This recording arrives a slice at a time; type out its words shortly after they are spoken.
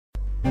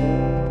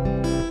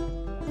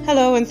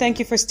Hello, and thank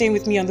you for staying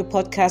with me on the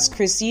podcast,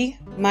 Chrissy.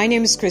 My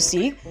name is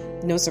Chrissy,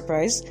 no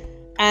surprise.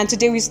 And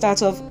today we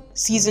start off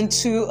season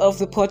 2 of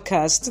the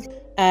podcast,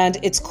 and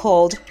it's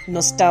called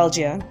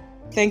Nostalgia.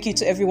 Thank you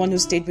to everyone who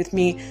stayed with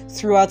me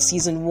throughout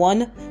season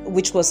 1,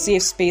 which was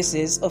Safe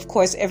Spaces. Of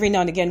course, every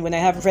now and again when I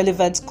have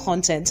relevant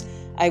content,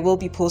 I will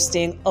be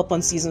posting up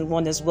on season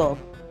 1 as well.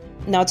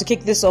 Now, to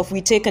kick this off,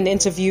 we take an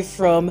interview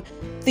from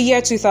the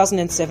year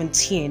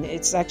 2017.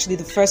 It's actually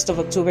the 1st of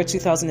October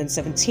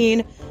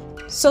 2017.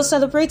 So,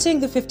 celebrating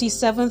the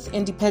 57th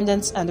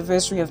independence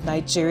anniversary of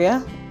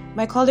Nigeria,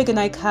 my colleague and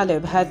I,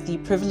 Caleb, had the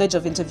privilege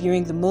of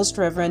interviewing the Most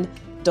Reverend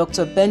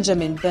Dr.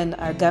 Benjamin Ben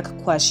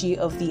Argak Kwashi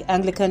of the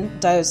Anglican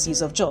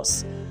Diocese of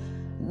Jos.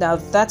 Now,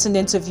 that's an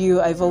interview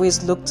I've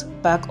always looked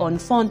back on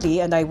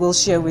fondly, and I will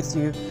share with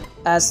you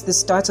as the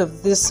start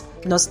of this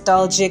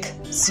nostalgic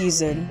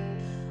season.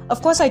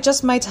 Of course, I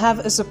just might have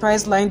a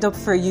surprise lined up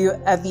for you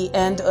at the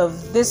end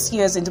of this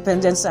year's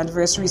Independence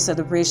Anniversary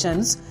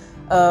celebrations,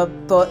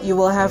 but you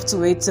will have to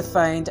wait to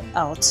find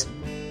out.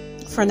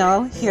 For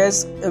now,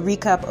 here's a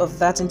recap of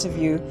that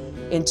interview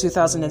in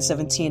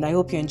 2017. I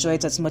hope you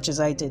enjoyed it as much as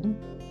I did.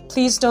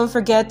 Please don't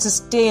forget to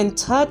stay in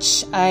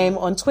touch. I'm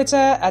on Twitter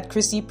at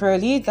Chrissy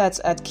Pearlie.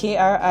 That's at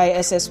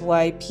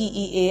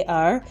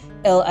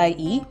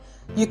KRISSYPEARLIE.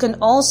 You can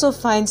also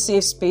find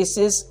Safe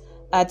Spaces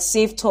at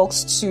Safe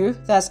Talks 2,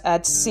 that's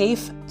at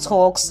Safe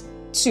Talks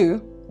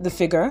 2, the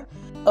figure,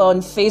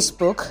 on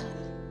Facebook.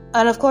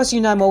 And of course,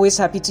 I'm always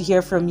happy to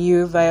hear from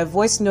you via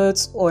voice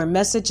notes or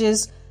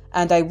messages,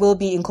 and I will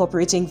be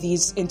incorporating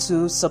these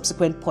into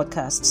subsequent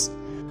podcasts.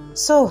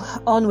 So,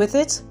 on with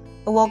it,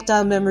 a walk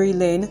down memory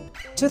lane,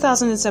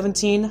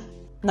 2017,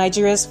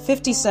 Nigeria's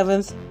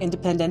 57th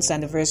independence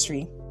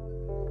anniversary.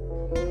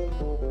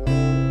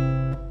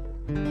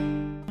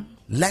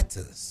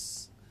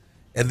 Letters,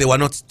 and they were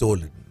not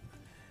stolen.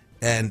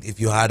 And if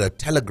you had a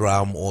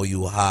telegram or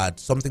you had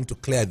something to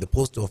clear at the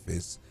post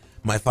office,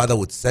 my father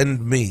would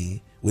send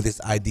me with his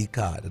ID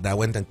card, and I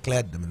went and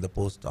cleared them in the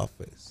post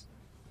office.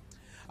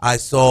 I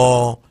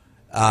saw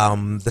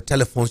the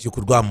telephones you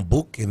could go and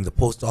book in the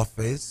post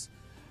office,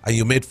 and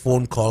you made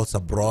phone calls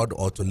abroad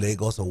or to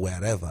Lagos or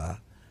wherever.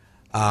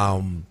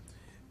 I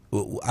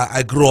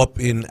grew up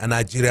in a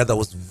Nigeria that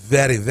was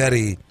very,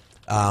 very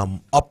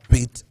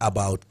upbeat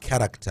about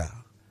character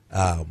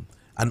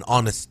and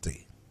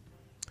honesty.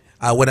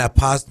 When I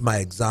passed my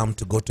exam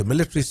to go to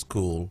military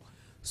school,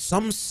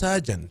 some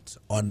sergeant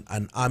on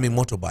an army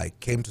motorbike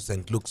came to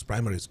St. Luke's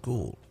Primary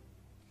School.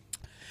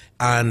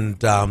 And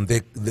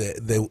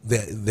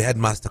the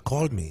headmaster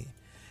called me.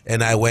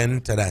 And I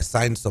went and I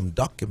signed some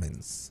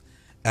documents.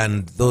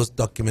 And those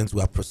documents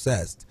were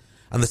processed.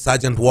 And the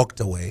sergeant walked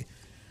away.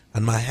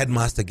 And my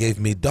headmaster gave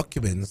me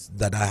documents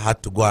that I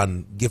had to go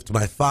and give to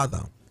my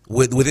father.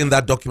 Within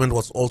that document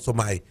was also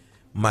my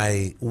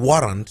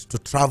warrant to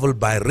travel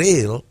by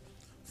rail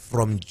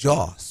from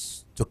Jos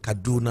to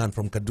Kaduna and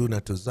from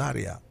Kaduna to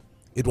Zaria.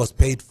 It was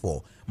paid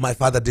for. My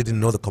father didn't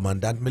know the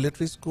commandant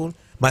military school.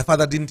 My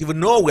father didn't even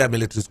know where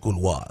military school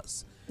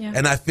was. Yeah.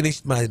 And I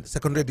finished my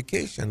secondary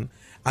education,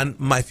 and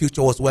my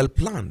future was well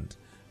planned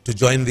to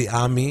join the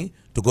army,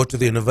 to go to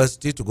the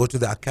university, to go to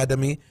the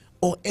academy,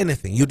 or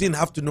anything. You didn't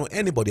have to know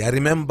anybody. I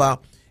remember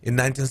in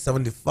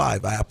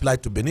 1975, I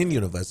applied to Benin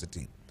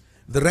University.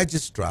 The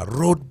registrar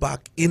wrote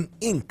back in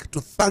ink to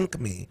thank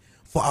me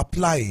for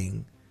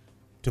applying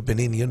to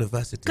Benin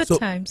University. Good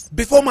times.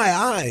 Before my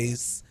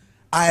eyes,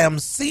 I am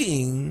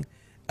seeing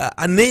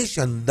a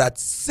nation that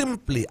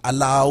simply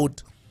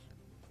allowed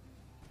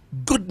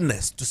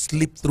goodness to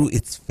slip through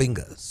its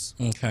fingers.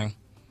 Okay.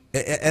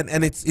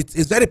 And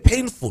it's very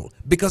painful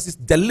because it's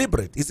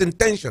deliberate, it's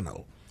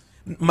intentional.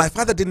 My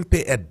father didn't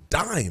pay a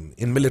dime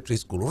in military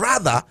school.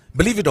 Rather,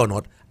 believe it or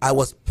not, I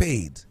was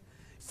paid.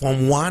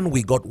 Form 1,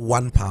 we got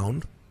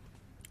 £1.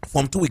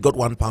 Form 2, we got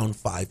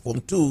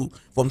 £1.5.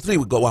 Form 3,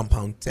 we got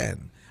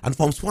 £1.10. And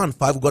Forms 4 and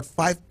 5, we got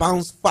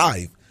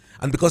 £5.5.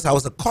 And because I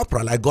was a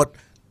corporal, I got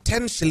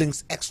 10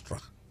 shillings extra.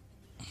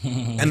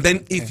 And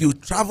then if you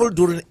travel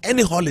during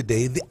any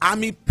holiday, the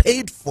army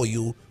paid for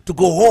you to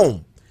go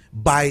home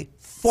by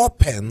 4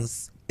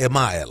 pence a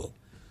mile.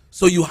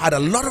 So you had a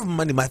lot of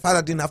money. My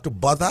father didn't have to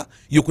bother.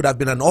 You could have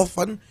been an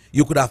orphan.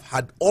 You could have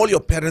had all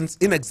your parents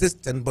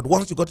inexistent. But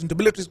once you got into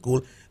military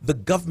school, the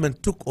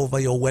government took over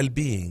your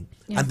well-being.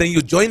 Yeah. And then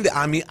you joined the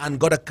army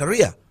and got a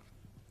career.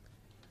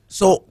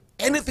 So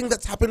anything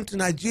that's happened to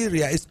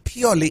Nigeria is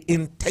purely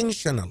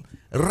intentional.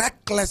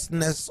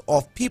 Recklessness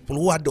of people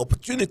who had the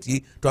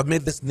opportunity to have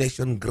made this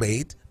nation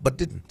great, but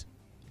didn't.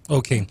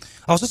 Okay.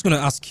 I was just going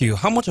to ask you,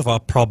 how much of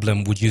our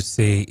problem would you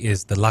say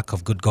is the lack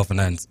of good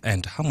governance,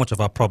 and how much of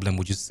our problem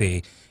would you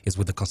say is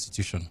with the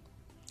Constitution?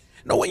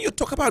 Now, when you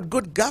talk about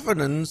good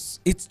governance,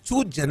 it's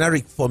too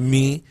generic for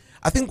me.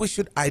 I think we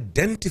should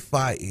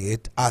identify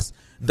it as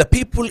the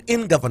people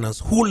in governance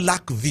who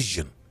lack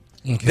vision.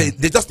 Okay.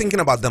 They're just thinking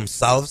about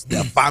themselves,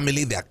 their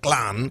family, their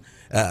clan,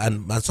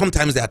 and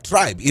sometimes their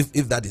tribe,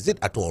 if that is it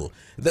at all.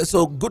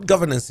 So good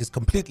governance is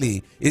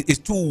completely, is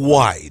too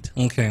wide.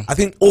 Okay. I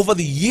think over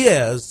the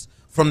years,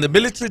 from the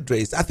military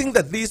days. I think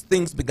that these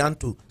things began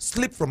to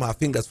slip from our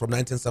fingers from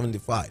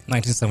 1975.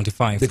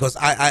 1975. Because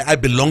I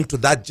belong to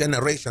that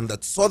generation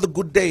that saw the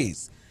good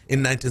days in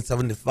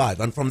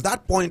 1975. And from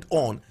that point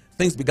on,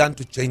 things began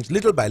to change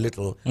little by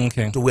little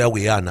to where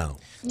we are now.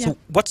 Yeah. So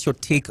what's your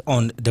take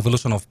on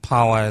devolution of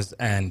powers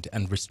and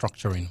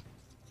restructuring?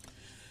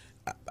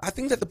 I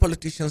think that the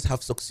politicians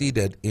have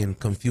succeeded in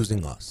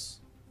confusing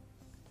us.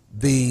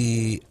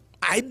 The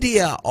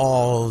idea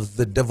of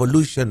the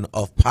devolution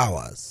of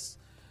powers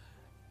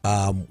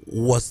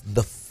was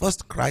the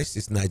first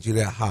crisis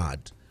Nigeria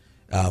had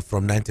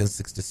from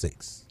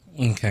 1966.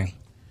 Okay.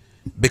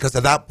 Because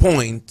at that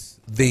point,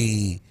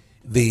 the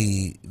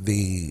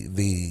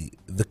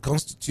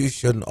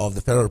Constitution of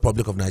the Federal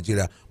Republic of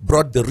Nigeria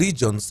brought the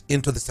regions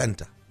into the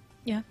center.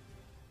 Yeah.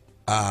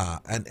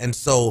 And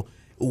so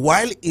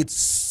while it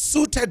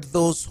suited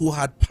those who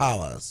had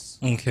powers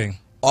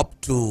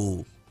up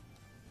to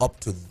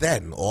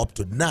then or up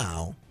to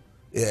now,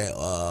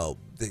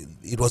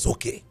 it was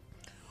okay.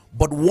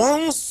 But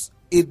once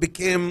it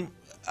became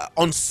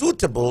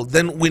unsuitable,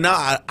 then we now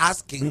are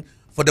asking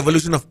for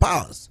devolution of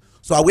powers.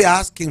 So are we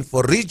asking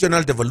for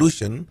regional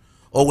devolution,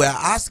 or we are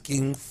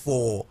asking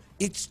for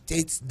each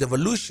state's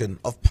devolution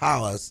of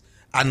powers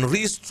and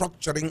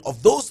restructuring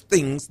of those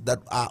things that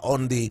are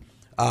on the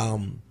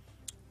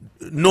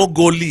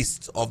no-go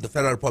list of the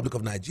Federal Republic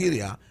of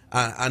Nigeria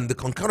and the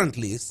concurrent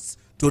lists,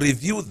 to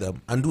review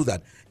them and do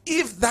that?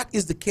 If that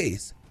is the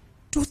case,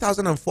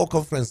 2004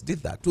 conference did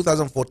that.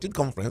 2014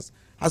 conference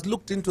has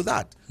looked into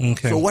that.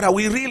 So what are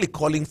we really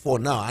calling for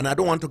now? And I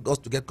don't want us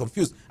to get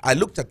confused. I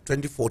looked at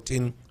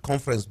 2014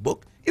 conference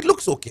book. It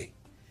looks okay.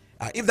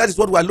 If that is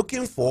what we're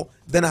looking for,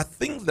 then I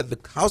think that the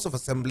House of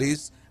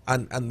Assemblies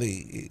and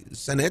the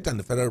Senate and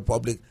the Federal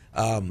Republic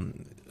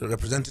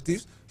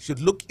representatives should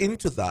look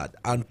into that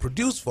and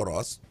produce for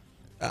us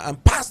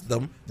and pass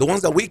them. The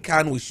ones that we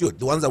can, we should.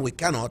 The ones that we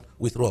cannot,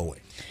 we throw away.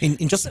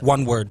 In just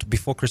one word,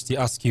 before Christy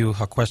asks you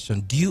her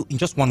question, in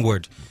just one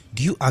word,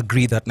 do you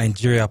agree that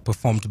Nigeria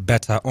performed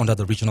better under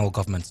the regional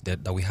governments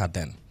that we had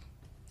then?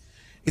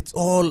 It's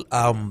all,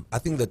 I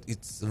think that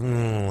it's,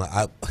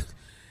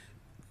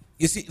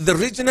 you see, the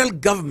regional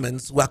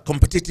governments were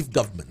competitive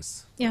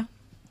governments. Yeah.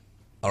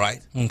 All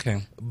right?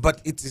 Okay. But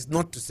it is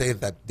not to say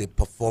that they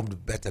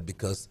performed better,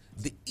 because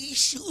the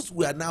issues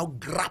we are now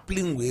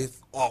grappling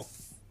with of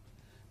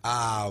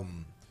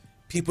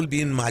people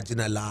being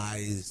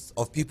marginalized,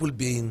 of people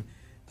being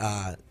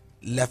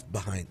left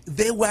behind,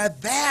 they were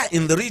there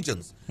in the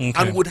regions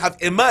and would have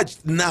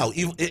emerged now,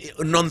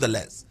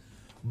 nonetheless.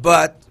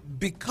 But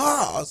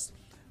because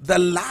the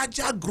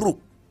larger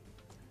group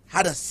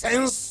had a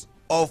sense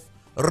of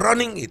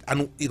running it,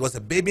 and it was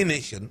a baby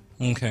nation,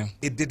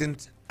 it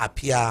didn't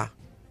appear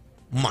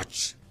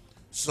much.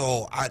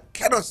 So I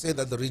cannot say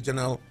that the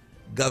regional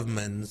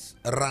governments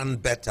ran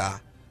better.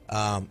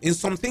 In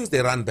some things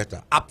they ran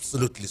better,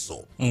 absolutely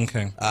so.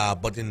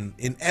 But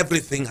in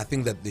everything, I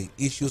think that the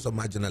issues of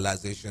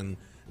marginalization,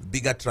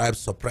 bigger tribes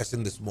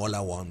suppressing the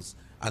smaller ones,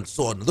 and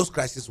so on, those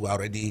crises were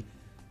already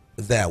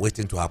there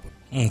waiting to happen.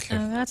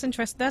 That's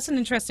interesting. That's an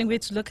interesting way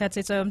to look at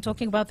it.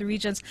 Talking about the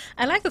regions,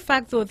 I like the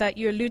fact though that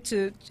you allude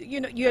to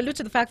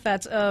the fact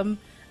that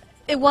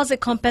it was a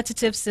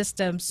competitive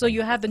system. So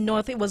you had the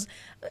North. It was,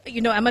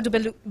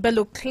 Ahmadu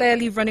Bello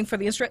clearly running for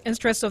the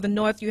interests of the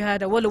North. You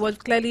had Awolowo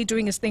clearly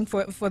doing his thing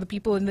for the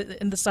people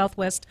in the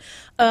Southwest.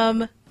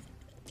 Some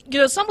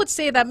would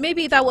say that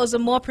maybe that was a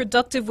more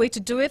productive way to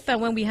do it than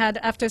when we had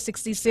after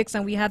 66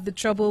 and we had the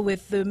trouble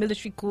with the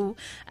military coup,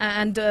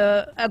 and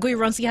Aguiyi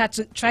Ironsi had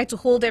to try to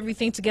hold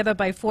everything together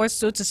by force,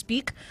 so to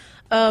speak.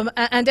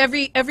 And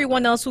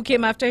everyone else who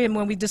came after him,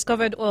 when we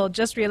discovered oil,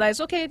 just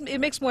realized, okay, it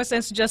makes more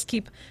sense to just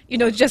keep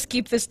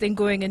this thing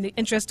going in the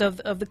interest of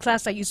the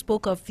class that you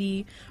spoke of,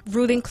 the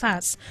ruling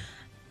class.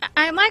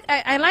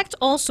 I liked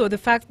also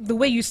the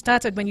way you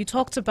started when you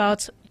talked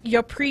about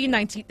your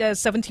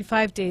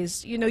pre-75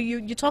 days.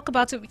 You talk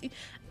about it,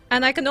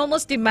 and I can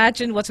almost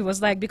imagine what it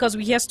was like, because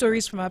we hear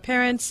stories from our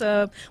parents,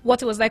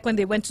 what it was like when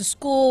they went to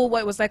school, what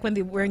it was like when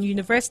they were in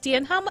university,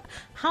 and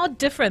how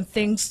different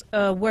things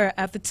were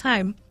at the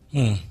time.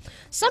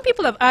 Some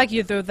people have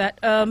argued, though, that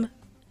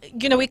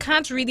we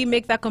can't really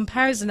make that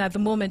comparison at the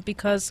moment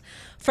because,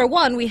 for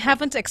one, we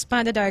haven't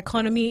expanded our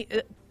economy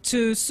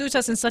to suit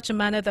us in such a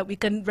manner that we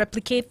can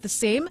replicate the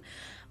same.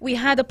 We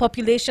had a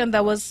population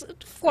that was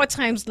 4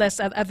 times less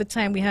at the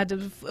time. We had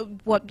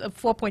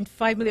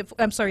 4.5 million.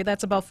 I'm sorry,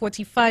 that's about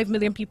 45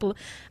 million people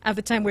at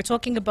the time. We're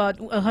talking about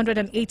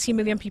 180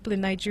 million people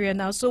in Nigeria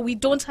now. So we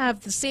don't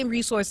have the same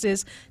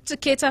resources to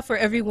cater for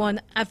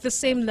everyone at the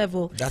same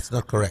level. That's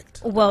not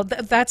correct. Well,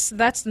 that's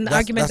an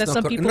argument that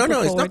some people put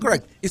forward. It's not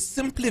correct. It's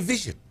simply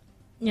vision.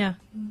 Yeah.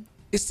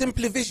 It's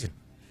simply vision.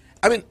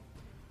 I mean,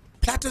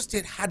 Plateau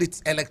State had its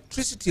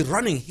electricity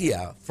running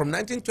here from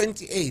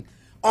 1928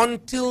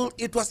 until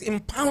it was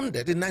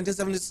impounded in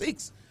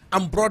 1976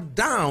 and brought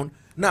down.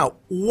 Now,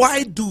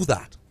 why do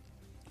that?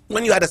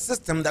 When you had a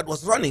system that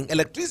was running,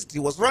 electricity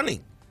was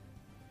running.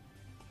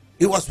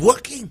 It was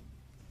working.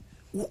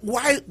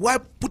 Why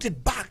put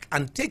it back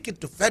and take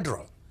it to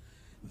federal?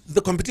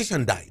 the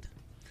competition died.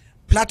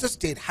 Plateau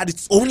State had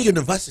its own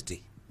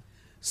university.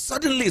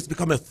 Suddenly it's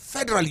become a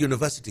federal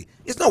university.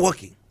 It's not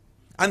working.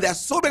 And there are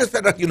so many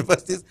federal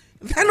universities,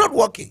 they're not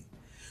working.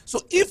 So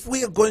if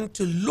we are going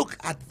to look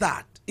at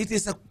that, it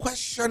is a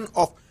question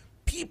of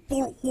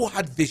people who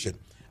had vision.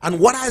 And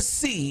what I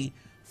see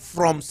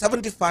from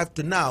 75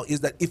 to now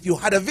is that if you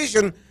had a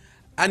vision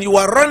and you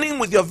are running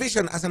with your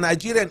vision as a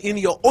Nigerian in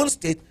your own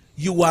state,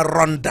 you are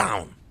run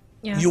down.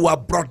 Yeah. You are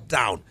brought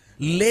down.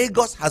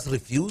 Lagos has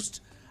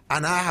refused,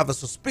 and I have a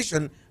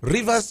suspicion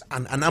Rivers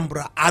and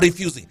Anambra are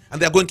refusing,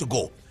 and they're going to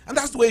go. And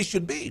that's the way it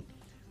should be.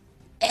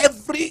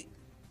 Every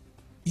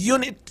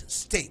unit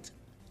state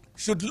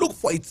should look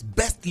for its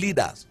best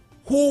leaders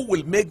who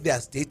will make their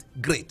state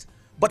great.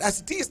 But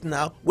as it is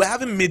now, we're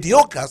having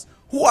mediocres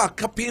who are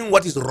copying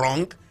what is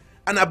wrong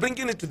and are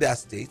bringing it to their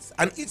states,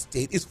 and each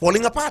state is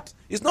falling apart.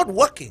 It's not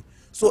working.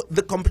 So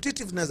the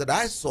competitiveness that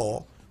I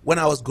saw when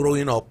I was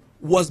growing up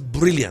was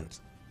brilliant.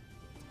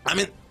 I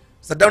mean,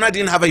 Sardauna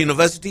didn't have a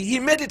university. He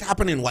made it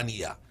happen in 1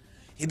 year.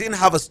 He didn't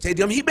have a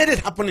stadium. He made it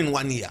happen in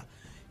 1 year.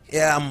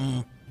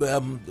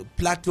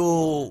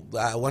 Plateau,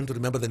 I want to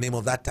remember the name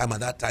of that time. At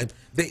that time,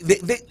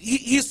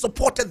 he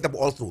supported them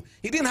all through.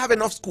 He didn't have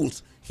enough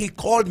schools. He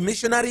called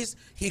missionaries.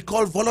 He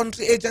called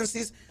voluntary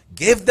agencies,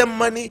 gave them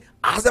money,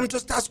 asked them to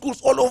start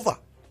schools all over.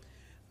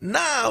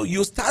 Now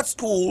you start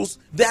schools,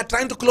 they are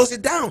trying to close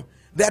it down.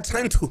 They are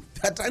trying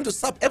to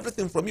sap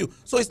everything from you.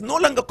 So it's no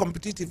longer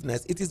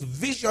competitiveness, it is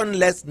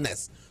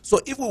visionlessness. So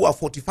if we were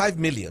 45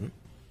 million,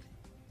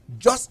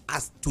 just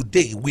as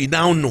today, we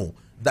now know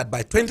that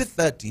by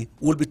 2030,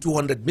 we'll be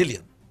 200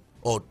 million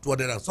or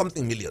 200 and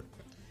something million.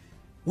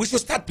 We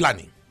should start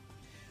planning.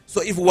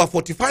 So if we were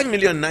 45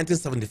 million in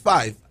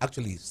 1975,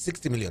 actually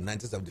 60 million in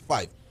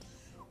 1975,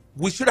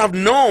 we should have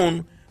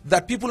known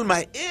that people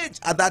my age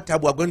at that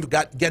time were going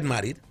to get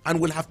married and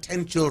will have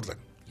 10 children.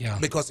 Yeah.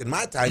 Because in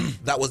my time,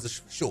 that was the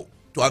show,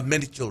 to have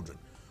many children.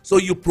 So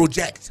you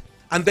project,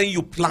 and then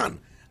you plan,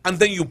 and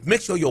then you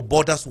make sure your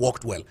borders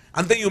worked well,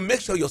 and then you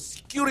make sure your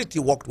security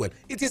worked well.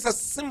 It is as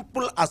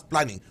simple as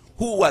planning.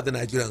 Who were the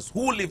Nigerians?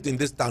 Who lived in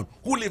this town?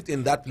 Who lived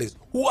in that place?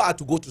 Who are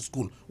to go to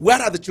school?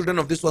 Where are the children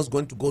of this ones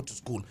going to go to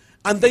school?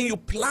 And then you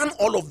plan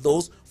all of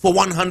those for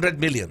 100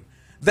 million.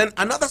 Then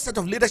another set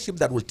of leadership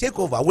that will take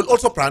over will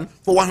also plan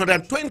for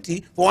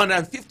 120, for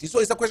 150. So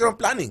it's a question of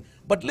planning.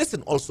 But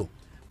listen also,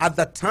 at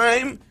the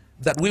time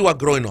that we were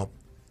growing up,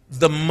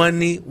 the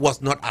money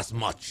was not as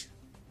much.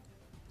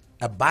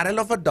 A barrel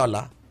of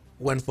 $1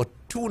 went for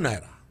 2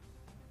 naira.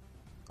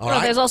 All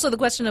right? There's also the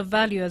question of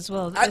value as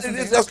well.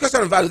 There's a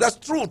question of value. That's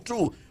true.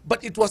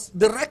 But it was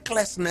the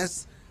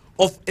recklessness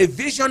of a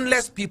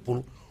visionless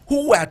people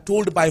who were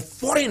told by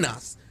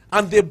foreigners,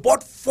 and they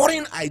bought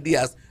foreign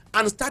ideas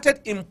and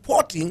started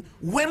importing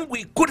when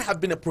we could have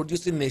been a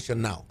producing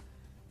nation now.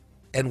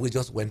 And we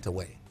just went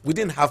away. We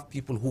didn't have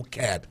people who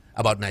cared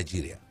about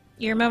Nigeria.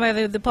 You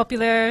remember the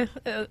popular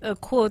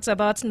quotes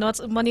about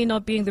money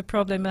not being the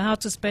problem and how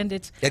to spend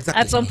it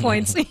Exactly. at some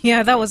point.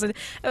 Yeah, that was it.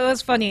 It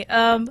was funny.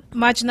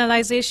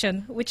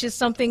 Marginalization, which is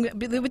something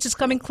which is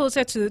coming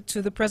closer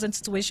to the present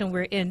situation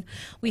we're in.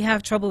 We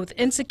have trouble with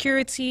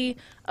insecurity.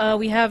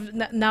 We have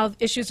now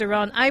issues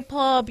around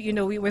IPOB. You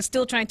know, we're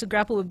still trying to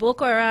grapple with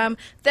Boko Haram.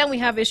 Then we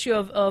have issue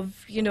of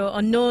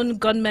unknown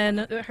gunmen,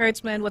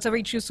 herdsmen, whatever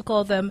you choose to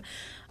call them.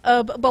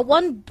 But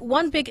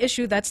one big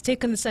issue that's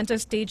taken the center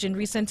stage in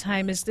recent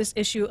time is this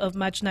issue of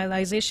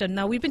marginalization.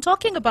 Now, we've been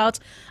talking about,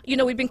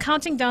 we've been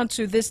counting down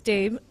to this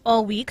day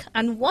all week.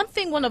 And one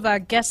thing one of our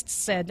guests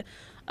said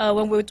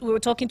when we were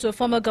talking to a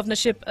former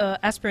governorship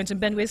aspirant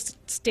in Benue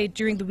State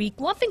during the week,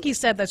 one thing he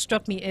said that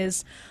struck me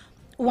is,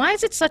 why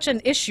is it such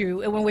an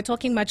issue when we're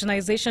talking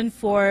marginalization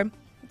for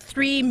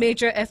 3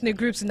 major ethnic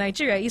groups in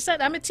Nigeria? He said,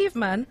 I'm a Tiv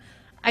man.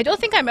 I don't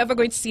think I'm ever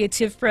going to see a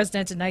Tiv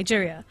president in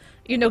Nigeria,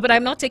 but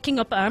I'm not taking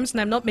up arms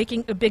and I'm not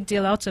making a big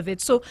deal out of it.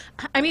 So,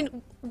 I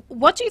mean,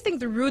 what do you think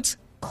the root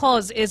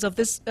cause is of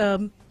this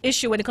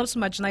issue when it comes to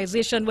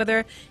marginalization,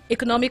 whether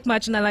economic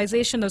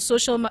marginalization or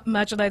social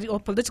marginalization or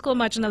political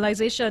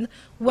marginalization?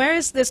 Where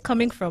is this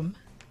coming from?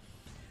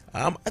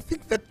 I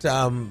think that,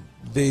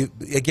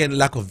 again,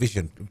 lack of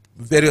vision.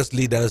 Various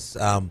leaders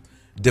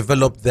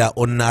develop their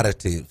own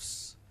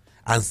narratives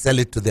and sell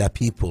it to their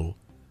people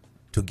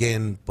to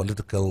gain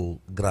political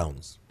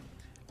grounds.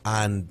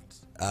 And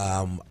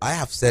I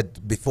have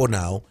said before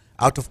now,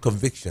 out of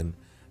conviction,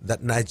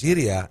 that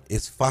Nigeria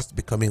is fast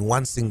becoming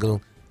one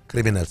single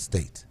criminal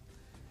state.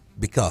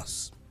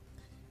 Because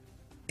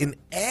in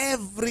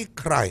every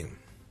crime,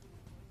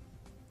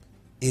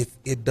 if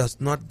it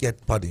does not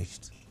get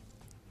punished,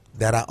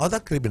 there are other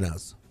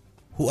criminals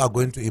who are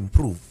going to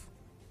improve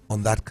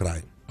on that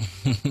crime.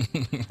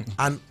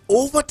 And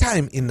over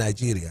time in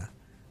Nigeria,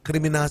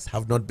 criminals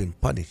have not been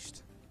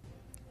punished.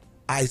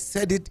 I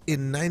said it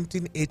in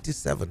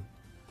 1987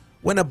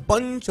 when a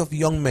bunch of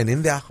young men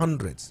in their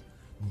hundreds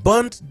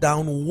burnt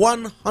down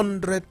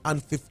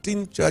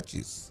 115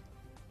 churches.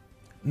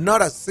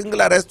 Not a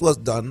single arrest was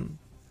done.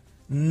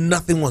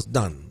 Nothing was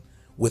done.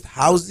 With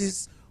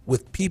houses,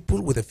 with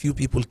people, with a few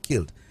people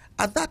killed.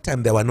 At that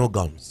time, there were no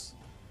guns.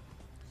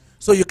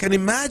 So you can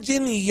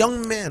imagine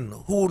young men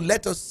who,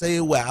 let us say,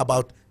 were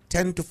about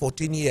 10 to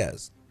 14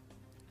 years,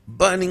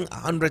 burning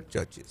 100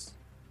 churches.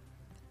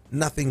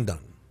 Nothing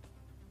done.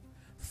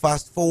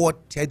 Fast forward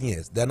 10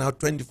 years, they're now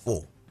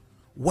 24.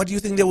 What do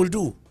you think they will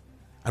do?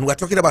 And we're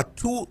talking about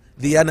the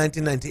year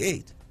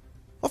 1998.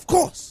 Of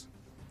course,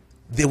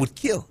 they would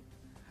kill.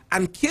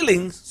 And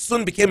killing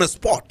soon became a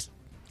sport.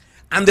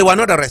 And they were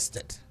not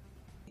arrested.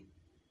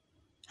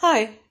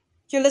 Hi,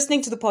 you're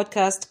listening to the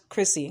podcast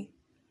Chrissy.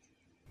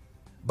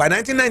 By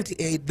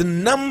 1998, the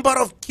number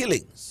of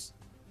killings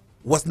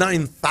was now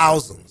in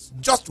thousands,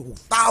 just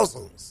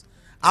thousands,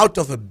 out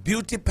of a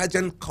beauty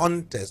pageant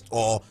contest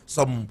or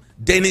some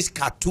Danish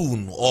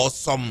cartoon or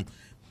some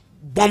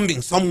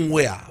bombing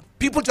somewhere.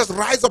 People just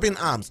rise up in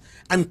arms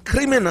and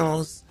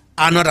criminals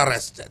are not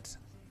arrested.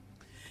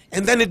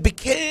 And then it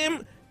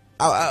became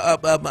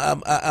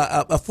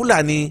a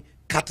Fulani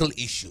cattle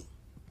issue.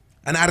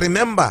 And I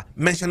remember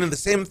mentioning the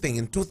same thing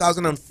in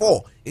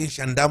 2004 in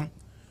Shandam,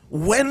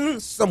 when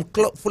some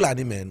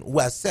Fulani men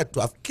were said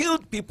to have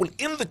killed people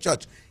in the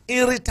church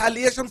in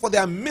retaliation for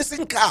their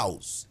missing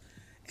cows.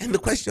 And the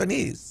question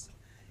is,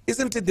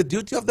 isn't it the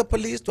duty of the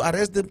police to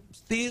arrest the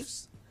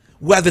thieves?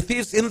 Were the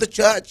thieves in the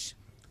church?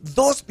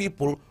 Those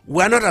people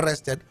were not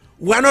arrested,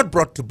 were not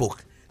brought to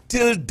book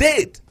till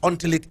date,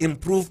 until it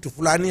improved to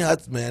Fulani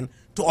herdsmen,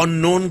 to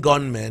unknown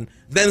gunmen.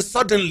 Then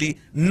suddenly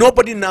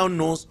nobody now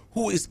knows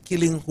who is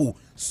killing who.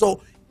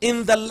 So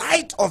in the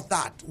light of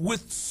that,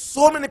 with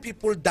so many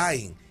people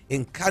dying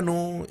in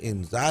Kano,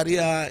 in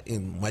Zaria,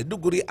 in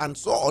Maiduguri, and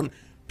so on,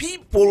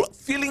 people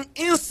feeling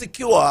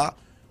insecure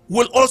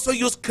will also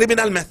use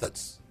criminal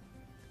methods,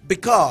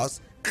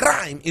 because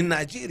crime in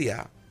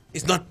Nigeria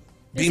is not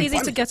being easy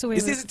to get away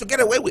It's with. easy to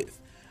get away with.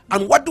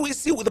 And what do we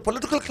see with the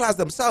political class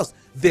themselves?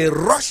 They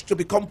rush to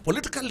become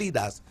political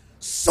leaders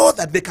so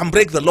that they can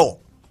break the law.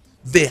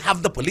 They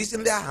have the police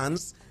in their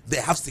hands,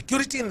 they have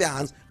security in their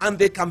hands, and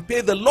they can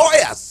pay the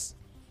lawyers.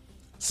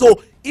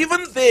 So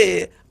even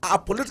they are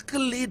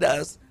political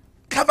leaders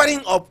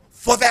covering up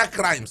for their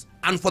crimes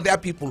and for their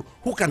people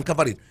who can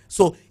cover it.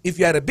 So if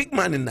you are a big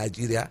man in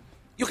Nigeria,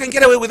 you can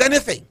get away with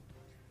anything.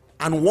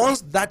 And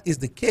once that is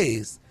the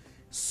case,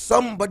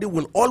 somebody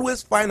will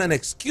always find an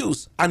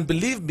excuse. And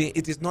believe me,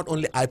 it is not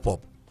only IPOB.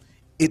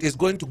 It is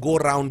going to go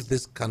around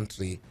this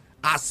country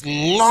as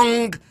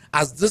long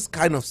as this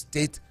kind of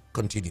state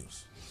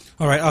continues.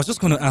 All right, I was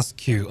just going to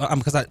ask you,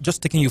 because I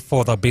just taking you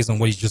further based on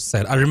what you just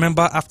said. I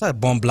remember after a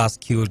bomb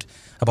blast killed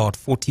about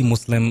 40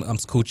 Muslim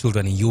school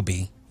children in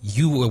Yobe,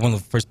 you were one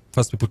of the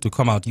first people to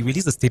come out. You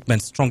released a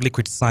statement strongly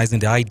criticizing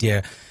the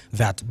idea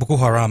that Boko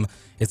Haram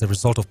is a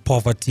result of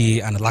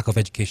poverty and a lack of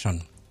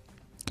education.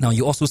 Now,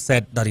 you also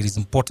said that it is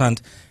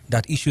important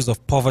that issues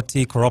of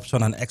poverty,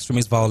 corruption, and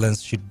extremist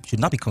violence should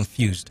not be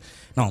confused.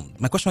 Now,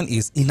 my question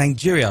is, in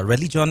Nigeria,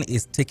 religion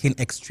is taken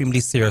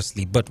extremely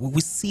seriously, but we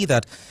see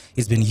that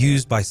it's been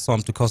used by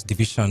some to cause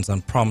divisions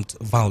and prompt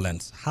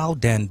violence. How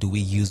then do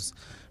we use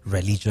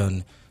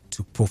religion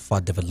to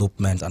profile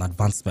development and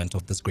advancement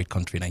of this great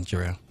country,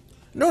 Nigeria?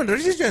 No, the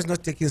religion is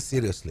not taken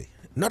seriously.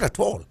 Not at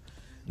all.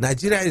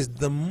 Nigeria is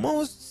the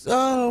most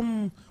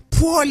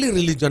poorly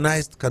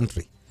religionized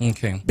country.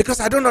 Okay.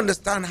 Because I don't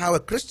understand how a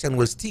Christian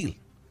will steal.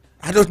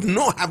 I don't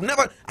know.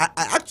 I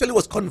actually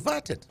was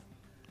converted.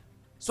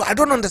 So I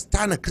don't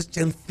understand a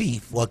Christian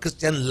thief or a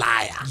Christian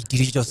liar. Did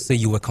you just say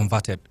you were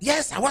converted?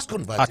 Yes, I was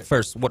converted. At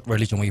first, what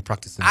religion were you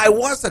practicing? I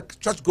was a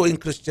church-going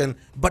Christian,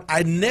 but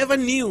I never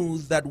knew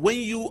that when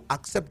you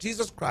accept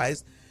Jesus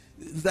Christ,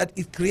 that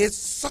it creates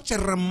such a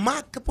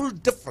remarkable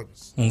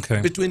difference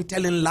between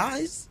telling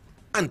lies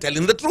and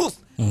telling the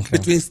truth,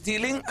 between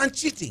stealing and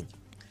cheating,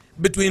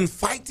 between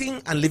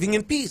fighting and living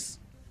in peace.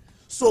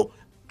 So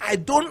I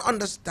don't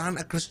understand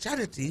a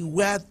Christianity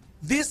where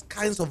these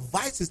kinds of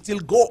vices still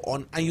go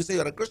on and you say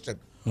you're a Christian,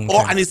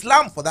 or an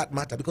Islam for that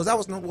matter, because that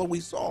was not what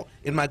we saw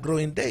in my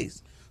growing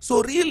days.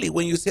 So really,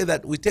 when you say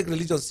that we take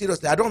religion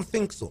seriously, I don't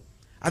think so.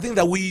 I think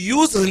that we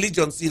use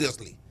religion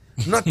seriously,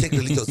 not take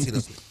religion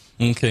seriously.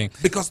 Okay.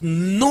 Because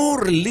no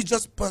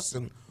religious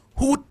person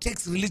who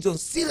takes religion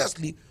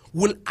seriously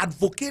will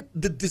advocate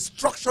the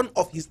destruction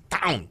of his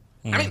town.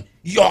 I mean,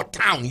 your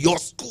town, your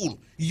school,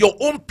 your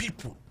own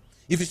people.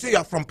 If you say you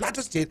are from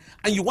Plateau State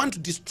and you want to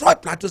destroy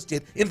Plateau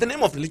State in the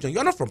name of religion,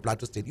 you're not from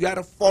Plateau State. You are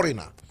a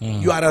foreigner.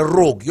 You are a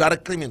rogue. You are a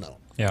criminal.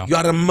 Yeah. You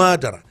are a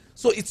murderer.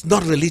 So it's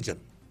not religion.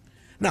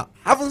 Now,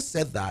 having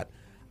said that,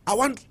 I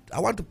want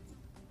to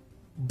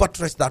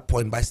buttress that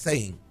point by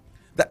saying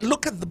that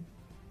look at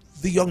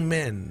the young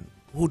men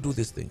who do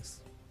these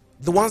things.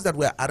 The ones that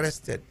were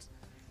arrested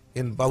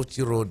in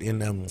Bauchi Road, in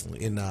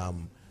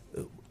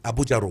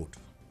Abuja Road.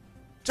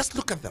 Just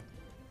look at them.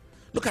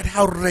 Look at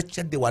how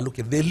wretched they were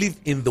looking. They live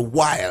in the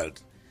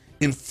wild,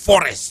 in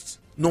forest.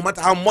 No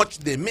matter how much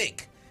they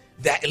make,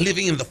 they're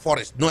living in the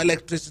forest. No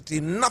electricity,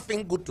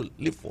 nothing good to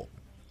live for.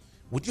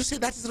 Would you say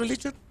that is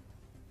religion?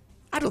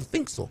 I don't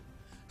think so.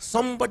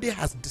 Somebody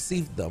has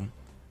deceived them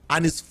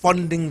and is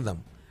funding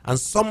them. And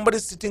somebody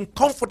sitting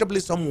comfortably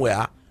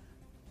somewhere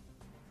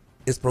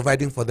is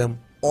providing for them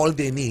all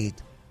they need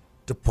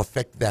to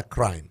perfect their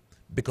crime.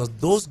 because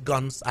those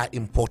guns are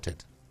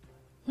imported.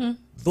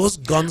 Those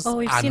guns Oh,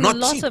 we've are seen not a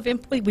lot cheap.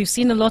 of we've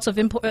seen a lot of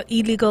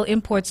illegal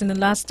imports in the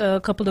last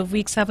couple of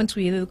weeks, haven't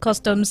we? The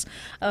customs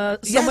somewhere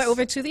Yes.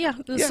 over to the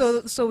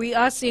Yes. So we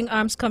are seeing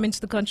arms come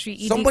into the country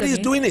illegally. Somebody is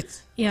doing it.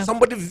 Yeah.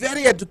 Somebody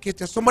very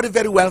educated, somebody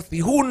very wealthy,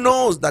 who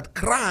knows that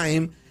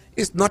crime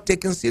is not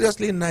taken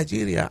seriously in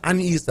Nigeria,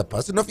 and he is a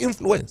person of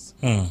influence.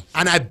 And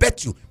I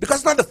bet you, because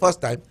it's not the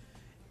first time,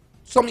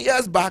 some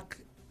years back,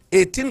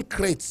 18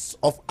 crates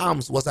of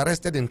arms was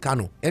arrested in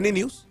Kano. Any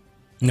news?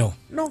 No.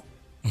 No.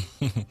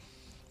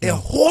 A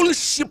whole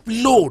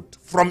shipload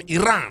from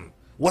Iran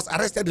was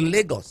arrested in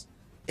Lagos.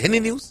 Any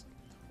news?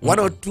 One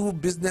or two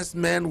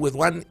businessmen with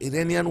one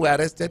Iranian were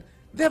arrested.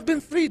 They have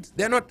been freed.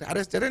 They're not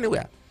arrested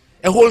anywhere.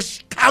 A whole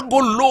cargo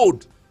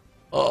load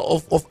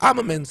of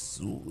armaments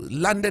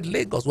landed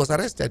Lagos, was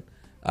arrested.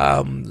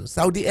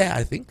 Saudi Air,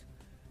 I think.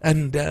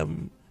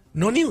 And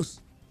no news.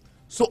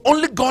 So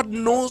only God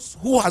knows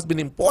who has been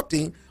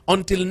importing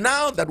until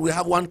now that we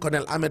have one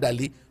Colonel Ahmed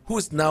Ali who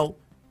is now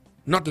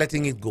not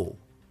letting it go.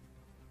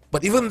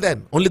 But even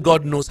then, only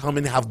God knows how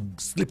many have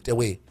slipped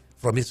away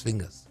from his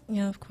fingers.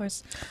 Yeah, of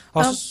course.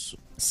 Also-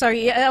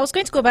 Sorry, I was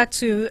going to go back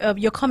to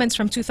your comments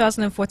from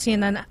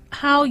 2014 and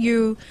how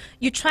you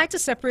tried to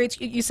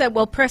separate. You said,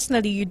 well,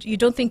 personally, you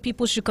don't think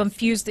people should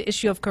confuse the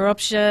issue of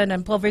corruption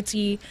and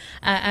poverty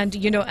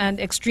and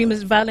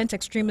extremism, violent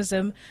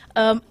extremism.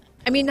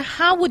 I mean,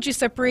 how would you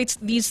separate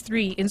these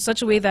three in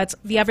such a way that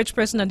the average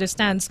person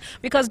understands?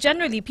 Because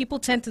generally, people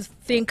tend to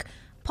think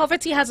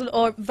poverty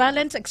or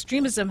violent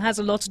extremism has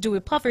a lot to do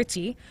with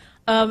poverty.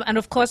 And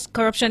of course,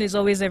 corruption is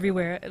always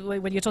everywhere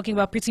when you're talking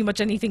about pretty much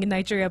anything in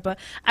Nigeria. But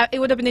it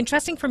would have been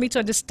interesting for me to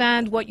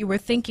understand what you were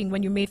thinking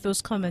when you made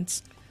those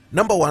comments.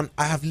 Number one,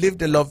 I have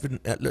lived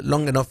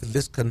long enough in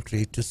this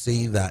country to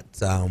see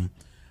that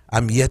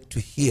I'm yet to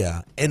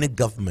hear any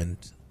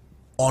government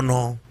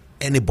honor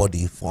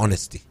anybody for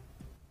honesty.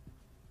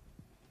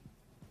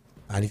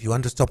 And if you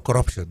want to stop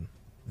corruption,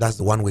 that's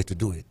the one way to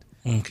do it.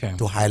 Okay.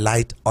 To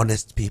highlight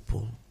honest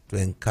people, to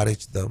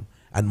encourage them,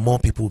 and more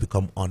people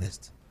become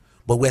honest.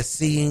 But we're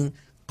seeing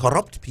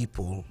corrupt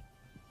people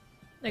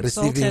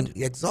receiving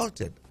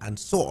exalted and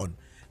so on.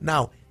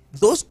 Now,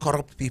 those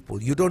corrupt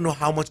people, you don't know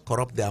how much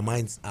corrupt their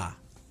minds are.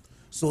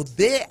 So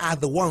they are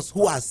the ones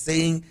who are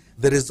saying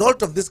the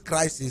result of this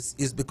crisis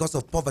is because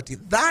of poverty.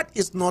 That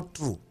is not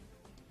true.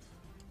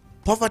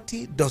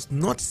 Poverty does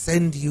not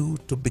send you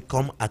to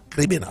become a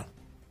criminal.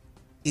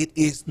 It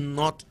is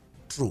not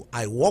true.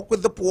 I work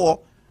with the poor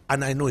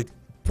and I know it.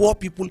 Poor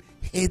people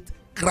hate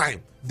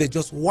crime. They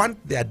just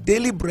want their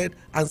daily bread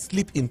and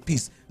sleep in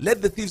peace.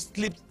 Let the thieves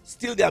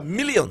steal their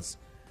millions.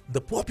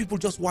 The poor people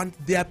just want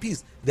their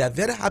peace. They are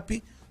very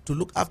happy to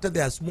look after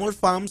their small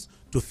farms,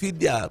 to feed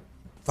their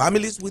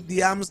families with the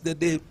yams that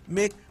they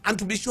make, and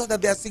to be sure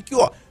that they are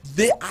secure.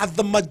 They are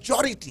the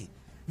majority.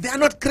 They are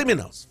not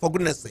criminals, for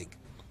goodness sake.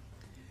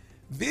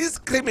 These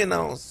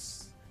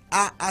criminals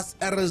are as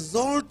a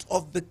result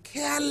of the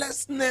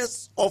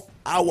carelessness of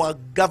our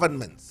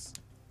governments,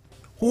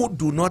 who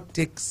do not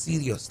take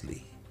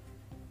seriously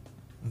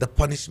the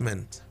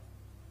punishment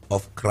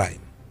of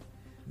crime.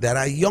 There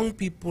are young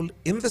people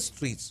in the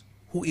streets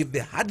who, if they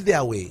had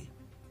their way,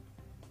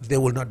 they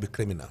will not be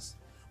criminals.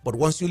 But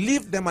once you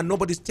leave them and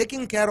nobody's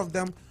taking care of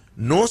them,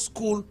 no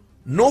school,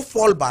 no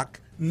fallback,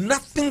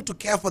 nothing to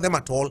care for them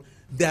at all,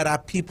 there are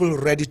people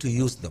ready to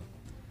use them.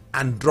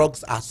 And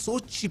drugs are so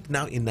cheap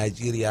now in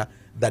Nigeria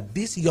that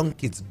these young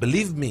kids,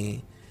 believe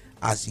me,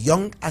 as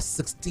young as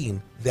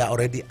 16, they are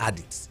already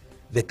addicts.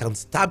 They can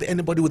stab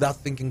anybody without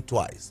thinking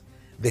twice.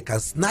 They can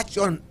snatch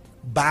your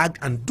bag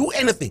and do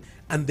anything.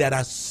 And there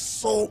are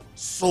so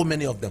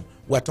many of them.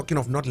 We're talking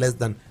of not less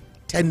than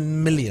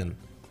 10 million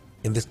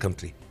in this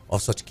country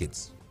of such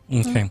kids.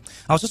 Okay.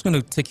 I was just going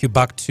to take you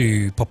back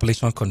to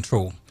population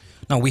control.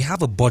 Now, we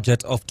have a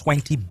budget of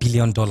 $20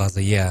 billion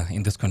a year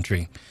in this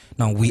country.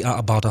 Now, we are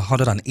about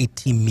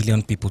 180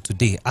 million people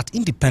today. At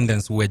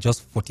independence, we're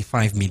just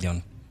 45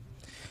 million.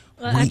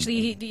 Well,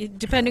 actually,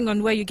 depending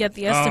on where you get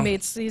the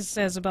estimates, he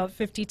says about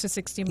 50 to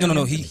 60 million.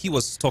 No. He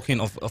was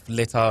talking of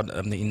later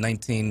in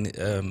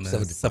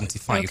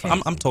 1975. Okay.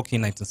 I'm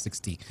talking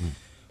 1960.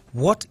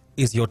 What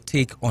is your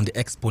take on the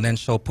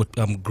exponential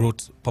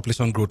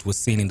population growth we're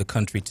seeing in the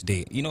country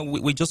today? You know,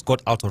 we just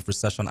got out of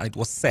recession, and it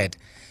was said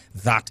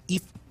that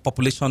if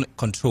population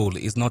control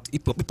is not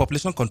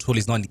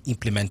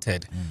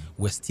implemented,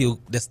 there's still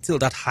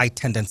that high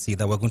tendency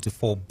that we're going to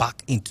fall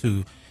back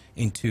into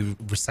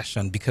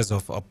recession because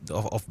of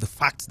the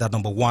fact that,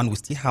 number one, we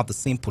still have the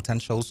same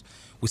potentials,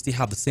 we still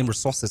have the same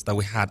resources that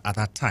we had at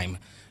that time.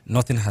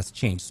 Nothing has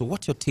changed. So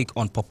what's your take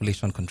on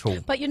population control?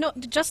 But,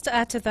 just to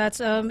add to that,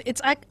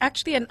 it's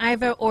actually an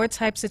either-or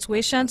type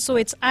situation. So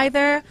it's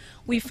either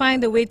we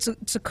find a way to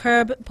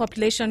curb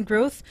population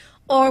growth,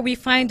 or we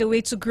find a way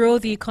to grow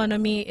the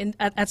economy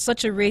at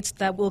such a rate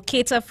that will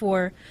cater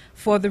for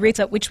the rate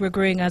at which we're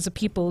growing as a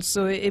people.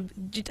 So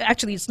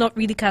it's not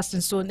really cast in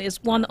stone.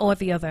 It's one or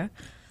the other.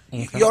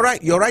 Okay.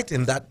 You're right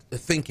in that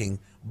thinking,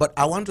 but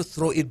I want to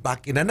throw it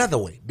back in another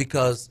way,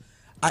 because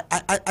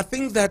I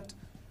think that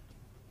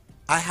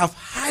I have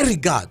high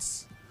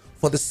regards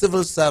for the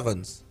civil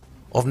servants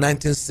of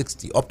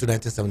 1960 up to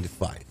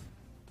 1975.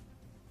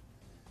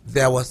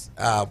 There was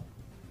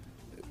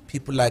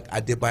people like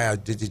Adebayo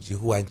Adejiji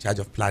who are in charge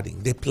of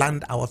planning. They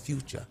planned our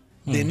future.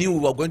 They knew we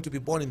were going to be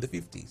born in the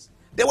 50s.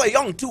 They were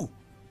young too.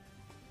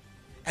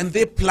 And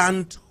they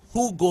planned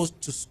who goes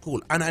to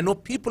school. And I know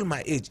people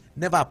my age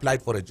never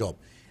applied for a job.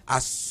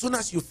 As soon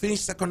as you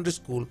finish secondary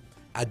school,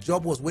 a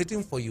job was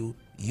waiting for you.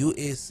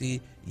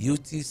 UAC,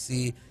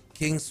 UTC,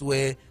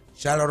 Kingsway,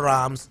 Charlotte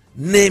Rams,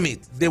 name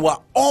it. They were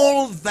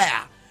all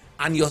there.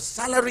 And your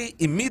salary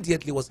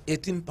immediately was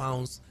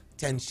 £18,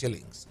 10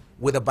 shillings,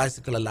 with a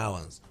bicycle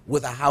allowance,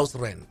 with a house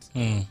rent.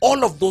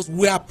 All of those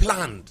were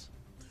planned.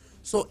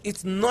 So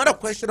it's not a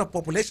question of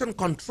population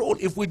control.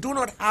 If we do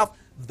not have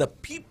the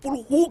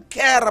people who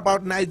care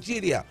about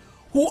Nigeria,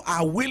 who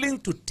are willing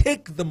to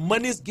take the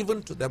monies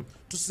given to them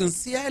to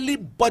sincerely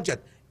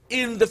budget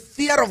in the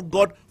fear of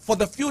God for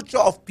the future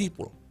of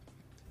people,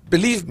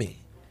 believe me,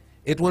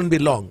 it won't be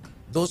long.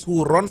 Those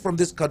who run from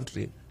this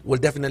country will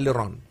definitely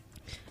run.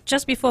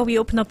 Just before we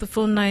open up the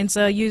phone lines,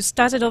 you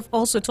started off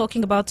also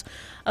talking about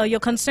your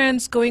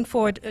concerns going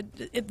forward,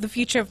 the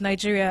future of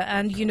Nigeria.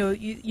 And,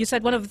 you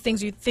said one of the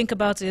things you think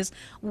about is,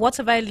 what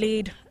have I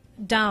laid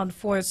down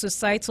for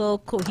societal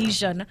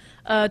cohesion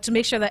to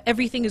make sure that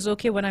everything is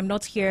okay when I'm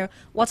not here?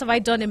 What have I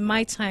done in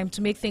my time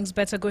to make things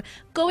better?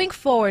 Going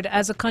forward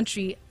as a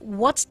country,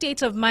 what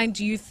state of mind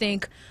do you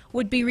think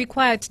would be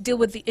required to deal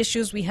with the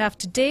issues we have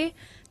today,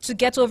 to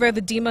get over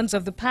the demons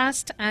of the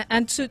past,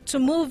 and to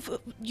move,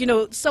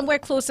 somewhere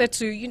closer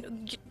to,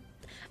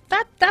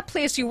 that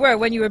place you were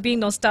when you were being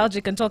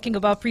nostalgic and talking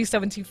about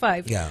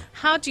pre-75? Yeah.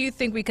 How do you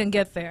think we can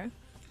get there?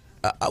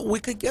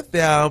 We could get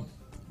there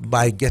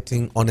by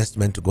getting honest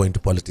men to go into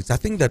politics. I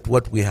think that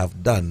what we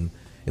have done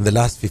in the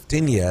last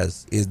 15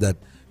 years is that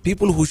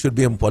people who should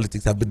be in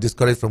politics have been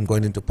discouraged from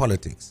going into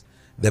politics.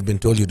 They've been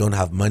told you don't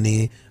have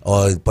money,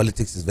 or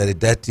politics is very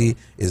dirty,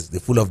 is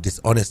full of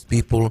dishonest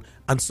people,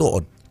 and so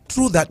on.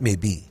 True that may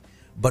be,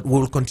 but we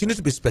will continue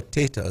to be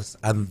spectators,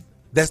 and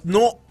there's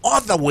no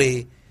other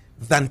way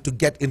than to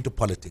get into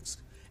politics.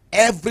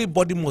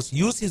 Everybody must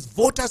use his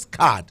voter's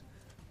card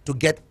to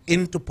get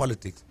into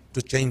politics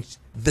to change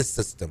this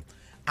system.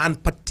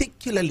 And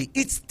particularly,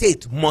 each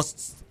state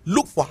must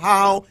look for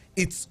how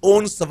its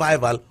own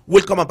survival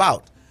will come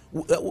about.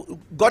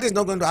 God is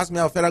not going to ask me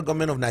our federal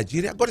government of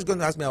Nigeria. God is going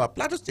to ask me our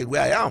Plateau State,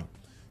 where I am.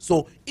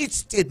 So each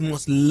state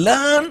must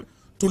learn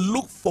to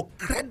look for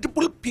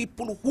credible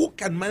people who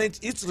can manage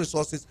its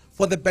resources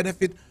for the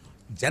benefit,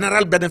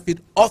 general benefit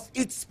of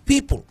its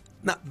people.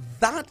 Now,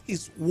 that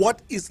is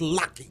what is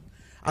lacking.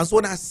 And so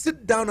when I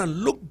sit down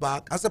and look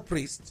back as a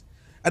priest,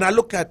 and I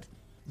look at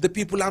the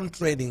people I'm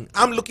training,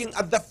 I'm looking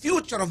at the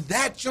future of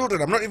their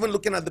children. I'm not even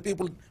looking at the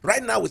people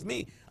right now with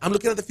me. I'm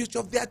looking at the future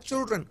of their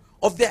children,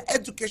 of their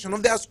education,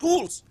 of their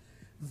schools.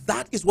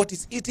 That is what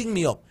is eating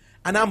me up.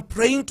 And I'm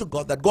praying to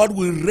God that God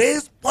will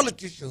raise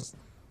politicians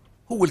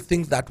who will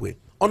think that way.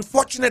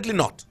 Unfortunately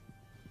not,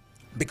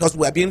 because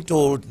we are being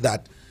told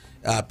that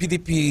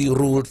PDP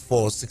ruled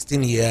for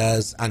 16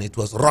 years and it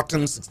was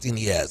rotten 16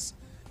 years.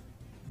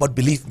 But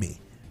believe me,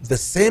 the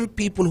same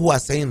people who are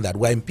saying that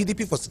were in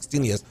PDP for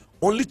 16 years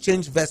only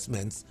changed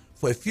vestments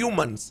for a few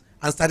months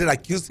and started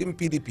accusing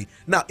PDP.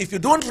 Now, if you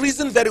don't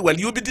reason very well,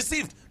 you'll be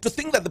deceived to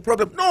think that the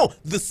problem... No,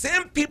 the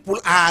same people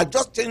are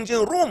just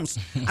changing rooms.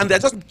 And they're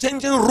just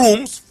changing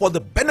rooms for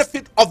the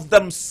benefit of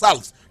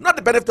themselves, not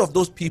the benefit of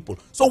those people.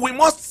 So we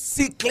must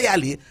see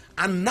clearly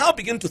and now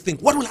begin to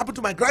think, what will happen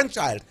to my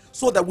grandchild,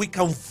 so that we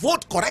can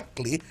vote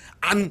correctly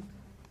and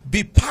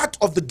be part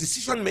of the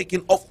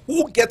decision-making of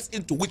who gets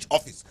into which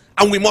office.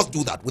 And we must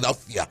do that without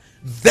fear.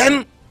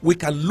 Then we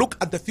can look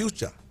at the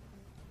future.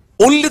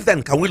 Only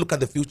then can we look at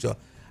the future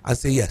and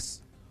say,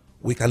 yes,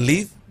 we can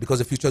leave because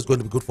the future is going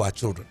to be good for our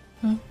children.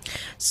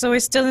 So we're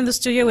still in the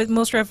studio with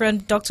Most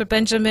Reverend Dr.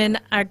 Benjamin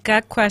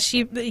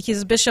Agakwashi.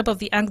 He's Bishop of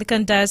the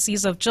Anglican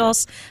Diocese of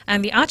Jos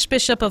and the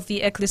Archbishop of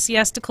the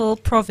Ecclesiastical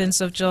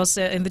Province of Jos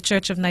in the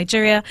Church of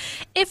Nigeria.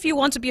 If you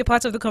want to be a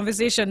part of the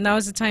conversation, now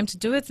is the time to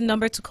do it. The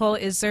number to call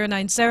is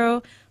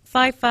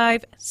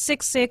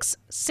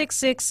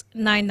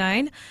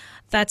 090-5566-6699.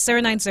 That's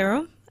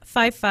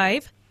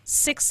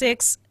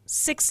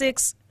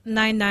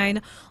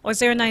 090-5566-6699 or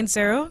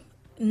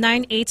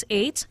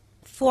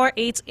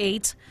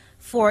 090-988-488-48.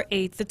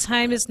 The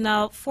time is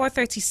now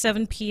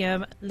 4:37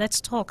 p.m.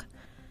 Let's talk.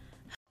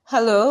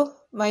 Hello,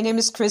 my name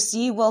is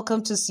Chrissy.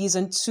 Welcome to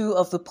season 2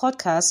 of the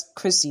podcast,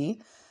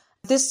 Chrissy.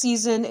 This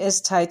season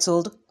is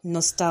titled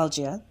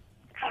Nostalgia.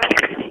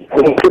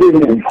 Good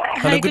evening.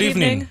 Hi, good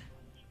evening.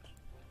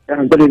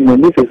 Good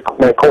evening. This is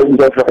my cousin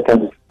just right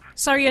now.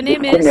 Sorry, your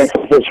name is?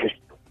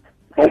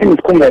 My name is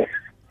Kumex.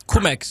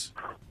 Kumex.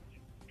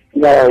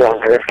 Yeah. All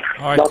right,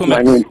 That's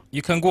my Kumex. name.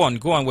 You can go on.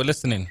 We're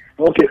listening.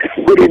 Okay.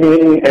 Good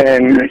evening,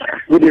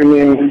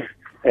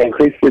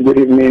 Chrissy. Good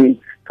evening,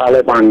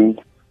 Caleb,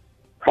 and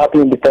happy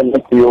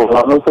independence to you.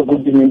 And also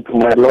good evening to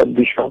my Lord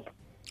Bishop.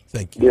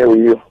 Thank you. There with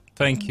you.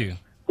 Thank you.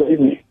 Good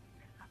evening.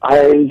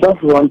 I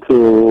just want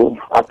to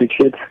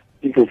appreciate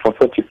people for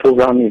such a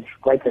program. It's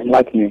quite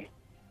enlightening.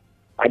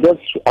 I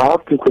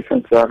have 2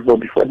 questions to ask, but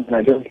before then,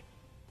 I just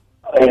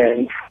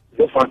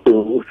want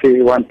to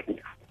say one thing.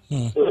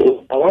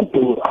 So I want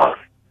to ask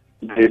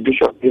the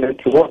Bishop here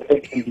to what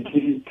extent do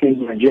you think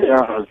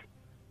Nigeria has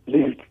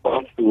lived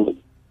up to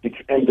its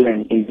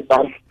emblem in the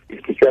past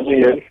 57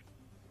 years?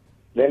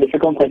 Then the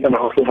second question I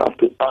also have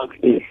to ask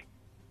is,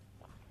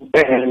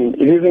 and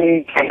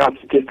using China as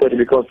a case study,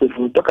 because if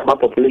we talk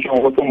about population, we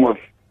also must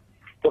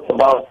talk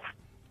about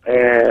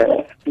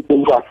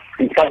people who are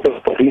in fact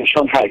of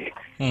population high,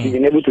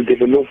 being able to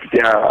develop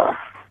their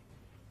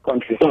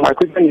country. So my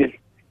question is,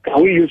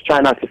 can we use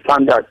China as a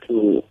standard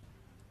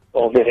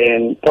of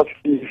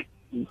positive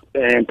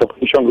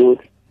population growth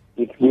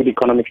with good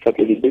economic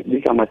strategy?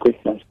 These are my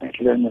questions. Thank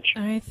you very much.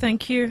 All right,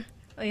 thank you.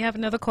 Oh, you have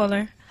another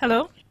caller.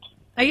 Hello?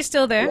 Are you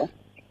still there?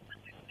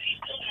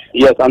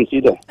 Yes, I'm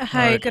still there.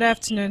 Hi, good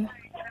afternoon.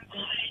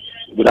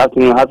 Good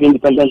afternoon. Happy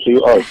Independence to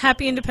you all.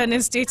 Happy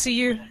Independence Day to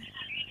you.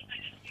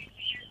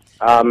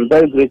 I'm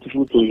very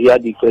grateful to hear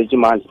the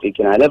clergyman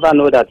speaking. I never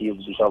know that he's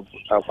Bishop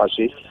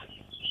Fascist.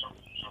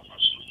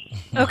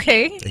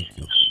 Okay. Thank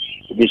you.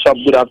 Bishop,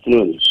 good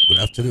afternoon. Good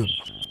afternoon.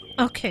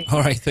 Okay.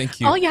 All right, thank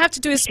you. All you have to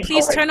do is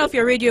please turn off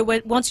your radio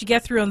once you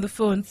get through on the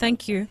phone.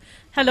 Thank you.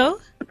 Hello?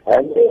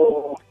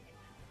 Hello.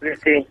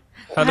 Christy.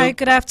 Hello. Hi,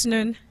 good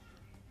afternoon.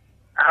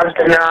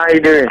 Afternoon, how are you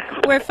doing?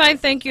 We're fine,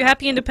 thank you.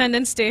 Happy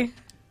Independence Day.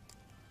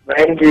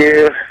 Thank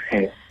you.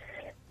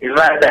 In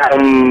fact,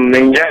 I'm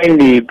enjoying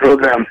the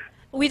program.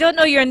 We don't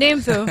know your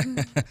name, though.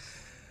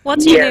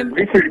 What's your name?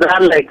 This is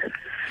Alex.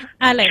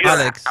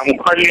 Alex. I'm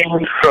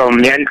calling from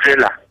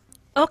Yantrela.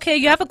 Okay,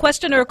 you have a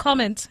question or a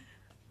comment?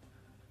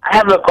 I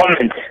have a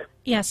comment,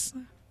 Yes.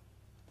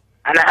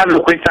 and I have a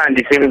question at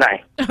the same time.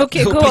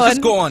 Okay, go Please on.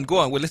 just go on. Go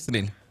on. We're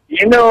listening.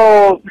 You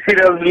know,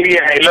 seriously,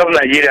 I love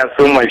Nigeria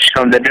so much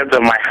from the depth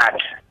of my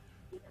heart.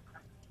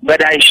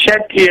 But I shed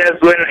tears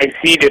when I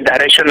see the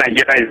direction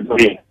Nigeria is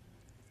going.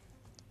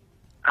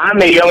 I'm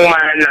a young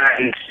man,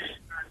 and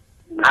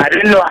I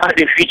don't know how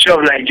the future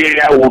of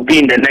Nigeria will be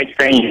in the next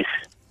 10 years.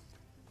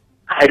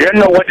 I don't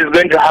know what is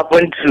going to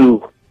happen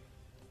to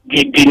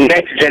the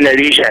next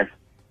generation.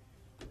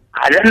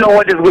 I don't know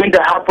what is going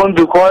to happen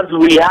because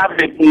we have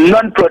the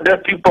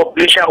non-productive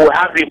population, we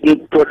have the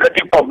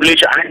productive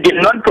population, and the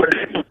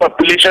non-productive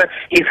population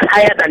is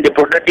higher than the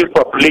productive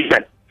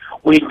population.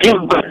 We give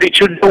birth to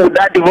children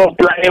without even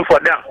planning for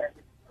them.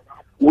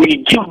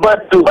 We give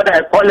birth to what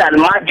I call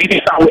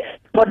al-majidis, and we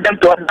export them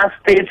to other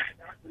states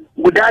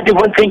without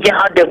even thinking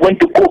how they're going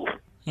to cope,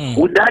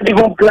 without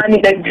even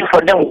planning anything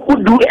for them.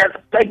 Who do we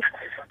expect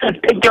to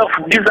take care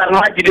of these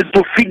al-majidis,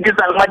 to feed these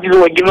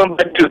al-majidis we're giving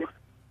birth to?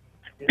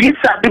 These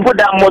are people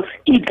that must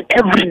eat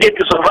every day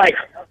to survive.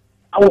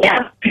 And we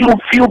have few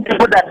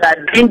people that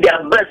are doing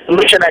their best to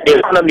make sure that the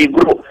economy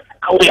grow.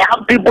 And we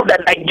have people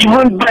that are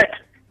giving birth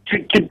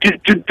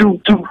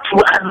to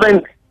have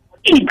them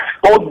eat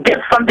or get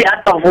something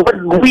out of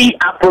what we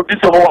are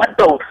producing, or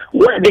out of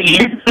what the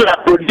little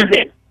are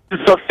producing to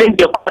sustain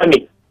the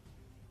economy.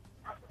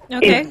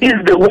 Okay. It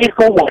is the way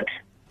forward.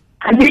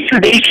 And this is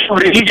the issue of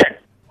religion.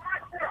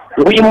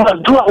 We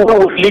must do away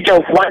with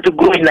religion if we want to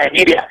grow in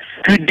Nigeria.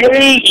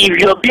 Today, if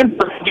you're being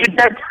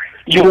persecuted,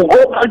 you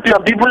go back to your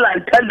people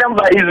and tell them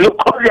that it's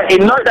because they're a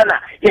northerner,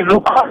 it's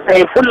because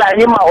they're a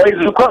Fulani, or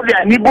it's because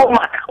they're an Igbo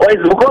man, or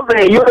it's because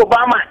they're a Yoruba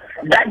man.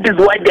 That is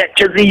why they're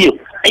chasing you.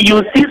 And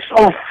you see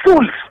some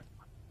fools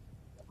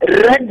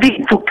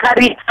ready to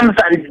carry arms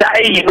and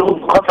die,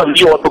 because of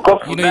you, or because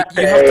You of know, that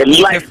you have to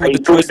be life careful with that the you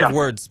told choice of them.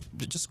 words.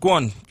 Just go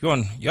on. Go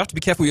on. You have to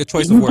be careful with your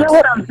choice You of get words.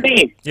 what I'm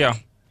saying? Yeah.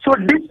 So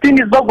this thing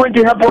is not going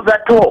to help us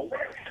at all.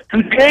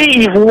 Today,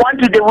 if we want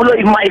to develop,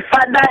 if my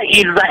father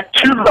is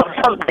accused of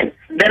something,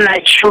 then I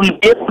should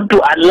be able to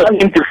allow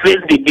him to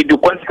face the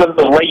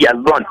consequences of what he has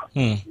done.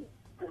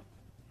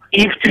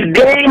 If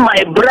today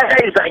my brother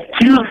is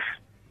accused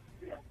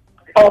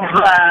of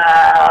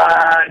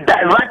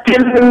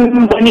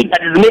diverting money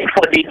that is made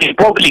for the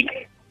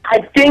public, I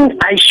think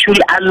I should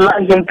allow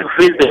him to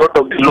face the wrath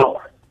of the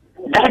law.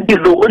 That is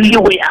the only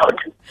way out.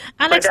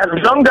 Alex, But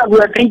as long as we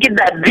are thinking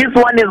that this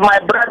one is my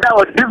brother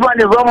or this one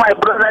is not my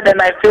brother, then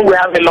I think we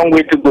have a long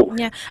way to go.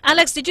 yeah.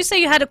 Alex, did you say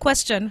you had a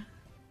question?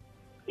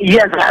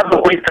 Yes, I have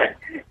a question.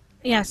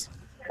 Yes.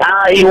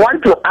 I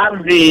want to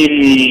ask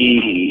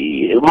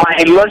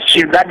my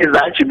lordship, that is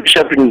the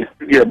Archbishop in the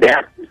studio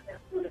there,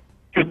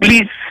 to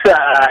please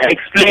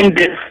explain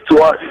this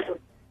to us.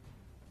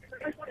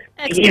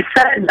 He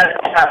said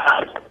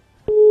that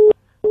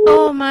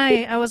Oh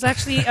my! I was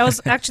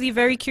actually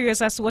very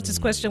curious as to what his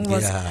question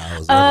was. Yeah, I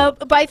was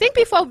But I think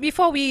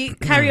before we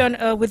carry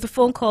on with the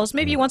phone calls,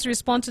 maybe you want to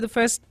respond to the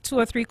first 2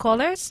 or 3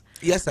 callers.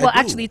 Yes, I Well, do.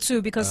 actually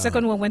 2 because the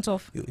second one went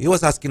off. He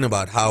was asking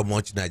about how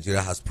much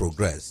Nigeria has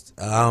progressed.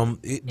 The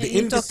He talked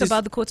indices-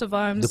 about the coat of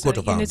arms, the coat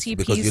of arms, unity,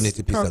 because peace,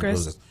 unity, peace,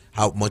 progress and progress.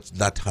 How much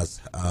that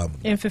has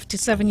in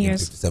 57 in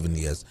years. 57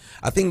 years.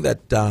 I think that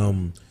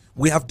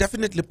we have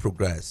definitely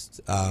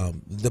progressed.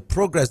 The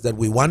progress that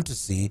we want to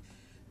see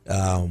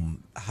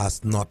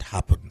has not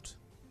happened.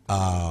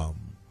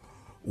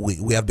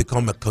 we have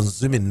become a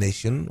consuming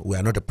nation. We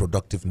are not a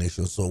productive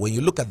nation. So when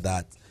you look at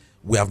that,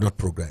 we have not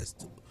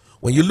progressed.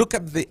 When you look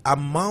at the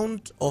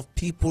amount of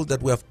people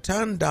that we have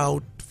turned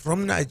out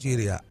from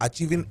Nigeria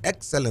achieving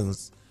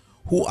excellence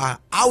who are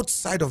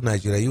outside of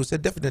Nigeria, you say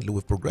definitely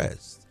we've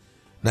progressed.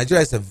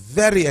 Nigeria is a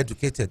very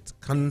educated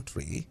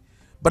country,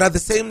 but at the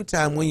same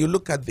time, when you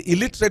look at the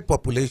illiterate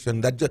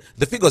population,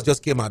 the figures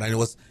just came out and it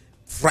was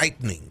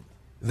frightening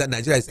that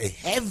Nigeria is a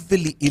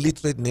heavily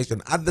illiterate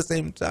nation at the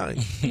same time.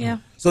 Yeah.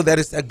 So there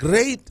is a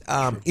great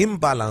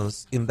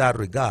imbalance in that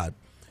regard.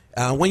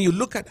 When you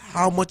look at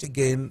how much,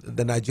 again,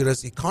 the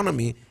Nigeria's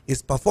economy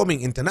is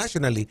performing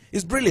internationally,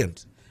 it's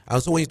brilliant.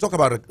 And so when you talk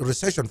about a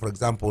recession, for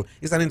example,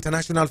 it's an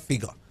international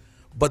figure.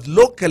 But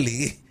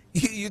locally,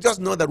 you just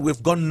know that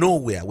we've gone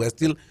nowhere. We're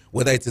still,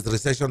 whether it's a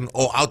recession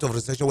or out of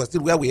recession, we're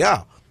still where we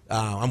are.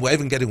 And we're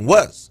even getting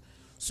worse.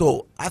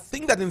 So I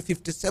think that in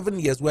 57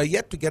 years, we're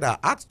yet to get our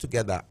acts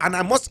together. And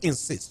I must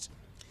insist,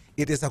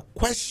 it is a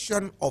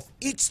question of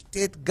each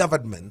state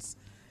governments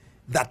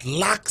that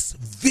lacks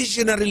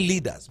visionary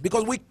leaders,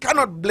 because we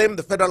cannot blame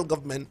the federal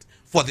government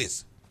for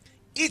this.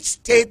 Each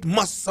state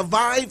must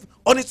survive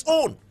on its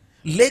own.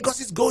 Lagos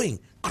is going,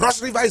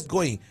 Cross River is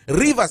going,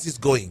 Rivers is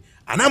going,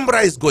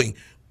 Anambra is going.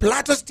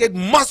 Plateau State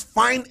must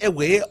find a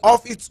way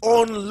of its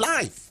own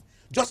life.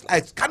 Just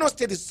like Kano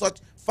State is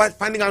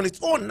finding out its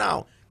own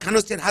now. Kano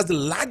State has the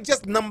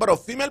largest number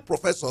of female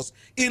professors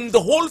in the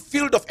whole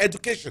field of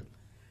education,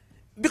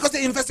 because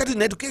they invested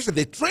in education,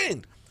 they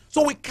trained.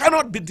 So we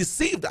cannot be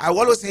deceived. I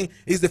always say,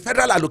 is the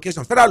federal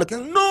allocation. Federal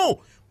allocation,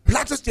 no.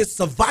 Plateau State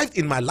survived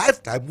in my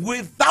lifetime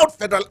without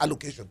federal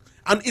allocation.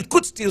 And it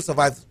could still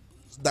survive,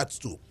 that's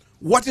true.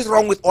 What is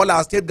wrong with all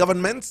our state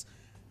governments?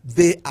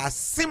 They are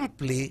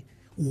simply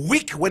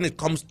weak when it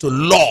comes to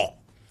law.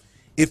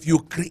 If you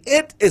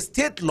create a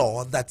state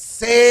law that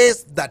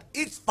says that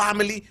each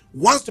family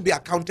wants to be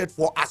accounted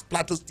for as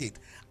Plateau State,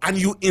 and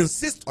you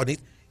insist on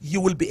it, you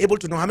will be able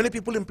to know how many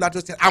people in Plateau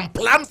State, and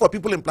plan for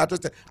people in Plateau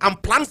State,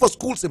 and plan for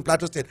schools in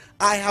Plateau State.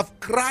 I have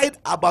cried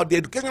about the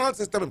educational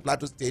system in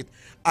Plateau State.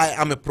 I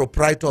am a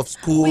proprietor of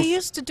schools. We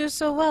used to do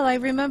so well. I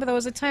remember there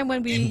was a time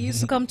when we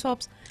used to come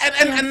tops.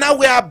 And now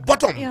we are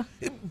bottom. Yeah.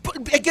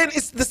 But again,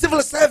 it's the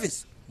civil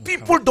service.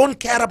 People don't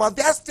care about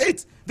their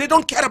states. They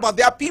don't care about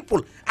their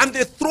people. And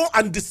they throw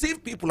and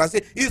deceive people and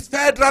say, it's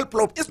federal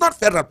problem. It's not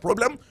federal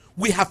problem.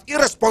 We have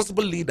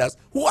irresponsible leaders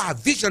who are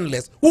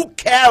visionless, who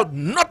care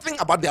nothing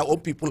about their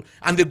own people,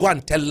 and they go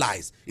and tell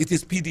lies. It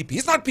is PDP.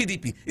 It's not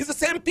PDP. It's the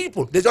same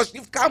people. They just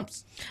shift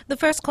camps. The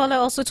first caller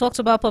also talked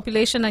about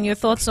population and your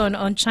thoughts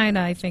on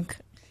China, I think.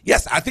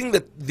 Yes, I think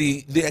that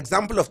the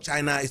example of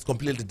China is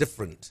completely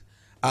different.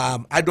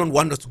 I don't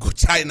want us to go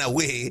China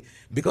way,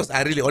 because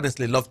I really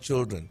honestly love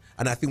children,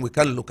 and I think we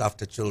can look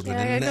after children.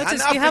 Yeah, and, I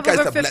noticed and you have Africa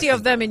over is a 50 of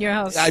blessing. them in your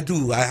house. I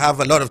do. I have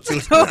a lot of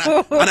children,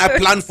 and I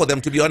plan for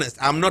them, to be honest.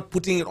 I'm not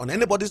putting it on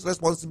anybody's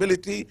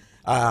responsibility.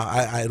 They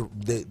are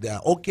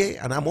okay,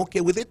 and I'm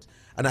okay with it.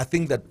 And I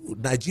think that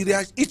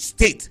Nigeria, each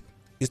state,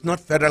 is not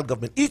federal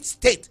government. Each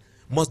state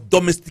must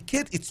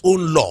domesticate its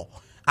own law.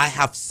 I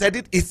have said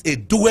it. It's a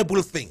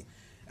doable thing.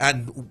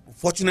 And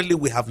fortunately,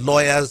 we have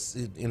lawyers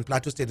in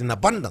Plateau State in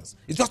abundance.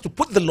 It's just to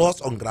put the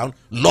laws on ground,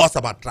 laws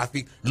about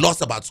traffic,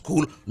 laws about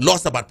school,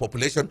 laws about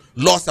population,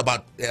 laws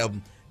about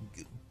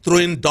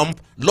throwing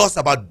dump, laws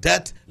about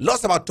debt,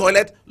 laws about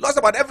toilet, laws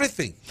about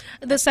everything.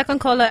 The second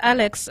caller,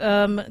 Alex,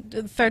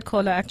 the third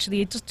caller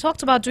actually, just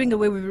talked about doing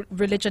away with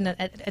religion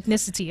and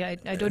ethnicity. I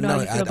don't know how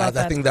you feel about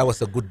that. I think that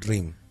was a good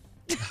dream.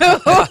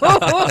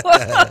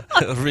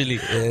 Really?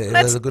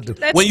 It was a good dream.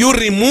 When you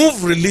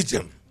remove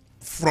religion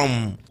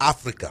from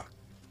Africa,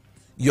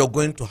 you're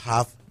going to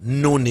have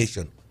no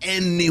nation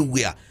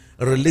anywhere.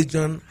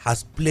 Religion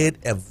has played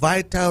a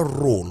vital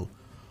role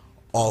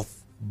of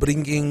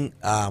bringing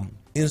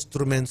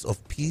instruments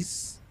of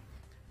peace,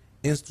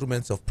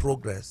 instruments of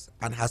progress,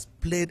 and has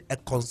played a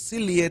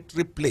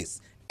conciliatory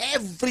place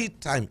every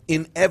time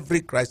in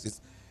every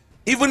crisis.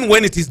 Even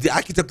when it is the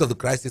architect of the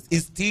crisis, it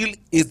still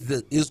is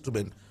the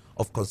instrument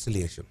of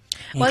conciliation.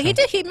 Well,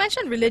 he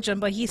mentioned religion,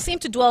 but he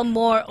seemed to dwell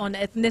more on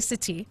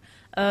ethnicity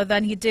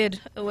than he did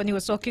when he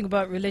was talking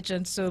about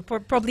religion. So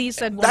probably he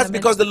said that's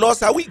because the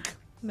laws are weak.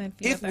 Maybe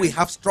If we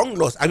have strong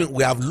laws, I mean,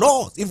 we have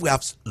laws. If we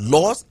have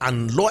laws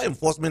and law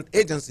enforcement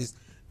agencies,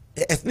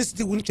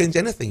 ethnicity wouldn't change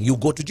anything. You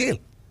go to jail.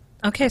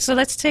 Okay, so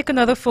let's take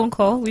another phone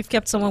call. We've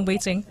kept someone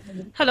waiting.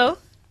 Hello.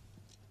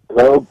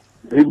 Hello.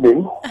 Good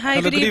evening. Hi.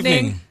 Hello, good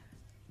evening.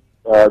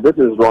 This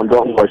is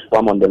Rondon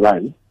Washpam on the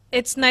line.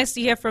 It's nice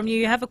to hear from you.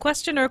 You have a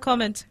question or a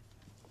comment?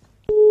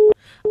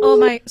 Oh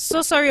my,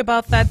 so sorry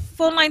about that.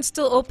 Phone line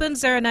still open,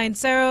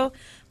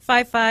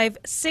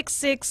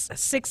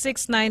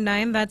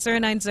 090-5566-6699. That's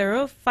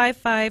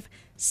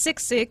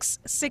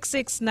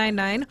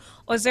 090-5566-6699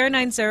 or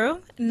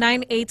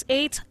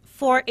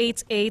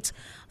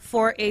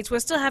 090-988-48848. We're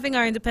still having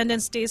our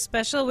Independence Day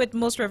special with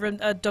Most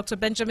Reverend Dr.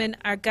 Benjamin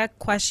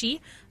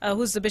Argakwashi,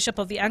 who's the Bishop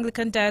of the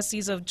Anglican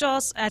Diocese of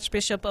Jos,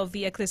 Archbishop of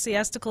the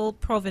Ecclesiastical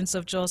Province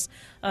of Jos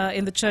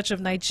in the Church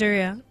of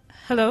Nigeria.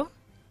 Hello?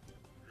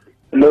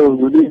 Hello,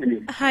 good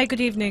evening. Hi,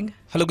 good evening.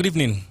 Hello, good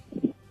evening.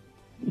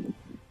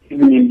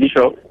 Evening,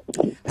 Bishop.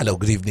 Hello,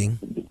 good evening.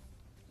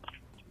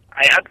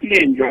 I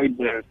actually enjoyed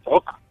the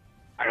talk.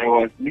 I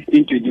was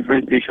listening to a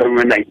different station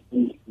when I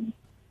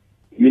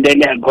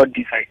immediately I got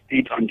this, I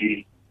stayed on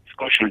the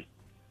discussion.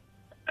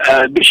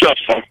 Bishop,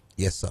 sir,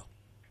 Yes, sir.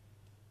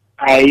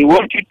 I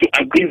want you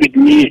to agree with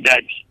me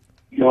that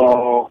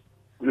your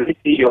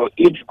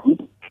age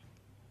group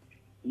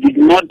did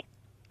not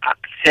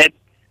accept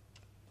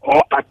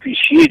or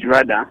appreciate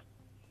rather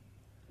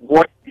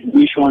what the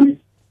nation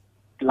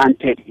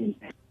planted in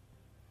them.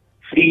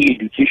 Free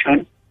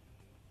education.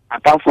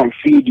 Apart from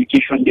free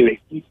education, they were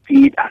still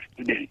paid as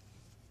students.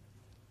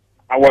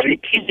 I was a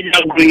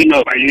teenager growing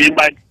up. I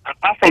remember,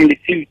 apart from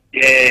the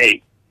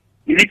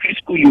military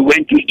school you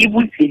went to,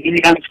 even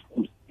civilian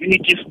schools,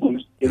 unity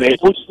schools, they were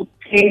also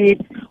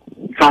paid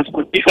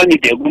transportation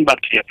if they were going back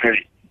to their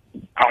parents.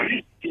 I was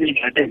a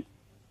teenager then.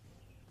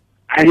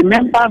 I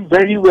remember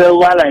very well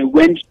while I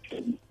went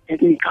to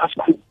technical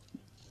school,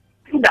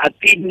 people that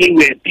paid me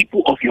were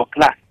people of your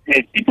class.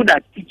 People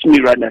that teach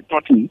me rather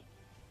taught me,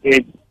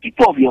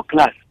 people of your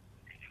class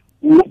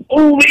will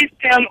always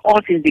tell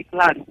us in the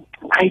class,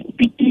 I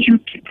pity you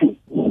people.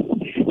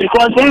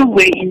 Because when we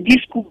were in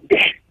this school then,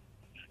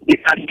 the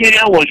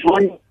cafeteria was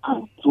running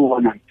and so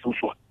on and so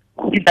forth.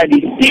 These are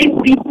the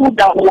same people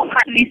that will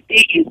hardly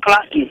stay in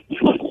class in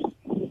first.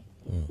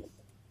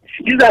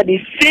 These are the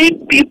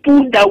same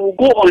people that will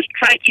go on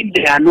strike if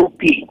they are not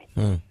paid.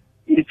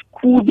 In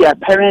school, their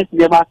parents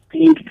never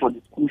paid for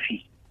the school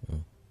fee.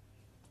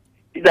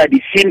 These are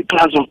the same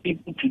class of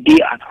people today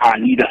as our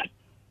leaders,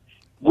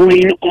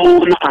 going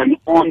on and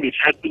on,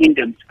 recycling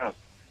themselves.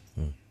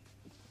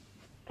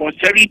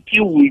 Posterity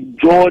will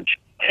judge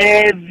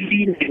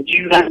every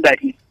Nigerian that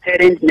his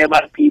parents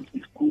never paid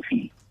his school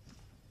fee.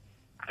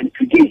 And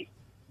today,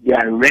 they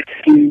are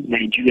wrecking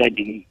Nigeria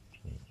daily.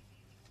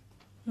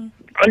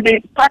 On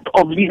the part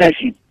of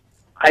leadership,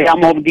 I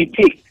am of the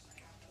take.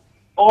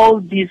 All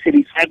this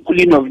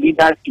recycling of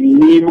leaders in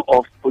name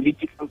of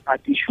political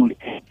parties should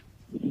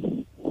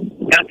end.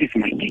 That is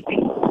my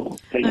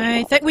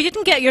take. We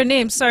didn't get your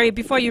name. Sorry,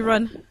 before you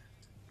run.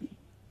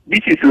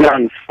 This is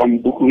Lance from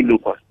Buku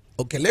Locus.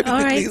 Okay, let me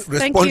All quickly right, respond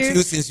thank to you.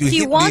 you since you He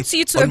hit wants me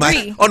you to on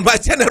agree. on my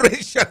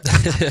generation.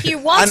 He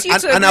wants you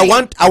to and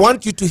agree. I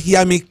want you to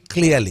hear me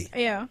clearly.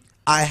 Yeah.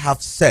 I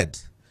have said,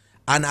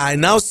 and I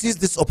now seize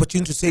this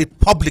opportunity to say it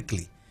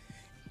publicly,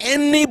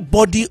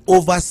 anybody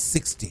over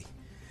 60,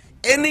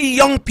 any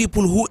young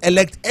people who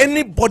elect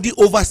anybody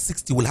over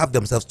 60 will have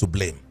themselves to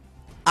blame.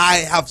 I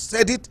have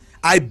said it,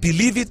 I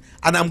believe it,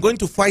 and I'm going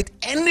to fight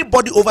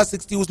anybody over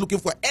 60 who's looking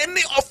for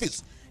any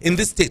office in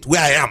this state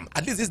where I am.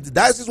 At least this is the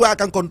diocese where I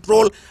can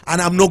control,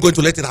 and I'm not going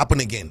to let it happen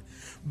again.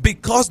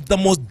 Because the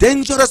most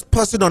dangerous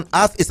person on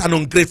earth is an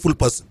ungrateful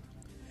person.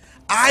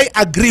 I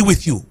agree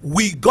with you.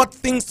 We got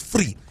things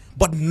free,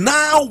 but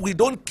now we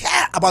don't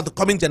care about the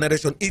coming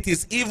generation. It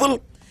is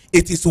evil,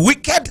 it is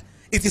wicked,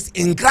 it is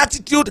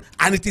ingratitude,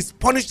 and it is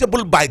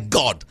punishable by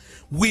God.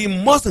 We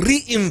must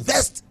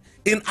reinvest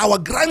in our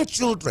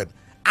grandchildren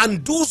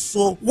and do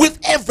so with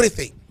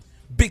everything.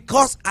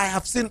 Because I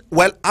have seen,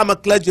 well, I'm a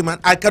clergyman,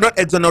 I cannot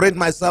exonerate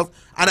myself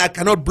and I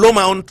cannot blow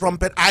my own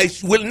trumpet. I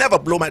will never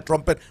blow my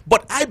trumpet,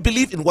 but I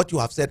believe in what you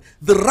have said.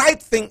 The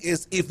right thing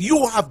is, if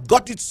you have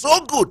got it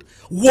so good,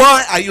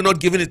 why are you not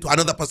giving it to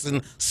another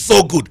person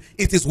so good?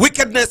 It is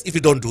wickedness if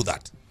you don't do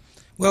that.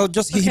 Well,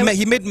 just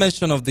he made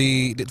mention of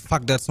the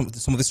fact that some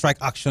of the strike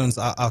actions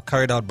are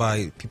carried out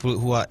by people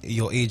who are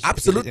your age.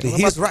 Absolutely,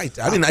 he's right.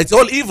 I mean, it's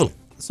all evil.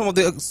 Some of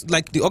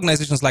the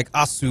organizations like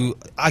ASU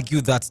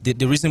argue that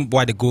the reason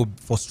why they go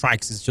for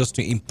strikes is just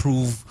to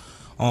improve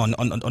on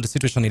the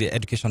situation in the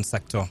education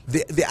sector.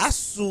 The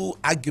ASU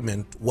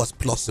argument was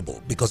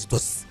plausible because it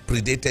was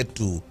predated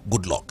to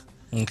Goodluck.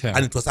 Okay.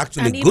 And it was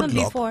actually And even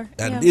Goodluck. before,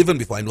 And yeah. even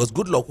before. And it was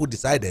Goodluck who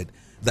decided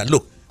that,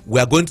 look, we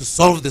are going to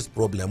solve this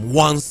problem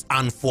once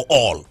and for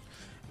all.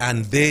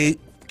 And they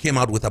came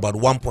out with about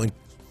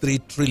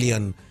 1.3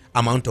 trillion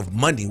amount of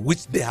money,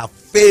 which they have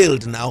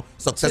failed now.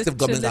 Successive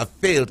governments have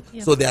failed.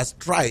 Yeah. So their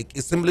strike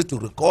is simply to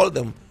recall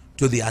them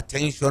to the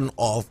attention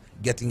of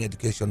getting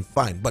education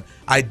fine. But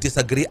I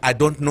disagree. I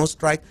don't know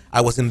strike.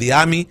 I was in the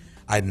army.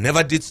 I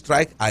never did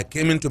strike. I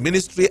came into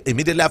ministry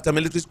immediately after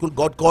military school.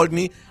 God called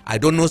me. I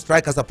don't know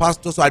strike as a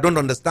pastor, so I don't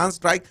understand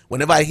strike.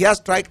 Whenever I hear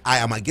strike, I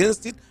am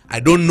against it. I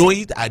don't know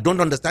it. I don't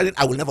understand it.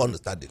 I will never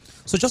understand it.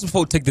 So just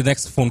before we take the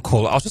next phone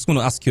call, I was just going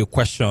to ask you a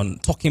question,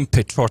 talking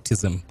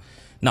patriotism.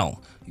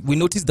 Now, we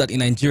noticed that in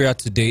Nigeria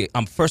today,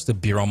 I'm first a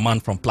Biron man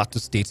from Plateau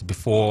State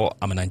before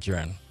I'm a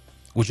Nigerian.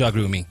 Would you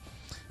agree with me?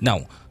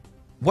 Now,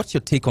 what's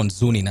your take on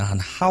zoning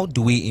and how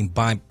do we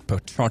imbibe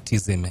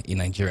patriotism in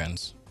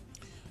Nigerians?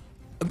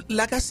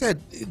 Like I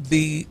said,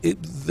 the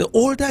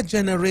older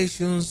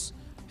generations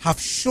have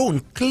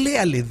shown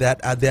clearly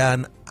that they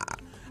are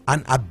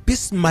an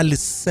abysmally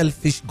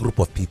selfish group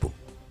of people.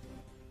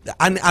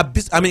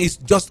 It's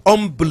just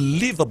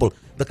unbelievable,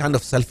 the kind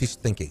of selfish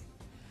thinking.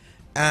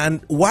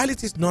 And while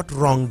it is not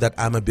wrong that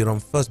I'm a Biron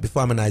first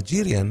before I'm a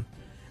Nigerian,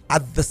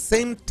 At the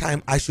same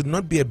time, I should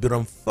not be a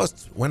Biram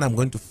first when I'm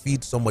going to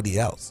feed somebody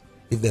else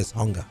if there's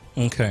hunger.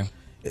 Okay.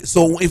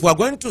 So if we're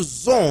going to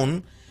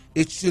zone,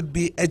 it should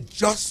be a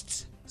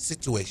just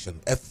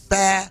situation, a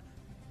fair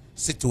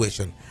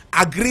situation,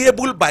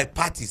 agreeable by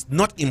parties,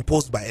 not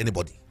imposed by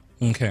anybody.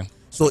 Okay.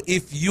 So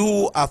if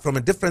you are from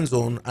a different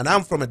zone and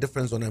I'm from a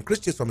different zone and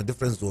Christy is from a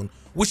different zone,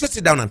 we should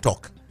sit down and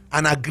talk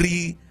and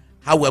agree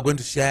how we're going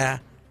to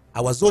share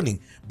our zoning.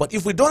 But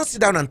if we don't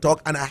sit down and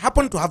talk, and I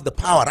happen to have the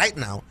power right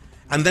now,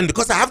 and then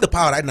because I have the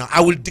power right now,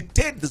 I will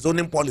dictate the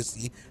zoning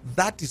policy,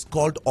 that is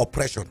called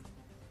oppression.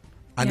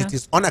 And Yeah. it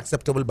is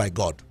unacceptable by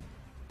God.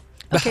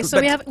 Okay, so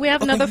we have okay,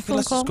 another okay, phone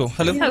let's call. just go.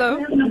 Hello? Hello.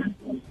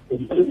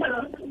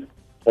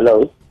 Hello.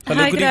 Hello, Hi,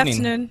 good good evening.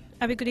 afternoon.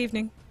 Happy good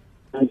evening.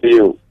 Thank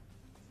you.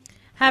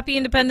 Happy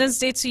Independence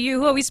Day to you.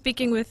 Who are we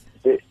speaking with?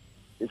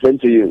 Same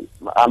to you.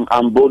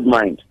 I'm Bold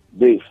Mind,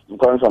 Dave. I'm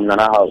calling from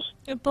Nana House.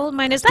 Bold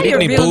Mind. Is that Good your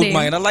evening, real Bold name?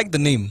 Mind. I like the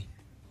name.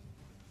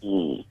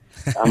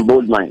 I'm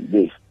Bold Mind,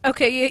 Dave.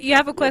 Okay, you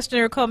have a question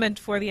or comment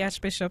for the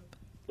Archbishop.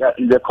 Yeah,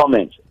 in the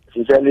comment.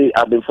 Sincerely,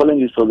 I've been following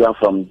this program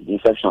from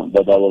inception,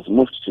 but I was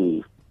moved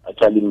to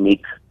actually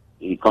make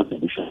a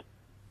contribution.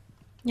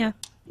 Yeah.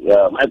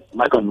 Yeah,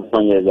 my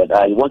contribution is that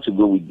I want to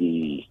go with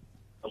the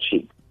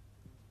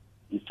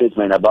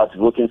statement about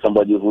voting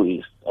somebody who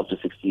is up to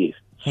 60 years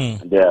and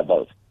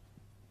thereabout.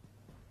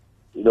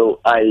 You know,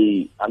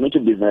 I'm into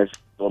business.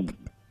 So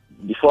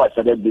before I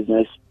started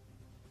business,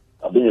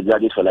 I've been a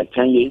graduate for like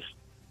 10 years.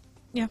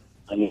 Yeah.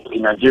 And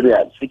in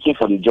Nigeria, seeking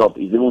for the job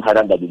is even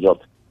harder than the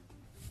job.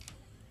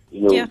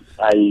 You know, Yeah.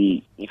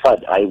 in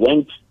fact, I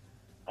went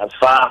as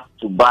far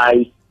to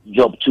buy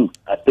job too.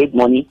 I paid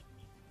money,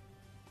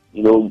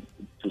 you know,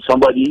 to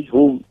somebody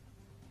who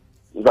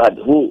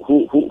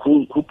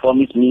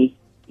promised me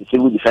a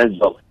civil defense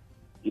job.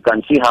 You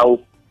can see how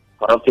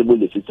corruptible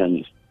the system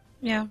is.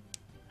 Yeah.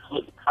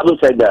 Having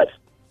said that,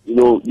 you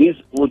know, these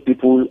old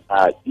people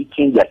are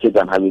eating their cake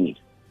and having it.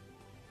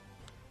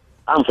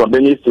 I'm from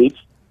Benue State.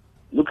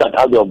 Look at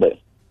Adobe,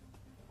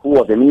 who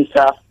was a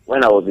minister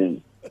when I was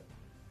in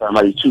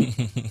primary 2.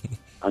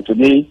 And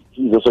today,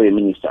 he is also a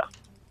minister.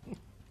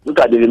 Look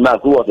at the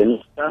remark, who was a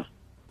minister,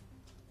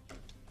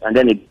 and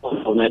then he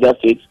goes from Niger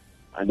State,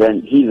 and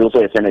then he is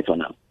also a senator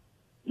now.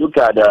 Look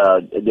at this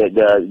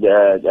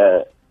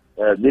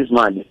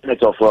man, the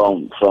senator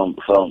from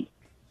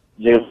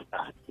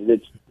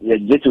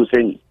J2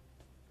 saying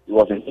he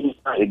was a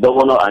minister, a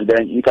governor, and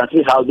then you can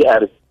see how they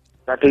are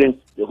tackling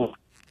the whole.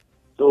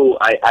 So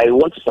I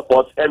want to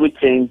support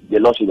everything the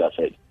Lord should have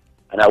said,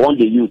 and I want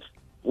the youth.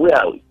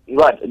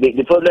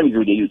 The problem is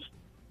with the youth.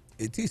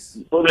 It is.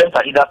 The problems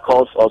are either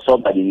caused or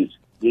solved by the youth.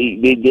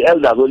 The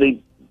elders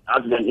only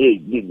ask them, hey,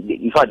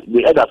 in fact,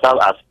 the elders serve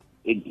as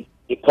a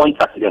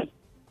pointer to them.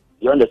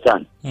 You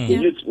understand? The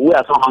youth, we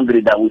are so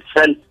hungry that we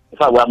sell. In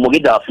fact, we are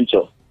mortgaging our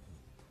future.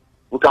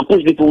 We can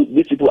push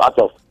these people out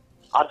of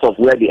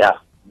where they are,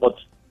 but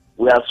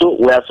we are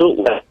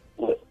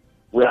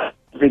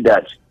angry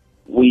that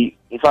we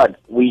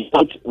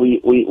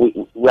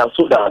have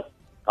sold our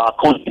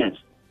conscience.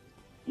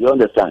 You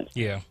understand?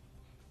 Yeah.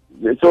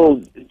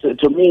 So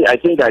to me, I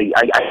think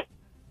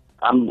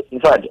I'm in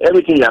fact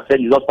everything you have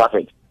said is not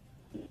perfect.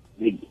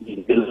 The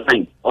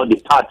line or the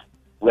path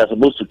we are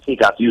supposed to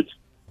take as youth,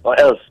 or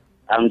else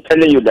I'm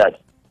telling you that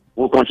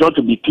we'll continue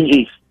to be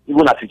PAs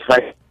even at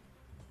 55.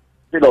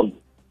 Instead of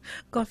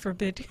God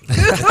forbid.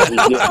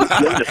 you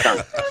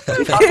understand?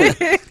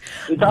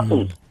 It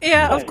happens.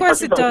 Yeah, of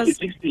course it does.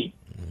 60.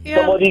 Yeah.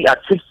 Somebody at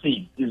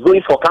 60 is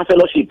going for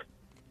counselorship.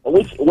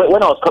 Which,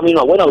 when I was coming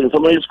up, when I was in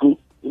primary school,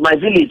 in my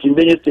village in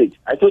Benue State,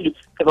 I told you,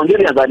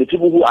 secondarians are the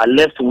people who are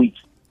left with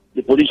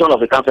the position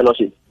of a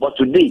counselorship. But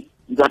today,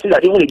 you can see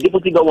that even a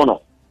deputy governor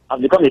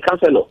has become a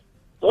counselor.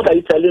 So what are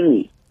you telling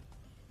me?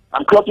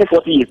 I'm clocking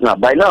 40 years now.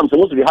 By now, I'm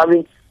supposed to be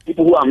having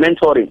people who are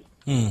mentoring.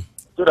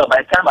 So that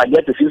by the time I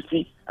get to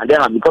 50 and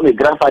then I become a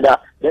grandfather,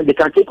 then they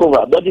can take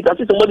over. But you can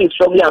see somebody is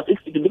struggling at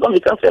 60 to become a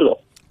counselor.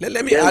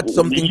 Let me add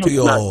something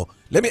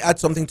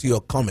to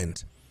your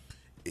comment.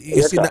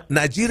 You see,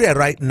 Nigeria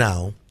right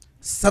now,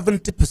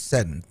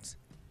 70%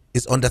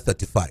 is under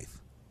 35.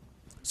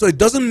 So it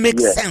doesn't make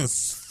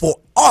sense for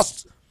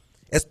us,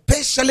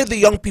 especially the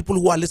young people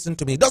who are listening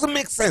to me. It doesn't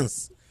make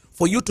sense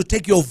for you to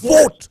take your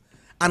vote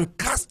and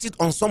cast it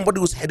on somebody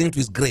who's heading to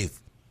his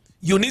grave.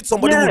 You need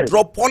somebody who will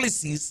draw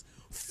policies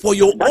for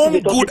your own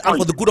good and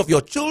for the good of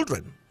your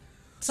children.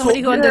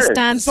 Somebody who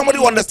understands. Somebody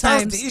who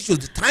understands the the issues.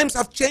 The times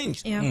have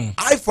changed. Yeah.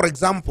 I, for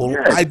example,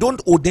 I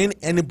don't ordain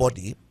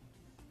anybody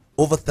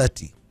over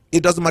 30.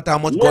 It doesn't matter how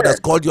much God has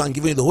called you and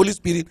given you the Holy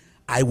Spirit,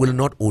 I will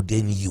not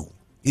ordain you.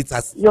 It's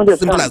as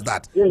simple as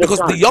that. Because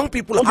the young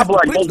people have to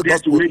preach the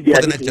gospel for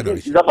the next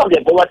generation. It's about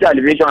the poverty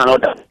alleviation and all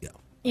that. Yeah.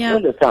 Yeah. You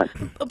understand?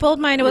 Bold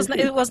Mind,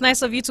 it was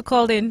nice of you to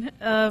call in.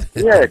 Yeah,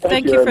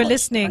 thank you very for much.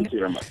 listening. Thank you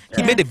very much.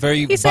 He made a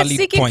very He said valid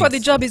seeking point. for the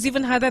job is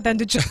even harder than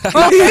the job. But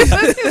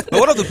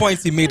one of the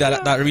points he made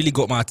that really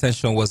got my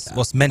attention was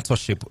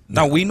mentorship.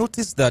 Now, we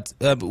noticed that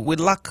we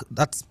lack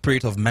that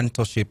spirit of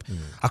mentorship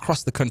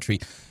across the country.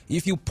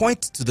 If you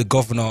point to the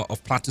governor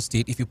of Plateau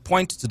State, if you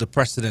point to the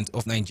president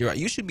of Nigeria,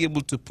 you should be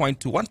able to point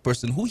to one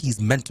person who he's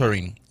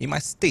mentoring in my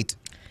state.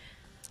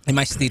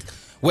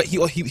 Where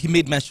he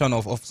made mention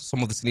of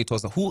some of the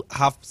senators who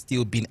have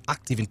still been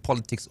active in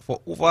politics for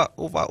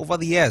over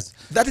the years.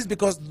 That is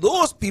because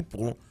those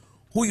people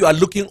who you are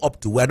looking up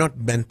to were not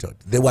mentored.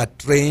 They were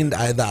trained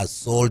either as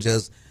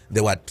soldiers,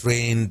 they were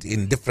trained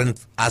in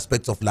different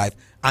aspects of life,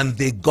 and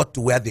they got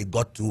to where they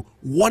got to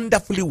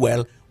wonderfully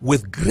well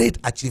with great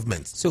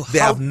achievements. So they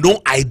how- have no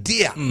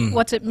idea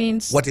what it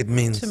means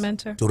to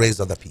mentor. to raise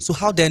other people. So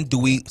how then do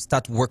we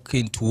start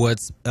working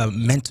towards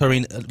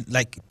mentoring,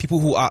 like people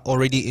who are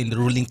already in the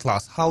ruling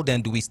class? How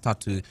then do we start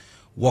to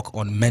work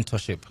on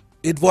mentorship?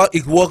 It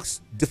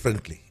works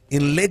differently.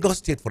 In Lagos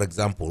State, for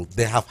example,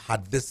 they have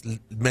had this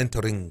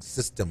mentoring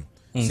system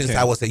since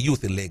I was a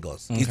youth in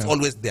Lagos. It's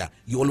always there.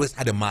 You always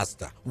had a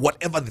master,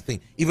 whatever the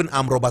thing. Even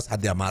armed robbers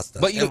had their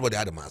masters. But Everybody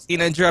had a master. In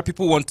Nigeria,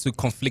 people want to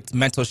conflict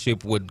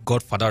mentorship with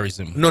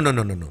godfatherism. No.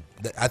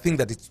 I think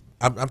that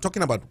I'm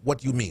talking about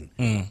what you mean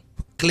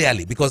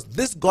clearly, because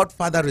this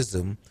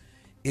godfatherism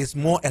is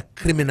more a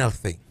criminal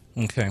thing.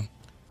 Okay.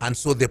 And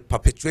so they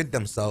perpetuate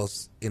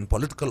themselves in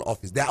political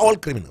office. They are all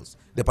criminals.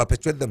 They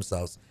perpetuate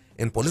themselves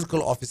in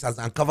political offices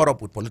and cover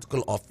up with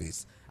political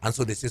office. And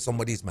so they say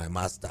somebody is my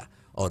master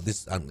or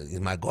this is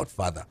my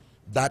godfather.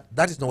 That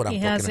is not what I'm He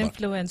talking has about.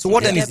 influence. So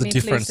what He then can is the get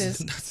me difference?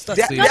 places. That's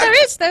Yeah, the- No,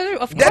 there is. Of There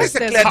course, is a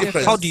there's clear a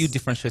difference. How do you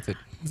differentiate it?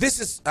 This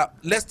is,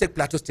 let's take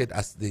Plateau State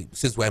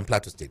since we're in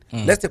Plateau State.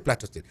 Let's take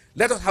Plateau State.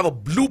 Let us have a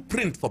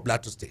blueprint for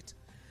Plateau State.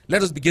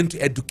 Let us begin to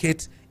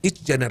educate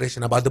each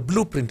generation about the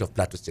blueprint of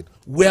Plateau State,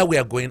 where we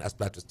are going as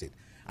Plateau State.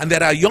 And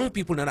there are young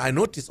people that I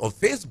notice on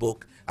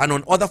Facebook and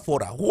on other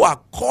fora who are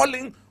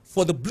calling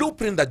for the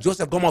blueprint that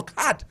Joseph Gomok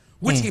had,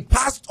 which he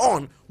passed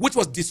on, which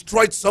was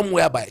destroyed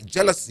somewhere by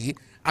jealousy,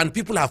 and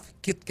people have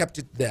kept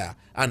it there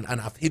and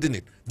have hidden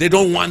it. They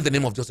don't want the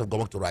name of Joseph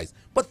Gomok to rise.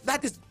 But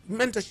that is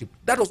mentorship.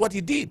 That was what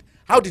he did.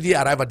 How did he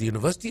arrive at the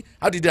university?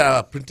 How did he have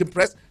a printing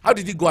press? How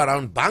did he go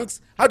around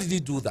banks? How did he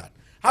do that?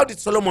 How did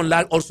Solomon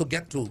Lang also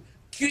get to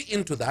cue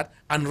into that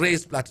and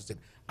raise Plateau State?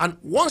 And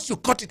once you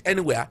cut it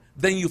anywhere,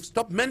 then you've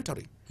stopped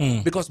mentoring.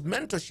 Because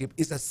mentorship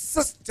is a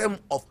system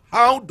of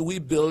how do we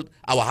build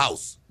our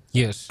house.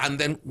 Yes. And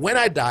then when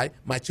I die,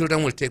 my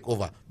children will take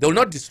over. They will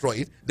not destroy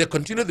it. They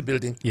continue the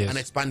building Yes. and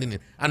expanding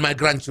it. And my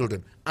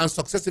grandchildren and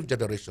successive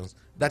generations.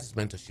 That is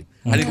mentorship.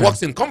 And it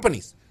works in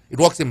companies. It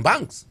works in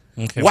banks.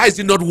 Okay. Why is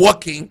it not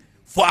working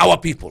for our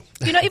people?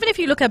 Even if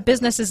you look at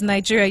businesses in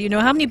Nigeria,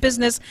 how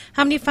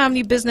many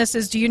family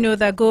businesses do you know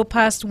that go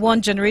past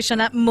one generation,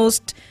 at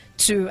most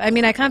two? I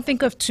mean, I can't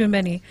think of too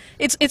many.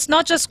 It's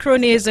not just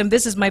cronyism.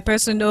 This is my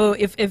person. No,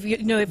 if But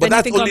anything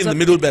that's only comes in the up.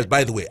 middle belt,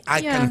 by the way. I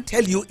Yeah. can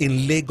tell you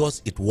in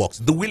Lagos it works.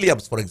 The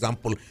Williams, for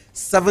example,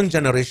 7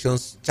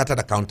 generations chartered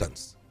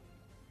accountants.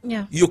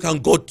 Yeah. You can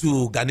go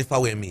to Ganifa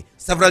Wemi,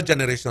 several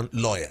generation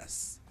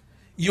lawyers.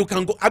 You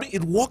can go,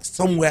 it works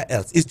somewhere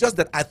else. It's just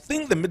that I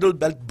think the middle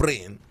belt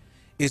brain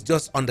is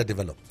just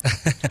underdeveloped.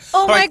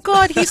 Oh my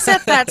God, he said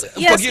that.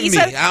 Yes, Forgive he me,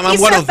 said, I'm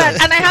he one said of that,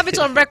 them. and I have it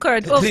on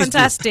record. Oh, Please do.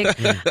 fantastic.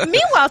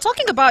 Meanwhile,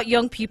 talking about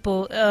young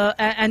people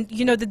and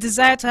the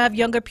desire to have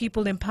younger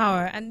people in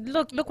power, and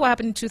look what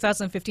happened in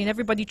 2015.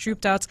 Everybody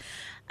trooped out,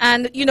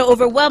 and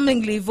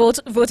overwhelmingly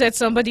voted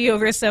somebody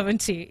over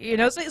 70.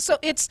 So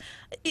it's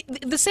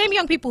the same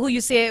young people who you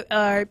say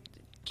are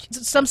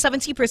some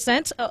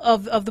 70%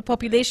 of the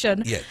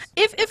population. Yes.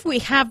 If we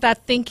have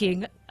that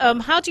thinking,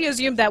 how do you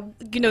assume that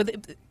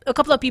a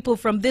couple of people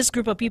from this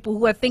group of people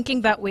who are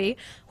thinking that way,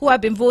 who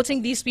have been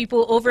voting these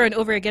people over and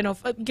over again,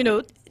 of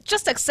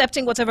just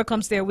accepting whatever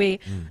comes their way,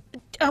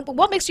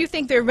 what makes you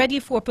think they're ready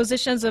for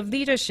positions of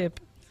leadership?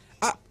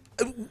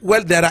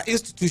 Well, there are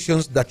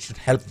institutions that should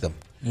help them.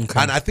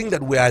 And I think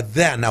that we are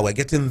there now. We're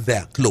getting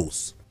there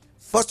close.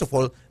 First of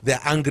all,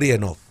 they're angry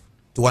enough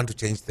to want to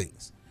change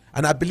things.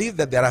 And I believe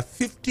that there are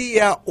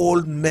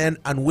 50-year-old men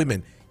and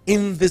women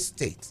in this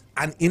state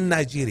and in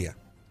Nigeria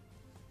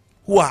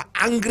who are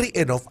angry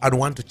enough and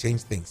want to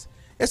change things.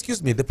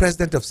 Excuse me, the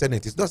president of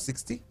Senate is not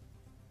 60.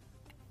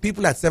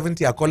 People at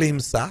 70 are calling him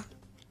sir.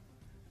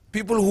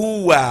 People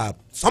who were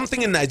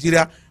something in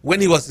Nigeria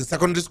when he was in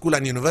secondary school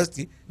and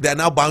university, they are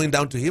now bowing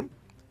down to him.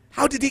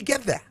 How did he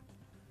get there?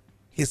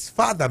 His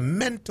father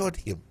mentored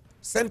him,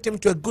 sent him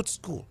to a good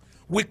school.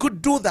 We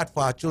could do that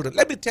for our children.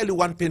 Let me tell you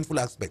one painful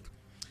aspect.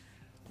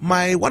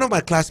 One of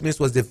my classmates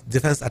was the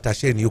defense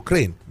attaché in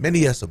Ukraine many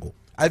years ago.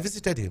 I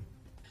visited him.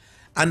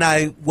 And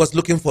I was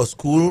looking for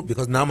school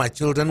because now my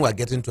children were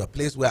getting to a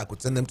place where I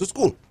could send them to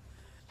school.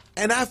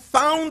 And I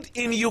found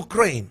in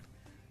Ukraine,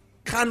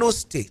 Kano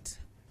State,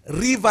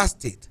 Rivers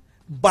State,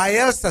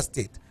 Bayelsa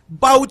State,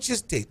 Bauchi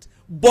State,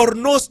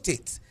 Borno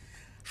State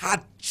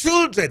had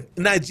children,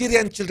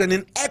 Nigerian children,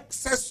 in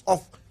excess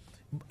of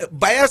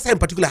Bayelsa in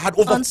particular had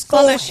over On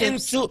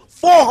scholarships.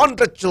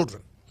 400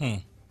 children.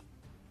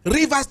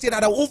 Rivers State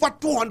had over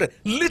 200,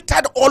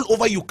 littered all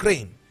over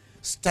Ukraine,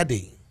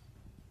 studying.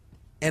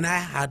 And I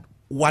had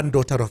one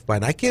daughter of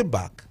mine. I came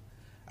back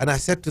and I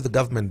said to the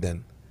government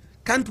then,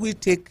 can't we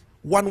take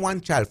one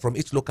child from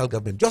each local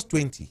government, just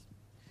 20,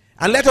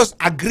 and let us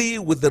agree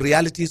with the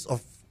realities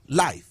of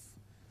life?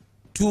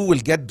 2 will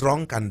get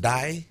drunk and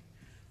die.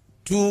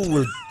 2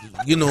 will,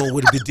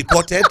 will be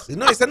deported.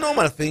 It's a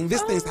normal thing.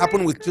 These things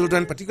happen with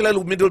children, particularly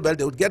with middle belt.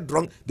 They would get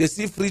drunk. They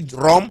see free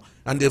rum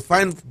and they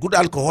find good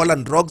alcohol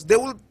and drugs. 2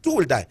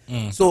 will die.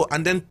 So,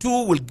 and then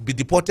 2 will be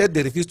deported.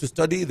 They refuse to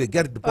study. They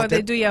get deported. Or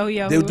they do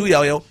yahoo. They do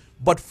yahoo.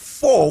 But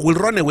 4 will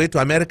run away to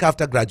America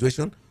after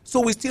graduation. So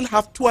we still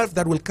have 12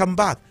 that will come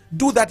back.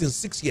 Do that in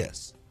 6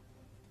 years.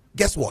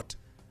 Guess what?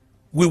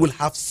 We will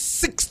have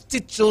 60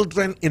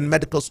 children in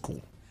medical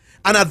school.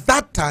 And at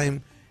that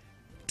time,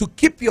 to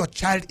keep your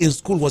child in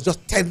school was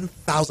just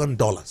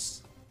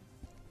 $10,000.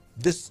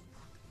 These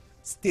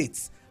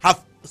states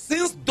have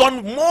since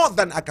done more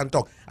than I can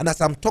talk. And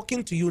as I'm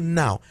talking to you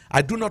now,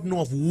 I do not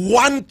know of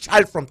one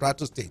child from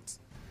Plateau State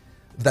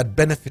that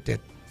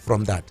benefited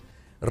from that.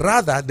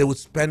 Rather, they would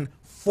spend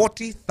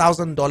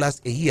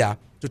 $40,000 a year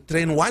to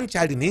train one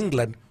child in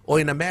England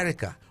or in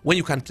America, when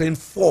you can train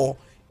 4.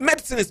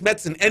 Medicine is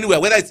medicine anywhere,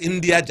 whether it's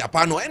India,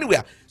 Japan, or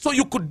anywhere. So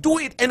you could do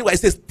it anywhere.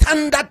 It's a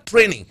standard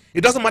training. It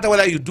doesn't matter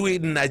whether you do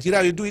it in Nigeria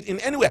or you do it in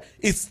anywhere.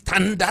 It's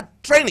standard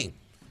training.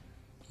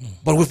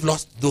 But we've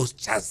lost those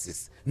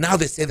chances. Now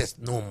they say there's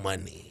no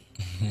money.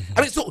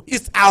 So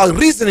it's our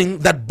reasoning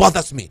that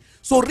bothers me.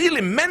 So really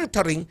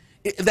mentoring,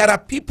 there are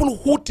people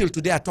who till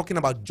today are talking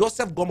about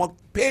Joseph Gomo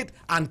paid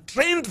and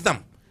trained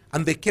them.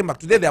 And they came back.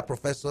 Today they are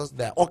professors,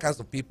 they are all kinds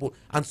of people,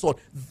 and so on.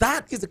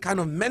 That is the kind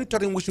of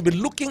mentoring we should be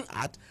looking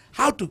at.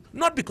 How to,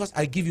 not because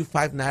I give you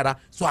 5 naira,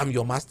 so I'm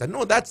your master.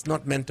 No, that's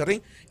not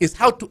mentoring. It's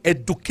how to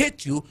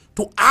educate you,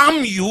 to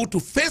arm you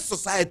to face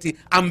society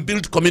and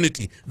build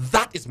community.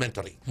 That is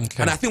mentoring.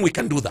 Okay. And I think we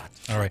can do that.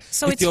 All right.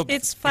 So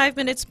it's 5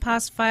 minutes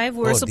past 5.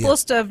 We're Oh,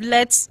 supposed to have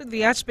let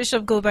the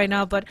Archbishop go by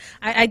now, but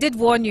I did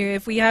warn you,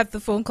 if we have the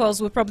phone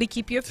calls, we'll probably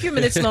keep you a few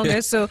minutes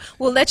longer. So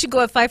we'll let you go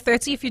at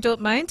 5:30 if you don't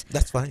mind.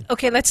 That's fine.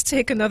 Okay, let's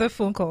take another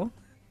phone call.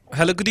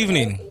 Hello, good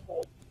evening.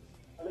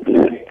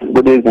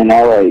 Good evening,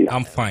 how are you?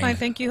 I'm fine. Fine,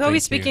 thank you. Who are we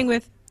speaking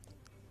with?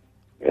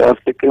 You're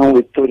speaking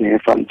with Tony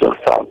from Just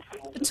South.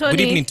 Tony.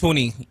 Good evening,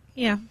 Tony.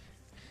 Yeah.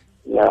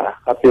 Yeah,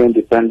 happy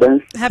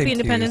independence. Happy Same to you,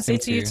 Independence Day same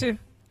to to you you. too.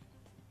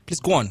 Please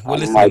go on. We're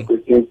And my listening.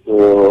 question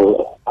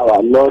to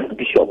our Lord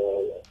Bishop.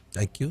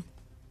 Thank you.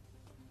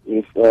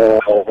 If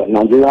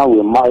Nigeria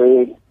will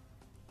marry,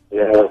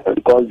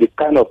 because the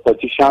kind of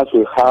politicians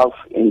we have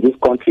in this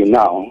country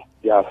now,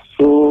 they are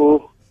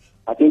so,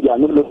 I think they are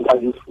no longer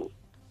useful.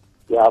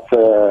 They have,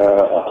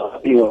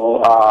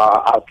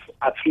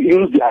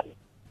 used their,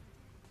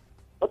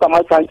 what am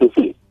I trying to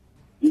say?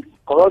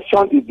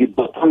 Corruption is the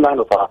bottom line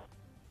of our,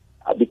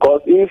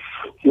 because if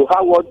you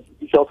have what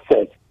Bishop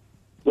said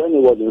when he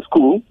was in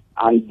school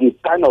and the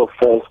kind of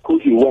school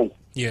he went,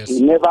 Yes.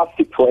 he never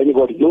seek for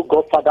anybody, no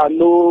godfather,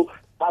 no,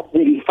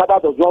 his father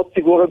does not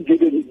even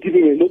give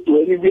him a note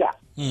to anywhere.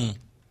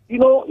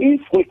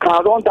 If we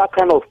can run that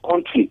kind of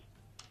country,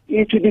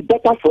 it will be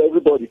better for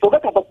everybody.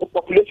 Forget about the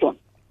population.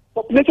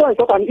 Population is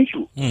not an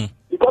issue.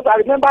 Because I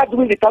remember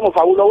during the time of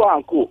Awolowo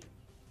and Co.,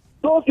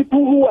 those people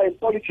who were in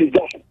politics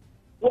then,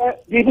 where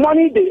the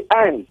money they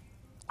earn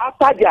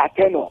after their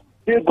tenure,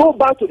 they go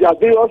back to their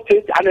various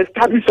states and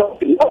establish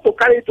something, not to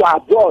carry it to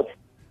abroad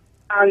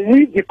and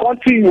leave the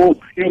country you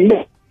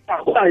know,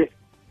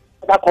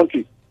 that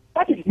country.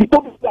 That is the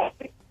problem.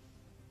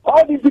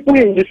 All these people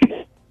in the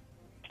city,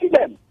 see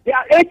them, they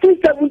are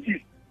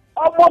 1870s.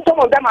 Almost some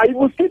of them are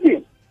even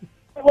sleeping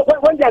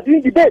when they are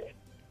doing debate.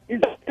 Is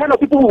the kind of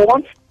people we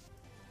want.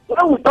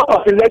 When we talk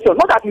of election,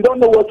 not that we don't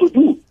know what to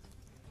do.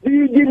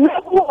 The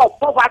level of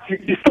poverty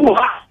is so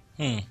high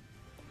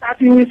that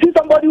you will see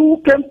somebody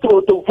who came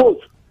to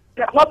vote,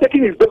 they are not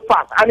taking his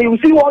breakfast, and you will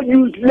see one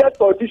useless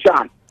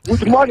politician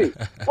with money.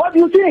 What do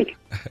you think?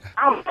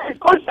 I'm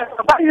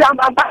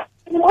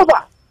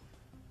over.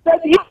 That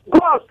if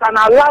God can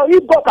allow,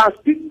 if God can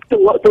speak to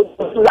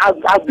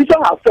as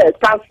Bishop has said,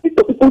 can speak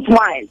to people's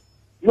minds,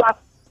 you are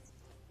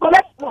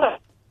collect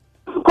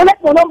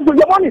money for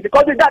your money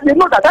because they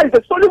know that is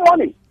a stolen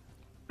money.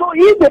 So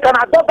if they can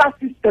adopt that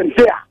system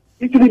there,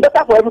 it will be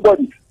better for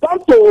everybody. Come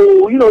to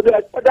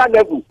the federal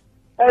level.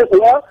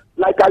 Well,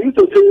 like I used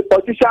to say,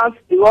 politicians,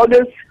 they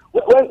always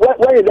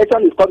when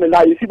election is coming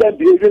now, you see them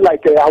behaving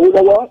like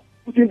Awolowo,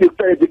 putting the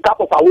cap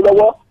of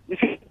Awolowo. You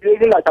see them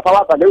behaving like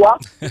Tafawa Balewa.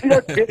 You see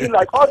them behaving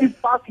like all these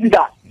past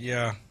leaders.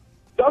 Yeah.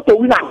 Just to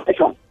win an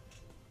election.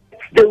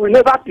 They will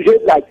never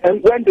behave like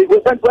them when they're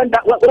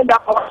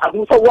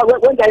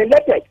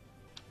elected.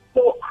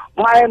 So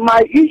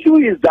my issue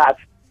is that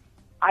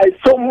I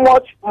so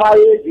much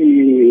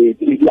marry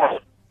the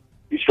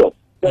bishop.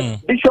 The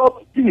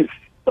bishop, please,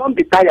 don't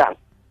be tired.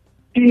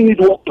 He needs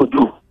work to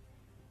do.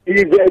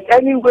 If there's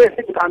any way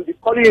he can be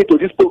calling into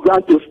this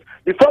program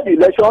before the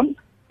election,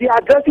 be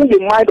addressing the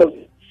mind of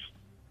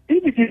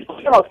If it is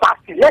question of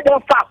fasting, let them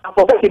fast and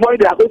forget the money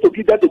they are going to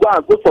give them to go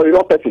and go for a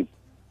wrong person.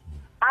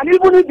 And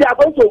even if they are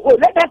going to go,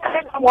 let them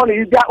carry that money.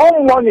 It's their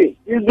own money.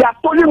 It's their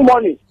stolen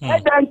money.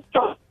 Let them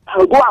just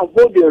go and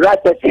vote the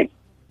right person.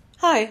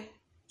 Hi,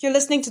 you're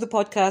listening to the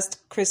podcast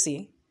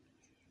Chrissy.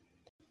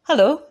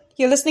 Hello,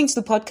 you're listening to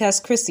the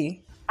podcast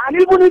Chrissy.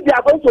 And even if they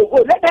are going to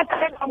go, let them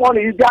carry that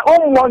money. It's their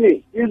own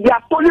money. It's their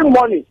stolen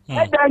money.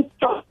 Let them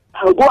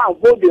just go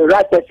and vote the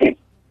right person.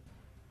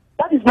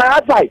 That is my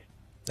advice.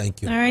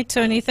 Thank you. All right,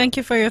 Tony, thank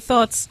you for your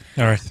thoughts.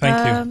 All right,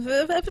 thank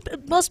you.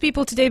 Most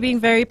people today being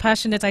very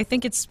passionate. I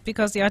think it's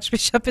because the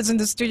Archbishop is in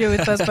the studio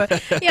with us,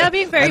 but yeah,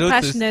 being very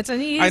passionate. And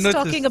he's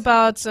talking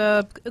about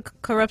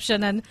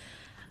corruption, and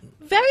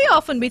very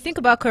often we think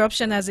about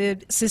corruption as a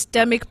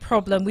systemic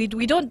problem. We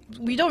don't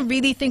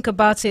really think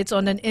about it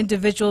on an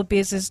individual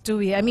basis, do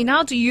we? I mean,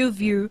 how do you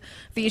view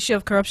the issue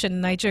of corruption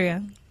in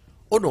Nigeria?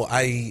 Oh no,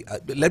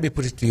 let me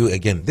put it to you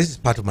again. This is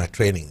part of my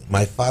training.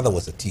 My father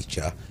was a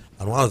teacher.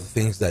 And one of the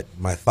things that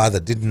my father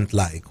didn't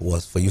like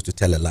was for you to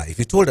tell a lie. If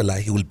you told a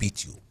lie, he will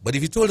beat you. But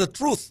if you told the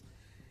truth,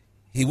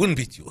 he wouldn't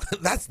beat you.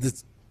 That's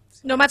this.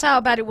 No matter how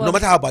bad it was. No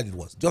matter how bad it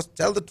was. Just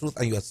tell the truth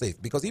and you are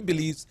safe. Because he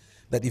believes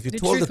that if you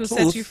told the truth,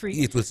 it will set you free.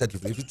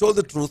 If you told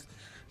the truth,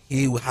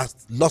 he has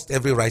lost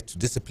every right to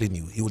discipline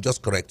you. He will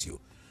just correct you.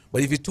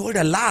 But if you told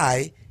a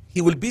lie,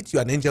 he will beat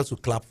you and angels will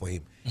clap for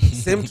him.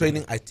 Same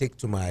training I take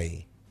to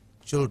my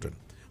children.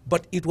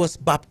 But it was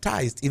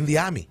baptized in the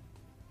army.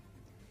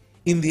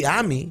 In the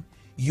army,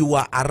 you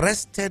are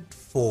arrested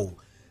for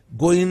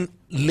going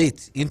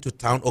late into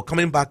town or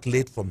coming back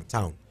late from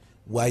town.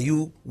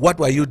 What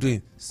were you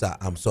doing? Sir,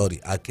 I'm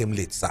sorry, I came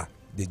late, sir.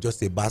 They just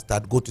say,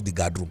 bastard, go to the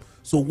guard room.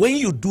 So when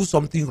you do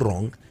something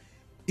wrong,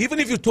 even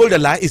if you told a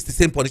lie, it's the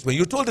same punishment.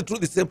 You told the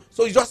truth, it's the same.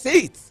 So you just say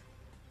it.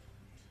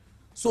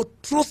 So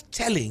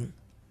truth-telling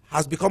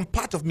has become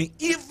part of me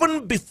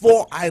even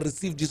before I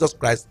received Jesus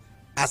Christ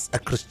as a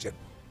Christian.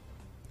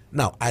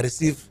 Now, I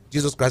received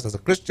Jesus Christ as a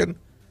Christian,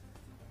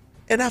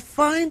 and I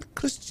find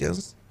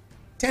Christians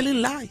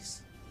telling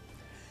lies.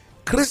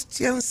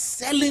 Christians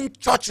selling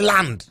church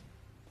land.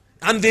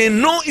 And they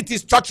know it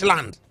is church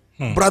land.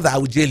 Brother, I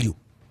will jail you.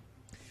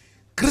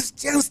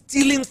 Christians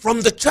stealing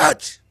from the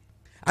church.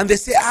 And they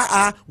say,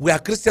 we are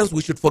Christians,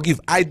 we should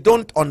forgive. I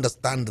don't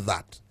understand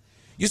that.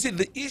 You see,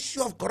 the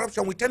issue of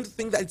corruption, we tend to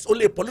think that it's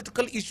only a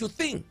political issue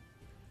thing.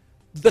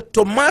 The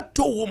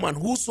tomato woman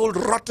who sold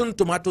rotten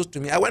tomatoes to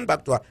me, I went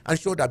back to her and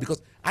showed her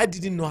because I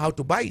didn't know how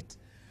to buy it.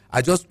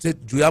 I just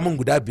said, Juya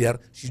Munguda beer,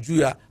 she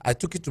Juya. I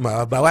took it to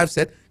my wife,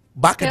 said,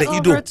 back at the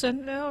Ido.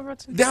 They're all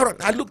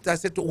rotten. I looked, I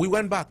said, we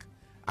went back.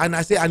 And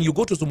I said, and you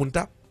go to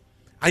Sumunta,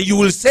 and you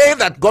will say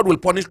that God will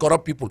punish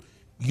corrupt people.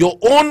 Your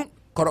own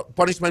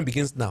punishment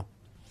begins now.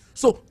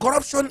 So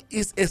corruption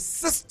is a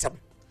system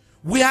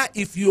where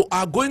if you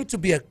are going to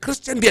be a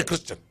Christian, be a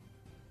Christian.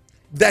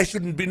 There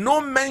should be no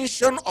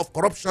mention of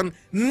corruption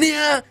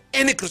near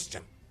any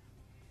Christian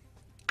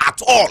at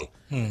all.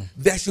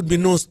 There should be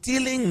no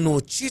stealing,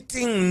 no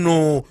cheating,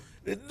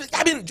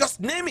 just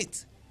name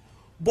it.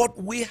 But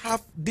we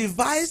have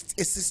devised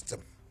a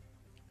system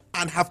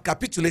and have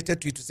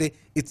capitulated to it to say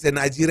it's a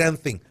Nigerian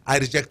thing. I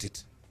reject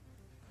it.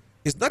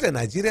 It's not a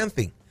Nigerian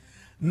thing.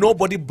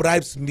 Nobody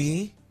bribes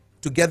me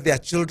to get their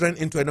children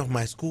into any of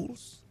my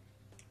schools.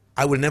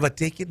 I will never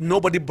take it.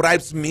 Nobody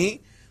bribes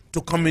me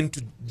to come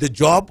into the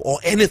job or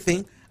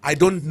anything. I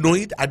don't know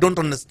it. I don't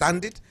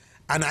understand it.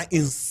 And I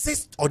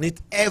insist on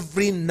it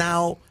every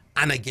now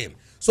and again.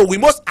 So we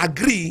must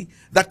agree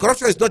that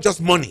corruption is not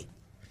just money.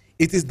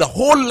 It is the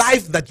whole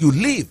life that you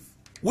live,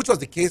 which was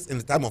the case in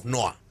the time of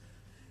Noah.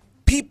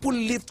 People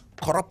lived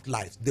corrupt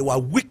lives. They were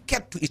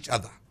wicked to each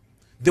other.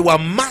 They were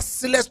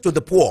merciless to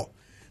the poor.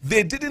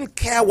 They didn't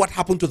care what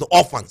happened to the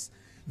orphans.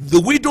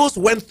 The widows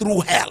went through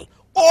hell.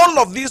 All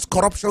of these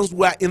corruptions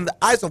were in the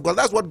eyes of God.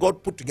 That's what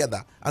God put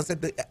together and said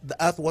the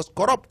earth was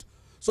corrupt.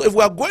 So if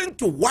we are going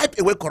to wipe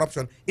away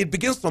corruption, it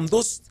begins from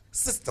those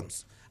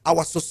systems.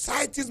 Our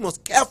societies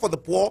must care for the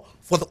poor,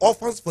 for the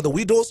orphans, for the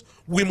widows.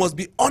 We must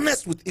be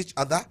honest with each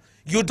other.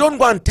 You don't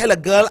go and tell a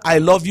girl, I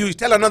love you. You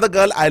tell another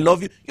girl, I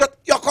love you.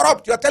 You're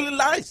corrupt. You're telling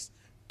lies.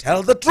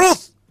 Tell the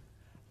truth.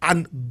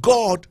 And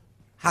God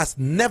has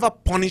never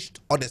punished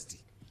honesty.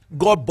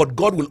 But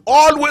God will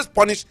always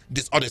punish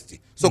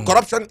dishonesty. So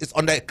corruption is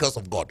under a curse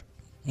of God.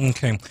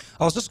 Okay.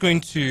 I was just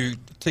going to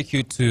take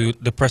you to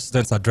the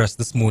president's address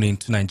this morning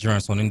to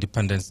Nigerians on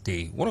Independence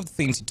Day. One of the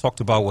things he talked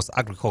about was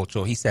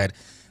agriculture. He said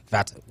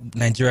that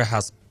Nigeria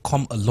has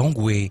come a long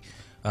way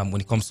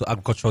when it comes to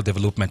agricultural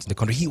development in the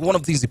country. One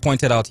of the things he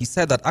pointed out, he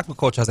said that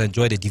agriculture has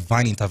enjoyed a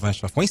divine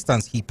intervention. For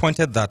instance, he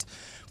pointed that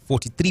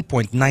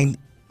 43.92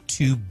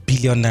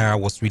 billion naira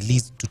was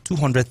released to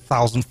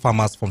 200,000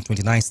 farmers from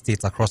 29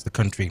 states across the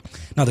country.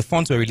 Now, the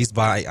funds were released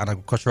by an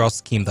agricultural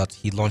scheme that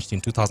he launched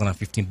in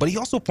 2015. But he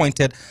also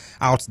pointed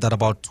out that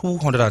about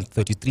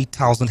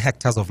 233,000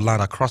 hectares of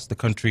land across the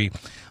country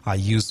are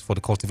used for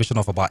the cultivation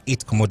of about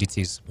 8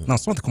 commodities. Now,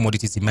 some of the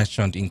commodities he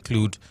mentioned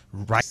include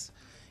rice,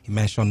 he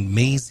mentioned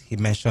maize, he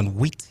mentioned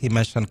wheat, he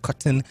mentioned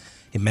cotton,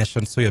 he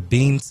mentioned soya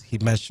beans, he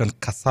mentioned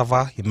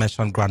cassava, he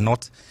mentioned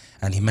granite,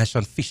 and he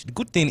mentioned fish. The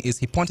good thing is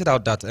he pointed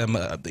out that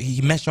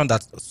he mentioned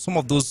that some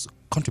of those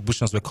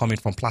contributions were coming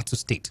from Plateau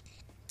State.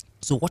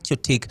 So what's your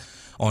take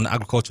on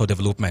agricultural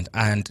development?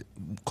 And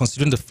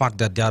considering the fact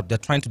that they're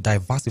trying to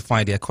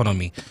diversify the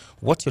economy,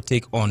 what's your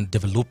take on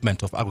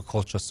development of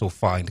agriculture so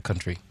far in the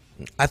country?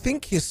 I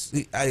think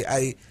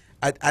I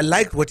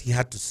liked what he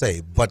had to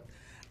say, but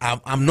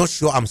I'm not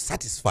sure I'm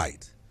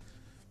satisfied,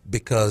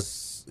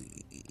 because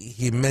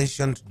he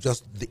mentioned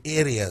just the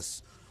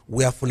areas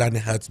where Fulani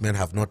herdsmen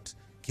have not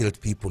killed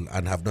people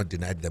and have not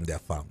denied them their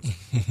farms.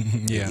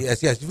 Yeah.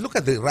 Yes. If you look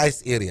at the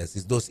rice areas,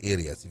 it's those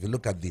areas. If you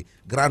look at the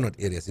groundnut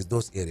areas, it's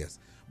those areas.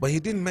 But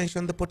he didn't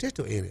mention the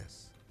potato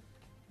areas.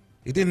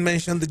 He didn't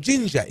mention the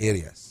ginger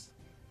areas.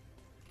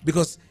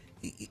 Because,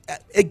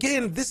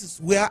 again, this is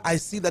where I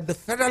see that the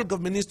federal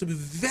government needs to be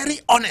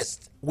very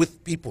honest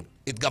with people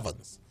it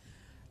governs.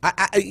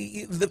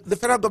 The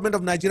federal government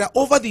of Nigeria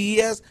over the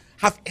years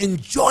have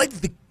enjoyed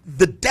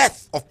the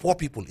death of poor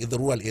people in the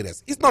rural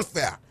areas. It's not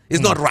fair.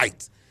 It's not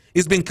right.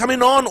 It's been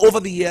coming on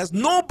over the years.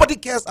 Nobody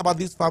cares about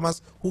these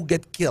farmers who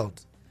get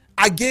killed.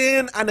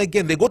 Again and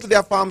again, they go to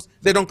their farms,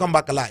 they don't come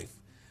back alive.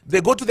 They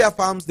go to their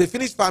farms, they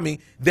finish farming,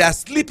 they are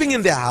sleeping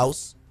in their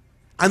house,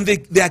 and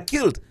they are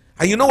killed.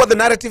 And you know what the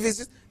narrative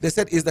is? They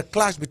said is the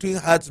clash between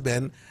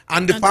herdsmen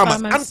and the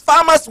farmers. And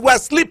farmers were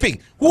sleeping.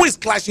 Who is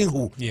clashing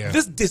who? Yeah.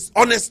 This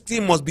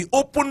dishonesty must be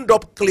opened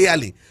up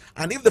clearly.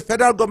 And if the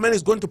federal government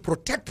is going to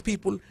protect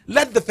people,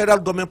 let the federal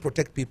government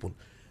protect people.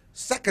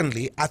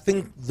 Secondly, I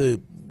think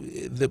the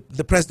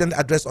president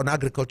address on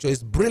agriculture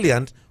is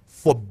brilliant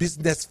for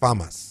business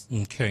farmers.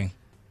 Okay.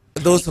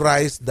 Those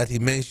rice that he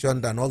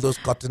mentioned and all those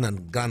cotton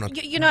and granite.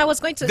 You know, I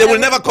was going to... They will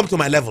never come to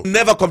my level.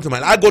 Never come to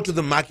my level. I go to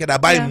the market, I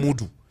buy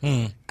Mudu.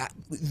 Mm.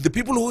 The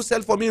people who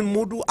sell for me in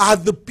Mudu are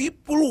the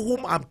people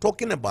whom I'm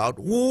talking about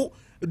who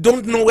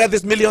don't know where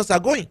these millions are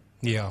going.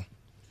 Yeah.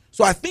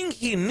 So I think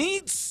he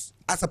needs,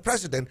 as a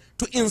president,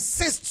 to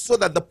insist so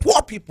that the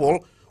poor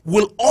people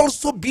will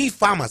also be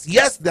farmers.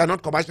 Yes, they are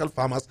not commercial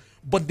farmers,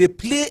 but they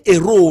play a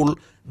role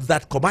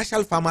that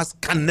commercial farmers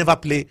can never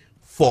play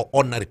for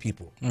ordinary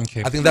people.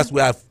 Okay. I think that's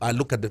where I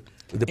look at the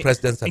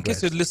president's address. In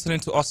case you're listening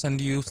to us and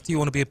you still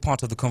want to be a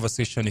part of the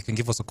conversation, you can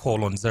give us a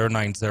call on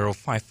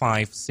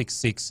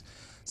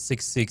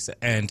 090-5566-66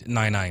 and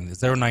 99.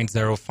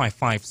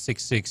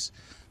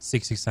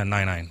 090-5566-66 and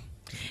 99.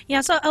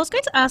 Yeah, so I was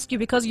going to ask you,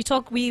 because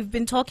we've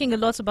been talking a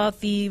lot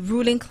about the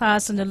ruling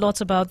class and a lot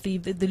about the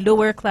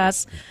lower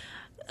class.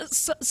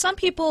 So, some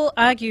people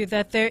argue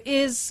that there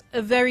is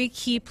a very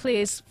key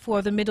place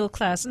for the middle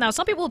class. Now,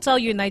 some people will tell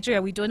you in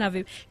Nigeria we don't have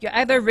it. You're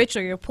either rich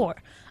or you're poor.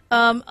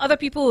 Other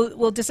people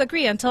will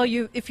disagree and tell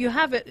you if you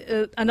have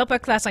an upper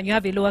class and you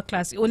have a lower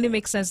class, it only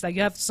makes sense that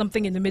you have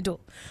something in the middle.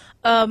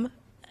 One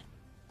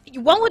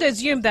would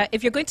assume that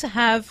if you're going to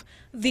have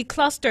the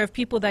cluster of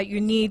people that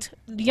you need,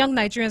 young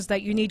Nigerians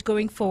that you need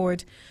going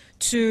forward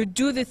to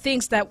do the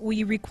things that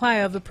we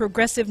require of a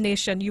progressive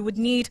nation, you would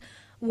need,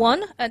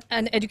 one,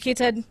 an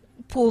educated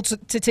pool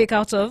to take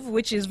out of,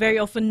 which is very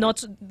often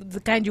not the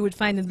kind you would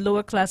find in the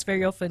lower class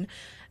very often.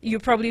 You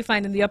probably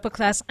find in the upper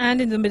class and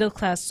in the middle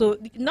class. So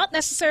not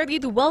necessarily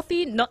the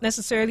wealthy, not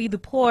necessarily the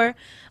poor,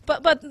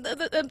 but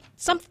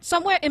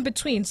somewhere in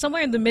between,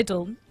 somewhere in the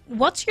middle.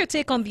 What's your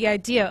take on the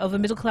idea of a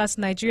middle class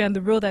Nigeria and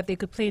the role that they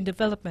could play in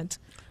development?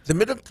 The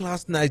middle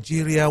class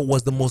Nigeria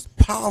was the most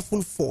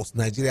powerful force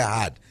Nigeria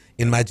had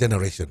in my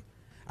generation.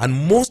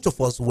 And most of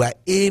us were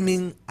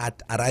aiming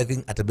at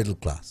arriving at a middle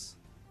class.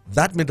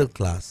 That middle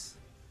class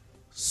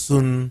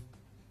soon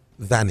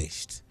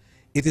vanished.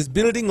 It is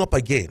building up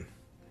again,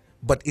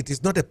 but it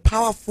is not a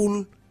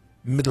powerful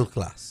middle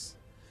class,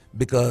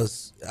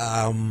 because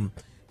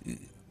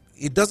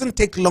it doesn't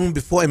take long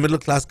before a middle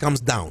class comes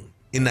down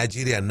in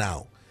Nigeria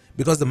now,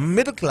 because the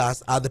middle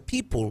class are the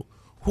people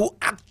who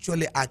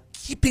actually are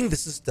keeping the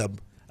system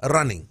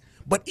running.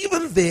 But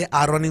even they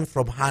are running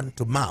from hand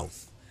to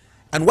mouth.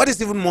 And what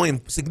is even more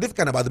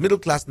significant about the middle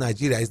class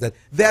Nigeria is that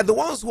they are the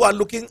ones who are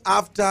looking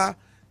after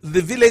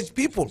the village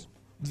people,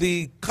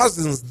 the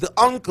cousins, the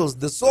uncles,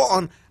 the so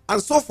on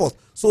and so forth.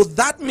 So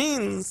that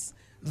means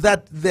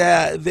that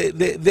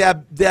they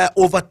are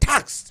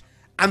overtaxed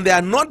and they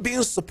are not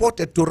being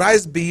supported to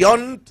rise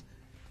beyond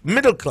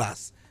middle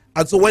class.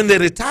 And so when they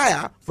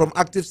retire from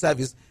active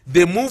service,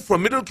 they move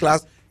from middle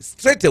class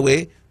straight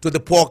away to the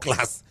poor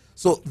class.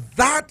 So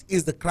that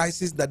is the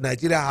crisis that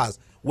Nigeria has.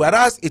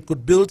 Whereas it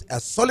could build a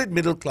solid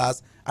middle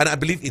class, and I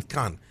believe it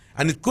can.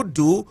 And it could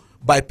do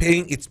by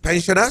paying its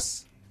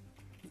pensioners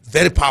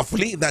very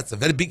powerfully. That's a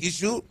very big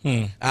issue.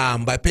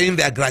 By paying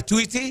their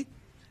gratuity,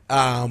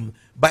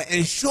 by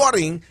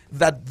ensuring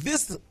that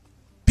these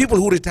people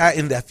who retire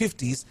in their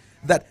 50s,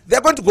 that they're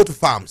going to go to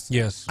farms.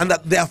 Yes. And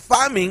that their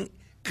farming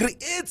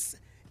creates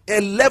a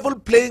level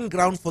playing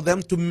ground for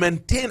them to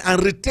maintain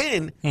and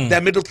retain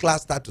their middle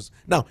class status.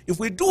 Now, if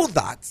we do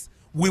that,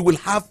 we will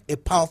have a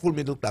powerful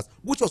middle class,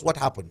 which was what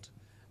happened.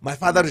 My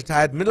father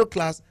retired middle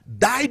class,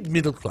 died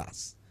middle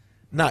class.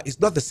 Now, it's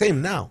not the same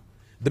now.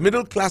 The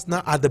middle class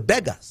now are the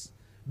beggars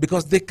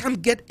because they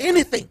can't get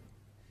anything.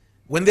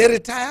 When they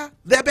retire,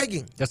 they're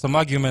begging. There's some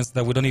arguments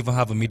that we don't even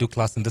have a middle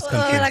class in this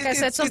country. Like I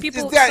said, some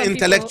people... It's there some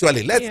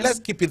intellectually. People, Let's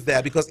keep it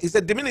there because it's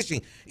a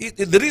diminishing.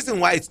 The reason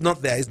why it's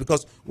not there is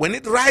because when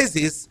it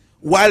rises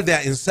while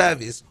they're in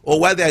service or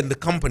while they're in the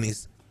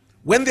companies,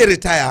 when they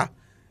retire,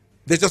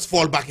 they just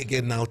fall back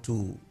again now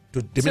to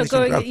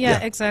diminishing.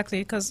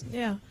 Exactly. Because,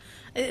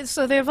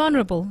 so they're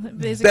vulnerable,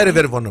 basically. Very,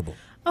 very vulnerable.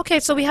 Okay,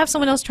 so we have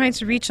someone else trying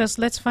to reach us.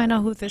 Let's find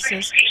out who this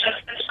is.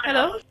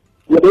 Hello?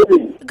 Good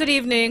evening. Good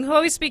evening. Who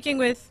are we speaking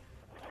with?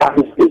 I'm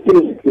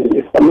speaking with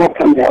Mr.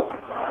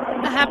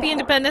 Nakamia. A happy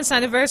Independence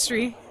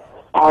anniversary.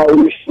 I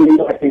wish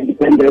you happy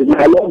independence.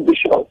 I love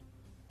Bishop.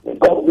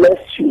 God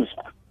bless you,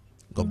 sir.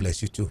 God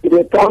bless you too.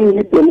 They turned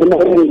me to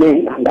memory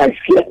lane and I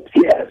shed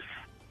tears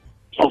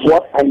of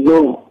what I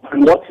know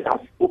and what he has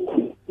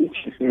spoken, which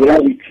is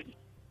reality.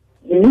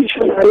 The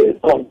missionaries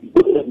of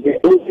the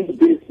olden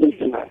days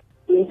missionaries,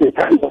 in the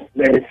time of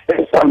the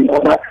Spencer and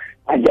other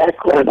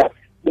Ajayi,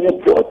 they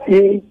brought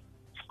in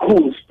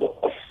schools to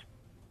us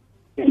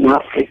in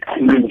Africa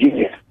and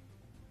Nigeria.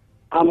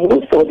 And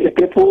most of the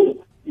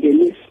people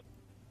they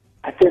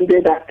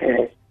attended at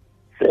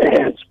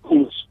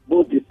schools,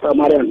 both the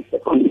primary and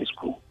secondary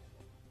school.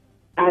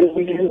 And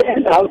we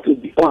learned how to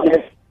be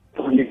honest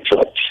from the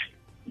church,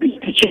 be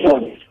teaching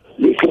on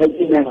the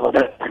clergymen of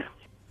that time.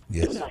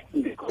 Yes.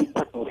 In the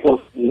contact of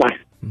us in life.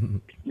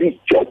 The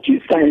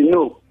churches I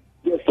know,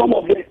 some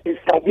of them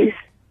establish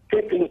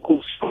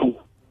technical schools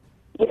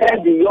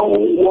where the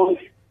young ones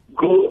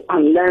go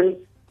and learn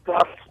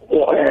craft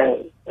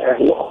work,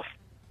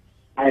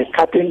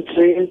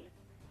 carpentry,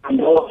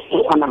 and also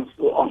on and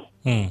so on.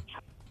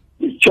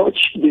 The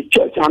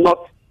church are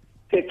not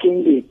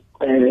taking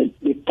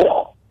the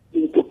poor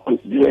into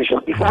consideration.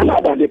 If I know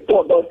that the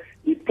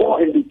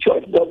poor in the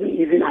church doesn't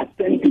even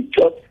attend the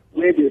church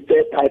where they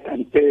pay tithe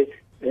and pay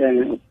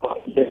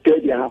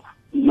their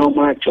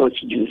normal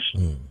church dues.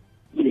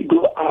 They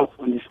go out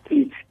on the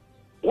street.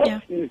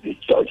 What is the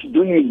church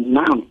doing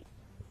now?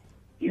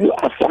 You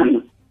are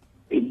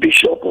a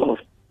bishop of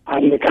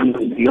Anglican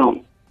and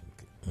beyond,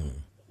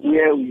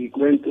 where we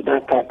went to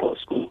that type of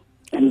school.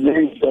 And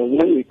then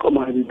when we come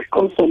out, we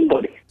become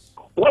somebody.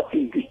 What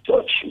is the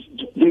church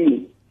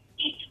doing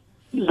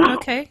now?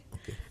 Okay.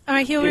 All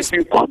right, here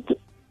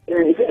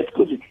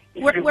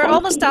we're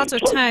almost out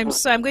of time,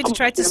 so I'm going to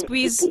try to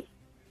squeeze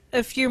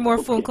a few more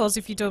phone calls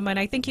if you don't mind.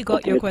 I think you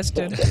got your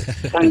question.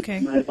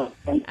 Okay.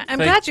 I'm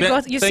glad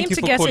you seem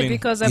to get it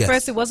because at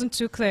first it wasn't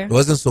too clear. It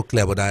wasn't so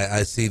clear, but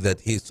I see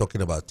that he's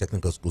talking about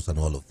technical schools and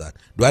all of that.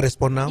 Do I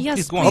respond now?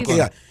 Yes, please. Okay,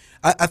 yeah.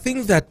 I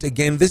think that,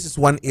 again, this is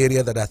one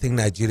area that I think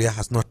Nigeria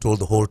has not told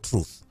the whole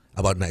truth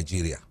about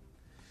Nigeria.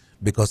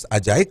 Because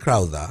Ajayi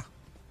Crowther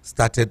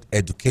started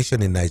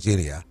education in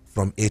Nigeria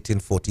from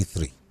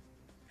 1843.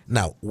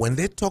 Now, when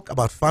they talk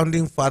about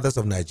founding fathers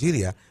of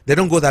Nigeria, they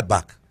don't go that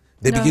back.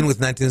 They begin with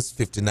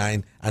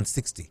 1959 and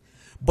 60.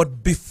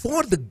 But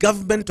before the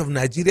government of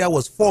Nigeria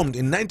was formed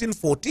in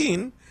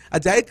 1914,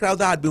 Ajayi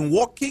Crowther had been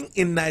working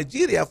in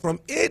Nigeria from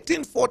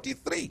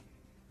 1843.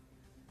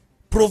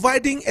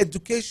 Providing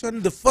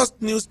education, the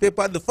first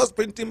newspaper, the first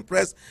printing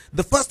press,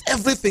 the first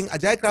everything.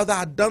 Ajayi Crowther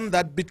had done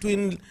that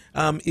between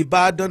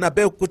Ibadan,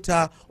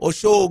 Abeokuta,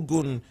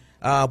 Oshogun,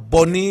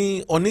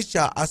 Boni,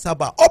 Onitsha,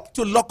 Asaba, up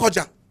to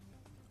Lokoja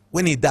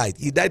when he died.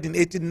 He died in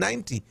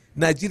 1890.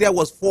 Nigeria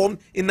was formed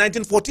in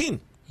 1914.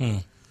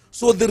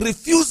 So the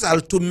refusal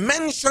to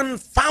mention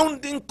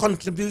founding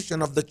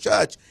contribution of the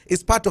church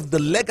is part of the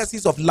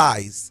legacies of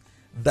lies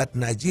that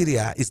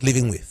Nigeria is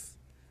living with.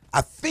 I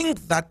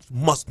think that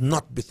must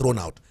not be thrown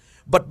out.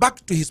 But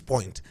back to his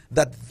point,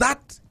 that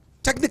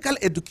technical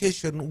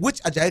education which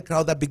Ajayi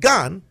Crowther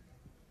began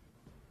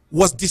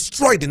was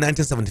destroyed in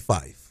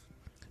 1975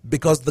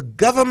 because the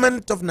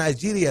government of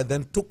Nigeria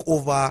then took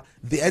over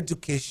the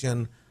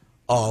education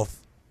of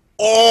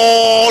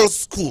all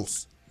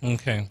schools.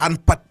 Okay.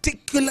 And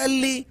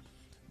particularly,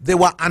 they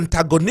were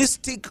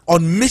antagonistic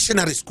on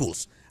missionary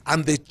schools.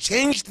 And they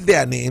changed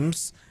their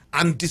names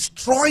and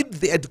destroyed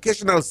the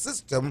educational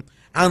system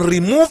and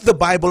removed the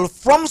Bible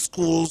from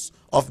schools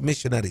of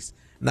missionaries.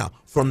 Now,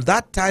 from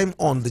that time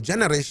on, the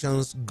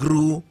generations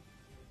grew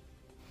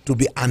to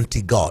be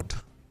anti-God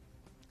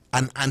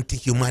and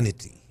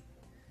anti-humanity.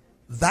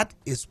 That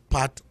is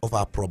part of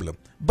our problem.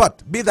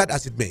 But be that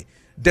as it may,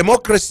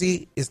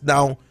 democracy is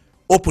now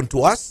open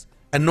to us,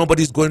 and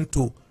nobody's going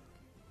to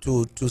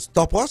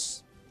stop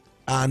us.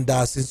 And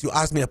since you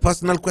asked me a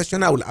personal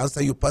question, I will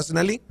answer you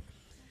personally.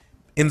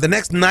 In the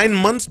next 9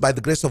 months, by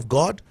the grace of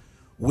God,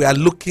 we are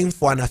looking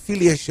for an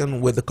affiliation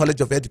with the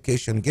College of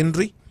Education,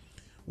 Gindri,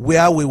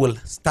 where we will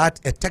start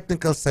a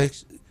technical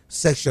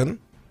section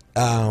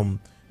in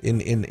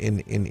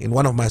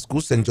one of my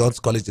schools, St. John's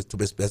College to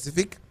be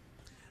specific.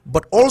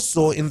 But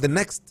also in the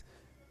next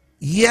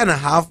year and a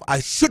half, I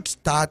should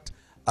start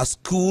a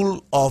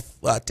school of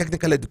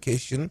technical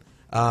education,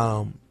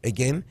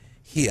 again,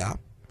 here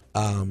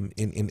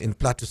in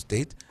Plateau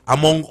State,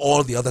 among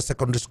all the other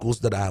secondary schools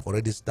that I have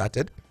already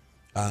started,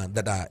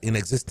 that are in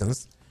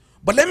existence.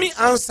 But let me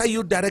answer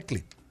you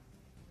directly.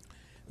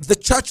 the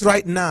church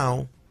right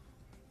now,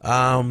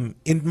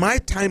 in my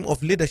time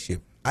of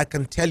leadership, I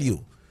can tell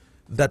you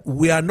that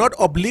we are not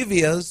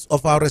oblivious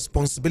of our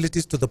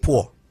responsibilities to the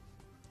poor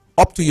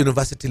up to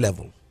university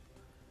level.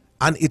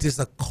 And it is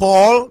a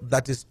call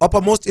that is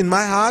uppermost in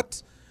my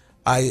heart.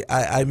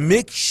 I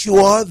make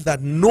sure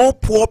that no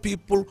poor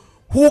people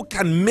who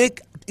can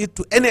make it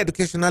to any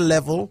educational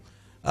level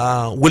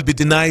will be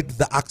denied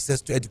the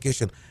access to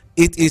education.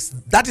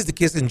 That is the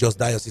case in Jos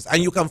Diocese.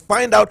 And you can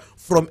find out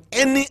from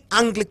any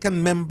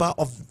Anglican member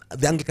of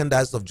the Anglican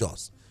Diocese of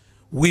Jos.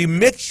 We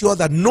make sure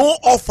that no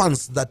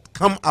orphans that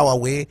come our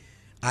way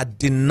are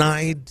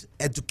denied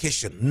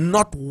education.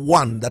 Not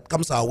one that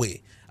comes our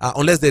way,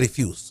 unless they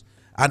refuse.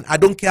 And I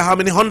don't care how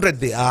many hundred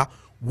they are,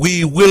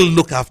 we will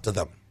look after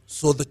them.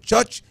 So the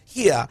church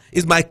here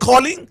is my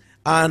calling,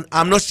 and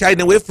I'm not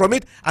shying away from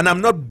it, and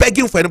I'm not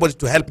begging for anybody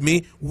to help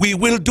me. We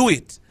will do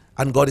it,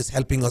 and God is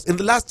helping us. In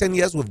the last 10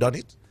 years, we've done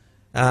it,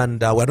 and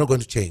we're not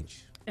going to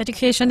change.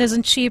 Education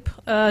isn't cheap,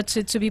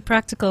 to be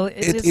practical.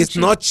 It's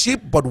not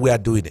cheap, but we are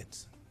doing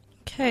it.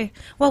 Okay.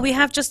 Well, we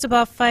have just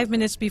about 5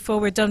 minutes before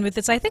we're done with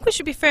this. I think we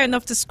should be fair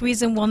enough to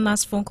squeeze in one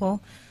last phone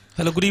call.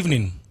 Hello, good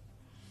evening.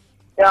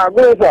 Yeah,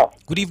 good, sir.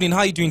 Good evening. How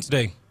are you doing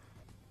today?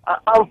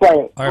 I'm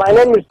fine. All right.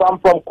 My name is Pam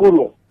from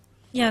Kuru.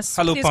 Yes.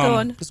 Hello, please Pam. go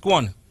on. Please go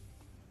on.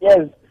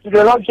 Yes,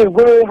 the Lordship,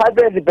 Guru,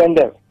 hyper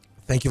independent.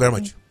 Thank you very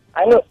much.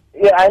 I know.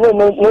 Yeah, I know.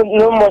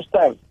 No much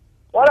time.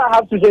 What I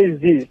have to say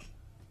is this: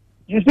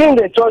 you see, in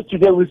the church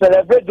today, we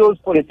celebrate those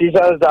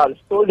politicians that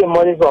stole the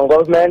money from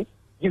government,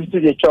 give to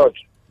the church.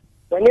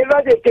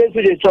 Whenever they came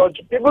to the church,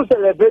 people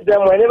celebrate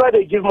them. Whenever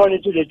they give money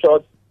to the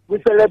church,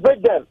 we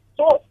celebrate them.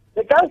 So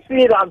they can't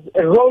see it as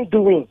a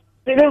wrongdoing,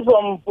 stealing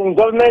from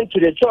government to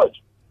the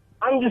church.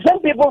 And the same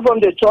people from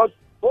the church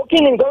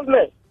working in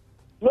government.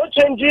 No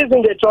changes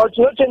in the church,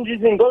 no changes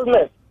in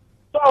government.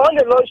 So I want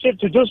the Lordship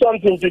to do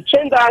something to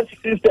change that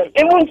system.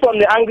 Even from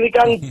the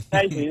Anglican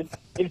diocese,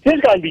 if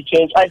things can be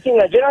changed, I think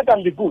Nigeria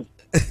can be good.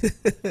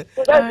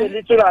 So that's the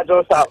little I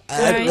just have.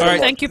 All right.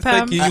 Thank you,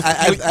 Pam. Thank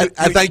you.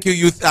 I thank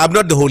you. I'm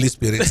not the Holy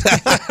Spirit.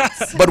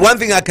 But one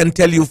thing I can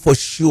tell you for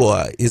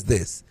sure is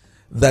this,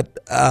 that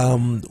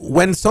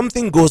when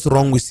something goes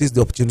wrong, we seize the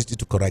opportunity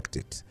to correct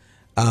it.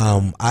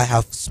 I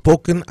have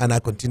spoken and I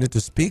continue to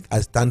speak.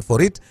 I stand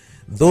for it.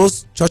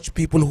 Those church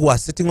people who are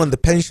sitting on the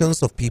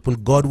pensions of people,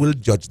 God will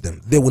judge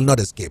them. They will not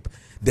escape.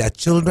 Their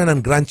children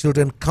and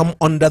grandchildren come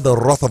under the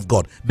wrath of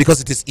God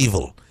because it is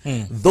evil.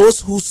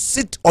 Those who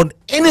sit on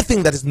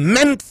anything that is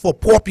meant for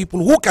poor people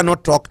who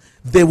cannot talk,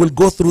 they will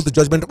go through the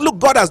judgment. Look,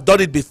 God has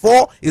done it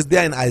before. It's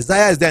there in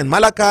Isaiah, it's there in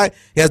Malachi.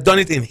 He has done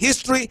it in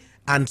history.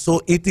 And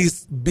so it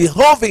is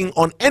behoving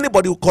on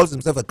anybody who calls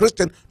himself a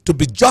Christian to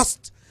be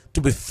just, to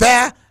be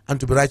fair,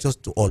 and to be righteous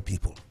to all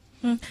people.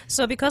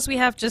 So because we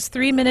have just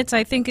 3 minutes,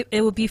 I think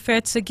it would be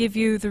fair to give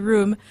you the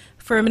room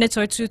for a minute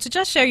or two to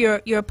just share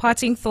your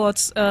parting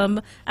thoughts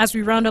as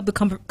we round up the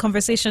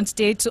conversation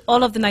today to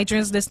all of the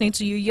Nigerians listening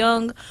to you,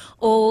 young,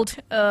 old.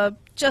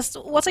 Just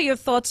what are your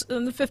thoughts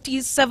on the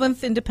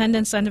 57th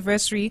independence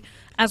anniversary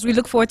as we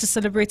look forward to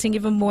celebrating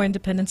even more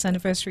independence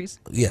anniversaries?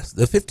 Yes,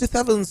 the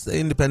 57th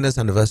independence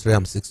anniversary,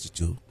 I'm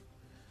 62.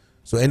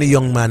 So any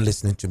young man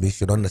listening to me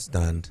should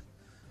understand,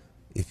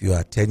 if you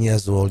are 10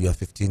 years old, you are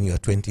 15, you are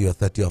 20, you are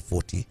 30 or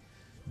 40,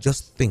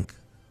 just think,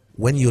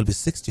 when you'll be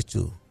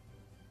 62,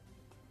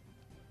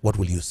 what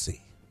will you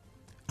see?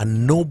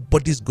 And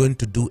nobody's going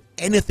to do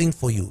anything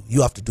for you.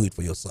 You have to do it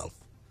for yourself.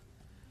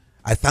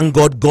 I thank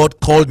God. God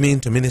called me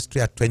into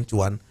ministry at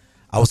 21.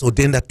 I was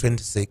ordained at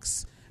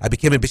 26. I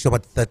became a bishop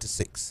at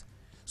 36.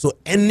 So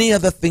any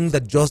other thing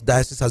that Jos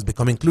Diocese has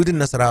become, including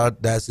Nasarawa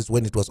Diocese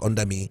when it was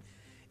under me,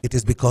 it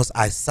is because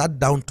I sat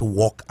down to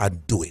walk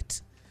and do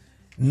it.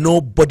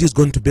 Nobody's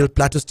going to build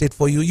Plateau State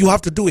for you. You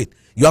have to do it.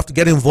 You have to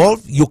get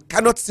involved. You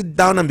cannot sit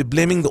down and be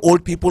blaming the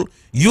old people.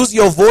 Use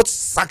your votes,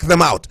 suck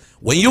them out.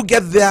 When you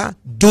get there,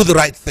 do the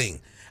right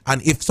thing.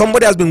 And if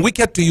somebody has been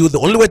wicked to you, the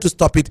only way to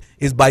stop it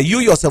is by you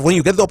yourself. When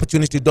you get the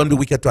opportunity, don't be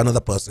wicked to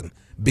another person.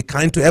 Be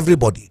kind to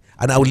everybody.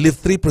 And I will leave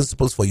 3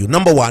 principles for you.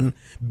 Number 1,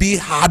 be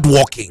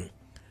hardworking.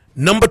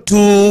 Number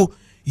 2,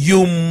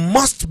 you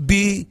must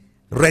be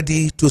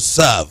ready to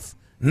serve.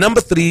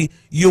 Number 3,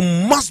 you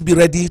must be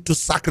ready to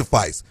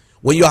sacrifice.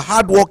 When you are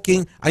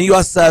hardworking and you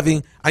are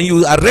serving and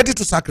you are ready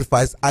to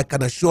sacrifice, I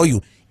can assure you,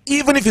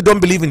 even if you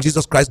don't believe in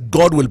Jesus Christ,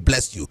 God will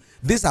bless you.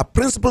 These are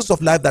principles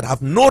of life that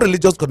have no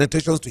religious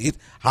connotations to it.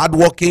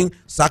 Hardworking,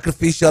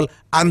 sacrificial,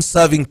 and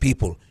serving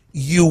people.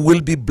 You will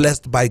be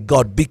blessed by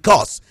God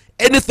because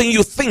anything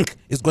you think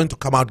is going to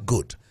come out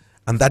good.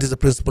 And that is the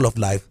principle of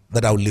life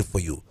that I will live for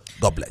you.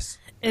 God bless.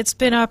 It's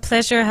been our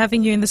pleasure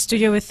having you in the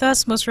studio with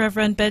us, Most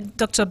Reverend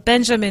Dr.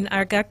 Benjamin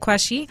Arga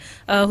Kwashi,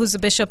 who's the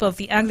Bishop of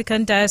the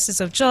Anglican Diocese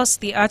of Jos,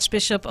 the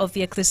Archbishop of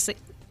the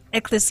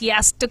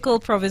Ecclesiastical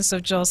Province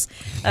of Jos,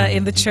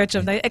 in the Church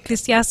of the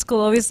Ecclesiastical.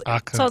 Always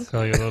tongue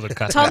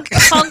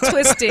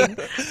twisting.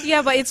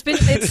 Yeah, but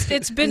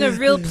it's been a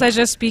real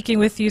pleasure speaking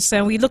with you,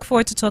 sir. We look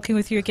forward to talking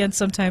with you again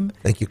sometime.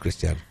 Thank you,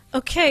 Christian.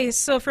 Okay,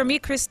 so from me,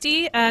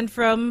 Christy, and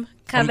from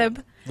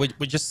Caleb. We're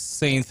just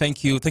saying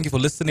thank you. Thank you for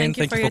listening.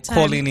 Thank you for your time.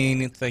 calling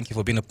in. Thank you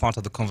for being a part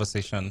of the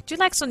conversation. Do you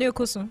like Sonny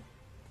Okosun?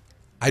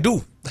 I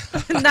do.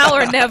 Now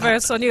or never,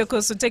 Sonny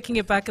Okosun, taking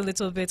it back a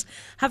little bit.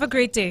 Have a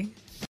great day.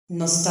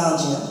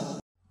 Nostalgia.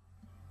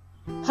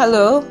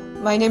 Hello,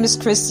 my name is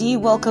Chrissy.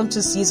 Welcome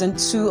to season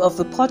 2 of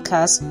the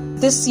podcast.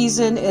 This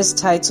season is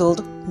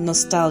titled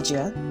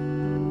Nostalgia.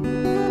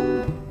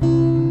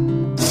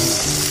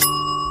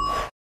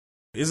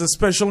 It's a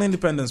special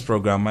independence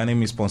program. My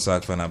name is Ponsa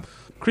Akfanab.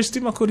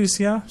 Christy Makodi is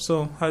here.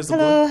 So, how's the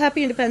Hello, boy?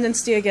 happy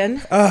Independence Day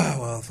again.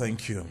 Well,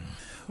 thank you.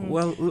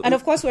 Well, And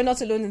of course, we're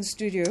not alone in the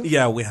studio.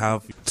 yeah, we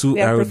have two We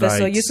have erudites.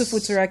 Professor Yusuf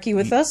Uturaki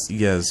with us.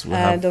 Yes, we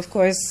And have. of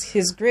course,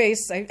 His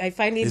Grace. I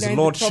finally His learned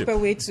Lordship. the proper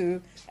way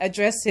to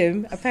address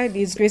him.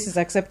 Apparently, His Grace is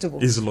acceptable.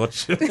 His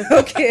Lordship.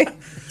 Okay.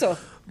 So,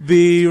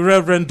 The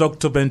Reverend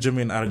Dr.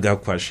 Benjamin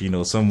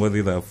Argakwash,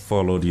 somebody that I've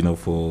followed,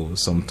 for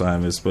some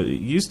time. But he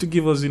used to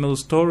give us,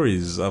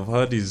 stories. I've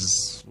heard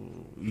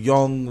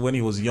when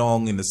he was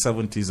young in the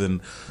 70s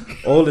and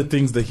all the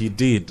things that he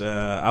did.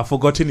 I've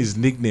forgotten his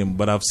nickname,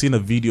 but I've seen a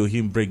video of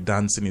him break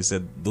dancing. He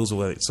said those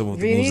were some of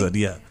the Really? moves that,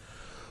 yeah.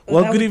 Oh,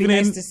 Well, that good would be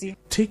evening. nice to see.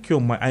 Take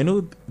your mind. I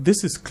know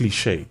this is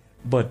cliche,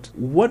 but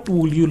what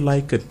will you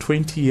like a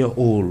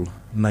 20-year-old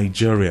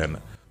Nigerian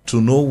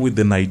to know with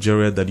the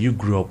Nigeria that you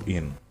grew up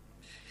in?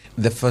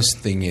 The first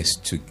thing is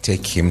to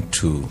take him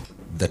to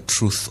the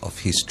truth of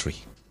history.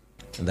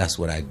 And that's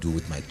what I do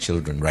with my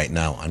children right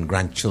now and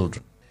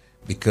grandchildren.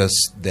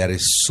 Because there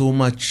is so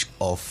much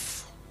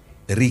of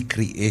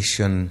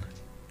recreation,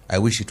 I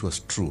wish it was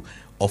true,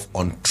 of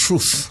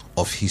untruth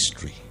of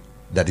history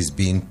that is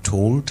being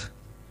told.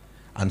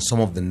 And some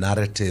of the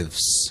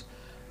narratives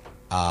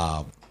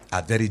are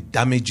very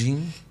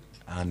damaging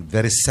and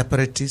very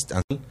separatist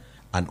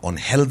and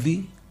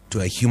unhealthy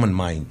to a human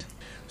mind.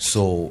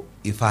 So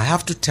if I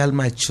have to tell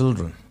my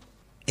children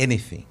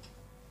anything,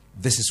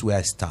 this is where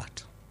I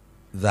start.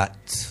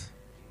 That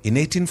in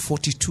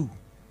 1842,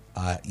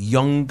 a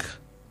young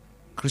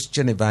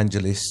Christian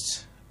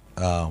evangelist,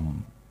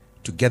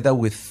 together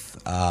with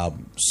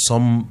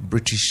some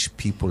British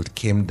people,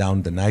 came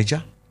down the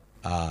Niger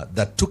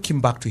that took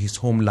him back to his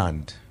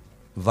homeland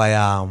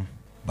via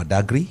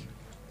Badagry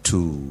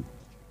to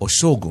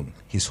Oshogun,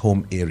 his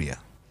home area.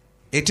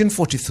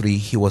 1843,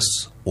 he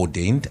was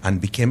ordained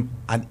and became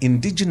an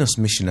indigenous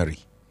missionary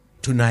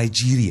to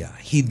Nigeria.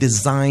 He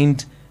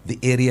designed the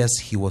areas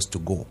he was to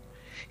go.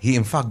 He,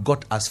 in fact,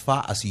 got as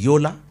far as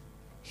Yola.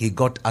 He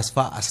got as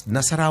far as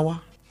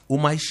Nasarawa,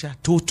 Umaisha,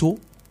 Toto,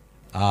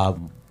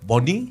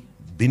 Boni,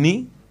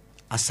 Bini,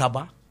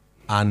 Asaba.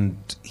 And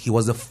he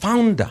was the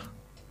founder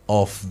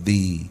of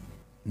the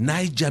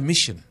Niger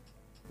Mission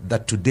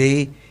that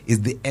today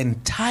is the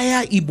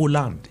entire Igbo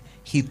land.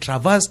 He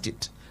traversed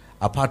it.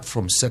 Apart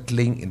from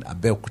settling in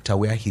Abeokuta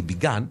where he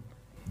began,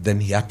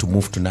 then he had to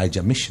move to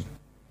Niger Mission.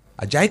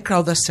 Ajay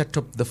Crowther set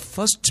up the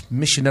first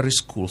missionary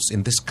schools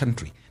in this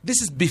country.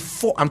 This is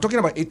before, I'm talking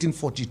about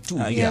 1842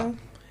 here,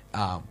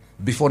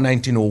 before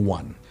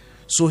 1901.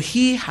 So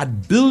he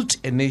had built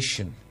a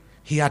nation.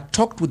 He had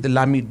talked with the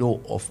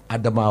Lamido of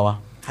Adamawa,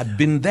 had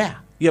been there.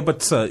 Yeah,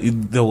 but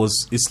there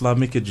was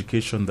Islamic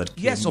education that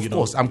came, Yes, of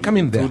course. I'm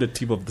coming there. through the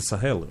tip of the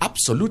Sahel.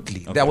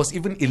 Absolutely. There was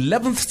even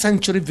 11th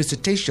century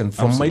visitation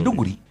from Absolutely.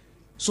 Maiduguri.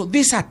 So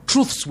these are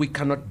truths we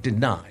cannot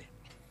deny.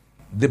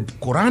 The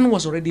Quran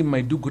was already in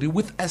Maiduguri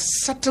with a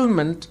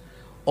settlement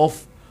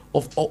of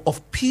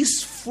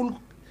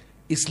peaceful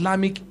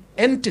Islamic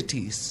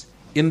entities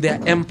in their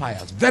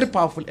empires, very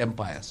powerful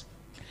empires.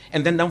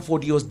 And then down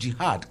 40 years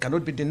jihad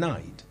cannot be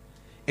denied.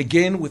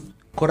 Again with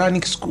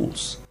Quranic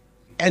schools.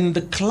 And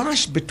the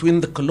clash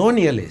between the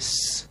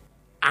colonialists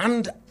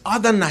and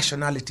other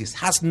nationalities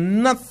has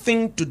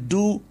nothing to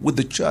do with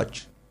the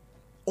church.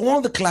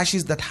 All the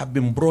clashes that have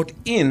been brought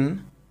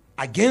in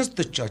against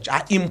the church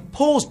are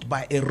imposed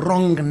by a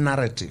wrong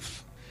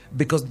narrative,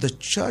 because the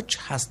church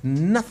has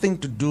nothing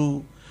to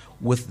do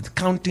with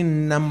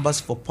counting numbers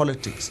for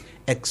politics,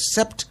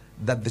 except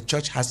that the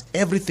church has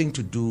everything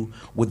to do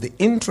with the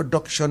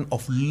introduction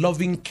of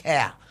loving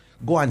care.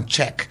 Go and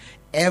check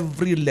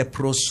every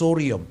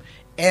leprosarium,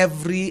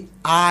 every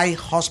eye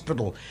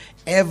hospital,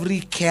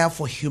 every care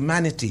for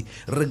humanity,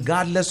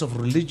 regardless of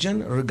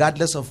religion,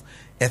 regardless of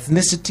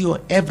ethnicity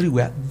or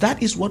everywhere.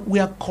 That is what we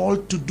are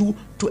called to do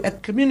to a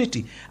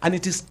community. And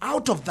it is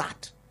out of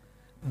that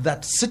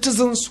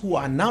citizens who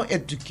are now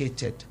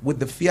educated with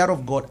the fear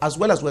of God as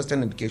well as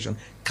Western education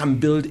can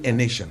build a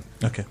nation.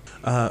 Okay.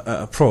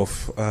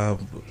 Prof,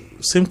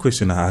 same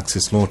question I asked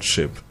His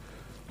Lordship.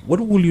 What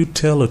will you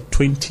tell a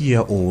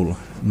 20-year-old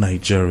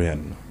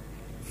Nigerian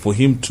for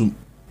him to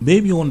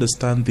maybe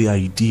understand the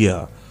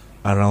idea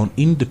around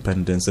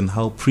independence and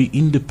how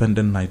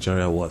pre-independent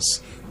Nigeria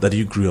was that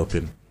you grew up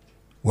in?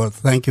 Well,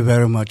 thank you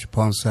very much,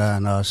 Ponsa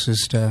and our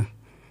sister.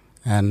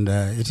 And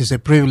it is a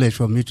privilege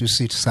for me to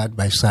sit side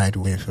by side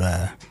with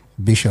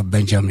Bishop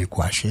Benjamin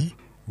Kwashi.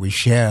 We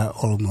share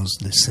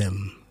almost the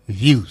same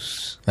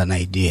views and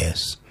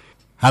ideas,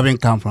 having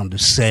come from the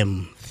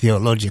same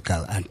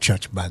theological and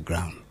church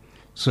background.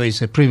 So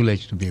it's a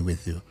privilege to be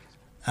with you.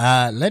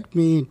 Let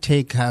me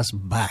take us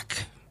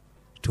back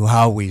to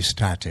how we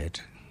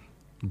started.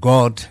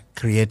 God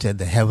created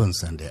the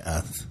heavens and the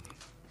earth.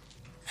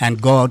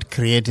 And God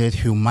created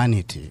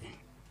humanity.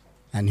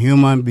 And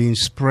human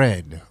beings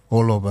spread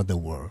all over the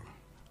world.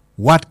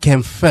 What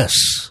came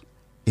first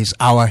is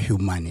our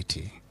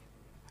humanity,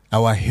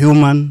 our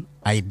human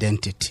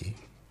identity.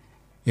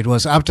 It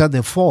was after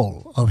the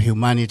fall of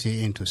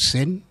humanity into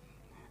sin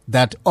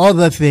that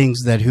other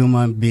things that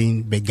human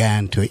beings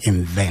began to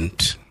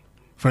invent.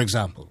 For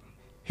example,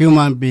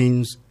 human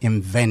beings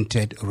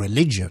invented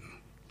religion.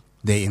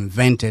 They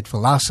invented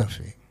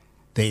philosophy.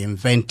 They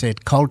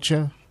invented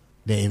culture.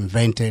 They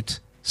invented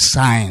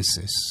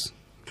sciences.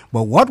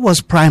 But what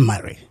was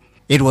primary?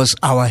 It was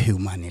our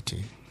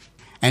humanity.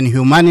 And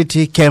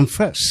humanity came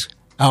first.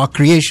 Our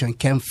creation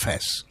came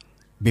first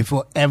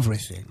before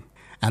everything.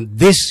 And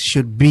this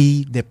should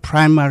be the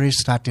primary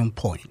starting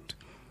point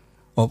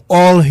of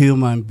all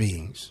human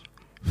beings.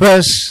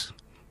 First,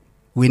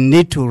 we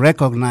need to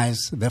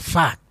recognize the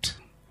fact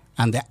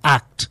and the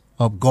act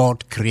of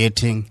God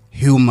creating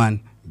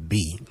human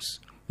beings.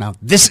 Now,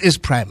 this is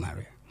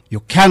primary.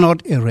 You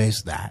cannot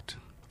erase that.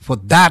 For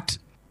that,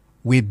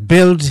 we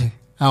build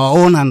our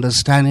own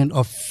understanding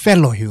of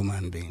fellow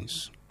human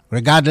beings,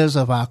 regardless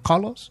of our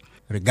colors,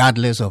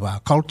 regardless of our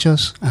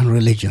cultures and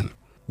religion.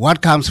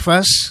 What comes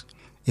first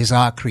is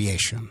our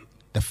creation,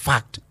 the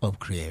fact of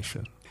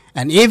creation.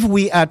 And if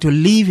we are to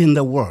live in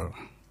the world,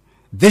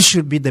 this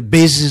should be the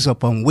basis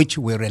upon which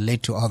we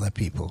relate to other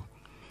people.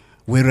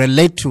 We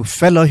relate to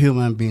fellow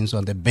human beings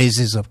on the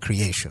basis of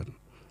creation,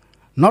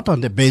 not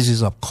on the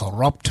basis of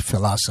corrupt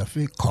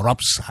philosophy,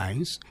 corrupt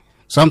science,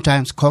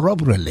 sometimes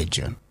corrupt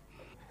religion.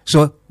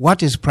 So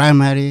what is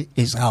primary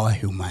is our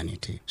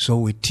humanity. So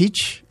we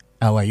teach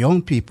our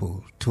young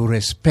people to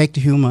respect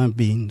human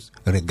beings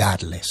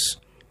regardless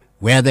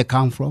where they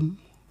come from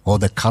or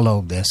the color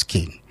of their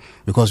skin,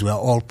 because we are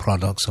all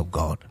products of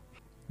God.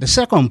 The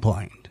second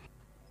point,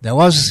 there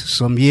was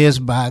some years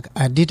back,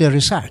 I did a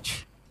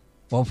research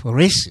of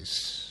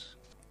races,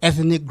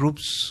 ethnic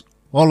groups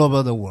all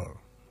over the world.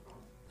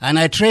 And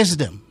I traced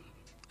them.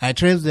 I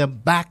traced them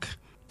back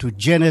to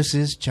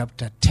Genesis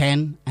chapter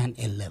 10 and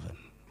 11.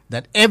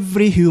 That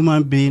every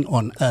human being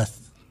on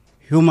earth,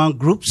 human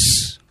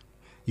groups,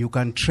 you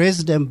can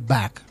trace them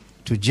back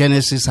to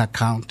Genesis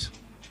account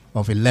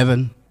of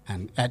 10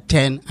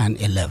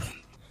 and 11.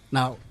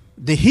 Now,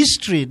 the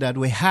history that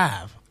we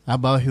have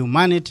about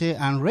humanity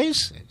and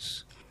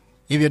races,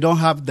 if you don't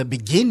have the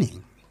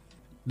beginning,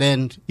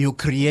 then you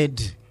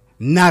create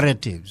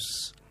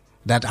narratives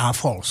that are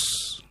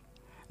false,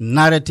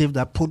 narratives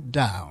that put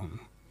down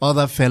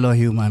other fellow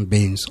human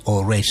beings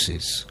or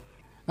races.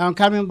 Now,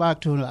 coming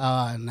back to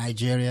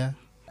Nigeria,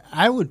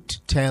 I would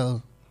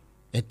tell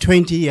a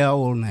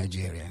 20-year-old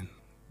Nigerian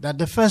that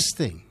the first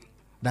thing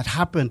that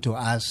happened to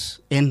us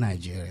in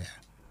Nigeria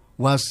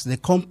was the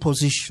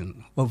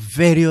composition of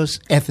various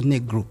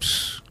ethnic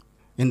groups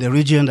in the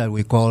region that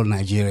we call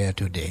Nigeria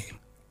today.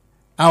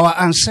 Our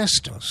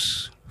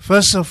ancestors,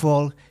 first of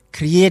all,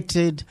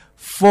 created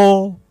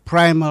 4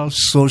 primal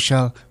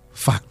social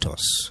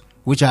factors,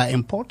 which are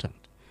important.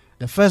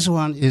 The first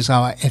one is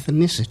our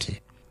ethnicity,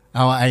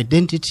 our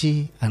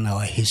identity, and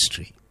our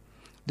history.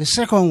 The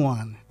second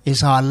one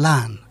is our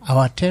land,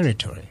 our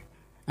territory.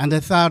 And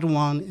the third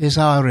one is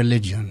our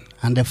religion.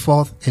 And the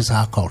fourth is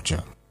our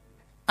culture.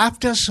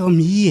 After some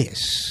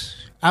years,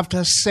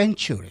 after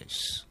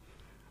centuries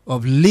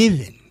of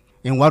living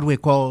in what we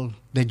call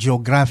the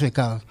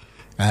geographical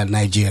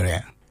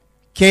Nigeria,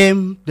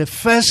 came the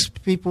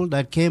first people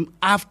that came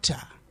after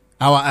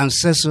our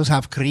ancestors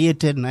have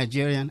created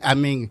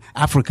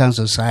African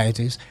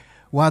societies,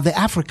 were the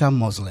African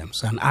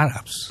Muslims and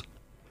Arabs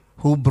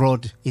who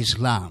brought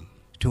Islam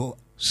to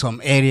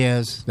some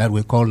areas that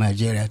we call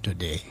Nigeria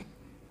today.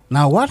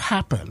 Now, what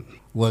happened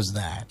was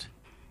that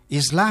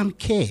Islam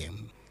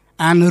came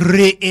and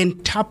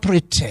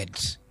reinterpreted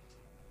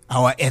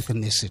our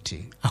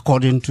ethnicity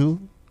according to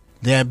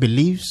their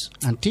beliefs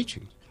and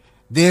teachings.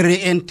 They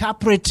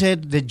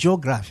reinterpreted the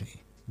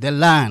geography, the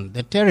land,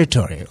 the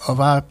territory of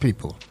our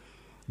people.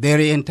 They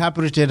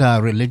reinterpreted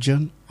our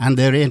religion and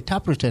they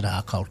reinterpreted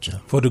our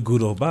culture. For the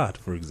good or bad,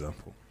 for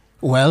example?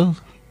 Well,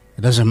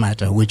 it doesn't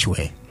matter which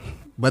way,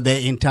 but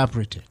they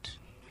interpreted.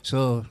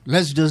 So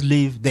let's just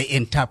leave they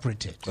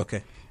interpreted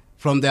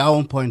from their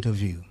own point of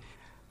view.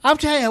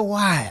 After a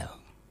while,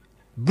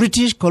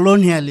 British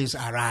colonialists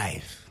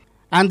arrived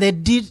and they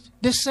did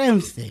the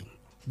same thing.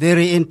 They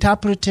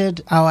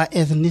reinterpreted our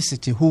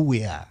ethnicity, who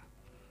we are.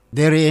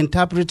 They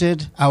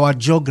reinterpreted our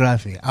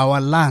geography, our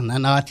land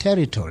and our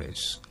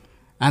territories.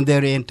 And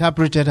they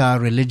reinterpreted our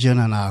religion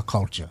and our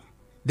culture.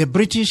 The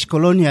British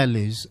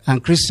colonialists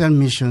and Christian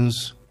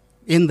missions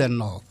in the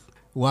north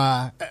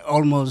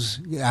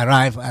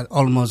arrived at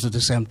almost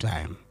the same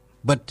time.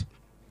 But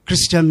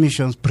Christian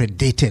missions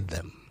predated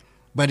them.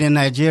 But in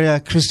Nigeria,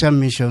 Christian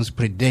missions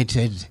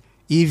predated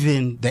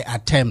even the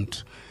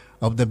attempt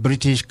of the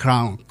British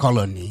Crown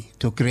Colony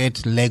to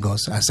create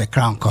Lagos as a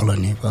Crown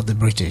Colony for the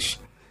British.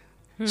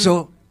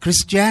 So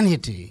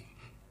Christianity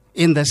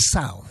in the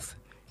south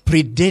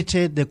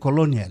predated the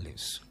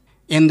colonialists.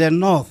 In the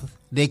north,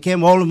 They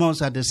came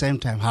almost at the same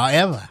time.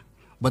 However,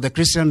 but the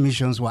Christian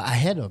missions were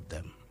ahead of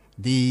them.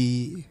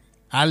 The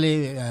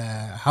early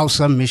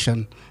Hausa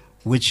mission,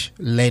 which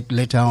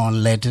later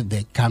on led to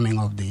the coming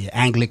of the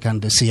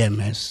Anglican, the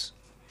CMS.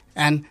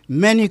 And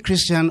many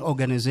Christian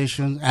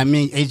organizations,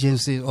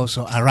 agencies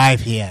also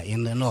arrive here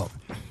in the north.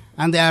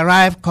 And they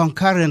arrive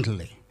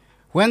concurrently.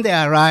 When they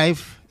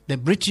arrive, the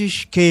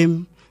British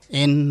came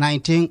in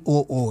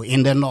 1900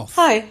 in the north.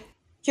 Hi,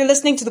 you're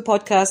listening to the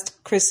podcast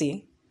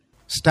Chrissy.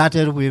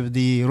 Started with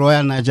the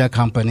Royal Niger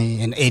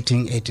Company in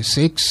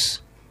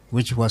 1886,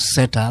 which was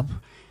set up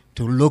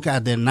to look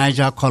at the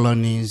Niger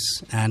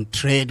colonies and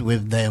trade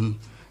with them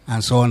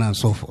and so on and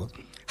so forth.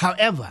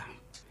 However,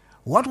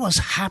 what was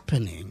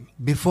happening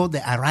before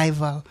the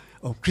arrival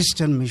of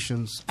Christian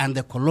missions and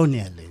the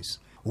colonialists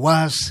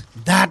was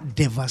that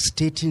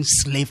devastating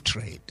slave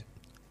trade.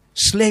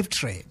 Slave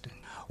trade.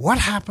 What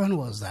happened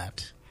was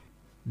that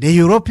the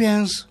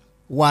Europeans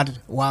were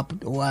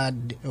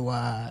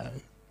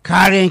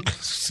carrying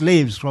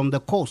slaves from the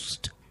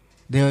coast.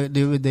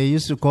 They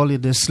used to call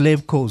it the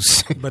slave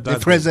coast. But the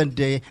present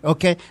day,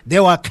 okay? They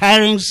were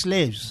carrying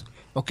slaves,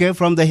 okay,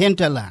 from the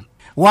hinterland.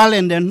 While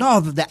in the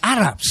north, the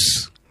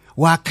Arabs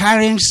were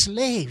carrying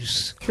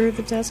slaves. Through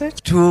the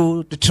desert?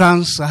 To the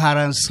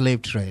trans-Saharan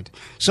slave trade.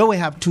 So we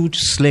have two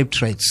slave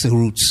trade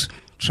routes,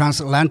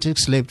 transatlantic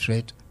slave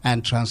trade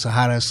and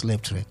trans-Saharan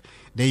slave trade.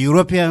 The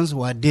Europeans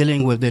were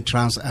dealing with the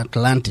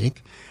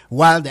transatlantic,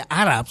 while the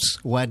Arabs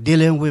were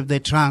dealing with the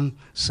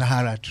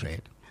trans-Sahara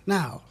trade.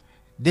 Now,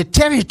 the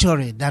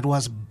territory that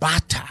was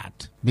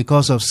battered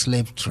because of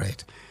slave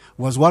trade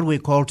was what we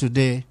call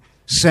today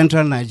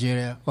central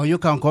Nigeria, or you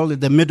can call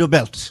it the Middle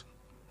Belt.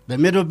 The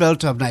Middle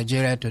Belt of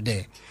Nigeria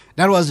today.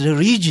 That was the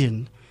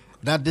region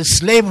that the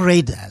slave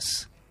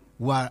raiders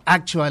were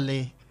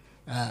actually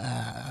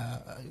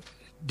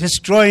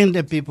destroying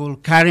the people,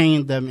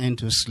 carrying them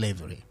into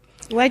slavery.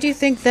 Why do you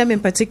think them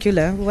in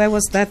particular? Why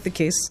was that the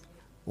case?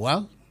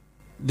 Well,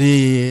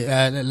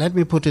 let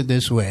me put it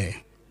this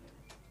way.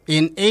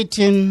 In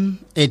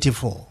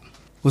 1884,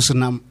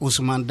 Usman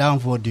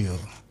Danfodio,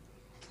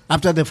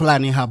 after the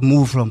Fulani had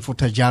moved from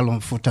Futajalo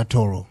and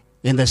Futatoro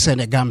in the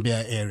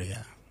Senegambia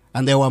area,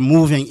 and they were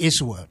moving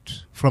eastward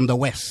from the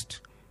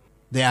west,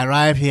 they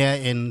arrived here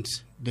in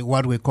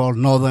what we call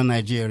northern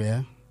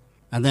Nigeria,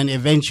 and then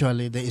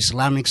eventually the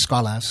Islamic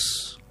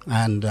scholars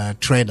and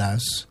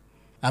traders.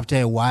 After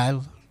a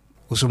while,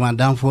 Usman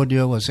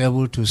Danfodio was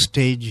able to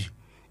stage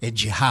a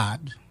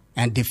jihad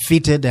and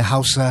defeated the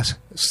Hausa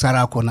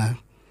Sarakuna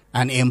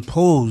and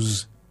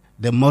impose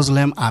the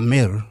Muslim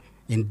Amir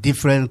in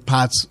different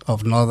parts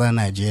of northern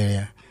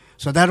Nigeria.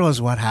 So that was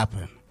what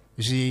happened.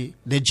 You see,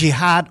 the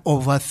jihad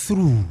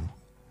overthrew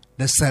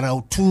the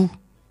Sarautu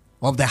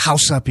of the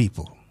Hausa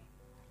people.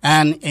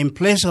 And in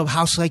place of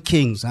Hausa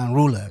kings and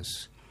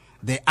rulers,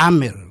 the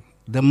Amir,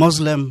 the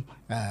Muslim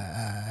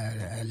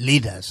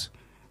leaders,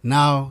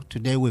 now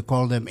today we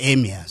call them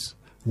emirs,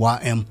 were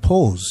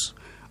imposed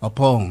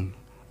upon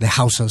the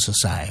Hausa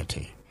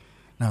society.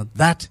 Now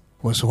that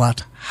was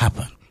what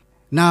happened.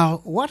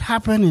 Now what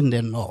happened in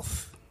the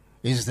north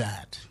is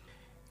that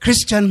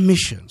Christian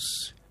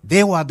missions,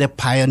 they were the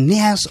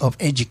pioneers of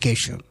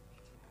education.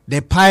 They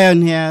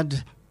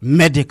pioneered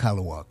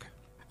medical work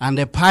and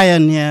they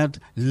pioneered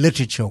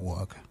literature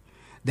work.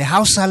 The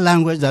Hausa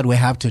language that we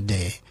have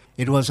today,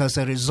 it was as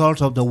a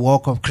result of the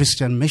work of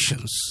Christian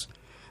missions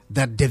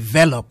that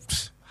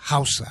developed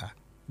Hausa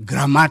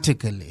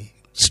grammatically,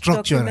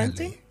 structurally.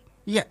 Documenting?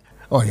 Yeah.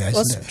 Oh, yes.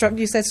 Well,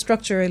 you said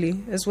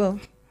structurally as well.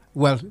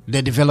 Well,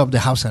 they developed the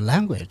Hausa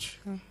language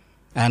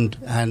and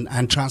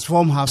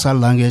transformed Hausa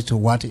language to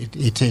what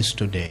it is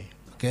today.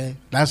 Okay?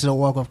 That's the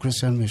work of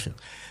Christian mission.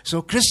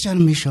 So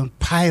Christian mission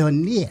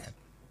pioneered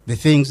the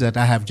things that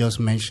I have just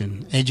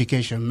mentioned: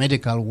 education,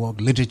 medical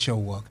work, literature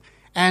work,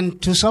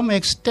 and to some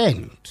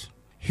extent,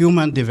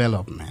 human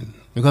development.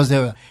 Because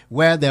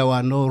where there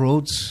were no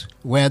roads,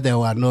 where there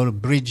were no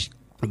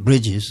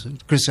bridges,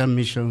 Christian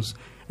missions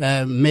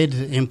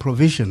made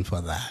provision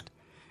for that.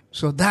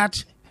 So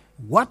that,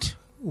 what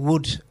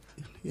would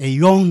a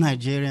young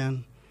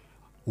Nigerian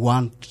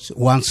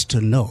wants to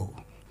know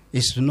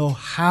is to know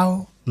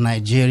how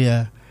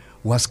Nigeria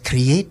was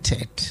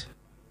created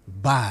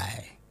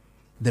by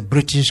the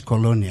British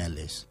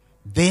colonialists.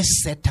 They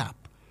set up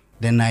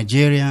the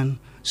Nigerian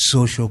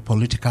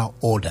socio-political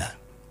order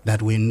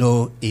that we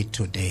know it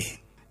today.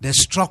 The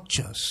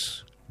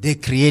structures, they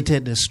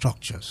created the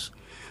structures.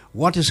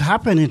 What is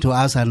happening to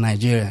us as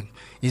Nigerians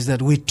is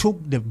that we took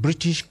the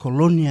British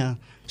colonial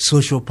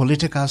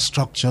socio-political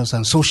structures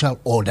and social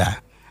order,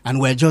 and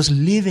we're just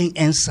living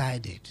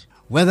inside it.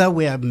 Whether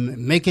we are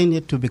making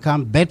it to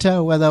become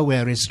better, whether we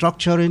are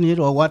restructuring it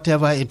or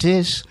whatever it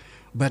is,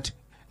 but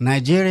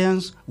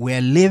Nigerians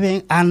were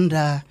living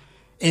under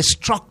a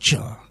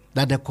structure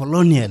that the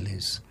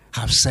colonialists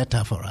have set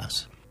up for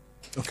us.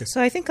 Okay.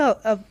 So I think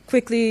I'll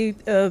quickly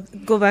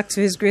go back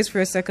to His Grace for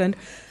a second.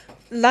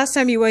 Last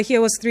time you were here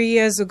was 3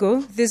 years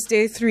ago. This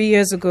day, 3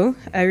 years ago.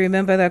 I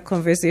remember that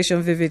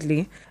conversation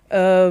vividly.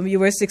 You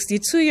were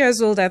 62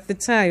 years old at the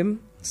time.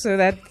 So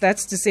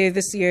that's to say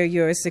this year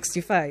you're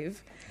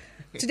 65.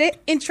 Today,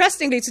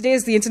 interestingly, today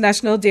is the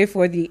International Day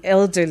for the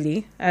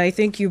Elderly. I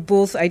think you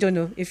both, I don't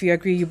know if you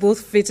agree, you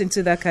both fit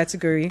into that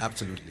category.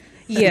 Absolutely.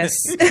 Yes.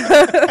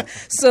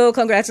 So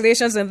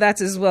congratulations on that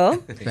as well.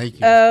 Thank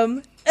you.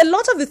 A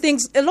lot of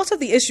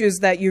the issues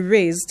that you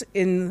raised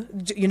in,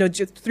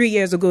 3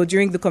 years ago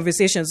during the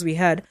conversations we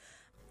had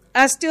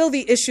are still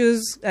the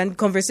issues and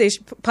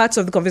parts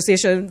of the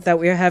conversation that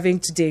we're having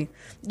today.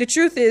 The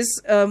truth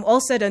is,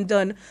 all said and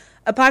done,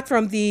 apart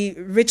from the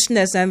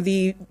richness and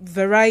the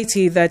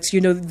variety that,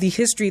 the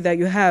history that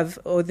you have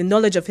or the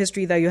knowledge of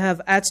history that you have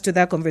adds to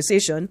that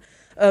conversation,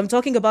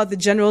 talking about the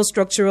general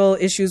structural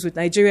issues with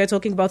Nigeria,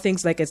 talking about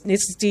things like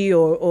ethnicity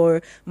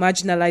or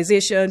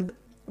marginalization.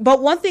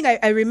 But one thing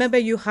I remember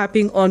you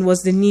harping on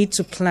was the need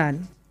to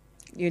plan.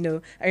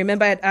 I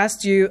remember I had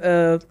asked you,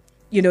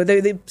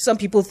 some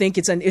people think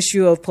it's an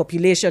issue of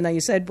population, and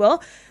you said,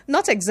 well,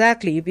 not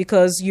exactly,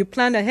 because you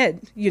plan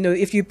ahead.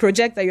 If you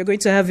project that you're going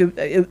to have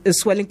a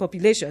swelling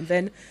population,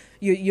 then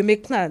you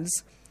make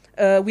plans.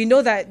 We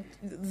know that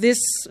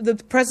the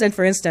president,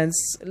 for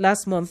instance,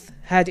 last month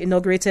had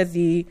inaugurated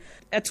the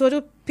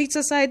Etodo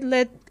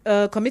Peterside-led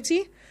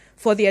committee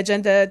for the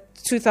Agenda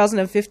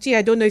 2050.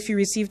 I don't know if you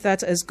received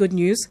that as good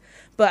news,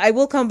 but I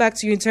will come back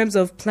to you in terms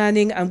of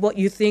planning and what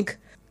you think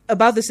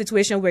about the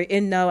situation we're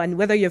in now and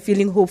whether you're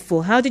feeling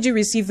hopeful. How did you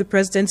receive the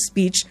president's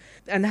speech,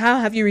 and how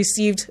have you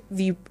received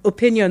the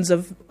opinions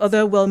of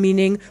other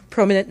well-meaning,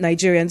 prominent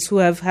Nigerians who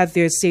have had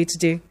their say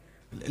today?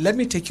 Let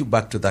me take you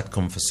back to that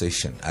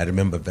conversation. I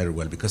remember very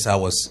well because I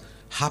was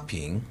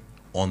harping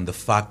on the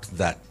fact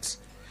that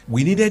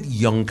we needed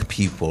young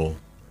people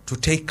to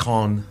take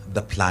on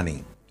the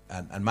planning.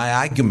 And my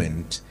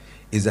argument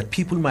is that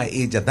people my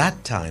age at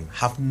that time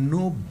have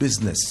no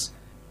business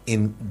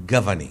in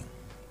governing.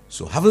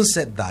 So having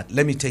said that,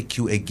 let me take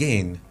you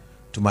again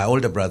to my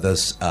older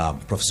brother's,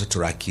 Professor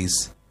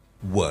Turaki's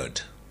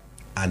word.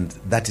 And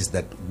that is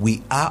that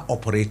we are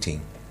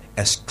operating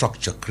a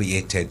structure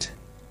created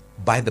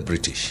by the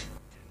British.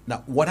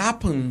 Now, what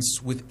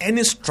happens with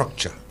any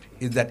structure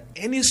is that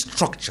any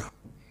structure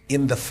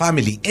in the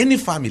family, any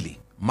family,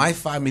 my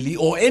family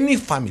or any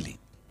family,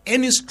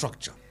 any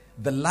structure,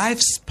 the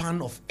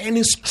lifespan of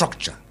any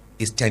structure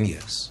is 10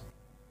 years.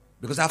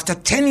 Because after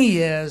 10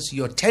 years,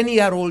 your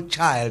 10-year-old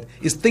child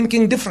is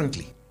thinking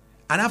differently.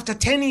 And after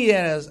 10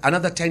 years,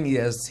 another 10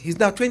 years, he's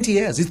now 20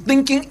 years. He's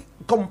thinking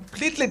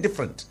completely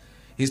different.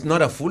 He's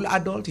not a full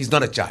adult. He's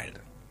not a child.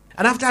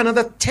 And after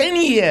another 10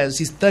 years,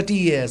 he's 30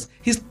 years.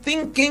 He's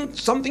thinking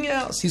something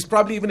else. He's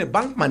probably even a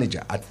bank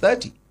manager at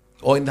 30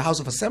 or in the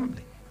House of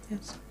Assembly.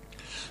 Yes.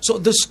 So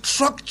the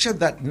structure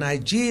that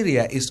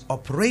Nigeria is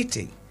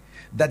operating,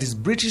 that is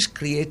British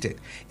created,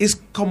 is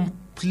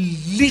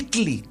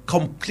completely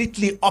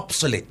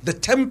obsolete. The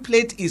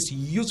template is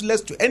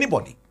useless to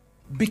anybody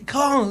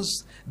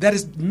because there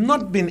has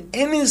not been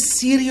any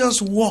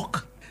serious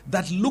work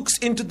that looks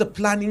into the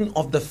planning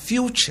of the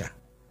future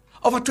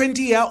of a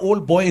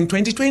 20-year-old boy in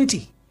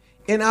 2020.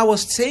 And I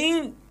was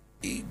saying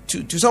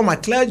to some of my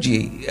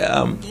clergy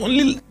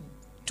only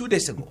 2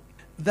 days ago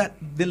that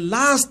the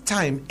last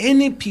time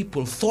any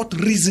people thought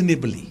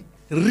reasonably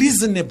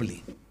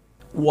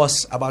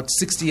was about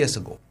 60 years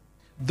ago.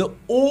 The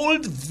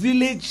old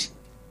village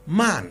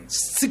man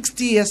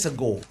 60 years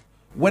ago,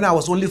 when I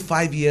was only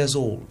 5 years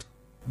old,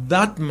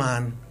 that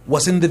man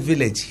was in the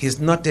village. He's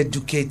not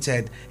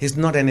educated. He's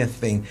not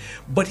anything.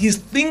 But he's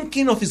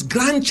thinking of his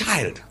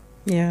grandchild.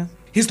 Yeah.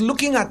 He's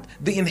looking at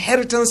the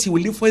inheritance he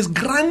will leave for his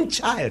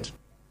grandchild.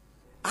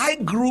 I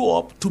grew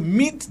up to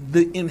meet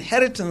the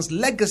inheritance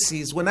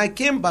legacies. When I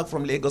came back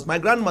from Lagos, my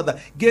grandmother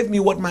gave me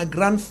what my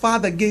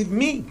grandfather gave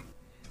me.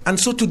 And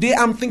so today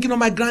I'm thinking of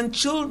my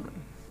grandchildren.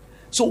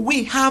 So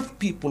we have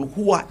people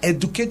who are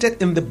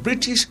educated in the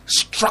British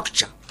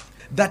structure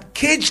that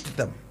caged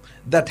them,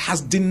 that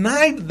has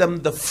denied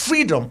them the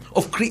freedom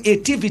of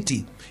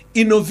creativity,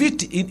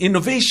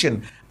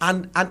 innovation,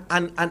 and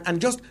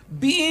just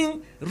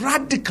being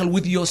radical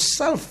with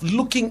yourself,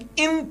 looking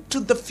into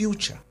the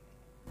future.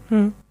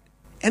 And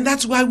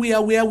that's why we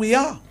are where we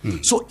are.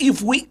 So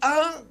if we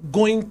are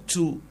going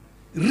to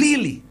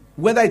really,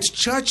 whether it's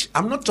church,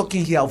 I'm not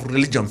talking here of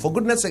religion. For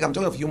goodness sake, I'm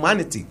talking of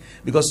humanity.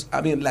 Because,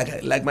 I mean,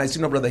 like my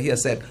senior brother here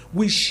said,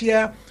 we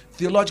share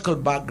theological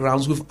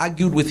backgrounds. We've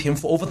argued with him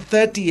for over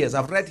 30 years.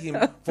 I've read him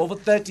for over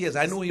 30 years.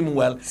 I know him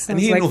well, and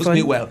he knows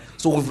me well.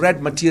 So we've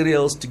read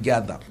materials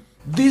together.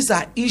 These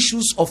are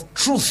issues of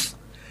truth.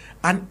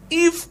 And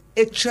if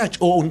a church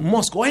or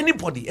mosque or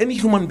anybody, any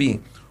human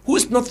being who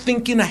is not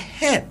thinking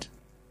ahead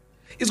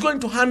is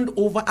going to hand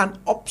over an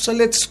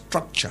obsolete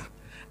structure.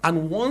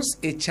 And once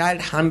a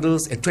child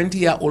handles, a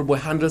 20-year-old boy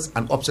handles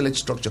an obsolete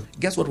structure,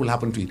 guess what will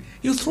happen to it?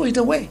 He'll throw it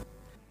away.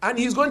 And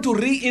he's going to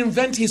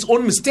reinvent his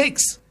own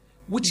mistakes,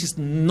 which is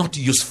not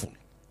useful.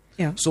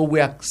 Yeah. So we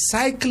are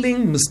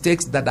cycling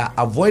mistakes that are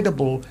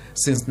avoidable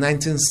since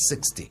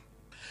 1960.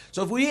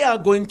 So if we are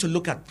going to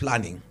look at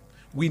planning,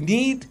 we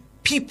need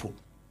people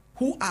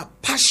who are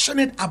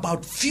passionate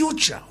about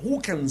future,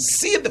 who can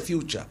see the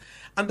future.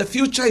 And the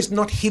future is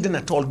not hidden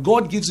at all.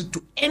 God gives it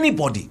to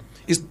anybody.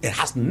 It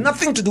has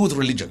nothing to do with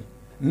religion.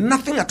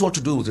 Nothing at all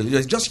to do with religion.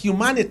 It's just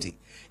humanity.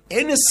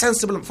 Any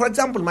sensible, for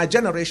example, my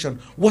generation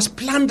was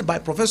planned by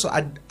Professor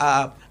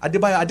Adebayo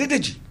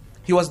Adedeji.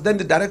 He was then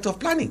the director of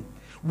planning.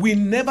 We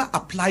never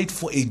applied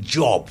for a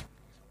job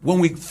when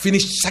we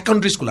finished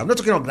secondary school. I'm not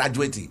talking about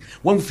graduating.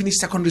 When we finished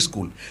secondary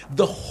school,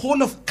 the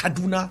whole of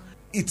Kaduna,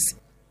 its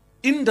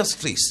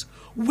industries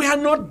were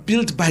not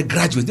built by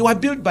graduates. They were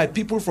built by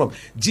people from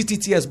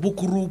GTTS,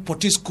 Bukuru,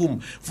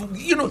 Potiskum,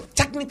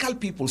 technical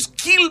people,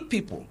 skilled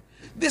people.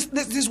 This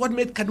is what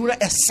made Kaduna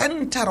a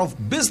center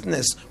of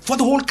business for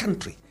the whole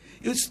country.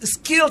 It's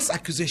skills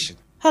acquisition.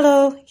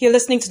 Hello, you're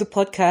listening to the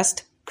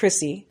podcast,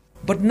 Chrissy.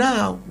 But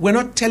now, we're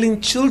not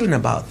telling children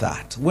about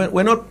that.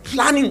 We're not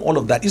planning all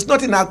of that. It's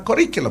not in our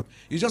curriculum.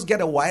 You just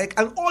get a WAEC,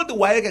 and all the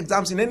WAEC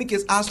exams, in any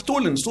case, are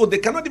stolen, so they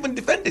cannot even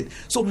defend it.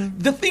 So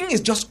the thing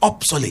is just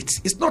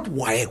obsolete. It's not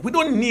WAEC. We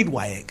don't need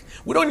WAEC.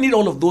 We don't need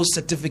all of those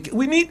certificates.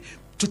 We need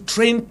to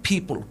train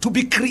people, to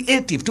be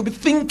creative, to be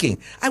thinking.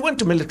 I went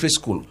to military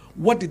school.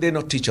 What did they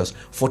not teach us?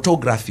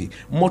 Photography,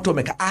 motor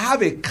mechanic. I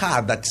have a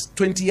car that's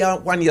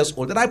 21 years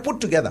old that I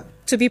put together.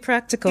 To be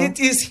practical.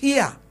 It is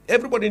here.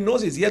 Everybody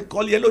knows it's yet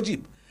called Yellow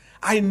Jeep.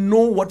 I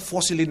know what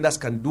 4 cylinders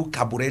can do,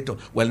 carburetor.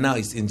 Well, now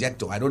it's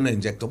injector. I don't know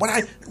injector.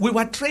 But we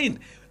were trained.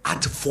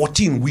 At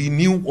 14, we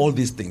knew all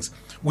these things.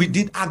 We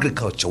did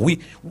agriculture.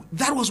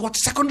 That was what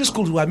secondary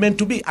schools were meant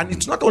to be. And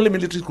it's not only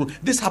military school.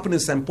 This happened in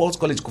St. Paul's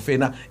College,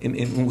 Kufena, in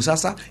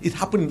Musasa. It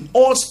happened in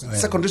all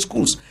secondary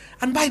schools.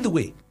 And by the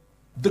way,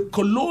 the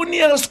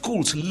colonial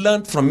schools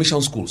learned from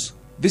mission schools.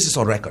 This is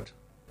on record.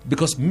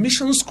 Because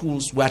mission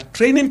schools were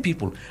training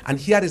people. And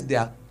here is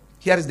their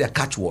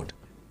catchword: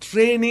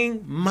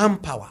 training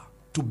manpower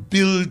to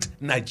build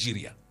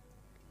Nigeria.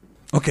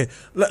 Okay,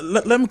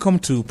 let me come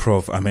to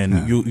Prof. I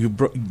mean, you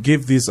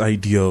gave this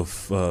idea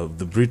of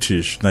the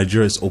British.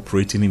 Nigeria is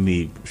operating in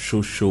a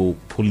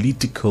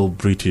socio-political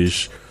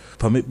British,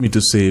 permit me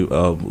to say,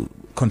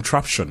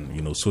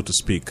 contraption, so to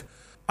speak.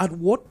 At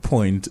what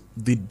point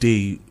did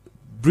they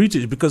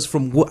British? Because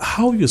from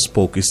how you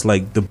spoke, it's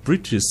like the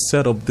British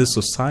set up this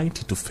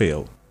society to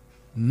fail,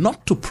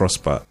 not to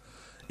prosper.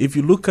 If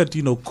you look at,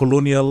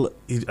 colonial,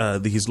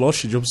 His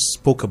Lordship just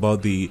spoke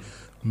about the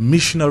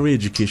missionary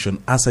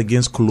education as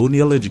against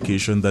colonial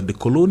education, that the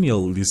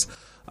colonialists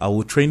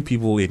will train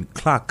people in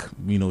clerk,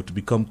 to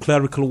become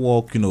clerical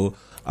work,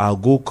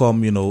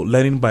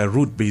 learning by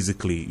rote,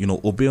 basically,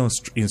 obey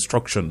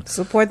instruction.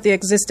 Support the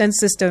existing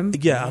system.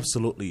 Yeah,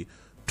 absolutely.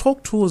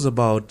 Talk to us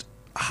about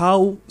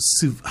how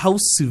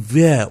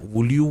severe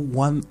will you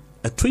want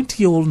a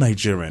 20-year-old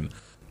Nigerian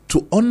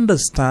to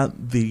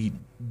understand the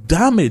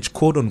damage,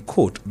 quote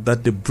unquote,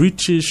 that the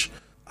British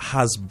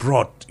has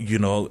brought,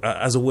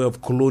 as a way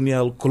of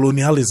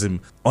colonialism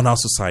on our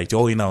society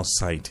or in our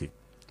society?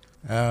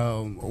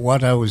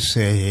 What I would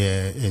say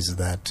here is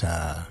that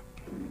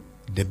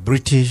the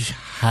British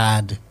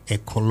had a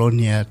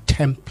colonial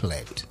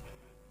template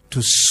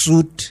to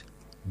suit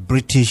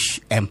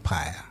British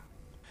Empire.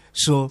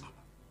 So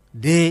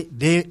they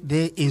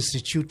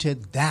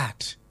instituted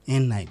that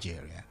in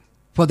Nigeria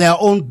for their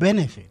own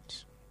benefit.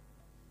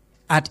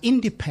 At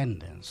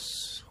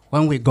independence,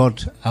 when we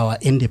got our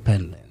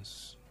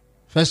independence,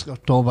 1st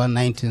October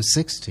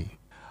 1960,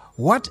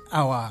 what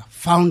our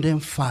founding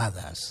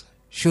fathers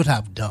should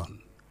have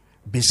done,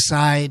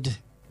 beside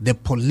the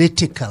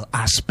political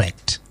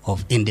aspect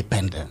of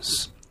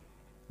independence,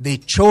 they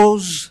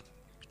chose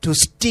to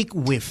stick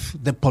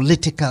with the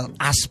political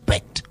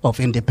aspect of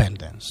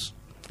independence.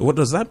 What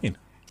does that mean?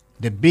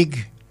 The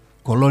big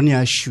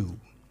colonial shoe.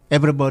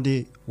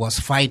 Everybody was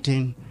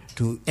fighting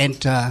to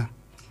enter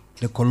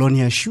the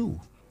colonial shoe.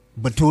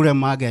 Bature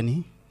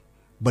Magani,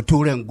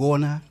 Bature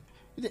Ngona.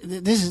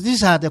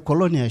 These are the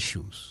colonial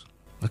shoes.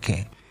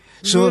 Okay.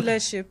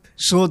 Rulership.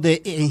 So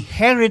they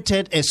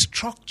inherited a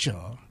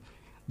structure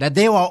that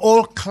they were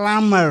all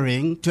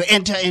clamoring to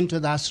enter into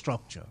that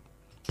structure,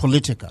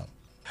 political.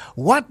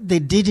 What they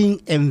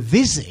didn't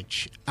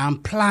envisage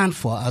and plan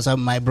for, as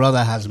my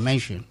brother has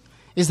mentioned,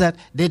 is that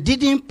they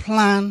didn't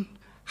plan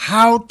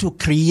how to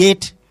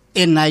create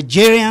a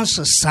Nigerian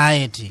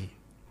society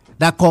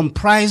that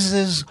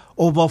comprises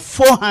over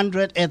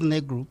 400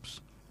 ethnic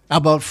groups,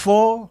 about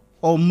 4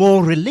 or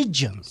more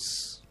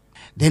religions.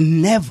 They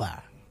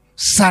never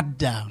sat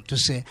down to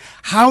say,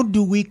 how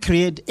do we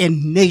create a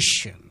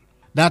nation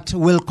that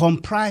will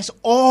comprise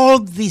all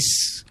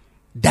these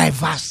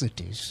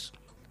diversities?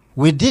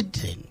 We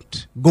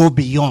didn't go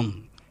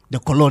beyond the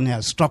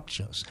colonial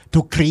structures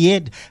to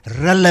create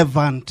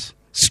relevant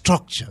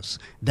structures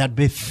that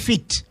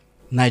befit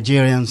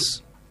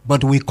Nigerians,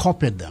 but we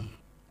copied them.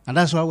 And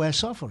that's why we're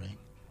suffering.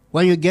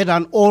 When you get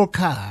an old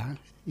car,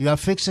 you are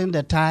fixing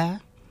the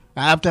tire.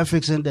 After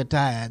fixing the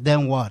tire,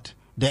 then what?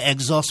 The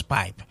exhaust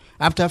pipe.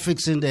 After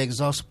fixing the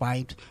exhaust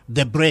pipe,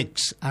 the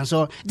brakes. And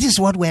so this is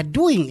what we're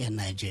doing in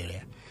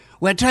Nigeria.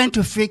 We're trying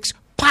to fix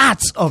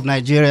parts of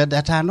Nigeria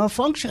that are not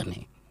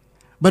functioning.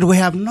 But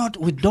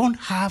we don't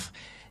have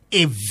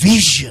a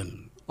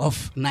vision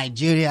of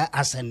Nigeria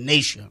as a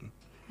nation.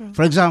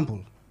 For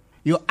example,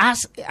 you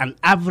ask an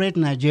average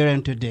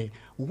Nigerian today,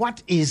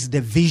 what is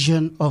the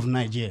vision of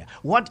Nigeria?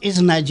 What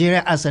is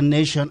Nigeria as a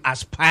nation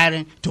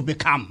aspiring to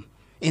become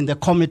in the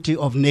Committee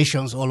of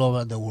Nations all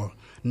over the world?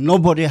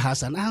 Nobody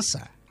has an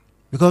answer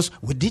because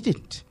we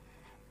didn't.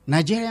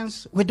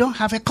 Nigerians, we don't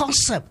have a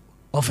concept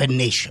of a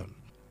nation.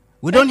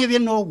 We don't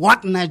even know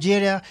what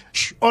Nigeria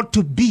ought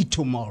to be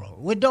tomorrow.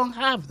 We don't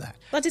have that.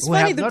 But it's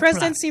funny, the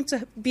president seemed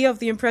to be of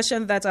the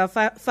impression that our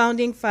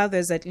founding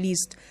fathers at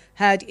least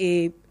had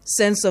a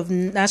sense of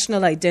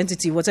national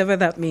identity, whatever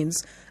that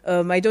means.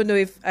 I don't know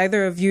if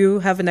either of you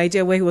have an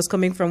idea where he was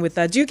coming from with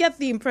that. Do you get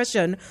the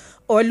impression,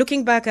 or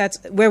looking back at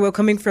where we're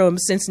coming from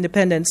since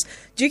independence,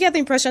 do you get the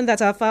impression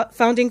that our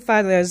founding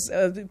fathers,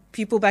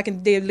 people back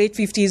in the late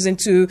 50s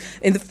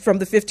from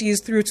the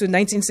 50s through to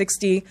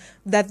 1960,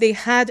 that they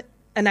had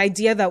an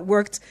idea that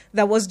worked,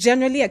 that was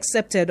generally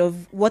accepted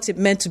of what it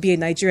meant to be a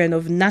Nigerian,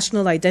 of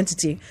national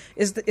identity?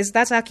 Is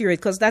that accurate?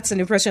 Because that's an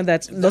impression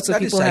that lots of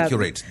people have.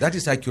 That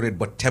is accurate,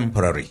 but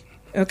temporary.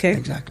 Okay.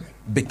 Exactly.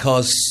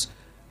 Because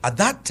at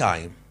that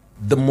time,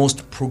 the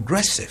most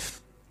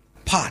progressive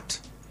part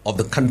of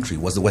the country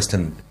was the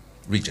Western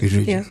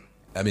region. Yeah.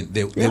 I mean,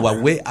 they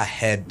were way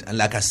ahead. And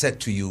like I said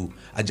to you,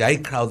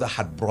 Ajayi Crowther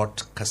had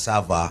brought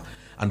cassava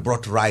and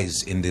brought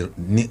rice in the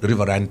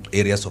riverine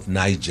areas of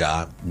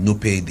Niger.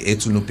 Nupe, the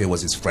Etu Nupe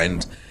was his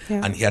friend,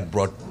 and he had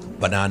brought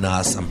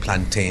bananas and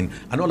plantain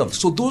and all of it.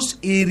 So those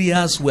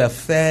areas were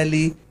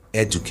fairly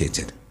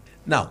educated.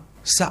 Now,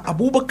 Sir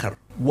Abubakar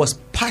was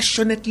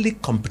passionately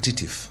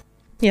competitive.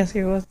 Yes,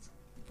 he was.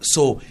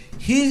 So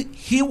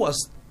he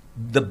was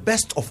the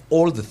best of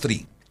all the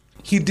three.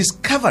 He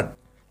discovered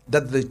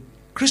that the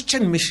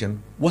Christian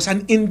mission was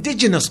an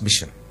indigenous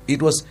mission.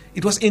 It was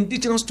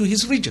indigenous to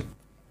his region.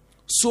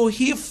 So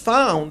he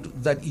found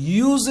that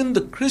using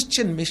the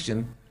Christian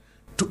mission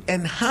to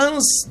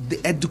enhance the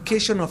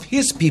education of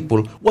his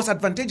people was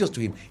advantageous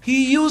to him.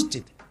 He used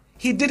it.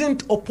 He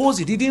didn't oppose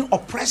it. He didn't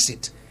oppress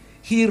it.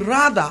 He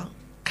rather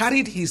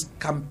carried his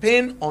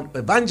campaign on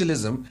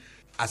evangelism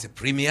as a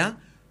premier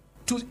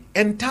to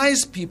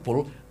entice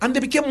people, and they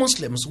became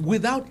Muslims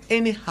without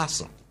any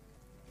hassle.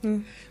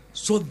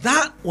 So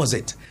that was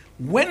it.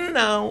 When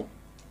now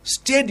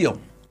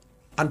Stadium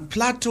and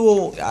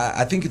Plateau,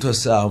 I think it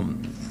was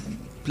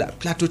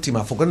Plateau team,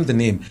 I've forgotten the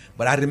name,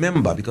 but I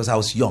remember because I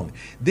was young.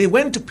 They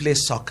went to play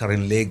soccer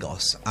in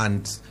Lagos,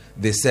 and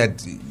they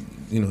said,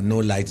 no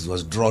lights, it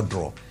was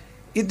draw.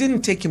 It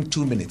didn't take him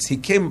 2 minutes. He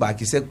came back,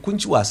 he said,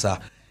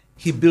 Kunchiwasa,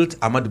 he built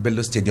Ahmadu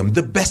Bello Stadium,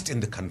 the best in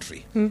the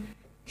country.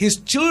 His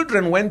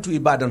children went to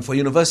Ibadan for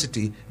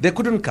university. They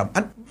couldn't come.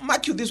 And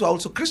mark you, these were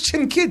also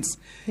Christian kids.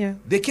 Yeah.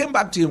 They came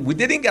back to him. We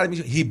didn't get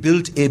admission. He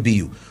built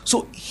ABU.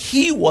 So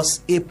he was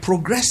a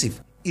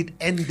progressive. It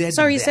ended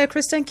Sorry, you there. said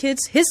Christian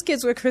kids? His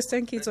kids were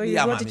Christian kids? Or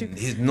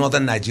his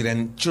northern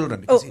Nigerian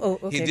children. Because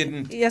okay. He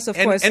didn't. Yes, of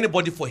course.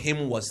 Anybody for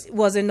him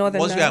was in northern.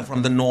 Once you are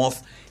from the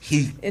north,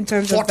 he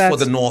fought for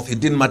the north.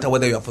 It didn't matter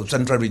whether you are from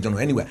central region or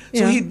anywhere.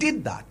 So he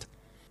did that.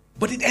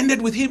 But it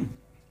ended with him.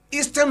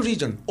 Eastern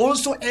region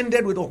also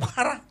ended with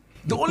Okara.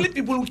 The only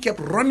people who kept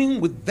running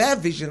with their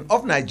vision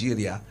of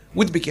Nigeria,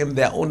 which became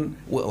their own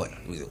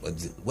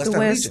Western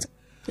region.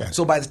 Yeah.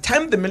 So by the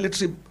time the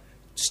military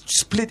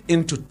split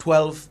into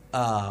 12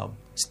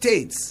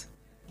 states,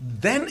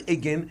 then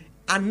again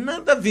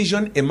another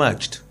vision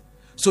emerged.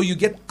 So you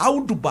get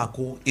Audu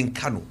Bako in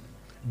Kano,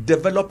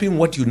 developing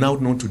what you now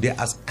know today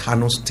as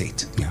Kano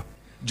State. Yeah.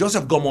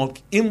 Joseph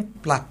Gomolk in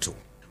Plateau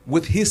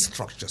with his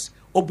structures.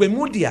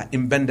 Obemudia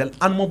in Bendel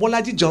and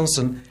Mobolaji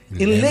Johnson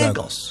in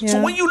Lagos. Yeah.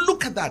 So when you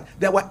look at that,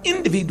 there were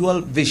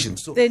individual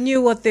visions. So they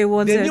knew what they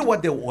wanted. They knew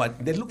what they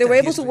wanted. They were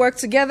able to work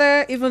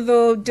together, even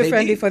though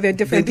differently for their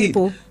different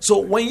people. So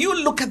when you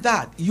look at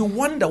that, you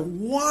wonder,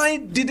 why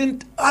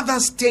didn't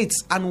other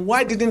states and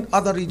why didn't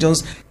other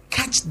regions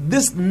catch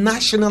this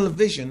national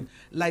vision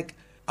like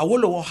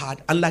Awolowo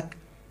had and like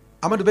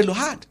Ahmadu Bello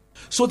had?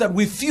 So that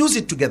we fuse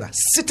it together,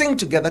 sitting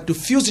together to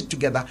fuse it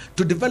together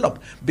to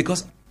develop.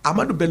 Because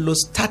Ahmadu Bello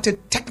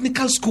started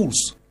technical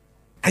schools.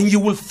 And you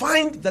will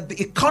find that the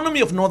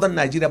economy of northern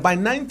Nigeria by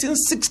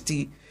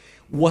 1960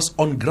 was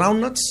on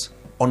groundnuts,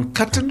 on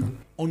cotton,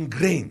 on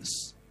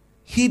grains.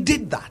 He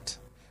did that.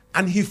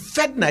 And he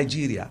fed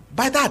Nigeria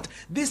by that.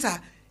 This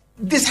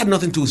had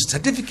nothing to do with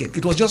certificate.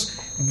 It was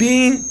just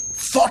being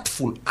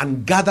thoughtful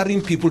and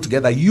gathering people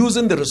together,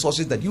 using the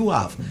resources that you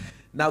have.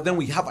 Now then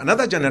we have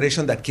another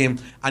generation that came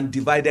and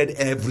divided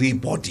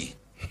everybody.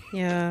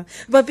 Yeah,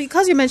 but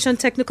because you mentioned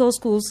technical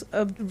schools,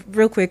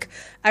 real quick,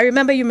 I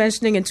remember you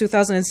mentioning in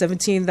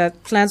 2017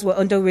 that plans were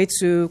underway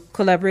to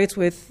collaborate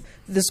with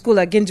the school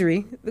at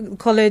Gindiri,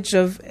 College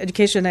of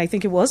Education, I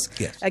think it was,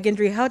 at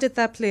Gindiri. How did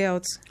that play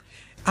out?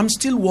 I'm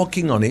still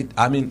working on it.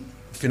 I mean,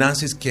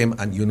 finances came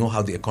and you know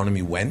how the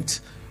economy went,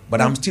 but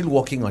I'm still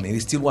working on it.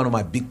 It's still one of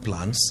my big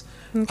plans.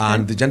 Okay.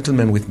 And the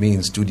gentlemen with me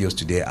in studios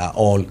today are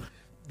all,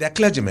 they're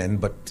clergymen,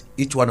 but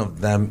each one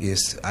of them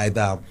is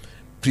either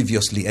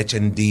previously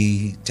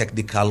HND,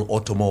 technical,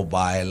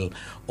 automobile,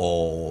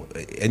 or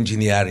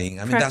engineering.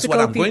 I mean, that's what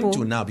I'm going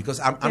to now, because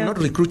I'm not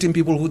recruiting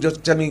people who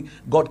just tell me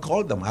God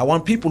called them. I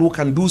want people who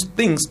can do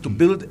things to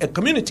build a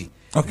community.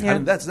 Okay.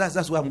 And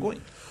that's where I'm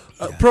going.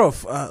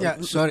 Prof.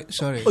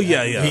 Sorry. Oh,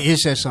 yeah. He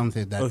said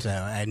something that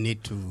I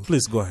need to.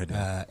 Please go ahead.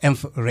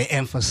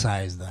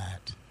 Re-emphasize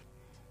that.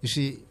 You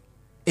see,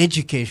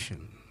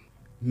 education,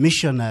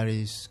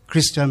 missionaries,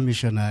 Christian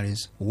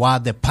missionaries were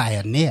the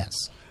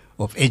pioneers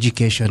of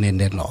education in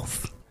the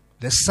North.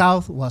 The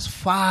South was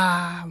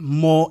far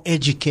more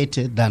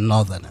educated than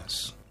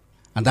Northerners,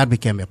 and that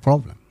became a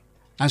problem.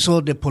 And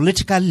so the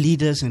political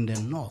leaders in the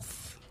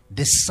North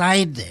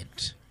decided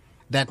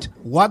that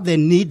what they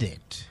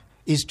needed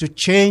is to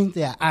change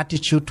their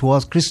attitude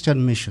towards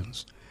Christian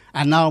missions,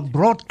 and now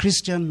brought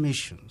Christian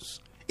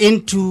missions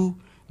into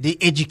the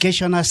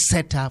educational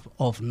setup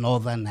of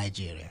northern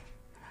Nigeria.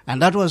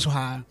 And that was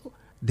why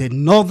the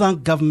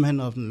northern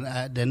government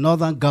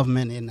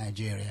in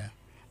Nigeria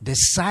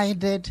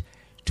decided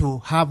to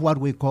have what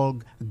we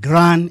call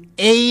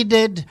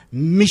grant-aided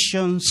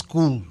mission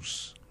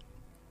schools.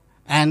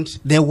 And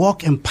they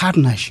work in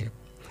partnership.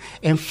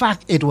 In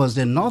fact, it was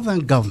the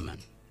northern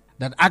government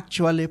that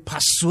actually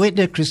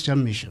persuaded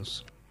Christian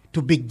missions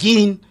to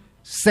begin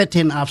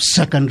setting up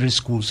secondary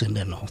schools in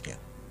the North.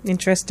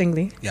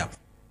 Interestingly. Yeah.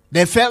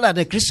 They felt that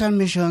the Christian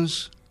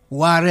missions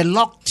were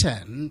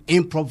reluctant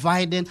in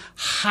providing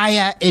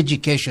higher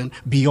education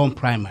beyond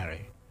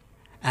primary.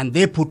 And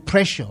they put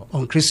pressure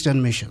on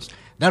Christian missions.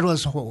 That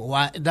was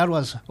why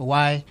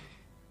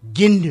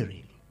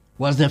Gindiri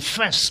was the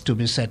first to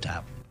be set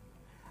up.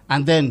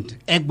 And then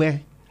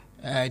Egbe,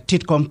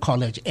 Titcomb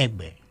College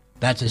Egbe,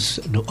 that is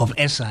of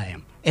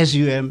SIM,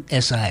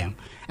 SUM.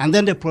 And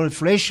then the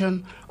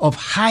proliferation of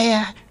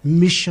higher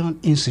mission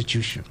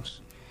institutions.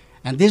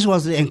 And this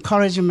was the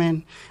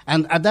encouragement.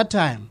 And at that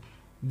time,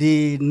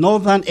 the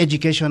Northern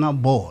Educational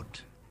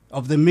Board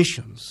of the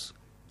missions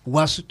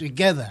was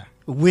together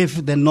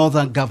with the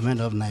Northern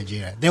government of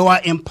Nigeria. They were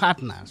in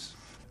partners.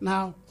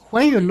 Now,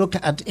 when you look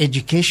at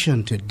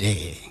education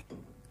today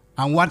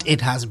and what it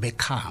has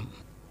become,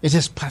 it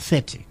is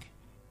pathetic.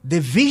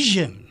 The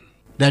vision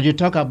that you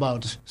talk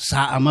about, Sir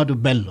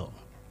Ahmadu Bello,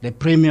 the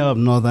Premier of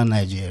Northern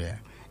Nigeria,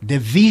 the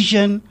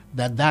vision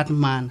that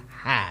man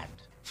had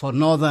for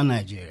Northern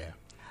Nigeria.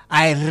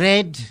 I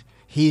read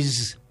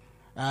his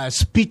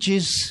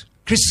speeches,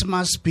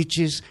 Christmas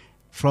speeches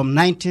from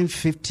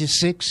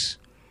 1956,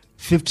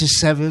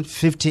 57,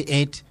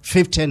 58,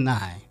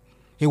 59.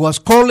 He was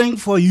calling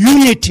for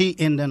unity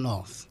in the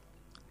North.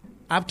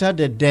 After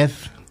the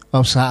death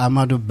of Sir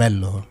Ahmadu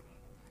Bello,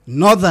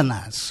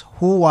 Northerners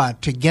who were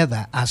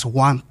together as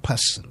one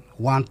person,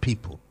 one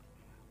people,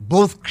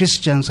 both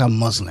Christians and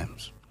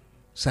Muslims,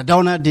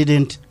 Sardauna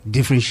didn't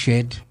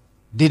differentiate,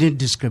 didn't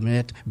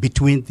discriminate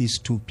between these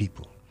two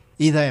people,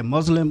 either a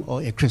Muslim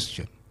or a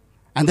Christian.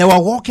 And they were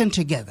working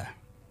together.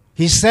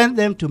 He sent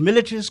them to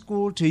military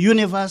school, to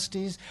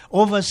universities,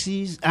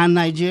 overseas and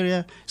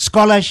Nigeria,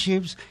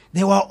 scholarships.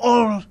 They were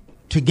all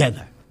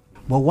together.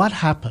 But what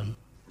happened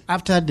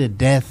after the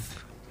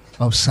death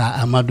of Sir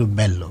Ahmadu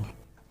Bello?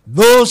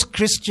 Those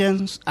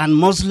Christians and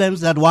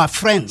Muslims that were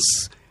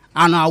friends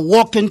and are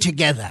working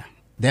together,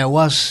 there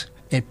was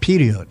a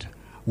period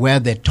where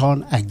they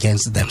turned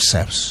against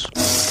themselves.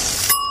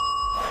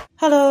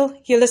 Hello,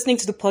 you're listening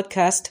to the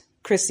podcast,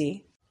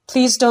 Chrissy.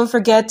 Please don't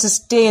forget to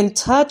stay in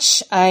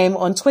touch. I'm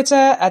on Twitter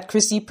at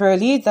Chrissy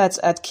Pearlie. That's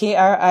at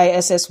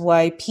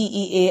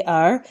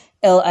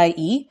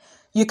KRISSYPEARLIE.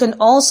 You can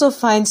also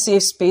find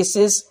Safe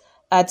Spaces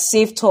at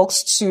Safe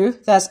Talks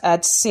 2. That's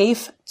at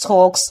Safe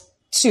Talks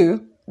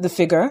 2, the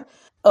figure,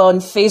 on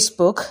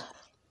Facebook.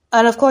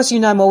 And of course,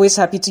 I'm always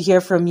happy to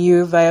hear from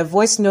you via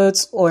voice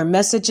notes or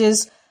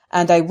messages,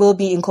 and I will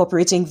be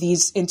incorporating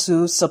these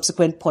into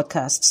subsequent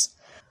podcasts.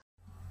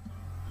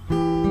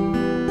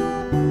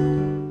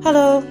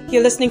 Hello,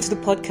 you're listening to the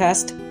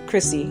podcast,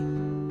 Chrissy.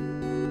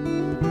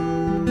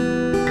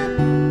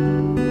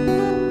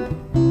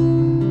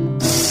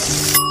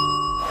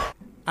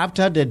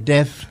 After the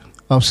death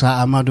of Sir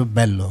Ahmadu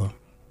Bello,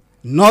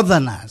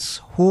 Northerners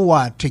who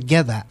were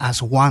together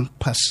as one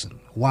person,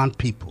 one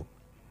people,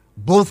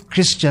 both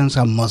Christians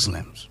and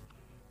Muslims,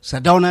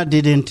 Sardauna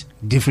didn't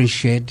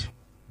differentiate,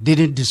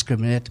 didn't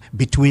discriminate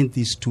between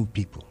these two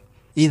people,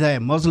 either a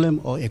Muslim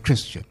or a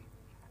Christian.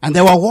 And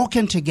they were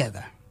working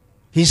together.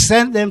 He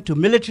sent them to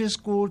military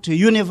school, to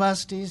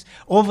universities,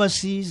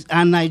 overseas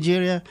and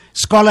Nigeria,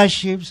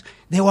 scholarships.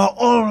 They were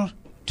all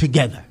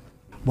together.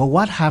 But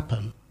what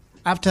happened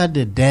after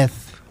the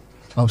death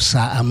of Sir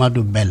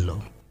Ahmadu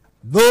Bello?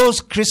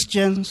 Those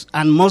Christians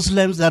and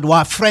Muslims that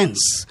were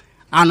friends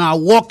and are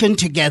working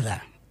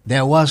together,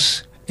 there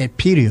was a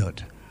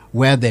period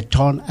where they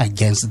turned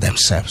against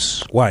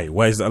themselves. Why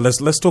is that?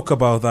 Let's talk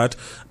about that.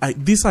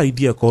 This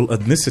idea called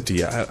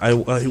ethnicity,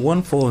 I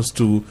want for us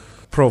to,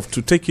 Prof,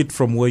 to take it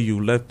from where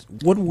you left.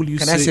 What will you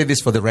say? Can I say this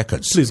for the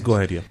records? Please go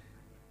ahead, yeah.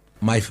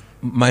 My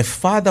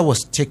father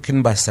was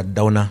taken by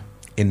Sardauna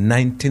in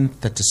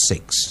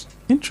 1936.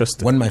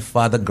 Interesting. When my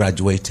father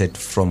graduated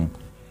from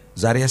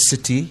Zaria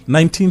City.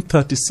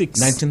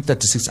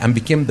 1936, and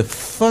became the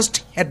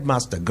first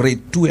headmaster,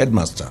 grade 2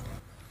 headmaster,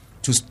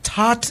 to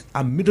start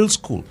a middle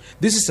school.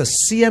 This is a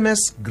CMS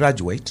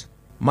graduate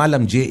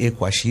Malam J.A.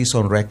 Kwashi is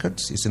on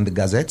records, it's in the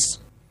gazettes.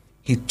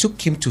 He took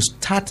him to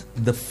start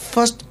the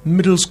first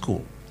middle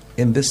school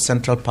in this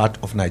central part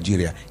of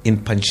Nigeria, in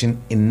Panshin,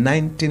 in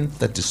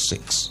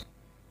 1936.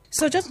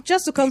 So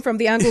just to come from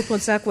the angle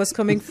Ponsak was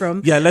coming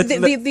from, Yeah,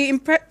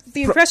 the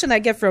impression I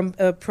get from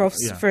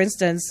Prof's, Yeah. for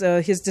instance,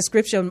 his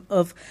description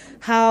of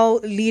how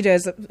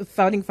leaders,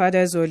 founding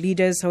fathers or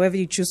leaders, however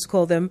you choose to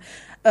call them,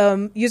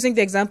 using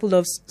the example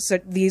of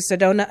the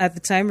Sardauna at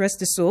the time, rest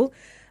his soul,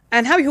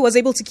 and how he was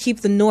able to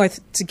keep the North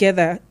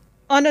together.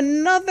 On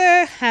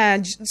another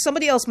hand,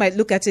 somebody else might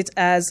look at it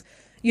as,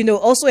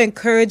 also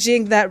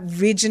encouraging that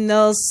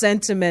regional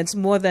sentiment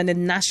more than a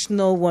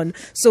national one.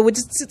 So would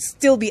it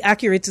still be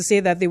accurate to say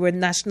that they were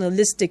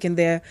nationalistic in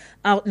their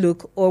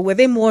outlook, or were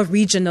they more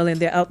regional in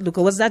their outlook,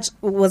 or was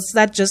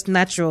that just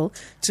natural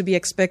to be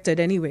expected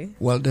anyway?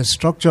 Well, the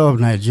structure of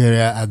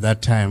Nigeria at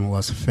that time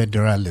was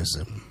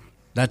federalism.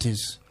 That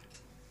is,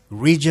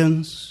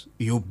 regions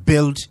you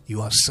build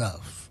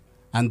yourself,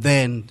 and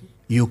then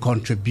you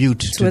contribute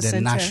to the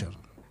center. nation,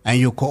 and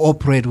you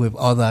cooperate with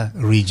other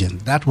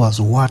regions. That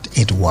was what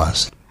it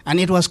was. And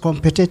it was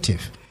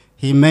competitive.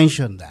 He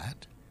mentioned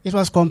that. It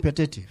was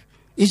competitive.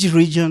 Each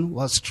region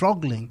was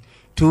struggling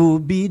to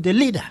be the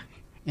leader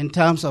in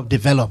terms of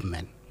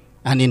development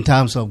and in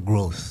terms of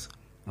growth.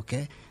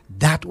 Okay?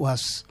 That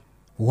was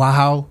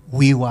how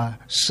we were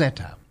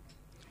set up.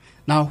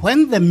 Now,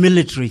 when the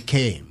military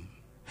came,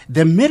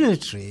 the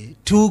military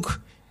took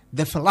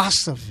the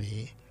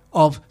philosophy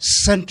of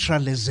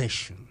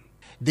centralization.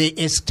 They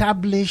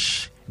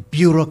established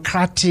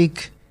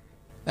bureaucratic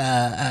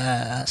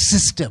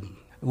system.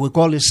 We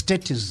call it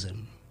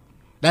statism.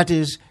 That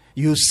is,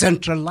 you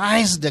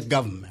centralize the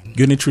government.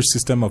 Unitary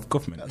system of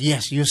government.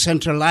 Yes, you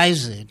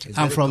centralize it, It's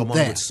and very from common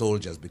there. with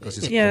soldiers because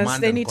it's Yes,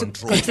 command they and need to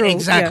control. control.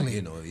 Exactly.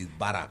 It's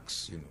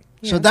barracks.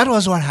 So that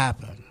was what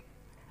happened.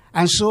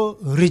 And so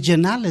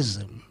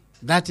regionalism,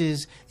 that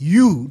is,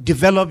 you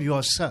develop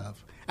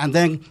yourself and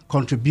then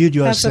contribute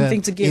yourself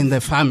something to give. in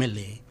the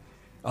family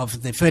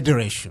of the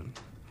federation.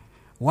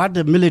 What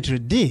the military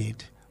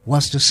did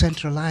was to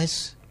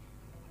centralize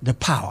the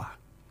power.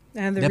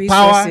 And the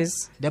power,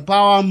 resources. the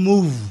power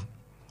moved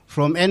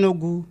from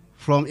Enugu,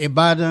 from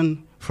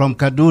Ibadan, from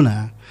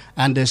Kaduna,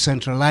 and they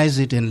centralized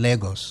it in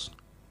Lagos.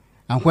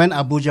 And when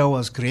Abuja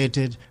was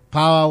created,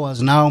 power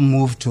was now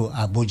moved to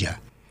Abuja.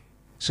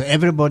 So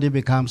everybody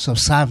becomes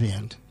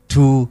subservient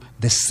to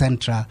the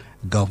central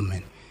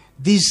government.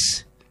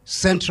 This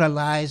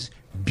centralized,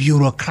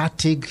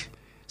 bureaucratic,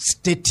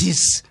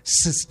 statist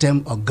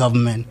system of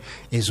government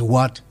is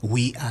what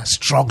we are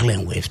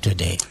struggling with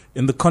today.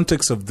 In the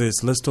context of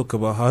this, let's talk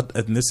about how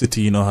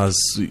ethnicity, has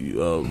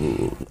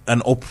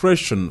an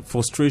oppression,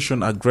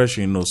 frustration,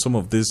 aggression. Some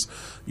of these,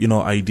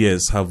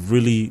 ideas have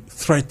really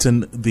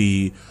threatened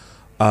the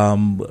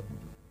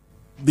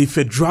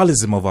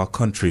federalism of our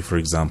country, for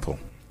example.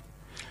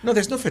 No,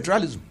 there's no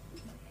federalism.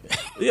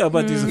 Yeah,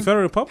 but it's the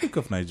Federal Republic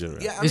of Nigeria.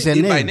 Yeah, It's a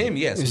by name. name,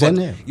 yes. It's But a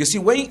name. you see,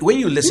 when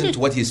you listen to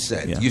what he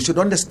said, Yeah. you should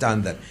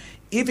understand that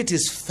if it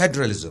is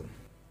federalism,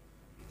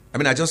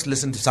 I just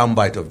listened to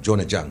soundbite of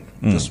Jonah Jang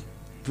just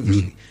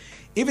previously.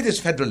 If it is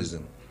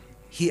federalism,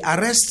 he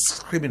arrests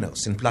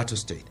criminals in Plateau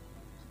State.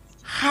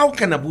 How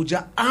can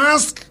Abuja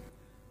ask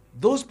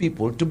those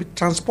people to be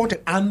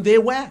transported? And they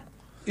were.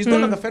 It's no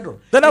longer federal.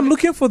 Then I'm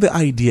looking for the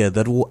idea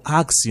that will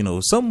ask,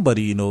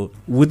 somebody,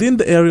 within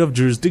the area of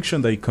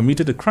jurisdiction that you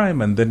committed a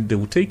crime, and then they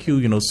will take you,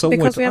 somewhere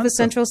Because to we have a answer.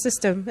 central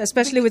system,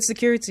 especially with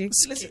security.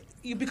 Listen,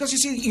 because you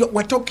see,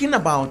 we're talking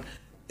about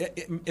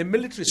a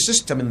military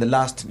system in the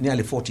last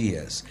nearly 40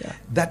 years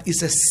that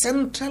is a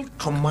central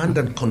command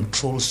and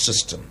control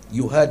system.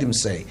 You heard him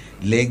say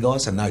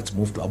Lagos, and now it's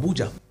moved to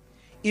Abuja.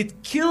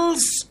 It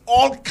kills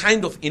all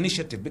kind of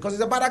initiative because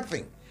it's a barrack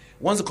thing.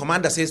 Once the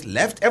commander says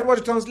left,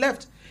 everybody turns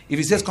left. If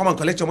he says come and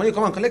collect your money,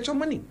 come and collect your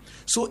money.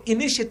 So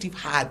initiative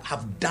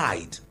have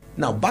died.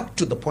 Now back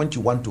to the point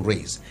you want to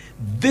raise.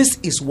 This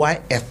is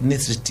why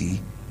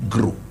ethnicity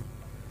grew.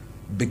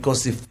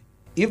 Because if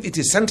it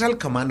is central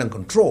command and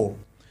control,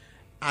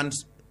 and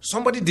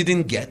somebody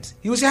didn't get,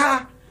 he will say,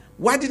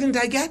 why didn't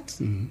I get?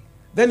 Mm-hmm.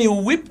 Then he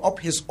will whip up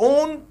his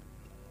own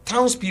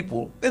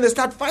townspeople, then they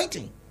start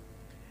fighting.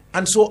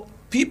 And so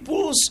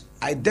people's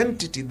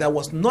identity that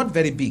was not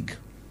very big.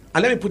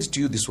 And let me put it to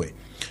you this way.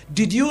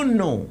 Did you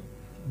know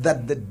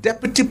that the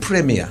deputy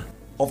premier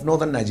of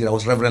northern Nigeria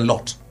was Reverend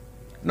Lot?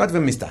 Not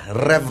even Mr.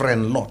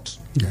 Reverend Lot.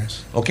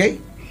 Yes. Okay?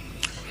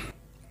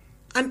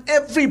 And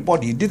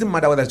everybody, it didn't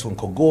matter whether it's from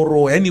Kogoro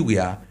or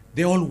anywhere,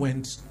 they all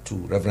went to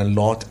Reverend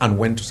Lot and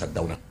went to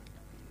Sardauna.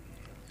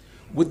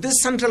 With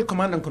this central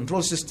command and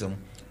control system,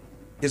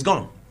 it's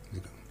gone.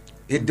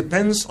 It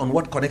depends on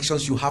what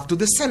connections you have to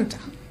the center.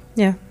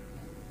 Yeah.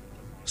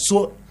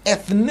 So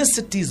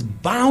ethnicity is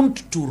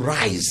bound to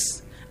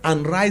rise,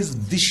 and rise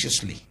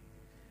viciously,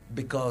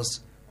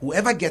 because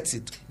whoever gets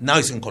it now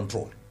is in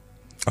control.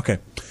 Okay.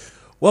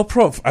 Well,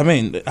 Prof, I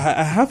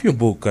have your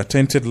book, A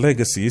Tainted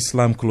Legacy,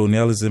 Islam,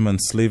 Colonialism and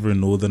Slavery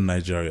in Northern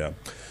Nigeria.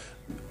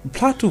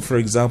 Plateau, for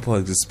example,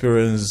 has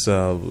experienced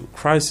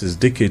crisis,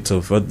 decades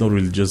of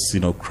ethno-religious,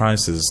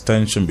 crisis,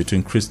 tension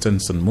between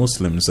Christians and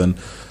Muslims. And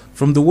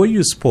from the way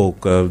you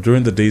spoke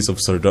during the days of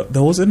Sarda,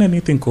 there wasn't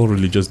anything called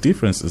religious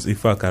differences. In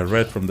fact, I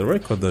read from the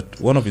record that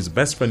one of his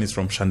best friends is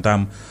from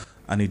Shandam,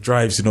 and he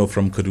drives,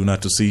 from Kaduna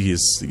to see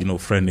his,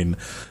 friend in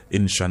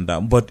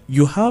Shandam. But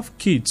you have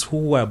kids who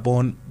were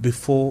born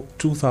before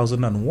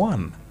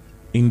 2001,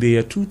 in the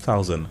year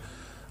 2000,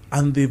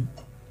 and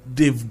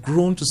they've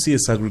grown to see a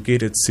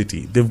segregated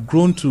city. They've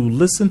grown to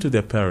listen to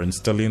their parents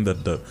telling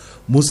that the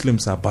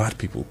Muslims are bad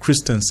people,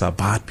 Christians are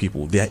bad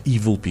people, they are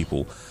evil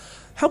people.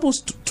 Help us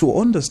to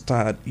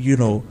understand,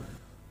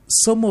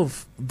 some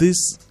of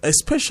this,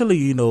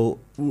 especially,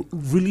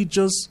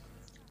 religious,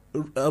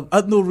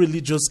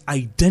 ethno-religious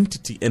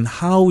identity and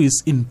how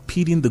it's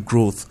impeding the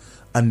growth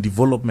and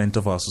development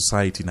of our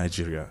society in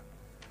Nigeria.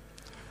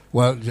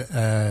 Well,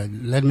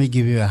 let me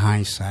give you a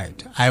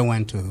hindsight. I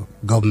went to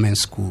government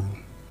school,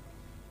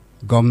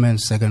 government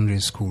secondary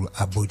school,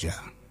 Abuja.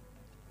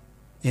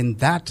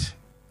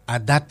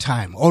 At that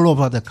time, all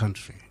over the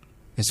country,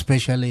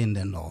 especially in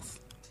the north,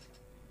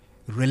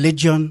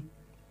 religion,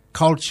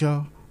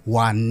 culture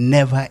were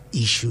never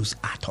issues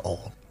at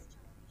all.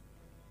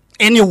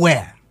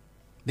 Anywhere,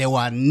 they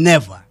were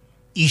never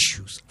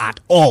issues at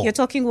all. You're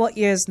talking what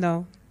years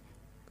now?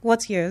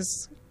 What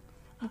years?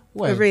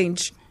 Well, the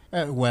range?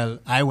 Well,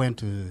 I went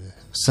to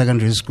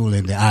secondary school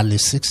in the early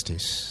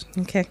 60s.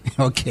 Okay.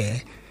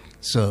 Okay.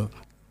 So,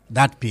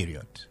 that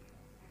period.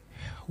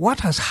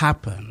 What has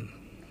happened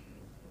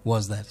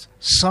was that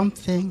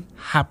something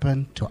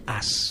happened to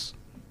us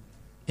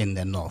in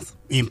the north,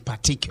 in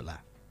particular,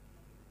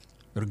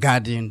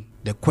 regarding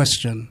the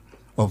question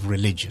of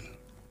religion.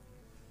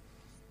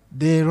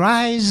 The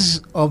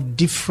rise of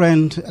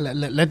different,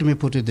 let me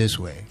put it this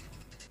way.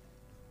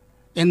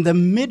 In the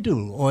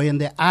middle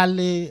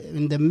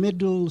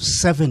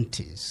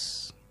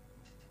 70s,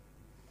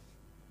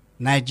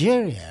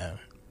 Nigeria,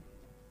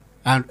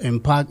 and in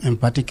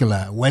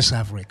particular West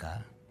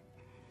Africa,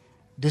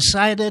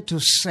 decided to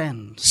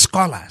send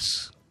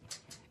scholars,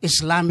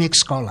 Islamic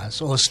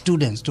scholars or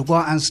students, to go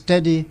and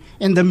study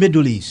in the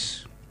Middle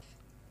East.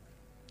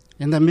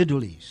 In the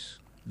Middle East.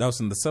 That was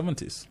in the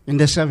 70s? In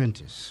the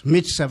 70s,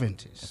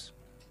 mid-70s.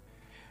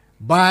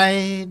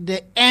 By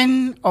the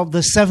end of the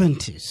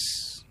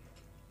 70s,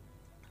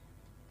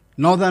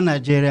 northern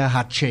Nigeria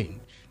had changed.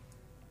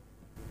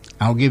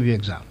 I'll give you an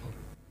example.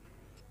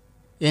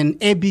 In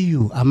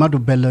ABU,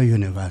 Ahmadu Bello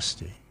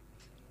University,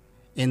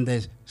 in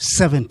the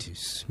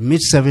 70s,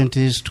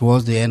 mid-70s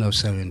towards the end of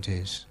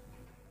 70s,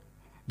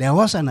 there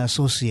was an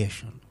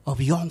association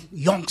of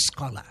young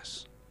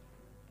scholars,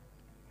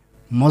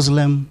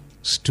 Muslim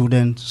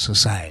Student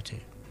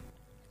Society.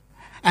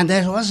 And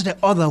there was the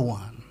other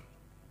one,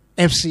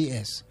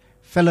 FCS,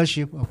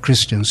 Fellowship of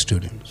Christian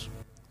Students.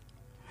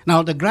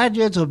 Now, the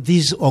graduates of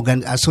these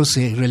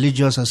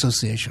religious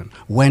association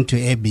went to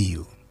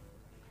ABU.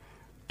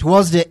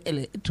 Towards the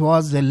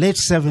late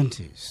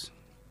 70s,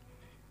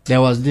 there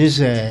was this,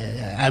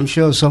 I'm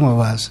sure some of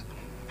us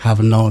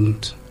have known.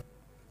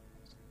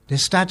 They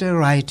started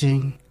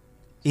writing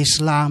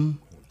Islam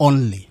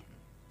only.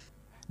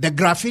 The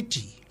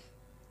graffiti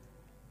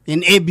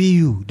in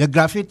ABU, the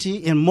graffiti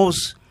in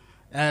most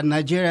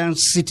Nigerian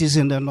cities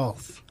in the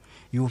north,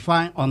 you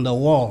find on the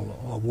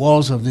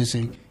walls of this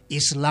thing,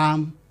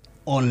 Islam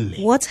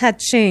only. What had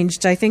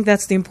changed? I think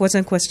that's the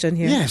important question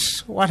here.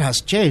 Yes, what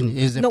has changed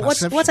is the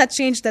perception. What had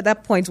changed at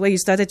that point where you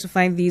started to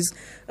find these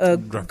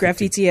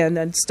graffiti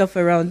and stuff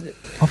around?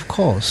 Of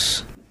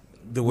course.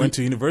 They went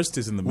to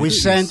universities in the Middle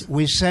East.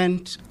 We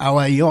sent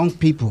our young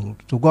people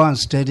to go and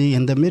study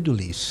in the Middle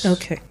East.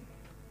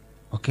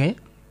 Okay?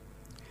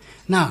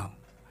 Now,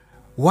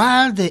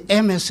 while the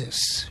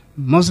MSS,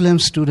 Muslim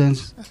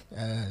Students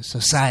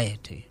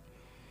Society,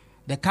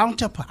 the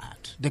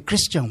counterpart, the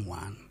Christian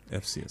one,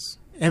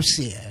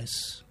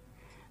 FCS,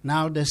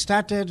 now they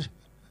started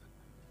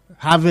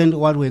having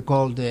what we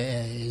call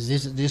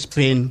this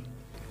pin,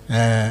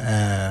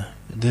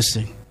 this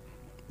thing.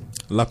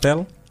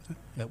 Lapel?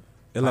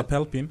 A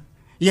lapel pin?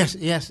 Yes.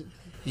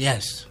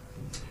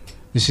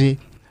 You see,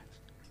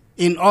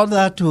 in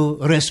order to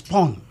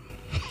respond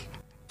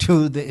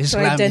to the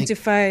Islamic... To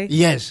identify...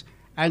 Yes.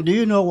 And do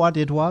you know what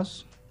it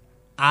was?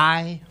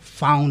 I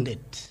found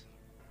it.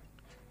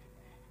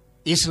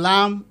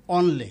 Islam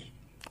only.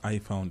 I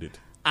found it.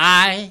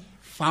 I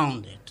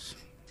found it.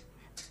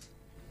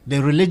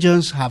 The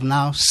religions have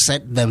now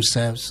set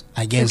themselves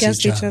against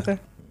each other.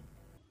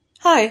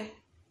 Hi,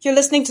 you're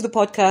listening to the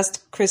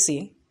podcast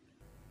Chrissy.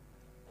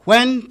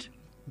 When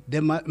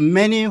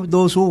many of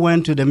those who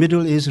went to the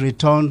Middle East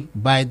returned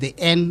by the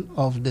end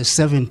of the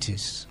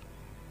 70s,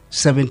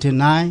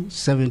 79,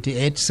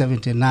 78,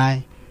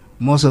 79,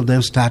 most of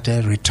them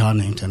started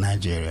returning to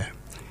Nigeria.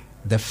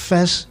 The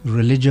first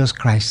religious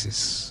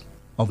crisis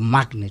of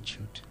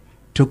magnitude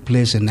took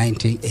place in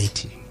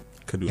 1980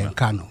 in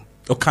Kano.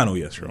 Oh, Kano,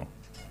 yes, sure.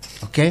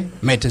 Okay,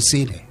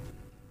 Metasine.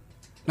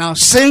 Now,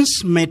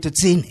 since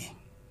Metasine,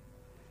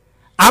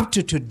 up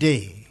to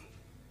today,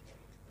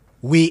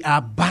 we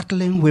are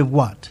battling with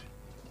what?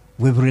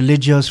 with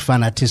religious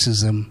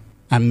fanaticism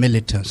and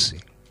militancy.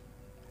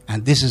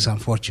 And this is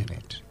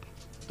unfortunate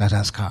that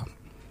has come.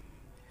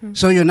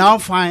 So you now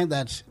find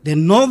that the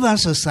northern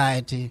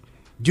society,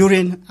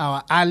 during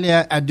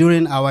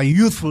our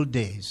youthful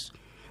days,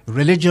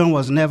 religion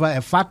was never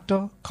a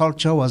factor,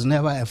 culture was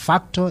never a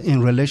factor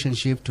in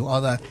relationship to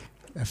other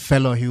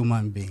fellow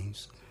human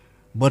beings.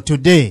 But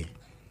today,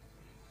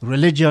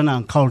 religion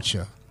and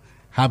culture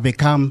have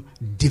become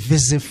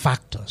divisive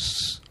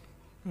factors,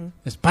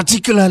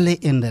 particularly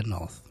in the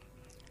north.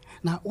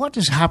 Now, what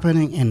is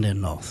happening in the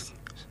north?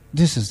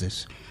 This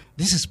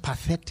is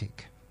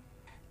pathetic.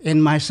 In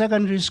my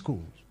secondary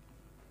school,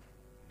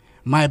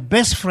 my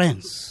best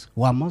friends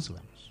were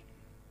Muslims.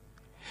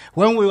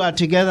 When we were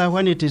together,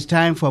 when it is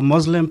time for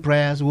Muslim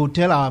prayers, we would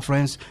tell our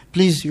friends,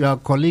 please, your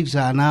colleagues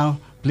are now,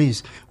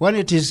 please. When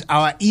it is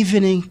our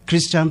evening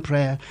Christian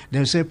prayer,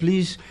 they'll say,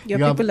 please, your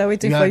people are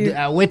waiting for you. They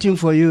are waiting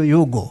for you,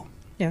 you go.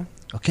 Yeah.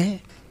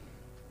 Okay?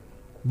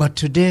 But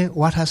today,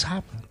 what has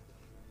happened?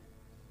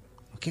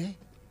 Okay?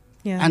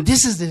 Yeah. And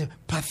this is the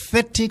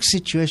pathetic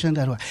situation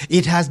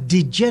it has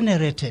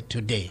degenerated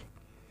today.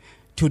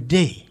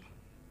 Today,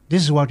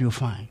 this is what you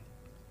find.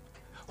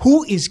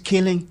 Who is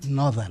killing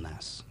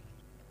northerners?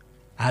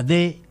 Are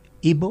they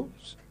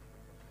Igbos?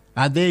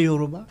 Are they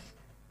Yoruba?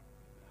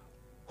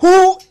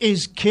 Who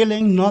is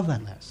killing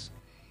northerners?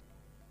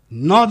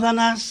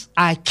 Northerners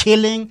are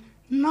killing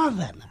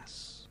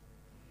northerners.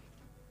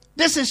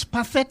 This is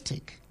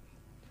pathetic.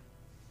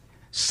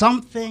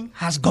 Something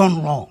has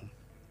gone wrong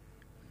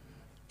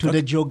to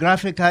the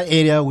geographical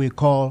area we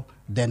call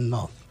the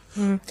north.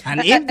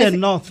 And if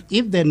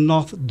the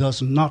north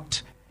does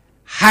not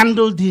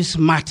handle this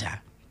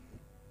matter,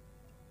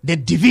 the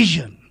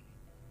division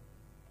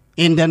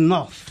in the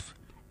north,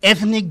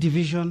 ethnic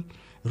division,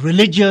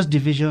 religious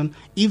division,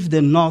 if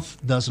the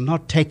north does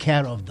not take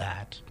care of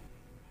that,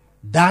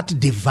 that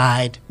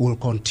divide will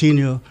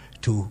continue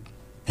to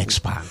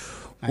expand.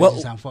 Well,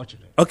 it's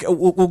unfortunate. Okay,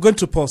 we're going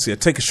to pause here,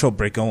 take a short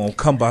break, and we'll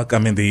come back.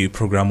 The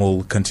program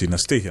will continue.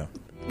 Stay here.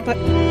 But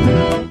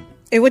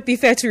it would be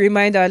fair to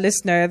remind our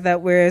listener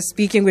that we're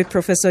speaking with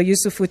Professor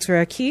Yusufu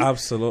Turaki.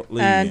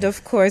 Absolutely. And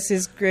of course,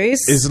 His Grace.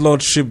 His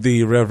Lordship,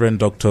 the Reverend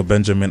Dr.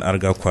 Benjamin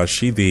Arga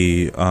Kwashi,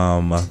 the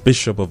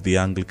Bishop of the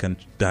Anglican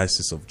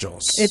Diocese of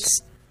Jos.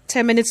 It's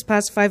 10 minutes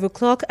past 5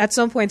 o'clock. At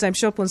some point, I'm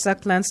sure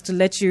Ponsak plans to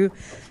let you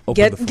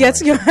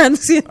get your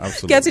hands in,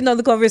 get in on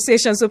the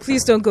conversation. So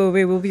please don't go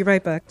away. We'll be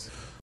right back.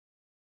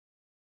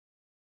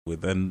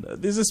 And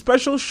there's a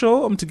special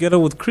show. I'm together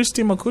with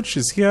Christy Makut.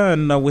 She's here,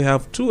 and we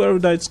have two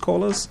erudite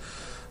scholars.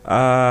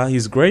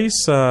 His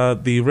Grace,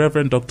 the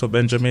Reverend Dr.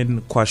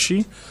 Benjamin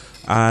Kwashi,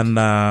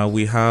 and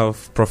we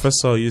have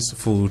Professor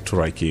Yusufu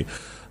Turaki.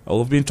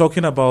 We've been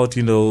talking about,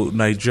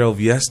 Nigeria of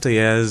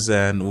yesteryears,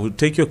 and we'll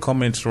take your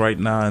comments right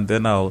now, and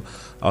then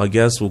our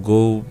guests will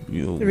go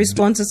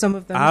respond to some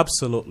of them.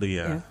 Absolutely,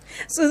 yeah.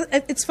 So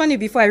it's funny.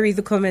 Before I read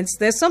the comments,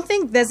 there's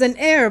an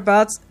air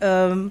about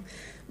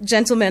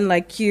gentlemen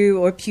like you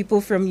or people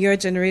from your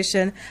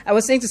generation. I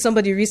was saying to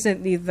somebody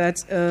recently that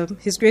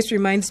His Grace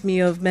reminds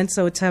me of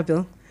Mensa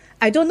Otabil.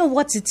 I don't know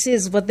what it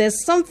is, but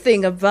there's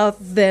something about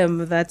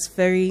them that's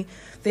they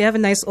have a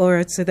nice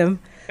aura to them.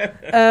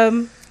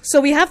 So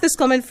we have this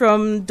comment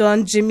from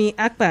Don Jimmy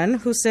Akpan,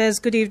 who says,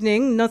 good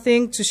evening,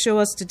 nothing to show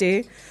us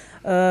today.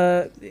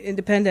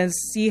 Independence,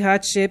 see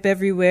hardship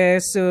everywhere,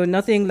 so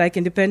nothing like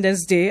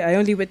Independence Day. I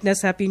only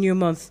witness Happy New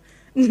Month,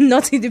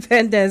 not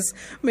Independence.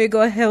 May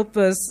God help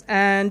us.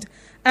 And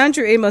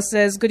Andrew Amos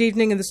says, good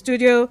evening in the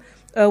studio.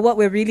 What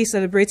we're really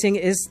celebrating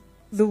is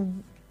the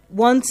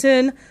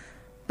wanton,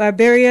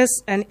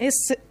 barbarous, and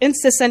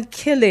incessant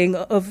killing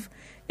of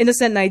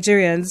innocent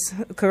Nigerians,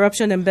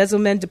 corruption,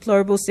 embezzlement,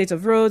 deplorable state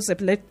of roads,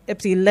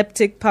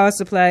 epileptic power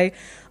supply,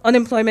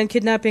 unemployment,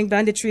 kidnapping,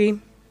 banditry,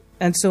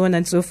 and so on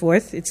and so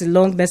forth. It's a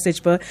long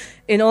message, but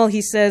in all,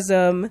 he says,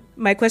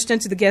 my question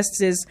to the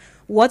guests is,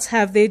 what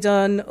have they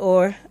done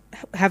or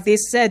have they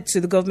said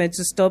to the government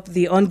to stop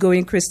the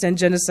ongoing Christian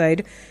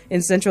genocide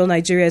in central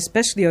Nigeria,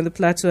 especially on the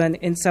plateau and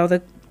in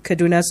southern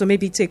Kaduna? So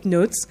maybe take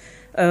notes.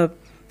 I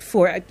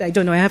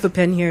don't know, I have a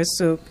pen here,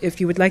 so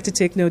if you would like to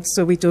take notes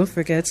so we don't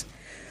forget.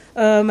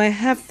 I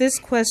have this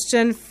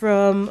question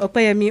from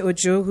Opayemi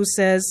Ojo, who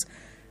says,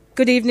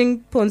 good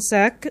evening,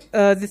 Ponsak.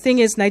 The thing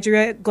is,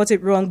 Nigeria got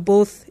it wrong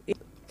both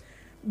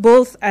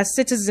as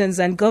citizens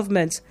and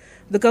government.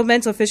 The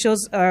government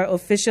officials are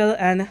official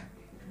and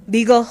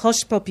legal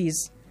hush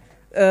puppies.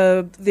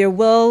 They're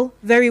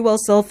very well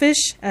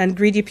selfish and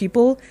greedy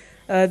people.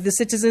 The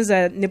citizens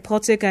are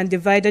nepotic and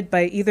divided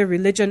by either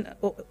religion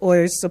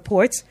or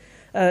support.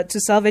 To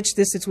salvage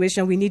this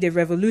situation, we need a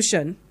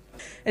revolution.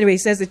 Anyway, he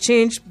says the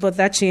change, but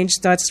that change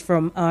starts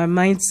from our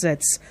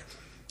mindsets.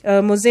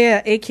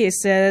 Mosea AK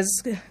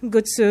says,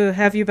 good to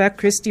have you back,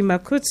 Christy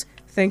Makut.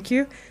 Thank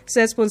you.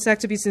 Says Ponsak,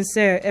 to be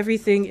sincere,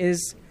 everything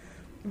is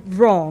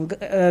wrong.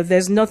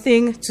 There's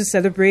nothing to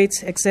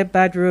celebrate except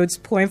bad roads,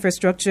 poor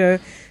infrastructure,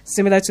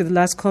 similar to the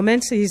last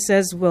comment. He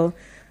says, well,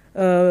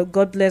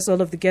 God bless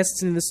all of the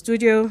guests in the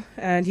studio.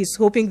 And he's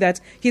wishing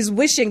that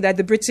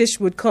the British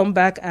would come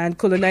back and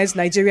colonize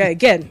Nigeria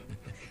again.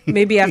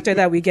 Maybe after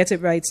that we get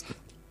it right.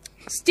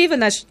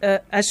 Stephen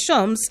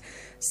Ashams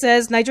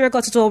says Nigeria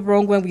got it all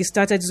wrong when we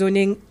started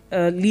zoning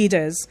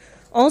leaders.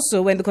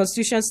 Also, when the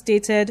Constitution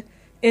stated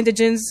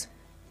indigents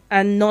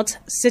and not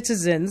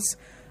citizens,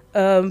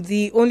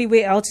 the only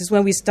way out is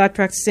when we start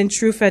practicing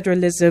true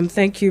federalism.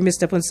 Thank you,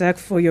 Mr. Ponsak,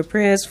 for your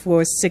prayers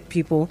for sick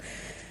people.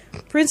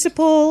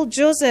 Principal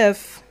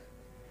Joseph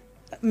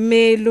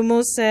May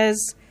Lumo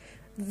says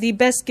the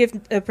best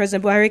gift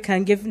President Buhari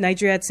can give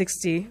Nigeria at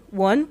 60.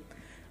 1.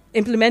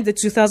 Implement the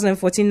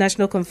 2014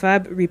 National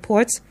Confab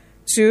report.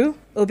 2.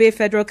 Obey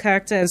federal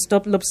character and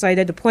stop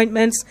lopsided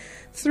appointments.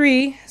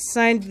 3.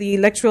 Sign the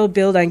electoral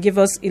bill and give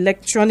us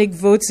electronic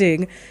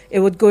voting. It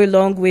would go a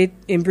long way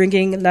in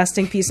bringing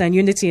lasting peace and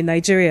unity in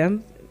Nigeria.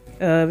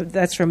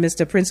 That's from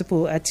Mr.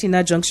 Principal at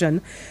Tina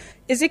Junction.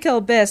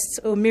 Ezekiel Best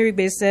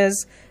Omirigbe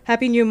says,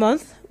 Happy New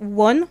Month.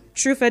 1.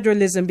 True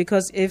federalism,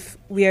 because if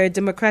we are a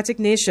democratic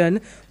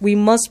nation, we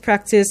must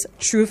practice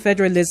true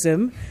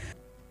federalism.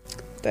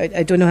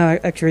 I don't know how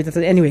accurate that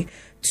is. Anyway.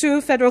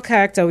 2. Federal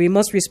character. We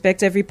must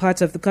respect every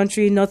part of the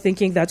country, not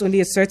thinking that only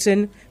a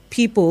certain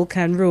people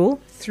can rule.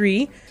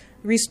 3.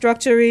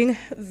 Restructuring.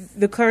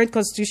 The current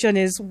constitution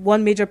is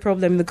one major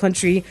problem in the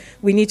country.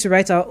 We need to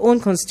write our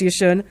own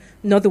constitution,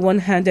 not the one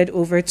handed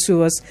over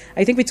to us.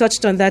 I think we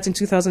touched on that in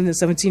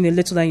 2017 a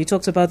little, and you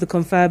talked about the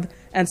confab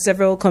and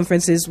several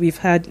conferences we've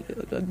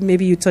had.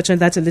 Maybe you touch on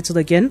that a little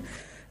again.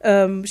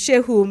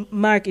 Shehu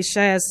Mark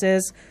Ishaya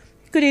says,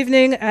 Good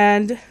evening,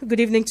 and good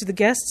evening to the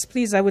guests.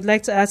 Please, I would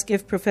like to ask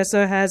if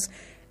Professor has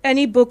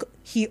any book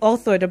he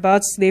authored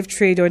about slave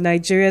trade or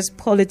Nigeria's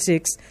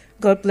politics.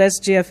 God bless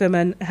JFM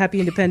and happy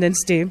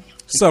Independence Day.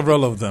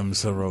 Several of them.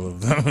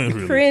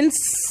 Really.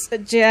 Prince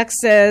Jack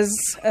says,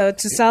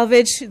 to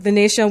salvage the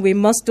nation, we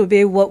must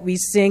obey what we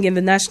sing in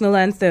the national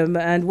anthem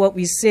and what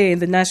we say in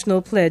the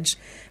national pledge.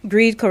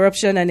 Greed,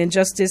 corruption, and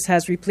injustice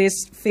has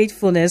replaced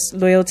faithfulness,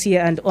 loyalty,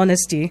 and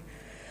honesty.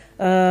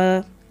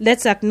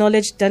 Let's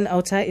acknowledge Dan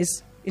Auta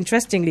is,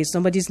 interestingly,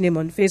 somebody's name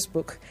on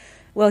Facebook.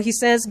 Well, he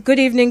says, Good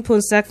evening,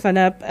 Ponsak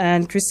Fanap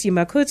and Christy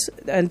Makut,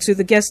 and to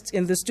the guests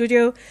in the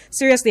studio.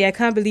 Seriously, I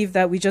can't believe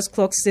that we just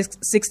clocked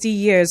 60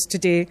 years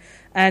today,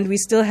 and we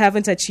still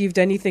haven't achieved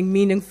anything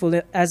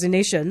meaningful as a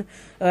nation.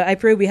 I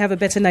pray we have a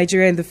better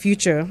Nigeria in the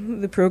future.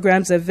 The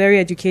programs are very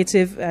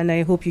educative, and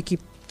I hope you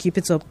keep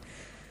it up.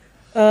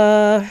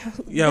 There's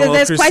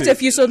Christy, quite a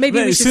few, so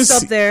maybe we should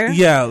stop there.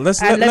 Yeah, let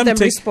them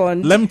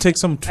respond. Let me take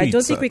some tweets. I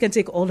don't think we can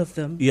take all of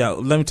them. Yeah,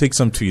 let me take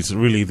some tweets.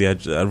 Really, they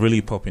are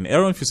really popping.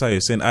 Aaron Fisai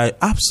is saying, I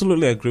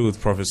absolutely agree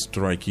with Professor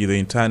Turaki. The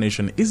entire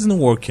nation isn't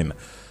working.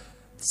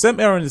 Sam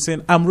Aaron is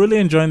saying, I'm really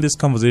enjoying this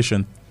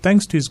conversation.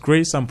 Thanks to His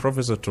Grace and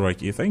Professor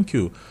Turaki. Thank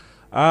you.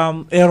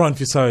 Aaron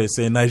Fisai is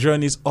saying, Nigeria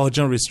needs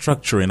urgent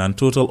restructuring and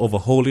total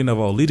overhauling of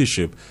our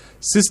leadership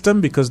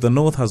system because the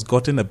North has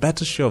gotten a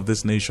better share of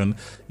this nation,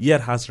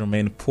 yet has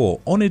remained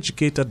poor,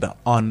 uneducated,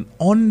 and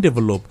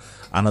undeveloped,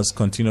 and has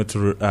continued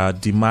to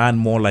demand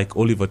more like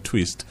Oliver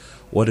Twist.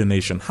 What a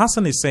nation.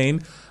 Hassan is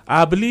saying,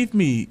 believe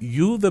me,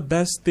 the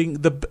best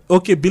thing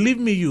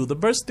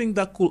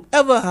that could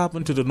ever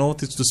happen to the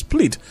North is to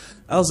split,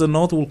 else the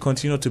North will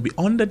continue to be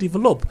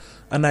underdeveloped.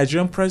 A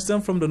Nigerian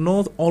president from the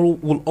North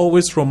will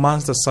always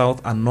romance the South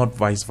and not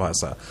vice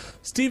versa.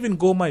 Stephen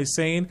Goma is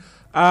saying,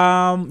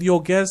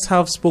 your guests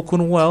have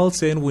spoken well,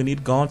 saying we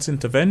need God's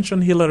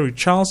intervention. Hilary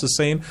Charles is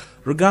saying,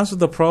 regards to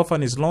the Prof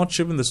and his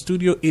lordship in the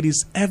studio, it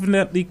is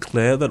evidently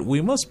clear that we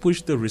must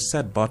push the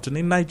reset button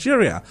in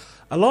Nigeria.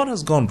 A lot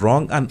has gone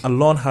wrong and a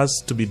lot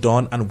has to be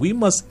done, and we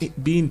must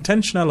be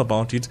intentional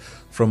about it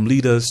from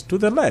leaders to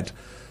the led.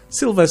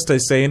 Sylvester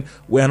is saying,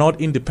 we are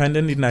not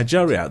independent in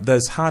Nigeria.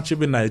 There's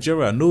hardship in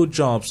Nigeria, no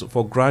jobs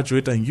for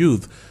graduate and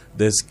youth.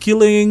 There's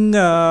killing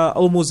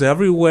almost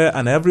everywhere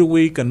and every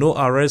week, and no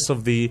arrest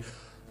of the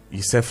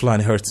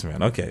Fulani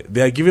herdsmen. Okay,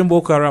 they are giving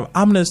Boko Haram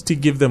amnesty,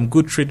 give them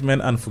good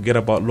treatment, and forget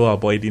about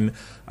law-abiding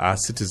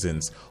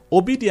citizens.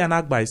 Obidi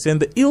Anagba is saying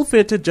the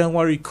ill-fated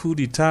January coup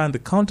d'etat and the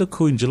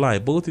counter-coup in July,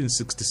 both in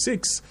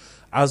 1966,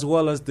 as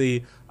well as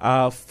the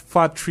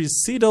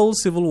fratricidal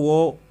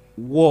civil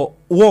war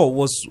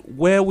was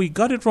where we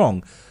got it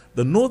wrong.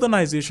 The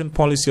northernization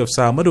policy of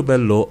Sir Ahmadu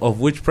Bello, of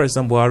which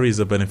President Buhari is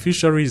a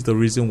beneficiary, is the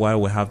reason why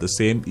we have the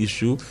same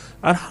issue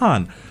at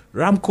hand.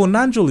 Ramko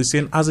Nanjol is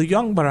saying, as a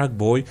young Barak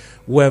boy,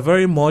 we're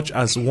very much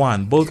as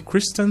one, both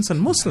Christians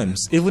and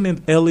Muslims, even in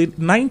the early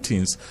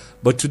 90s.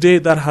 But today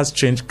that has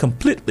changed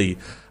completely.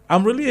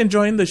 I'm really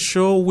enjoying the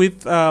show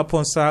with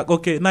Ponsak.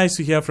 Okay, nice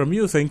to hear from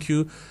you. Thank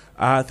you.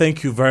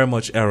 Thank you very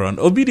much, Aaron.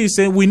 Obidi is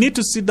saying, we need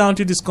to sit down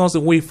to discuss the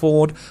way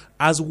forward,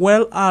 as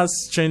well as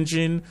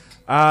changing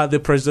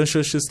the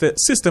presidential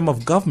system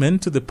of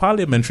government to the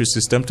parliamentary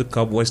system to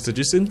curb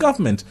wastages in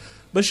government.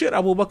 Bashir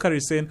Abubakar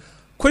is saying,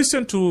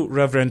 question to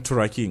Reverend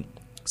Turaki.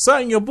 Sir,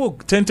 in your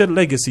book, Tainted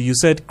Legacy, you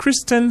said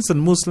Christians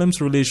and Muslims'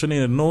 relation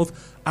in the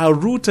North are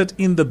rooted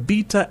in the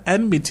bitter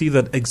enmity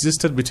that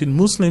existed between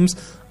Muslims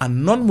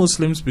and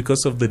non-Muslims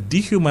because of the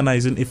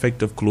dehumanizing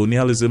effect of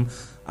colonialism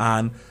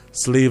and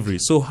slavery.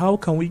 So how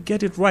can we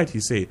get it right, he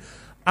said.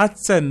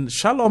 Atsen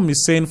Shalom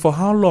is saying, for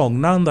how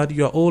long, now that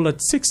you are all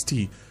at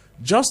 60?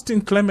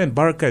 Justin Clement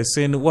Baraka is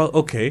saying, well,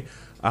 okay.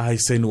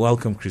 He's saying,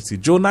 welcome, Christy.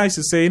 Joe Nice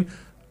is saying,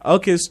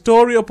 okay,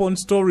 story upon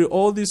story,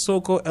 all these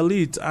so-called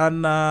elite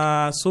and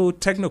so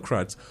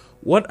technocrats,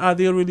 what are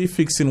they really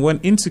fixing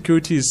when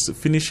insecurity is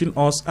finishing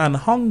us and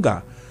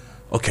hunger?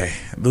 Okay,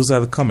 those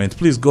are the comments.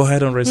 Please go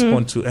ahead and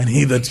respond to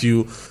any that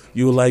you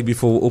like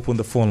before we open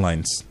the phone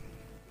lines.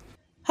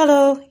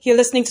 Hello, you're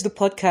listening to the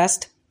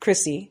podcast,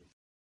 Chrissy.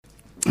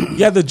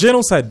 Yeah, the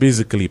genocide,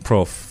 basically,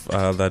 Prof.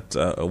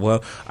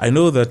 Well, I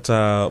know that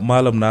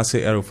Malam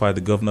Nasir El-Rufai,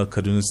 the governor of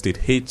Kaduna State,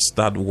 hates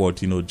that word,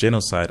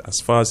 genocide. As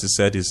far as he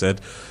said,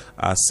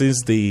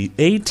 since the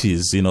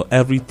 80s,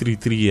 every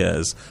three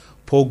years,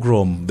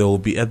 pogrom, there will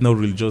be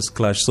ethno-religious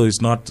clash, so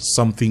it's not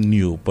something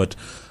new. But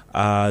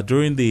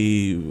during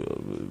the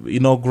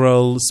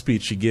inaugural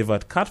speech he gave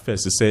at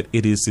CATFest, he said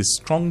it is his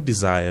strong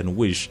desire and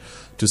wish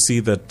to see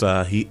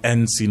that he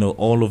ends,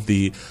 all of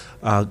the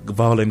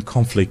violent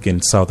conflict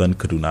in southern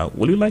Kaduna.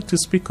 Will you like to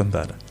speak on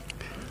that?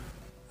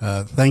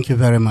 Thank you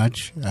very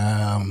much.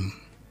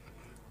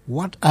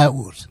 What I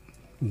would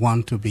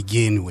want to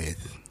begin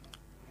with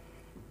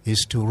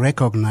is to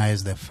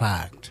recognize the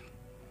fact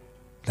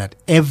that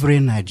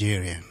every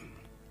Nigerian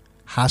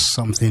has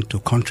something to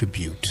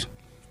contribute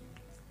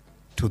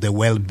to the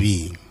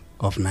well-being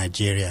of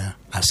Nigeria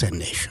as a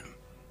nation.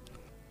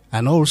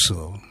 And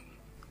also,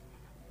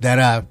 there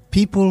are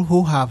people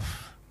who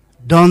have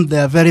done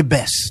their very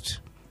best,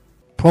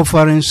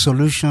 proffering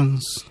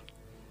solutions,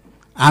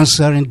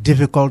 answering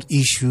difficult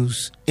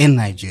issues in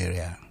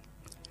Nigeria.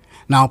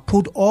 Now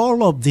put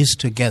all of this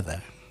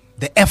together,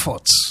 the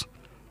efforts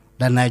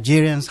that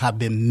Nigerians have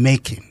been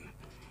making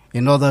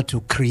in order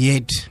to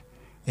create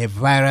a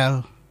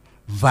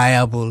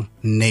viable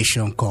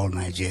nation called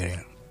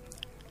Nigeria.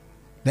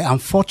 The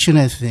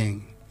unfortunate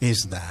thing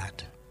is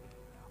that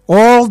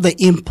all the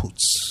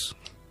inputs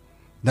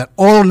that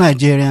all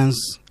Nigerians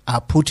are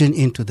putting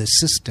into the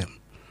system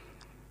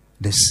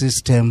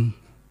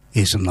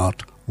is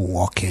not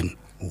working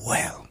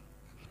well.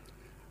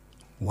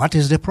 What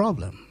is the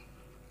problem?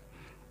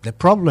 The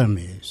problem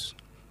is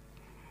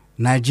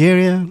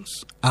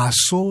Nigerians are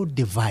so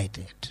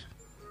divided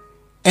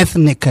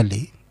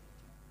ethnically,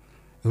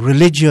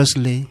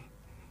 religiously,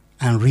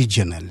 and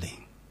regionally.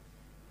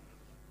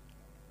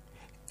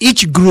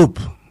 Each group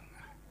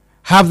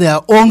have their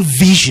own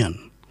vision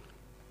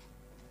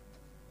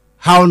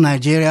how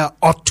Nigeria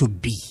ought to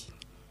be,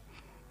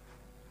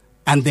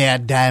 and they are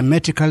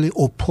diametrically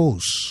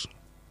opposed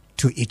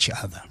to each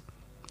other.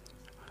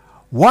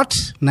 What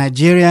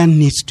Nigeria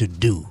needs to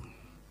do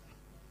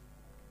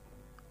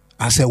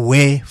as a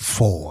way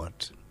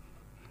forward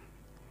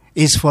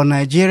is for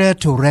Nigeria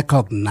to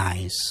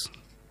recognize,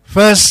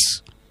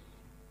 first,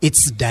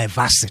 its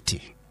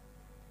diversity,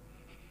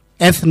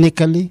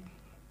 ethnically,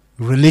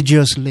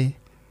 religiously,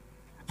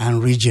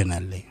 and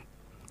regionally.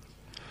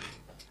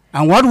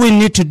 And what we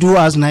need to do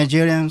as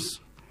Nigerians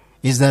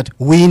is that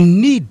we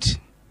need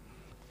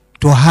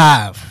to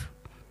have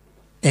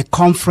a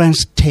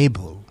conference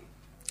table.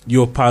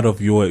 You're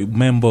a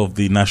member of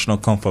the National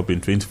Confab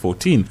in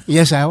 2014.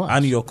 Yes, I was.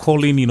 And you're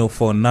calling,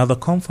 for another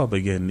confab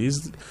again.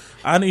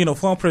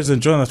 Former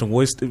President Jonathan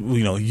West,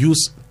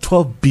 used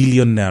 12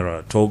 billion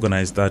naira to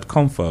organize that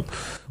confab.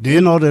 Do you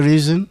know the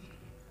reason?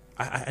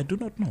 I do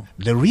not know.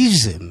 The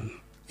reason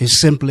is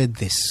simply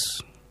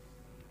this,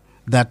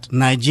 that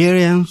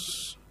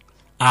Nigerians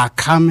are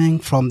coming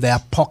from their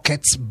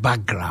pockets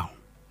background.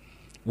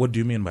 What do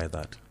you mean by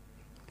that?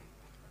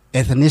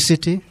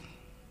 Ethnicity.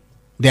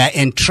 They are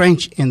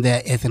entrenched in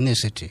their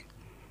ethnicity.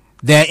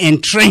 They are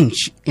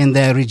entrenched in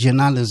their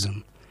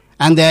regionalism.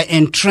 And they are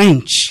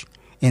entrenched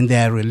in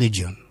their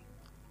religion.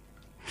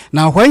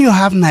 Now, when you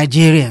have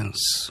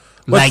Nigerians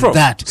like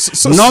that,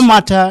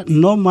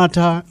 no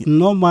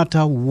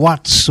matter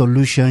what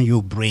solution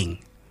you bring,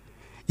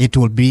 it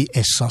will be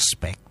a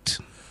suspect.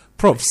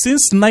 Prof,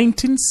 since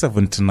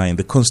 1979,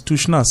 the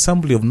Constitutional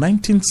Assembly of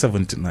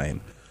 1979,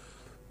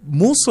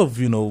 most of,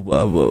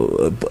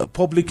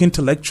 public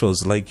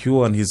intellectuals like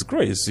you and His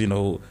Grace,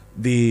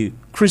 the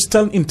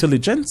Christian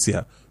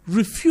intelligentsia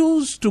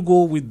refused to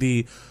go with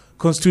the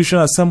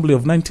Constitutional Assembly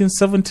of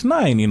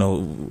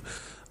 1979,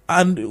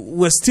 and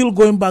we're still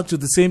going back to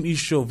the same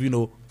issue of,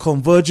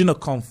 converging a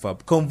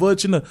confab,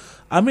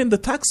 the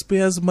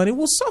taxpayers' money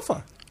will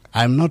suffer.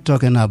 I'm not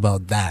talking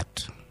about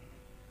that.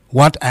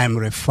 What I'm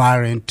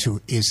referring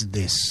to is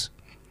this,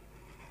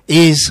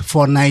 is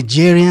for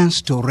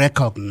Nigerians to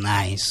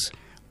recognize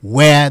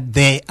where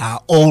they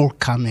are all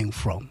coming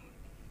from.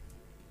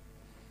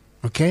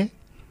 Okay?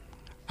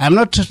 I'm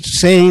not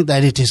saying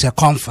that it is a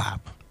confab,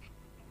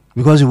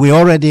 because we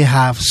already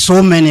have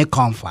so many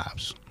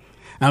confabs.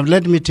 And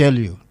let me tell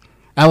you,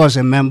 I was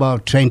a member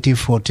of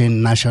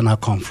 2014 National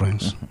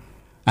Conference,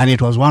 and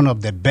it was one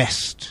of the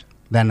best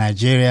that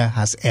Nigeria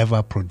has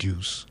ever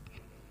produced.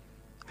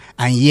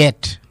 And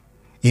yet,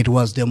 it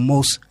was the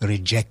most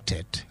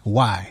rejected.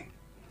 Why?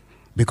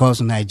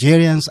 Because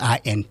Nigerians are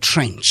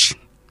entrenched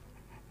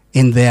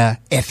in their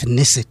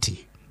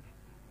ethnicity,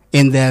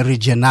 in their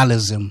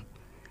regionalism,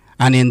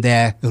 and in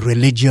their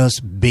religious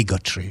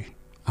bigotry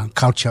and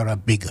cultural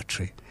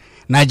bigotry.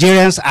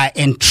 Nigerians are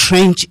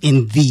entrenched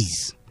in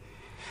these.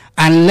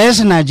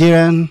 Unless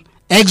Nigerians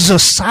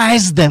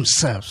exorcise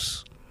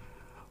themselves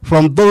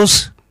from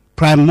those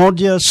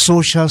primordial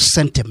social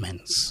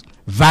sentiments,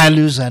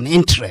 values, and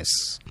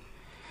interests,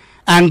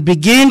 and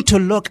begin to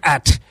look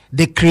at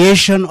the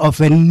creation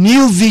of a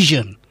new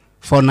vision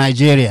for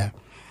Nigeria,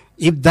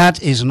 if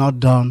that is not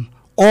done,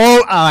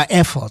 all our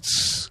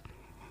efforts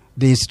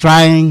is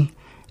trying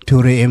to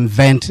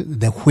reinvent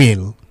the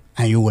wheel,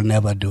 and you will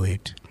never do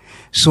it.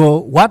 So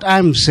what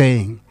I'm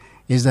saying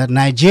is that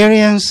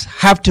Nigerians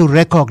have to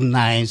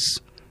recognize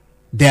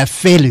their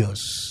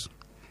failures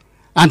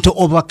and to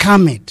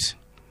overcome it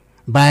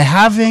by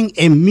having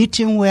a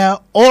meeting where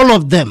all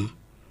of them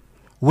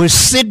will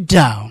sit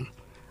down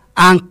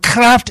and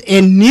craft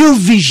a new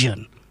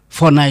vision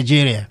for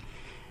Nigeria.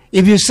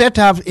 If you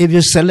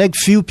select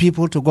few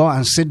people to go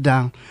and sit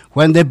down,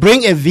 when they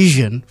bring a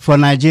vision for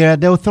Nigeria,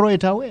 they'll throw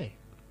it away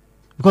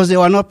because they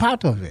were not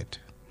part of it.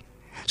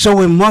 So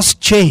we must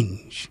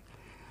change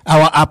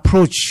our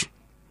approach.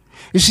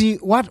 You see,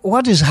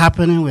 what is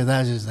happening with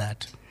us is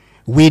that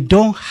we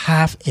don't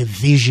have a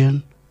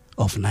vision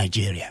of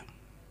Nigeria.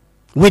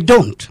 We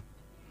don't.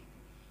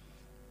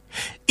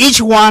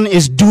 Each one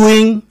is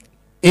doing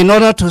in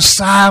order to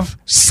serve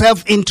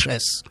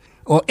self-interest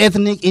or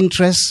ethnic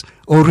interests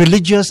or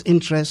religious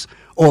interests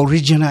or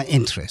regional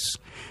interests.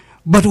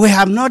 But we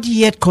have not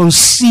yet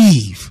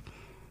conceived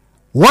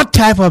what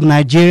type of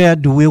Nigeria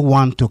do we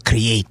want to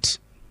create.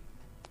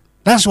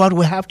 That's what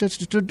we have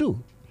to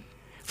do.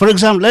 For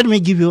example, let me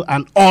give you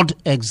an odd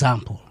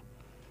example.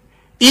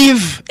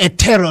 If a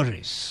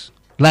terrorist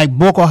like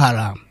Boko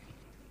Haram,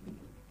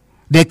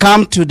 they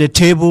come to the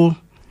table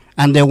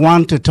and they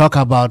want to talk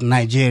about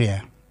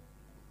Nigeria,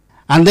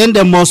 and then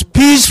the most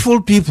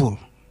peaceful people,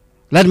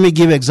 let me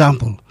give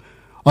example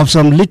of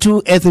some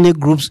little ethnic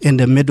groups in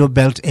the Middle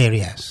Belt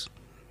areas.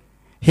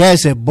 Here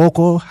is a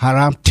Boko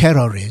Haram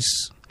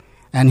terrorist,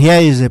 and here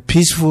is a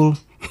peaceful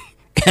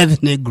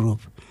ethnic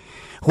group.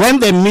 When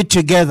they meet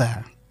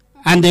together,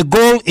 and the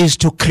goal is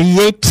to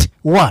create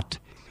what?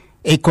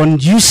 A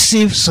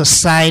conducive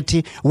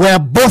society where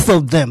both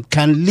of them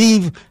can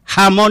live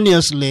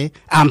harmoniously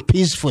and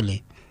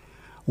peacefully.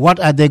 What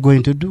are they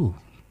going to do?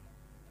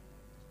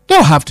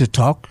 They'll have to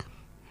talk.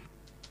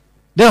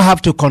 They'll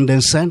have to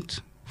condescend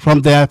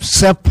from their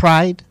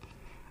self-pride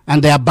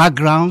and their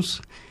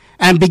backgrounds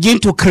and begin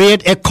to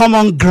create a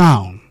common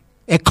ground,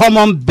 a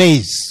common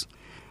base,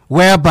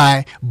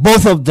 whereby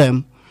both of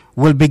them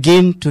will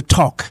begin to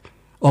talk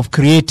of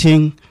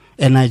creating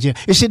a Nigeria.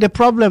 You see, the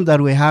problem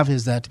that we have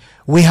is that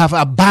we have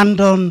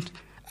abandoned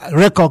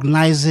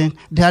recognizing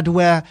that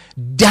we're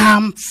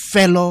damn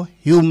fellow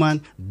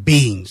human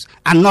beings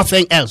and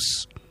nothing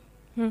else.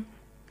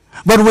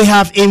 But we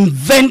have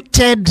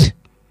invented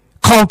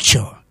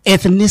culture,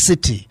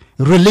 ethnicity,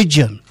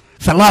 religion,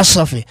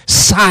 philosophy,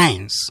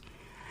 science.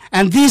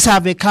 And these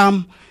have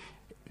become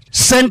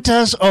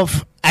centers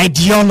of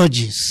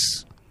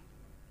ideologies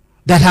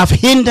that have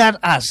hindered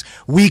us.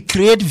 We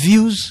create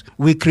views,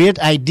 we create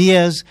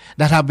ideas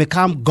that have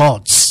become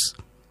gods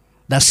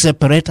that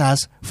separate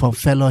us from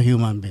fellow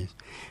human beings.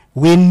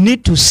 We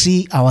need to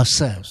see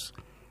ourselves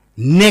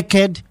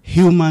naked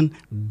human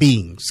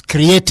beings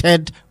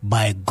created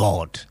by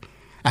God.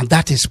 And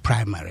that is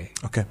primary.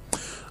 Okay.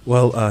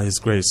 Well, His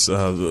Grace,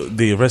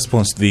 the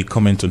response to the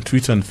comment on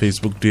Twitter and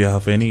Facebook, do you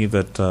have any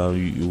that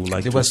you would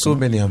like to... There were so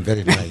many and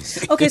very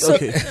nice. Okay, so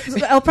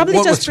I'll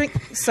probably just bring...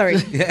 Sorry.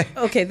 Yeah.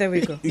 Okay, there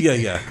we go.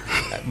 Yeah.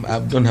 I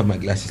don't have my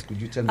glasses.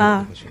 Could you tell me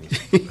what the question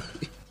is?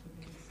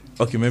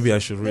 Okay, maybe I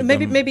should read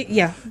Maybe, them.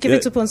 give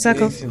it to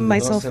Ponsako,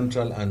 myself.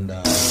 Central and...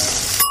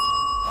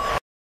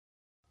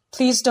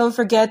 Please don't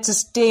forget to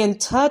stay in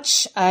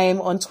touch.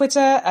 I'm on Twitter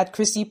at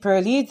Chrissy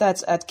Pearlie.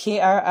 That's at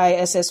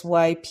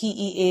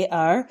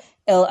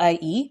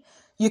KRISSYPEARLIE.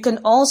 You can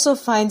also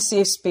find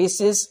Safe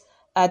Spaces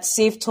at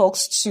Safe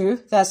Talks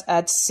 2. That's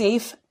at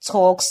Safe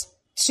Talks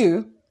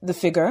 2, the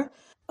figure,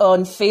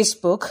 on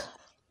Facebook.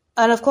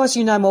 And of course,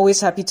 I'm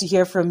always happy to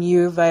hear from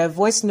you via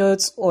voice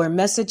notes or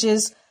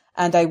messages,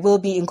 and I will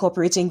be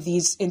incorporating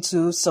these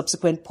into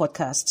subsequent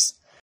podcasts.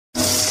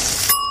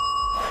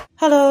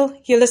 Hello,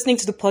 you're listening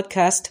to the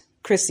podcast,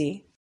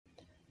 Chrissy.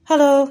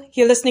 Hello,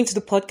 you're listening to the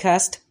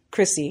podcast,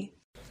 Chrissy.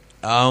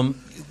 The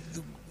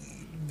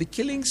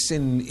killings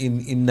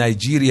in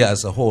Nigeria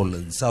as a whole,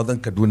 in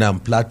southern Kaduna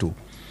and Plateau,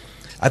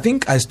 I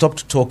think I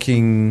stopped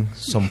talking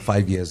some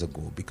 5 years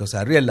ago because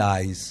I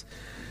realized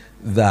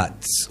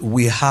that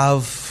we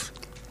have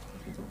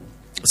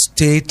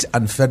state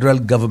and federal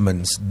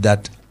governments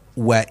that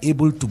were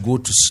able to go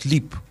to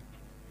sleep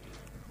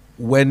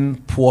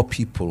when poor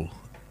people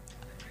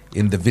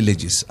in the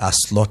villages are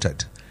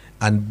slaughtered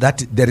And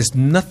that there is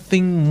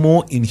nothing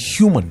more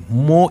inhuman,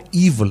 more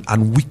evil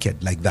and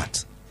wicked like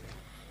that.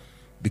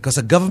 Because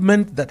a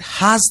government that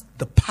has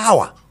the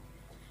power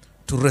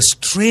to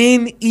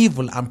restrain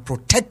evil and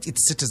protect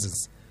its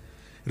citizens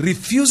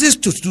refuses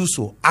to do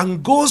so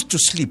and goes to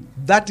sleep,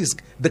 that is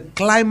the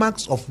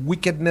climax of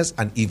wickedness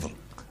and evil.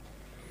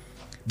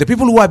 The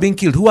people who are being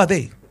killed, who are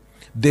they?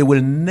 They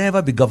will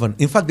never be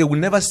governed. In fact, they will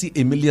never see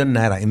a million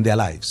naira in their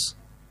lives.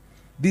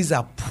 These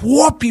are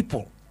poor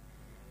people.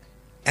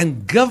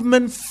 And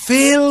government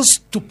fails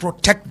to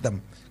protect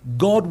them.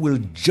 God will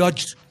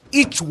judge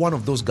each one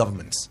of those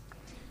governments.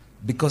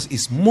 Because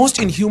it's most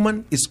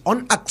inhuman, it's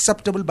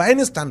unacceptable by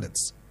any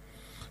standards.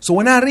 So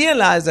when I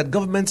realized that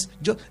governments,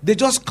 they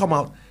just come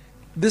out.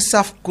 This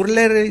Saf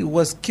Kurlere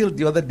was killed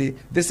the other day.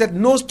 They said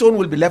no stone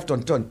will be left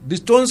unturned. The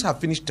stones have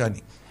finished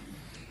turning.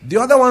 The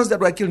other ones that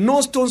were killed,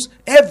 no stones,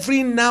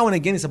 every now and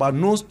again it's about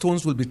no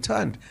stones will be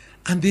turned.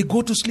 And they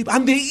go to sleep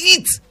and they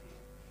eat.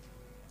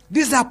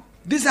 These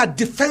are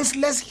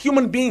defenseless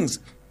human beings,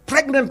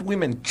 pregnant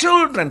women,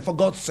 children, for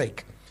God's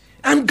sake.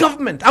 And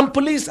government and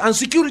police and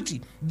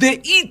security, they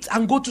eat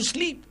and go to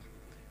sleep.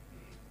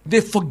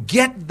 They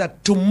forget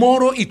that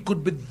tomorrow it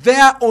could be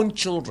their own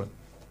children.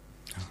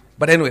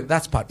 But anyway,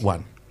 that's part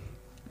one.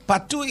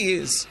 Part two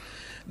is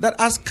that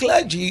as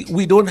clergy,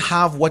 we don't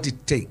have what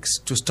it takes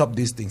to stop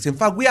these things. In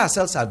fact, we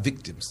ourselves are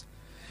victims.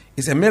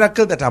 It's a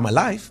miracle that I'm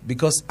alive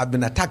because I've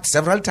been attacked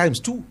several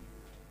times too.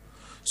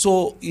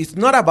 So it's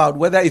not about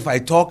whether if I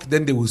talk,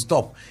 then they will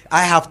stop.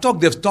 I have talked,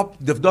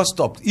 they've not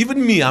stopped.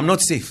 Even me, I'm not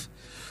safe.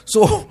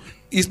 So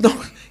it's not,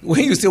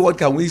 when you say what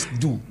can we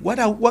do,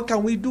 what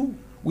can we do?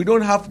 We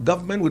don't have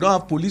government, we don't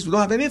have police, we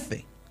don't have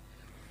anything.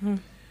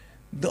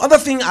 The other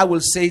thing I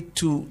will say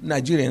to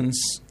Nigerians,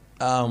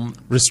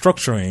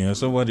 restructuring.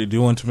 So what do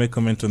you want to make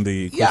comment on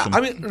the question? Yeah,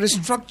 I mean,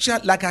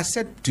 restructure, like I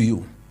said to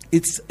you,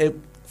 it's a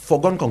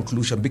foregone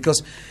conclusion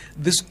because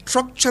the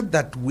structure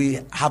that we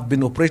have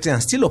been operating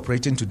and still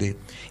operating today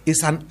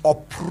is an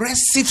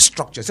oppressive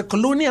structure. It's a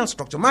colonial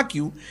structure. Mark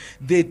you,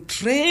 they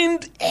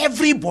trained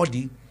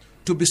everybody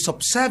to be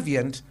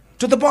subservient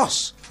to the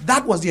boss.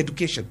 That was the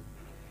education.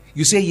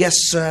 You say yes,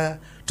 sir,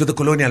 to the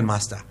colonial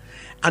master.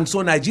 And so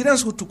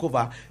Nigerians who took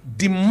over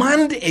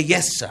demand a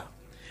yes, sir.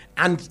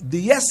 And the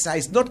yes, sir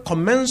is not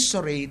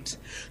commensurate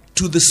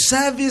to the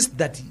service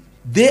that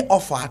they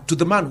offer to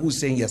the man who's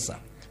saying yes, sir.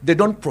 They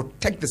don't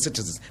protect the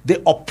citizens. They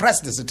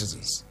oppress the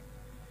citizens.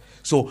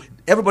 So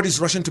everybody's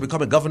rushing to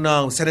become a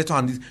governor, senator,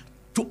 and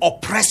to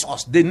oppress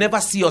us. They never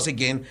see us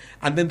again.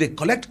 And then they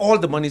collect all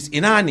the monies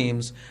in our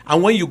names.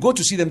 And when you go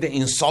to see them, they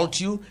insult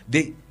you.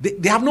 They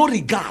have no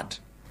regard.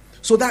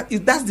 So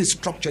that's the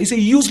structure. It's a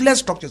useless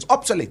structure. It's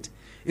obsolete.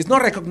 It's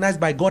not recognized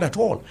by God at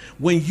all.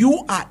 When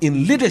you are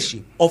in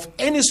leadership of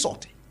any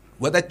sort,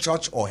 whether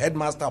church or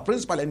headmaster or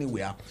principal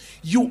anywhere,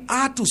 you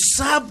are to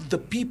serve the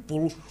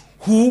people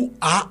who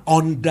are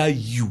under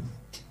you.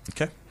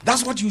 Okay.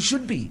 That's what you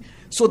should be.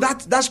 So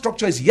that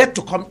structure is yet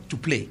to come to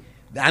play.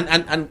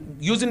 And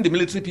using the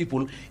military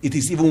people, it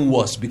is even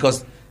worse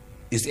because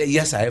it's a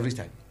yes sir every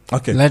time.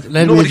 Okay.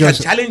 Nobody can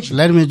challenge you.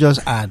 Let me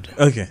just add.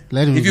 Okay.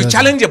 If you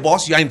challenge a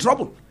boss, you are in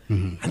trouble.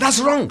 And that's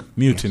wrong.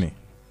 Mutiny.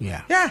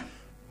 Yeah. Yeah.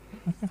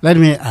 Let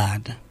me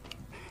add.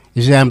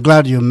 You see, I'm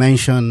glad you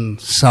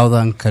mentioned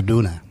Southern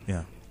Kaduna.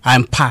 Yeah.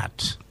 I'm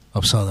part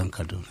of Southern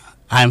Kaduna.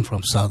 I'm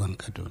from Southern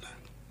Kaduna.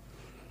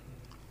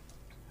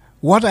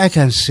 What I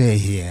can say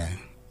here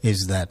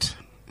is that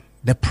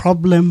the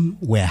problem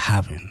we're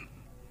having,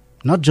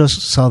 not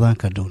just Southern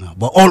Kaduna,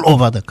 but all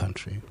over the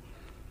country,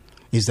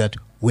 is that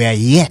we are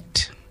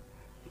yet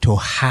to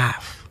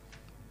have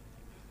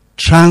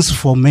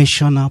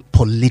transformational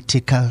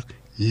political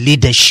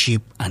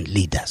leadership and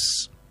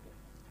leaders.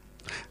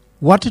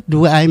 What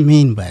do I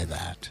mean by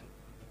that?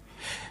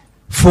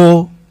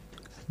 For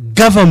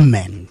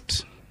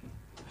government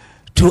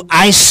to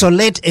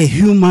isolate a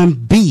human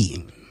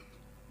being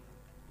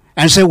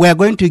and say, we are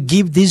going to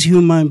give this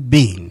human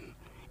being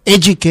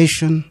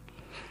education,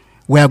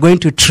 we are going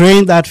to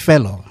train that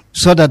fellow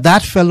so that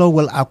that fellow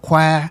will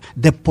acquire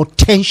the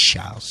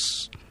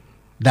potentials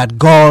that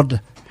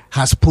God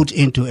has put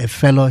into a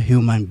fellow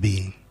human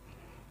being.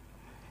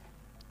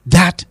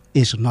 That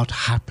is not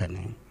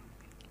happening.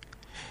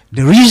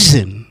 The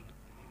reason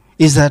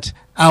is that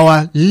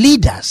our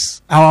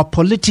leaders, our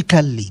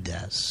political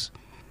leaders,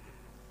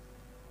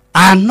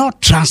 are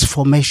not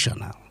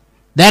transformational.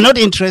 They're not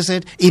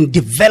interested in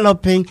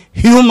developing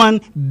human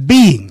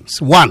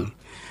beings, one.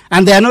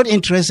 And they are not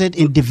interested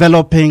in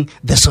developing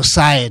the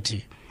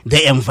society,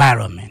 the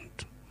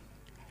environment.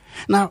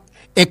 Now,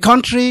 a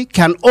country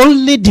can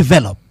only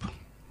develop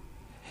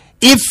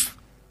if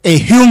a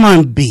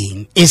human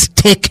being is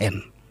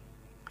taken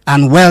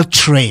and well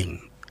trained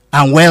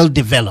and well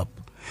developed,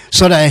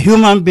 so that a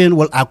human being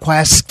will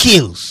acquire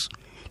skills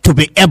to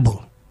be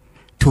able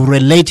to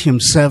relate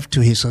himself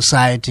to his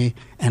society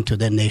and to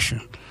the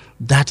nation.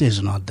 That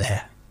is not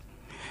there.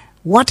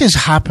 What is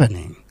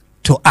happening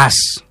to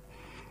us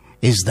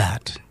is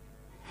that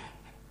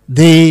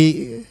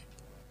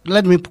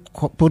let me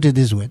put it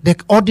this way, the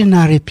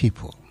ordinary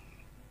people,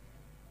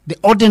 the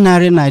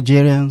ordinary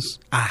Nigerians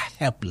are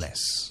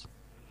helpless.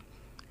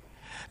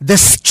 The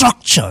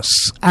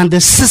structures and the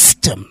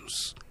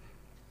systems,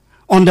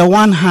 on the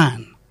one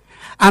hand,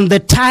 and the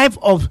type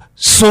of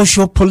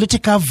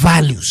socio-political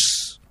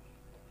values,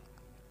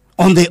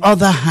 on the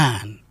other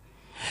hand,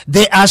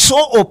 they are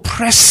so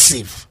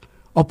oppressive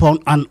upon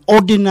an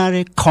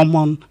ordinary,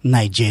 common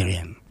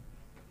Nigerian.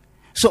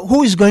 So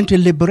who is going to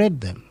liberate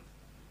them?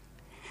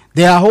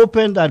 They are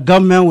hoping that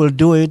government will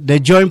do it. They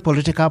join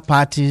political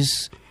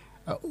parties.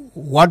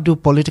 What do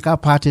political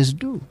parties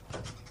do?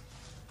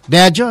 They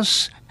are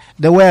just,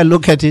 the way I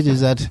look at it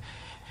is that,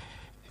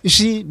 you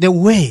see, the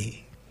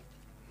way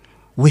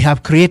we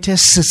have created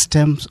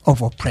systems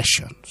of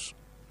oppressions.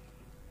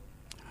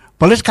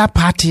 Political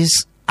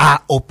parties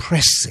are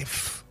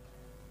oppressive.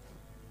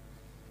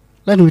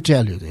 Let me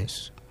tell you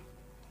this.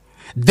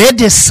 They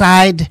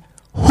decide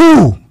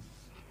who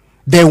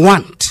they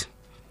want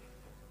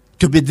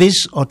to be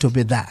this or to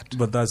be that.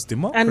 But that's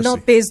democracy. And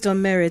not based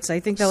on merits.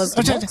 I think that was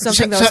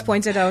something that was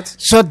pointed out.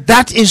 So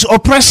that is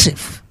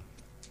oppressive.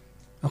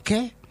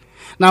 Okay?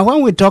 Now,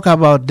 when we talk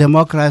about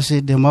democracy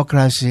is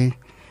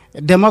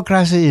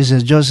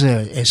just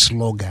a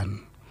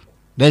slogan.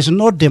 There's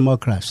no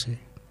democracy.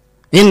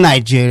 In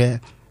Nigeria,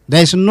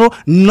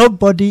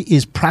 nobody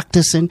is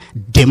practicing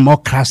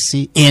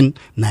democracy in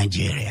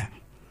Nigeria.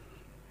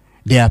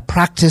 They are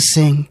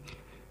practicing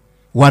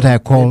what I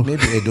call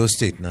maybe Edo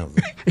State now.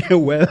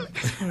 well,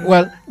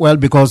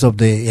 because of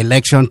the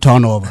election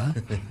turnover.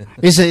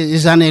 It's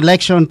an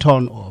election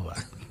turnover.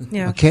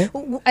 Yeah. Okay.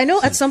 I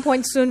know at some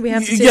point soon we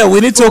have to take we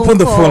need to open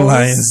the phone calls.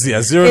 lines. Yeah,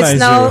 090 It's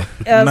now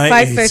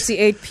 98.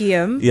 5:38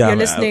 p.m. Yeah, You're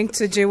listening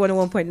to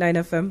J101.9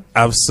 FM.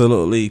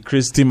 Absolutely.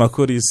 Christy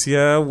Makodi is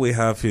here. We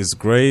have His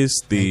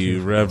Grace, the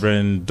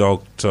Reverend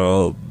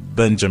Dr.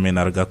 Benjamin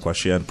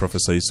Argakwashi and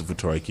Professor Yusuf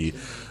Utoraki,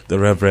 the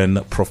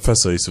Reverend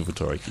Professor Yusuf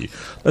Utoraki.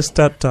 Let's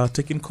start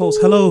taking calls.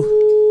 Hello.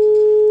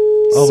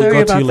 Oh, Sorry we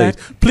got about you late.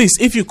 that. Please,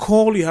 if you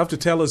call, you have to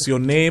tell us your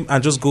name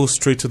and just go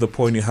straight to the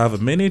point. You have a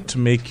minute to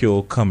make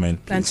your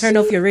comment, please. And turn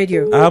off your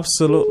radio.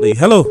 Absolutely.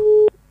 Hello.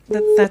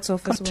 That's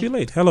off as Not too well.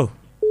 late. Hello.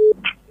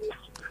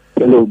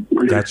 Hello.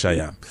 Gotcha,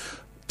 yeah.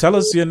 Tell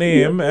us your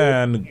name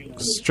and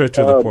straight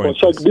to the point.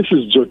 This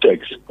is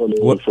Jotex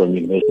calling from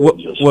me. Well,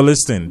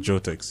 listen,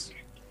 Jotex.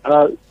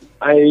 I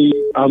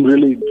am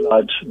really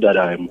glad that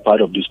I'm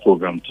part of this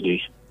program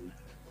today.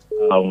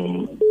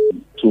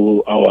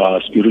 To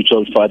our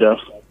spiritual father,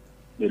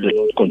 may the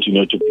Lord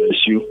continue to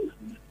bless you.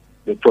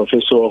 The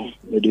professor,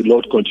 may the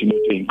Lord continue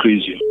to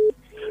increase you.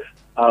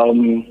 All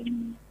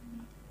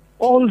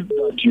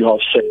that you have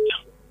said,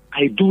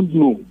 I don't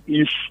know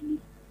if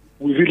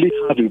we really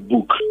have a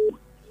book.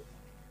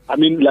 I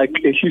mean, like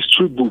a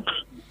history book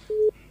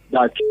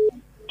that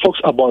talks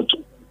about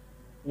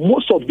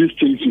most of these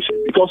things you said.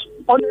 Because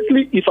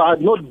honestly, if I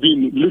had not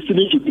been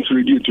listening to this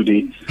radio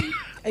today,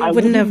 I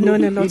wouldn't have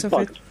known a lot of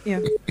it.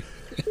 Yeah.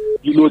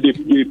 You know, the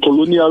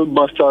colonial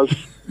masters,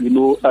 I don't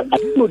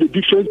know the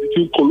difference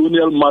between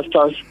colonial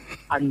masters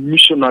and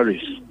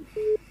missionaries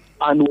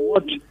and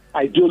what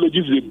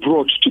ideologies they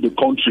brought to the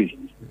country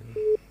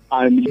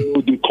and,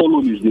 the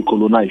colonies they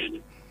colonized.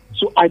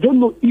 So I don't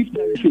know if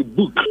there is a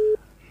book,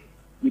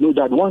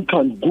 that one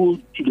can go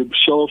to the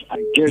shelf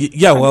and get.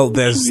 Yeah, well,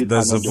 there's a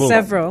book.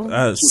 Several.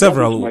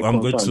 Several. I'm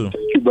going to.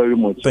 Thank you very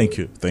much. Thank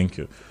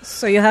you.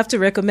 So you have to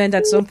recommend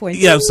at some point.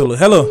 Yeah, absolutely.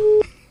 Hello,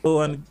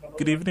 and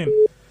good evening.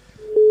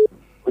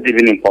 Good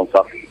evening,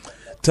 Ponsa.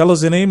 Tell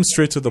us your name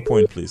straight to the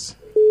point, please.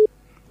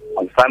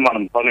 I'm Simon.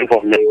 I'm calling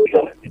from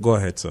Lagos. Go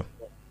ahead, sir.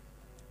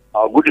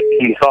 Good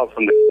evening, sir,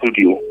 from the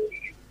studio.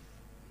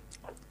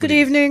 Good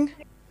evening.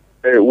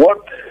 If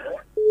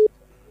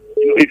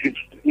you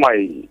took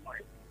my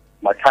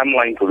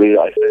timeline today,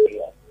 I said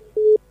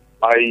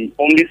I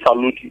only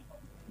salute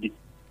the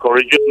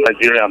courageous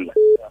Nigerians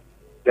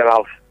that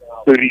have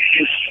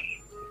refused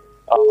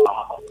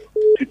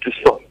to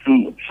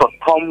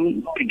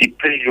succumb to the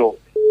pressure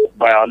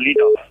by our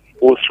leaders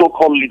or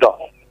so-called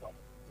leaders.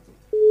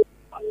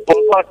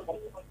 But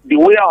the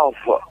way I've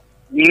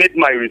made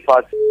my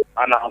research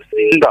and I have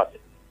seen that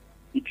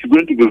it's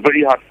going to be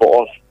very hard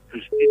for us to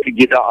stay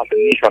together as a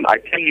nation. I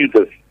tell you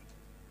this.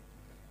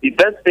 The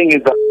best thing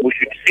is that we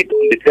should sit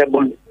on the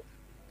table.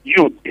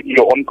 You,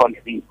 your own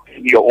country,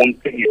 your own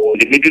thing,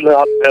 the middle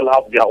have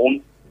their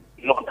own,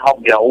 north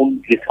have their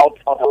own, the south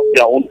have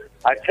their own.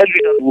 I tell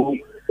you that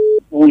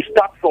we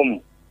start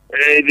from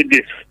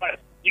this,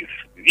 if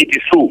it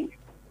is so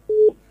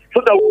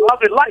that we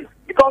have a life.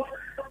 Because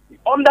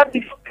under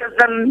this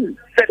present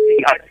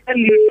setting, I tell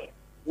you,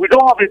 we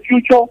don't have a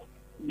future.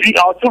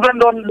 Our children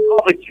don't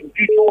have a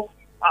future,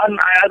 and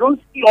I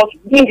don't see us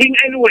moving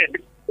anywhere.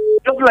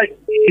 Just like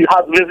it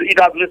has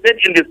been said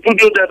in the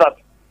studio there that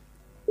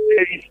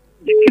the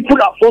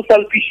people are so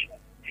selfish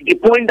to the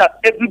point that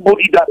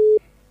everybody that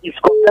is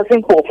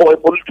contesting for a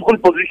political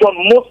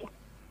position, most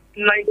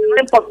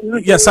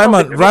 99%. Yeah,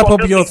 Simon, wrap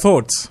up your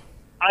thoughts.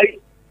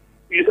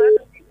 You said?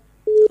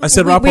 I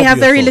said wrap up. We have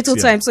your very thoughts,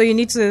 little time, so you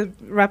need to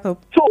wrap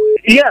up. So,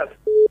 yes,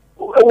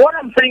 what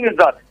I'm saying is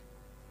that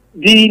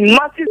the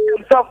masses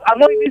themselves are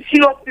not even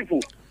serious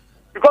people.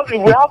 Because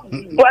if we have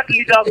bad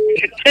leaders, we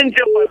should change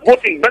them by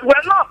voting. But we're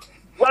not.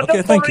 We're Okay,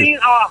 not thank following you.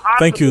 our hearts.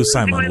 Thank you,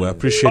 Simon. We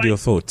appreciate your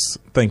thoughts.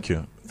 Thank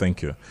you.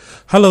 Thank you.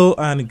 Hello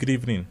and good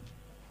evening.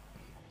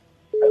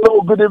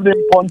 Hello, good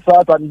evening,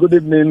 Ponsat, and good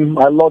evening,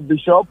 my Lord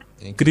Bishop.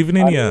 Good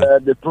evening, And, yeah.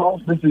 the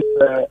Prof, this is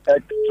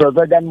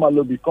Extravagant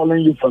Malobi calling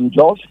you from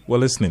Jos. We're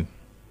listening.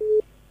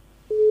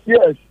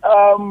 Yes,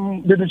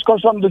 the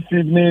discussion this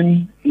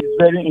evening is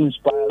very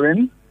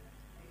inspiring,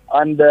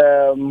 and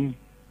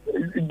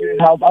they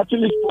have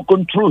actually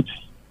spoken truth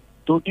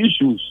to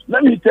issues.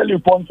 Let me tell you,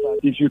 Ponsat,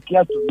 if you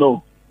care to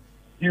know,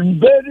 the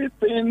very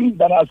thing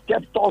that has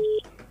kept us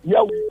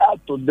where we are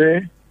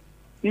today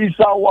is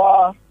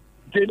our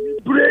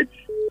deliberate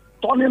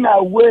turning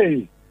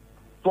away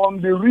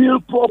from the real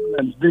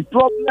problems, the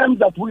problems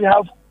that we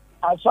have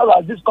as far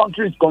as this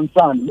country is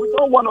concerned. We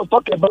don't want to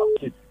talk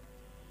about it.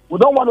 We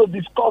don't want to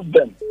discuss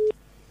them.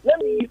 Let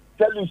me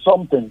tell you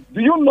something.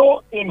 Do you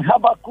know in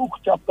Habakkuk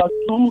chapter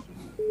 2,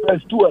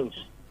 verse 12,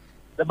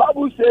 the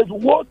Bible says,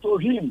 woe to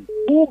him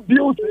who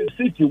built a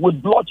city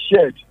with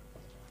bloodshed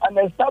and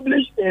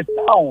established a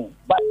town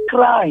by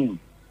crime.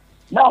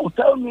 Now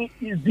tell me,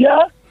 is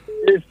there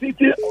a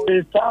city or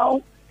a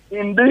town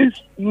in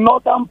this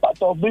northern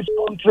part of this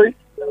country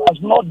that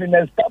has not been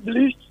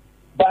established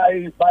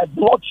by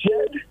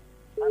bloodshed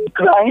and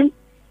crime?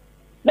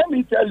 Let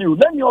me tell you,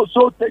 let me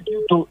also take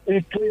you to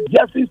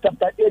Ecclesiastes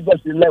chapter 8,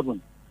 verse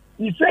 11.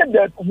 He said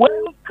that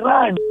when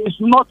crime is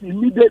not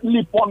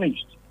immediately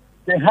punished,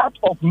 the heart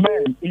of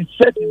man is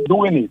set in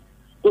doing it.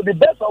 To the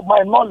best of my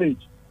knowledge,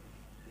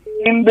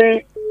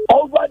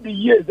 over the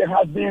years, there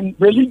has been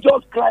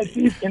religious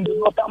crisis in the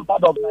northern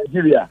part of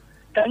Nigeria.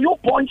 Can you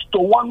point to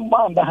one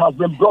man that has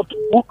been brought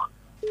to book?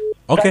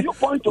 Okay. Can you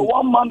point to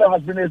one man that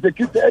has been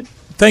executed?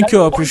 Thank Can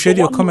you. I point appreciate to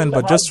your one comment,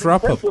 man but that has just been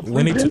wrap sent up. to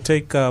We need to prison?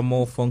 take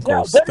more phone Yeah,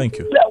 calls. very Thank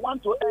you. quickly, I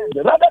want to end.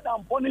 Rather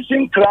than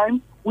punishing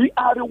crime, we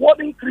are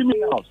rewarding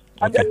criminals.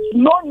 And Okay. there is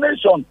no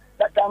nation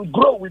that can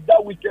grow with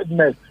that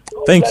wickedness.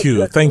 God Thank bless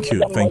you. Thank you.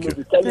 Thank Thank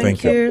you. Thank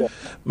Thank you. you.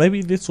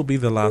 Maybe this will be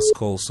the last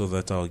call so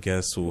that our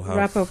guests will have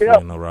Wrap up.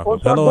 wrap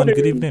up. Hello and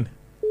good evening.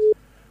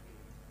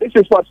 This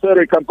is Pastor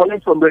Eric. I'm calling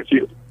from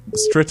Redfield.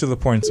 Straight to the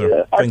point,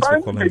 sir. Thanks for I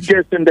find calling. the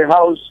guest in the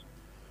house.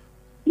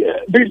 Yeah,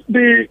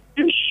 the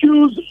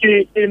issues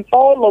in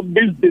all of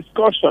this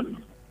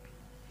discussion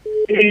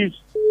is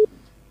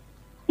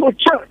to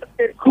chart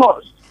a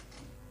course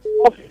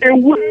of a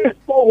way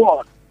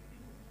forward,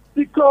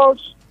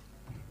 because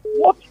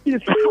what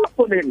is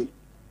happening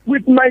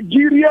with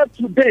Nigeria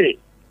today,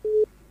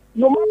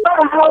 no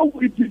matter how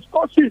we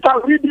discuss it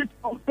and read it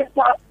on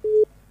paper,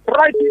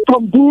 write it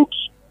on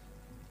books,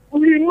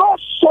 we will not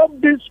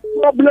solve these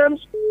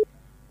problems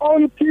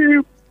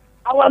until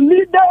our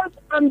leaders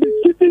and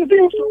the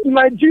citizens of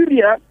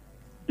Nigeria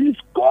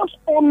discuss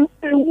on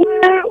a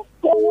way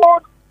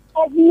forward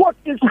of what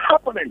is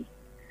happening.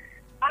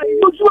 I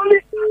usually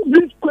ask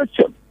this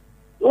question,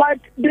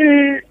 like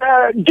the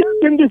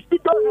guests in the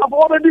speaker have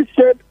already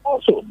said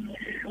also.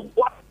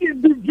 What is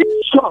the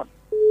vision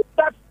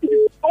that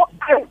is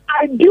an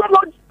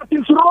ideology that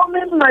is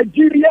running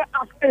Nigeria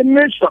as a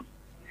nation?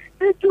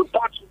 If you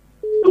touch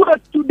US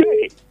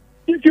today,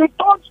 if you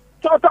touch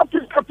South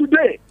Africa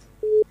today,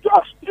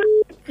 just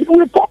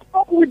we pop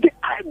up with the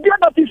idea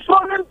that is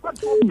running the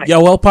government. Yeah,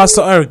 well,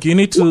 Pastor Eric, you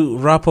need to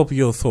wrap up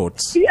your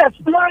thoughts. Yes,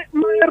 my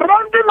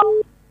rounding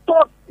up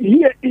thought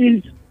here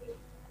is,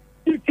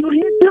 if you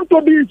listen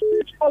to the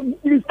speech of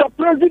Mr.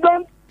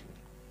 President,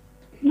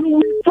 you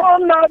will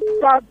find out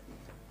that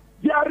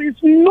there is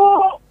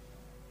no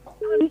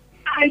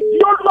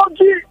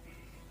ideology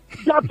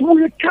that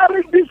will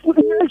carry this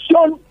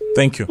nation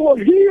Thank you. to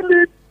heal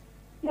it,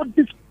 to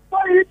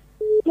destroy it,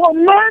 to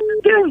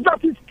many things that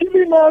is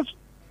killing us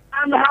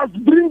and has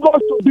bring us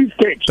to this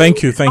stage.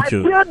 Thank you. Thank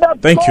you. I pray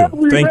that Thank God you.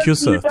 will Thank you, help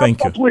sir. leaders Thank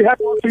that you. will help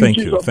us in Thank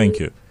you. Jesus' Thank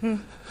you.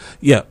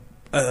 Yeah.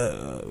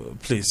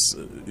 Please,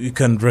 you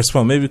can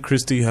respond. Maybe,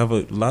 Christy, you have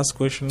a last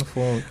question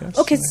for our guests?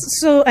 Okay,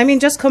 so I mean,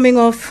 just coming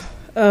off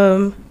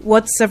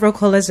what several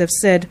callers have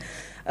said,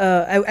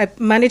 I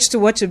managed to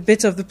watch a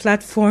bit of the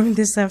platform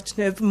this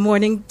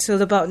morning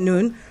till about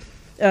noon.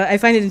 I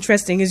find it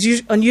interesting.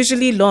 It's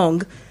unusually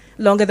longer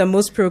than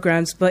most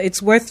programs, but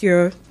it's worth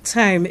your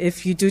time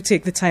if you do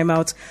take the time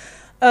out.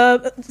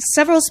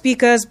 Several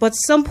speakers, but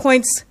some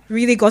points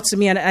really got to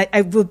me, and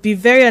I would be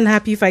very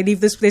unhappy if I leave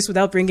this place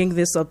without bringing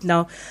this up.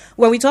 Now,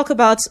 when we talk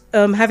about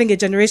having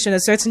a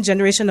certain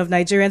generation of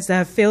Nigerians that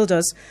have failed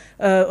us,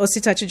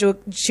 Osita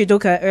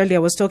Chidoka earlier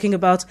was talking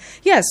about,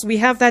 yes, we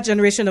have that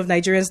generation of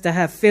Nigerians that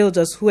have failed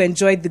us who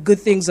enjoyed the good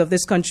things of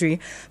this country.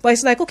 But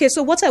it's like, okay,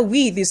 so what are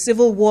we, the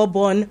Civil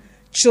War-born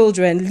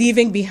children,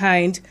 leaving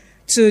behind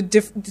to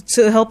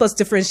help us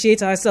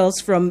differentiate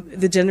ourselves from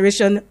the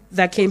generation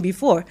that came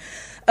before?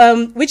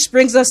 Which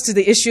brings us to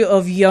the issue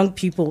of young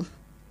people.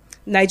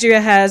 Nigeria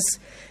has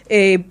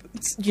a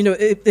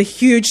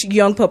huge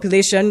young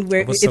population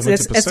where Over it's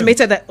 70%.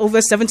 estimated that over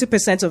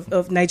 70%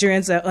 of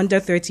Nigerians are under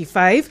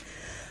 35.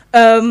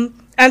 And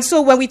And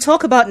so when we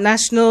talk about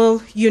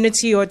national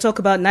unity or talk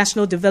about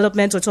national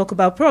development or talk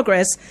about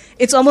progress,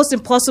 it's almost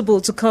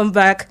impossible to come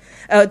back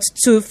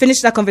to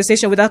finish that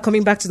conversation without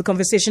coming back to the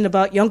conversation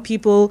about young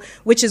people,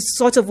 which is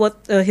sort of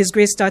what His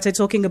Grace started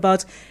talking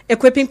about,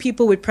 equipping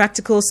people with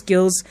practical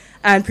skills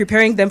and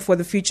preparing them for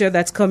the future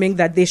that's coming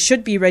that they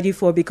should be ready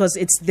for because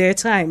it's their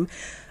time.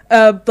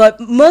 But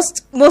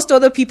most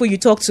other people you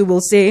talk to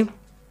will say,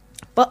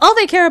 but all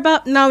they care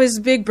about now is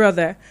Big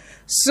Brother.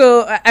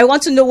 So I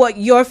want to know what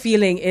your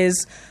feeling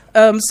is.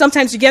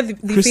 Sometimes you get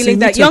the feeling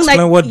that young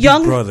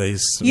Big Brother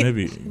is.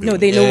 Maybe no,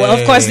 they know.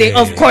 Of course they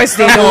know.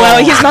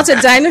 Well, he's not a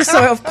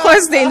dinosaur. Of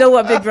course they know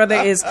what Big Brother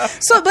is.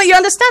 So, but you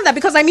understand that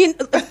because I mean,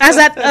 as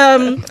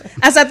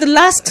at the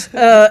last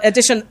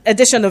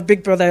edition of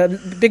Big Brother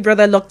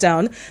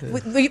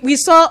Lockdown, we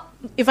saw,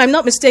 if I'm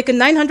not mistaken,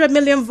 900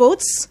 million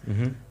votes.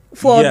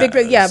 For Big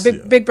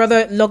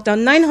Brother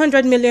Lockdown,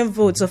 900 million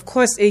votes. Of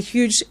course, a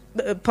huge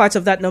part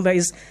of that number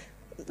is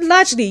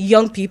largely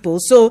young people.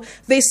 So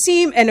they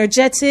seem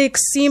energetic,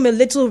 seem a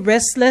little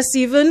restless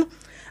even.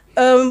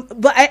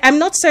 But I'm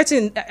not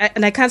certain,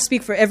 and I can't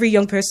speak for every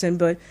young person,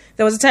 but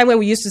there was a time when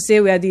we used to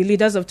say we are the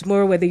leaders of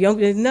tomorrow, we're the young.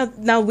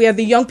 Now we are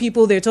the young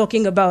people they're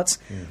talking about.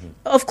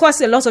 Of course,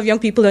 a lot of young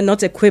people are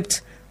not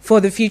equipped for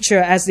the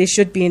future as they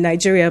should be in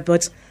Nigeria.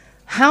 But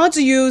how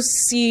do you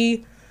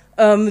see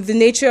the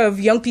nature of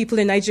young people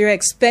in Nigeria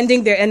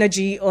expending their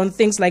energy on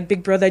things like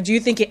Big Brother? Do you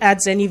think it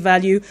adds any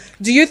value?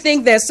 Do you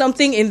think there's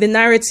something in the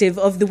narrative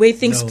of the way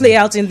things play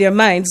out in their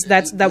minds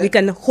that we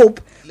can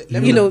hope,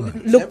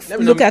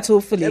 look at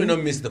hopefully? Let me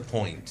not miss the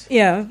point.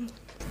 Yeah.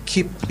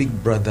 Keep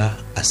Big Brother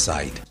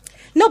aside.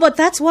 No, but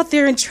that's what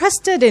they're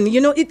interested in.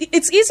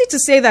 It's easy to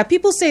say that.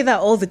 People say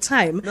that all the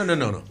time.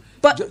 No.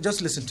 But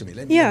just listen to me.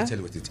 Let me tell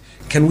you what it is.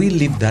 Can we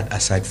leave that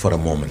aside for a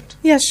moment?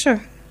 Yeah,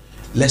 sure.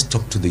 Let's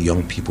talk to the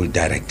young people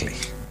directly.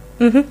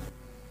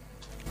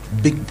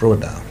 Big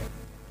Brother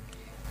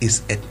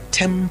is a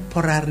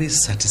temporary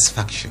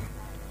satisfaction.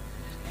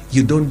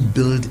 You don't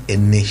build a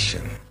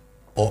nation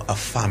or a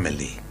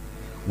family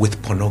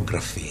with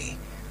pornography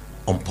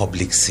on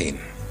public scene.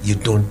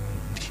 It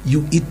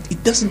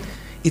doesn't.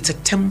 It's a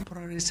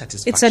temporary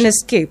satisfaction. It's an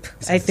escape,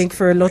 I think,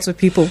 for a lot of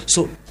people.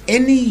 So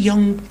any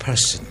young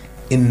person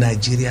in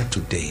Nigeria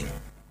today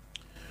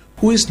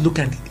who is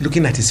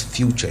looking at his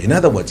future. In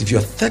other words, if you're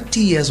 30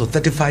 years or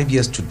 35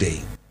 years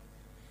today,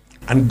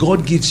 and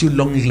God gives you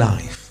long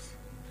life,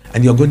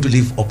 and you're going to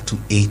live up to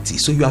 80,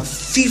 so you have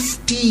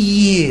 50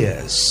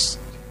 years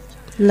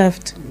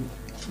left.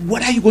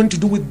 What are you going to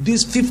do with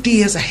these 50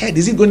 years ahead?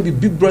 Is it going to be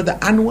Big Brother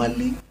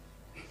annually?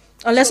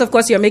 Unless, of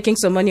course, you're making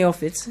some money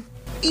off it.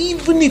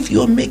 Even if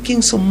you're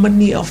making some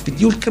money off it,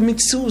 you'll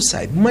commit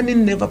suicide. Money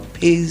never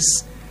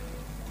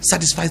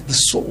satisfies the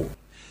soul.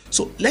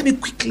 So let me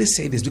quickly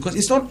say this, because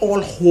it's not all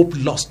hope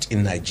lost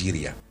in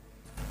Nigeria.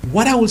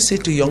 What I will say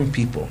to young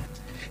people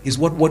is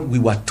what we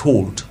were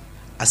told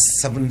as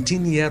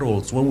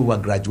 17-year-olds when we were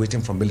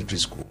graduating from military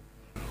school.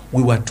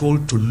 We were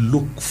told to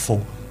look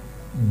for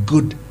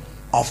good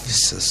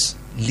officers,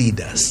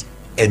 leaders,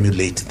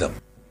 emulate them.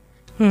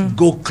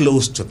 Go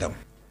close to them.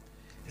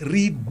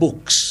 Read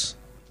books.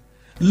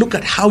 Look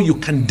at how you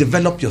can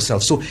develop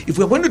yourself. So if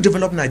we're going to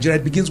develop Nigeria,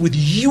 it begins with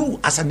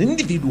you as an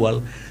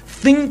individual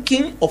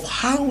thinking of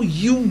how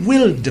you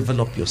will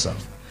develop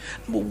yourself.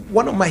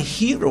 One of my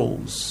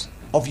heroes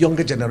of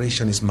younger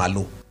generation is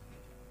Malu.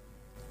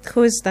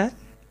 Who is that?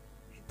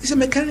 He's a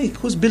mechanic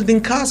who's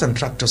building cars and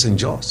tractors in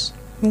Jos.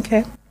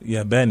 Okay.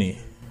 Yeah, Benny.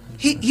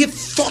 He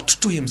thought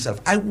to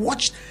himself. I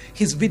watched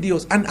his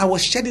videos and I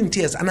was shedding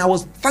tears and I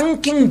was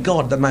thanking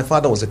God that my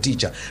father was a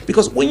teacher.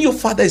 Because when your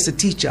father is a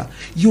teacher,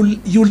 you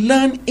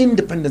learn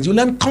independence, you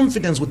learn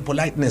confidence with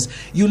politeness,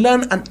 you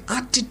learn an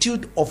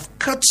attitude of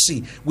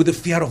courtesy with the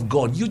fear of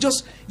God. You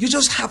just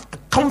have a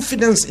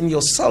confidence in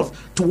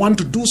yourself to want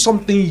to do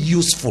something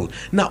useful.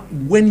 Now,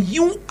 when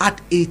you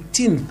at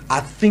 18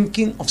 are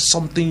thinking of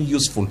something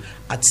useful,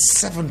 at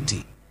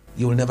 70,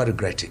 you will never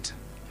regret it.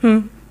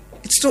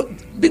 So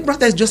Big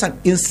Brother is just an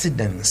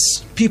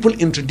incidence. People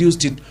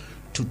introduced it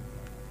to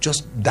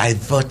just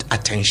divert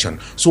attention.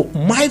 So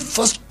my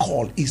first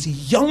call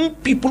is young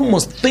people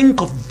must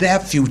think of their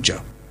future.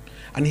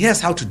 And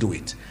here's how to do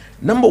it.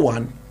 Number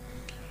one,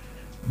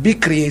 be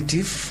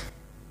creative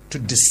to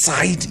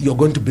decide you're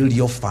going to build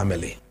your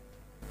family.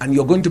 And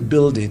you're going to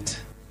build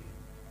it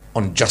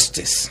on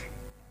justice.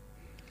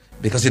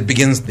 Because it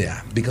begins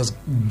there. Because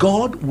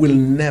God will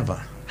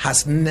never,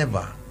 has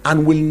never,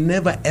 and will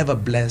never ever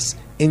bless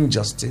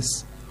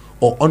injustice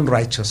or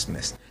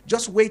unrighteousness.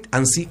 Just wait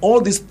and see all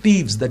these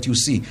thieves that you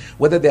see,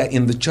 whether they are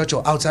in the church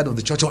or outside of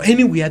the church or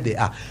anywhere they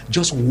are.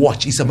 Just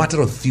watch. It's a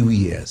matter of few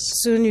years.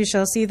 Soon you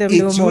shall see them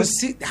no more.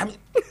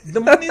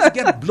 The monies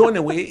get blown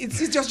away.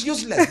 It's just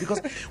useless, because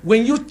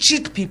when you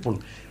cheat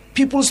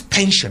people's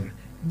pension,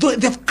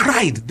 they've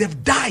cried,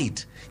 they've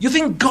died. You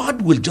think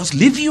God will just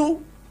leave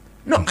you?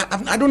 No,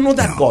 I don't know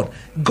that God.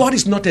 God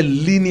is not a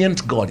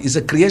lenient God. It's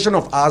a creation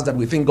of ours that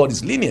we think God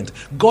is lenient.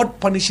 God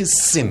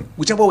punishes sin,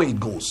 whichever way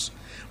it goes.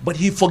 But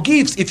he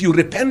forgives if you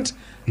repent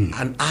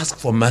and ask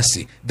for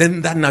mercy.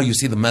 Then now you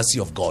see the mercy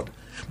of God.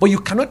 But you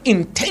cannot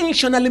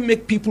intentionally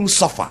make people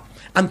suffer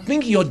and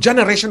think your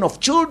generation of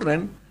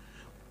children.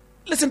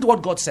 Listen to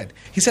what God said.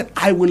 He said,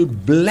 I will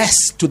bless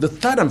to the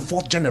third and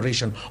fourth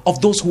generation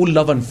of those who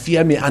love and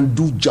fear me and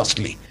do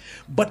justly.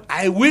 But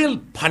I will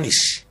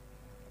punish.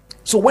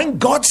 So when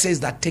God says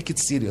that, take it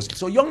seriously.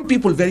 So young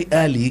people very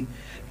early,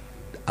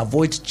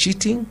 avoid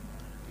cheating,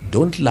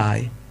 don't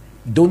lie,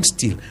 don't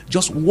steal.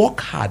 Just work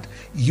hard.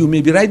 You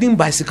may be riding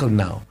bicycle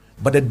now,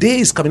 but the day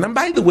is coming. And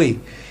by the way,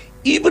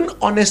 even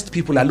honest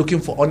people are looking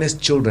for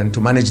honest children to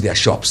manage their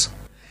shops.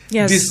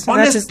 Yes,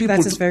 that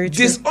is very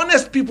true.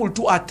 Dishonest people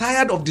too are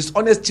tired of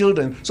dishonest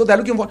children, so they're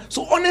looking for.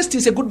 So honesty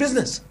is a good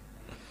business.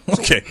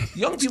 Okay, so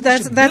young people.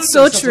 That's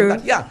so true.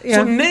 Yeah.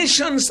 So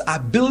nations are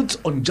built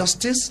on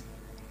justice,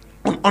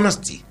 on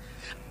honesty,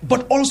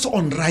 but also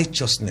on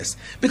righteousness.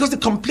 Because the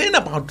complaint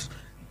about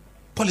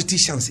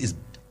politicians is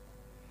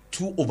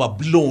too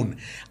overblown.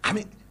 I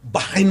mean,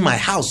 behind my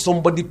house,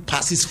 somebody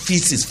passes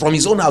feces from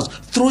his own house,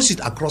 throws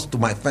it across to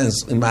my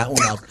fence in my own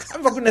house.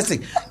 And for goodness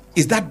sake,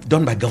 is that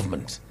done by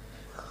government?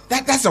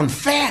 That's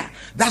unfair.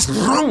 That's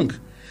wrong.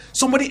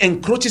 Somebody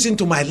encroaches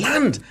into my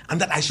land and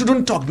that I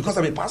shouldn't talk because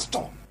I'm a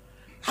pastor.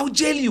 How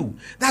jail you?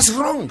 That's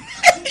wrong.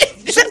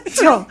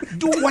 So,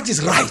 do what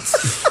is right.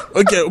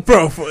 Okay,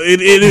 Prof,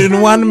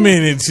 in 1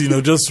 minute,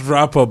 just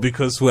wrap up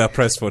because we are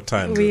pressed for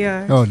time. We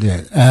are. Oh,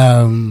 dear.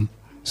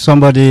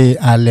 Somebody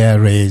earlier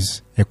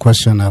raised a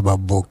question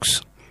about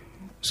books.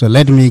 So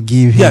let me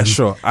give him... Yeah,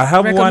 sure. I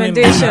have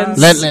recommendations.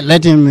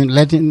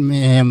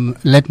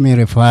 Let me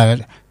refer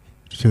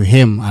to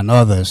him and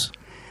others.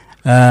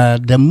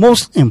 The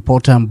most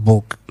important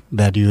book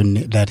that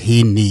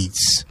he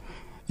needs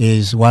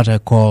is what I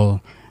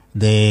call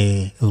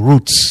the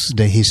roots,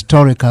 the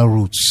historical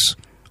roots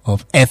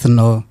of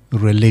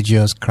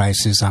ethno-religious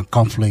crisis and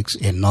conflicts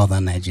in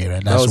northern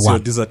Nigeria. That's was one.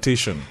 Your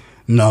dissertation?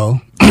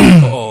 No.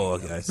 Oh,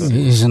 okay. I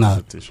see. It's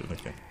not.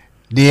 Okay.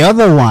 The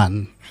other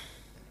one,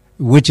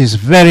 which is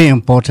very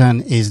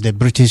important, is the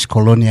British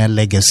colonial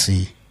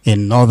legacy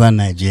in northern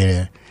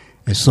Nigeria,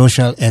 a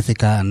social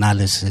ethical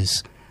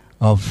analysis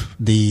of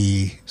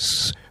the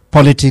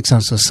politics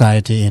and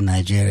society in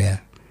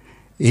Nigeria.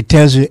 It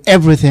tells you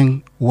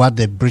everything what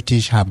the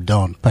British have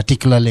done,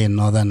 particularly in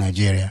northern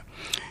Nigeria.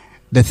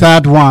 The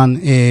third one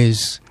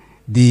is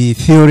the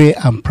theory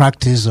and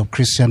practice of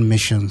Christian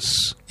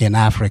missions in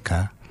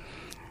Africa.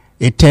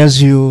 It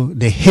tells you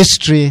the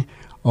history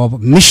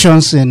of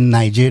missions in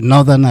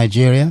northern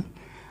Nigeria,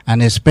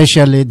 and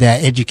especially their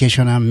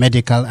educational,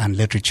 medical, and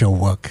literature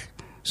work.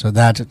 So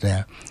that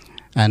there.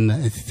 And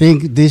I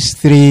think these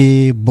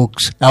three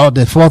books,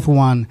 the fourth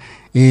one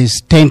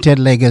is Tainted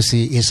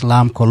Legacy,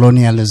 Islam,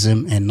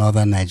 Colonialism in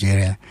Northern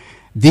Nigeria.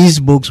 These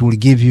books will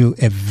give you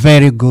a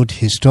very good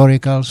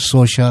historical,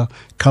 social,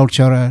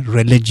 cultural,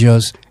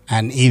 religious,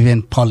 and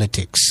even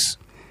politics.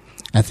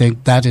 I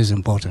think that is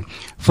important.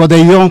 For the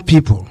young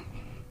people,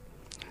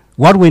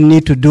 what we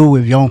need to do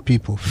with young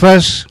people,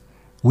 first,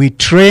 we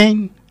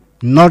train,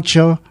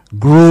 nurture,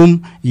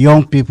 groom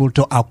young people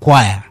to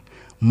acquire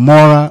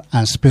moral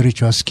and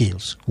spiritual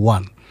skills,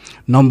 one.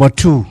 Number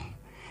two,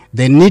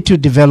 they need to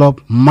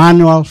develop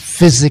manual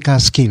physical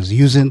skills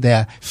using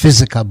their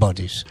physical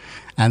bodies.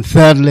 And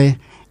thirdly,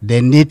 they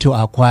need to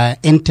acquire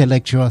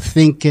intellectual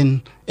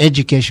thinking,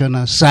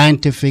 educational,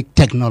 scientific,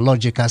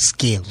 technological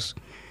skills.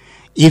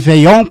 If a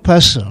young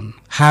person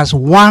has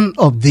one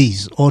of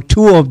these or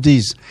two of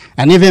these,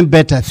 and even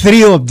better,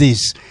 three of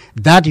these,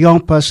 that young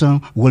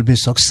person will be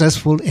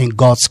successful in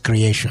God's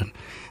creation,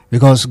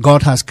 because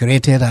God has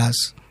created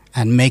us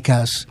and make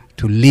us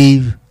to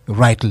live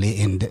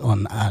rightly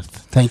on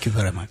earth. Thank you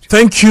very much.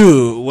 Thank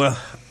you. Well,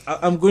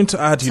 I'm going to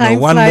add,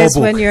 one more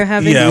book. When you're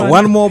having fun.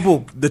 One more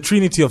book, The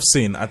Trinity of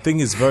Sin. I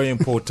think it's very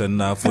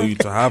important for you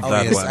to have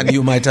that yes, one. And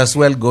you might as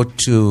well go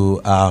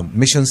to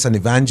Missions and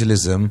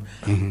Evangelism.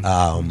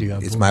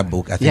 It's my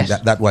book. I think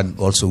that one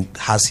also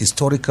has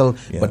historical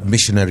but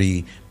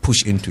missionary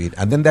push into it.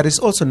 And then there is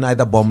also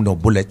Neither Bomb Nor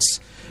Bullets,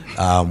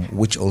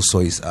 which also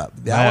is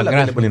they are all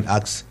available in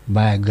Acts.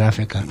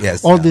 Biographical.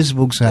 Yes, all these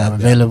books are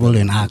available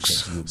in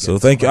Acts. So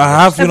thank you.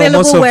 I have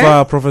most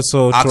of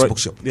Professor Acts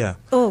Bookshop. Yeah.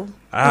 Oh.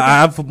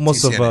 I have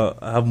most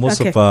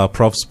of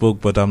Prof's book,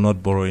 but I'm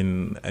not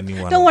borrowing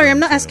anyone. Don't worry, I'm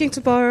not asking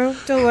to borrow.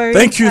 Don't worry.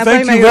 Thank you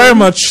very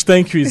much.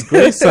 Thank you, His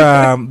Grace.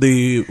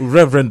 The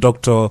Reverend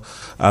Dr.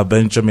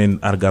 Benjamin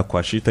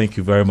Arga-Kwashi. Thank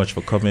you very much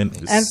for coming.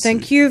 And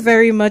thank you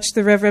very much,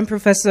 the Reverend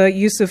Professor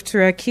Yusuf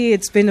Turaki.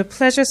 It's been a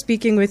pleasure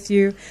speaking with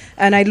you,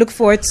 and I look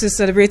forward to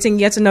celebrating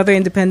yet another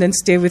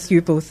Independence Day with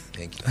you both.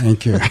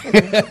 Thank you.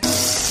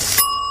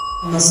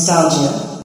 Nostalgia.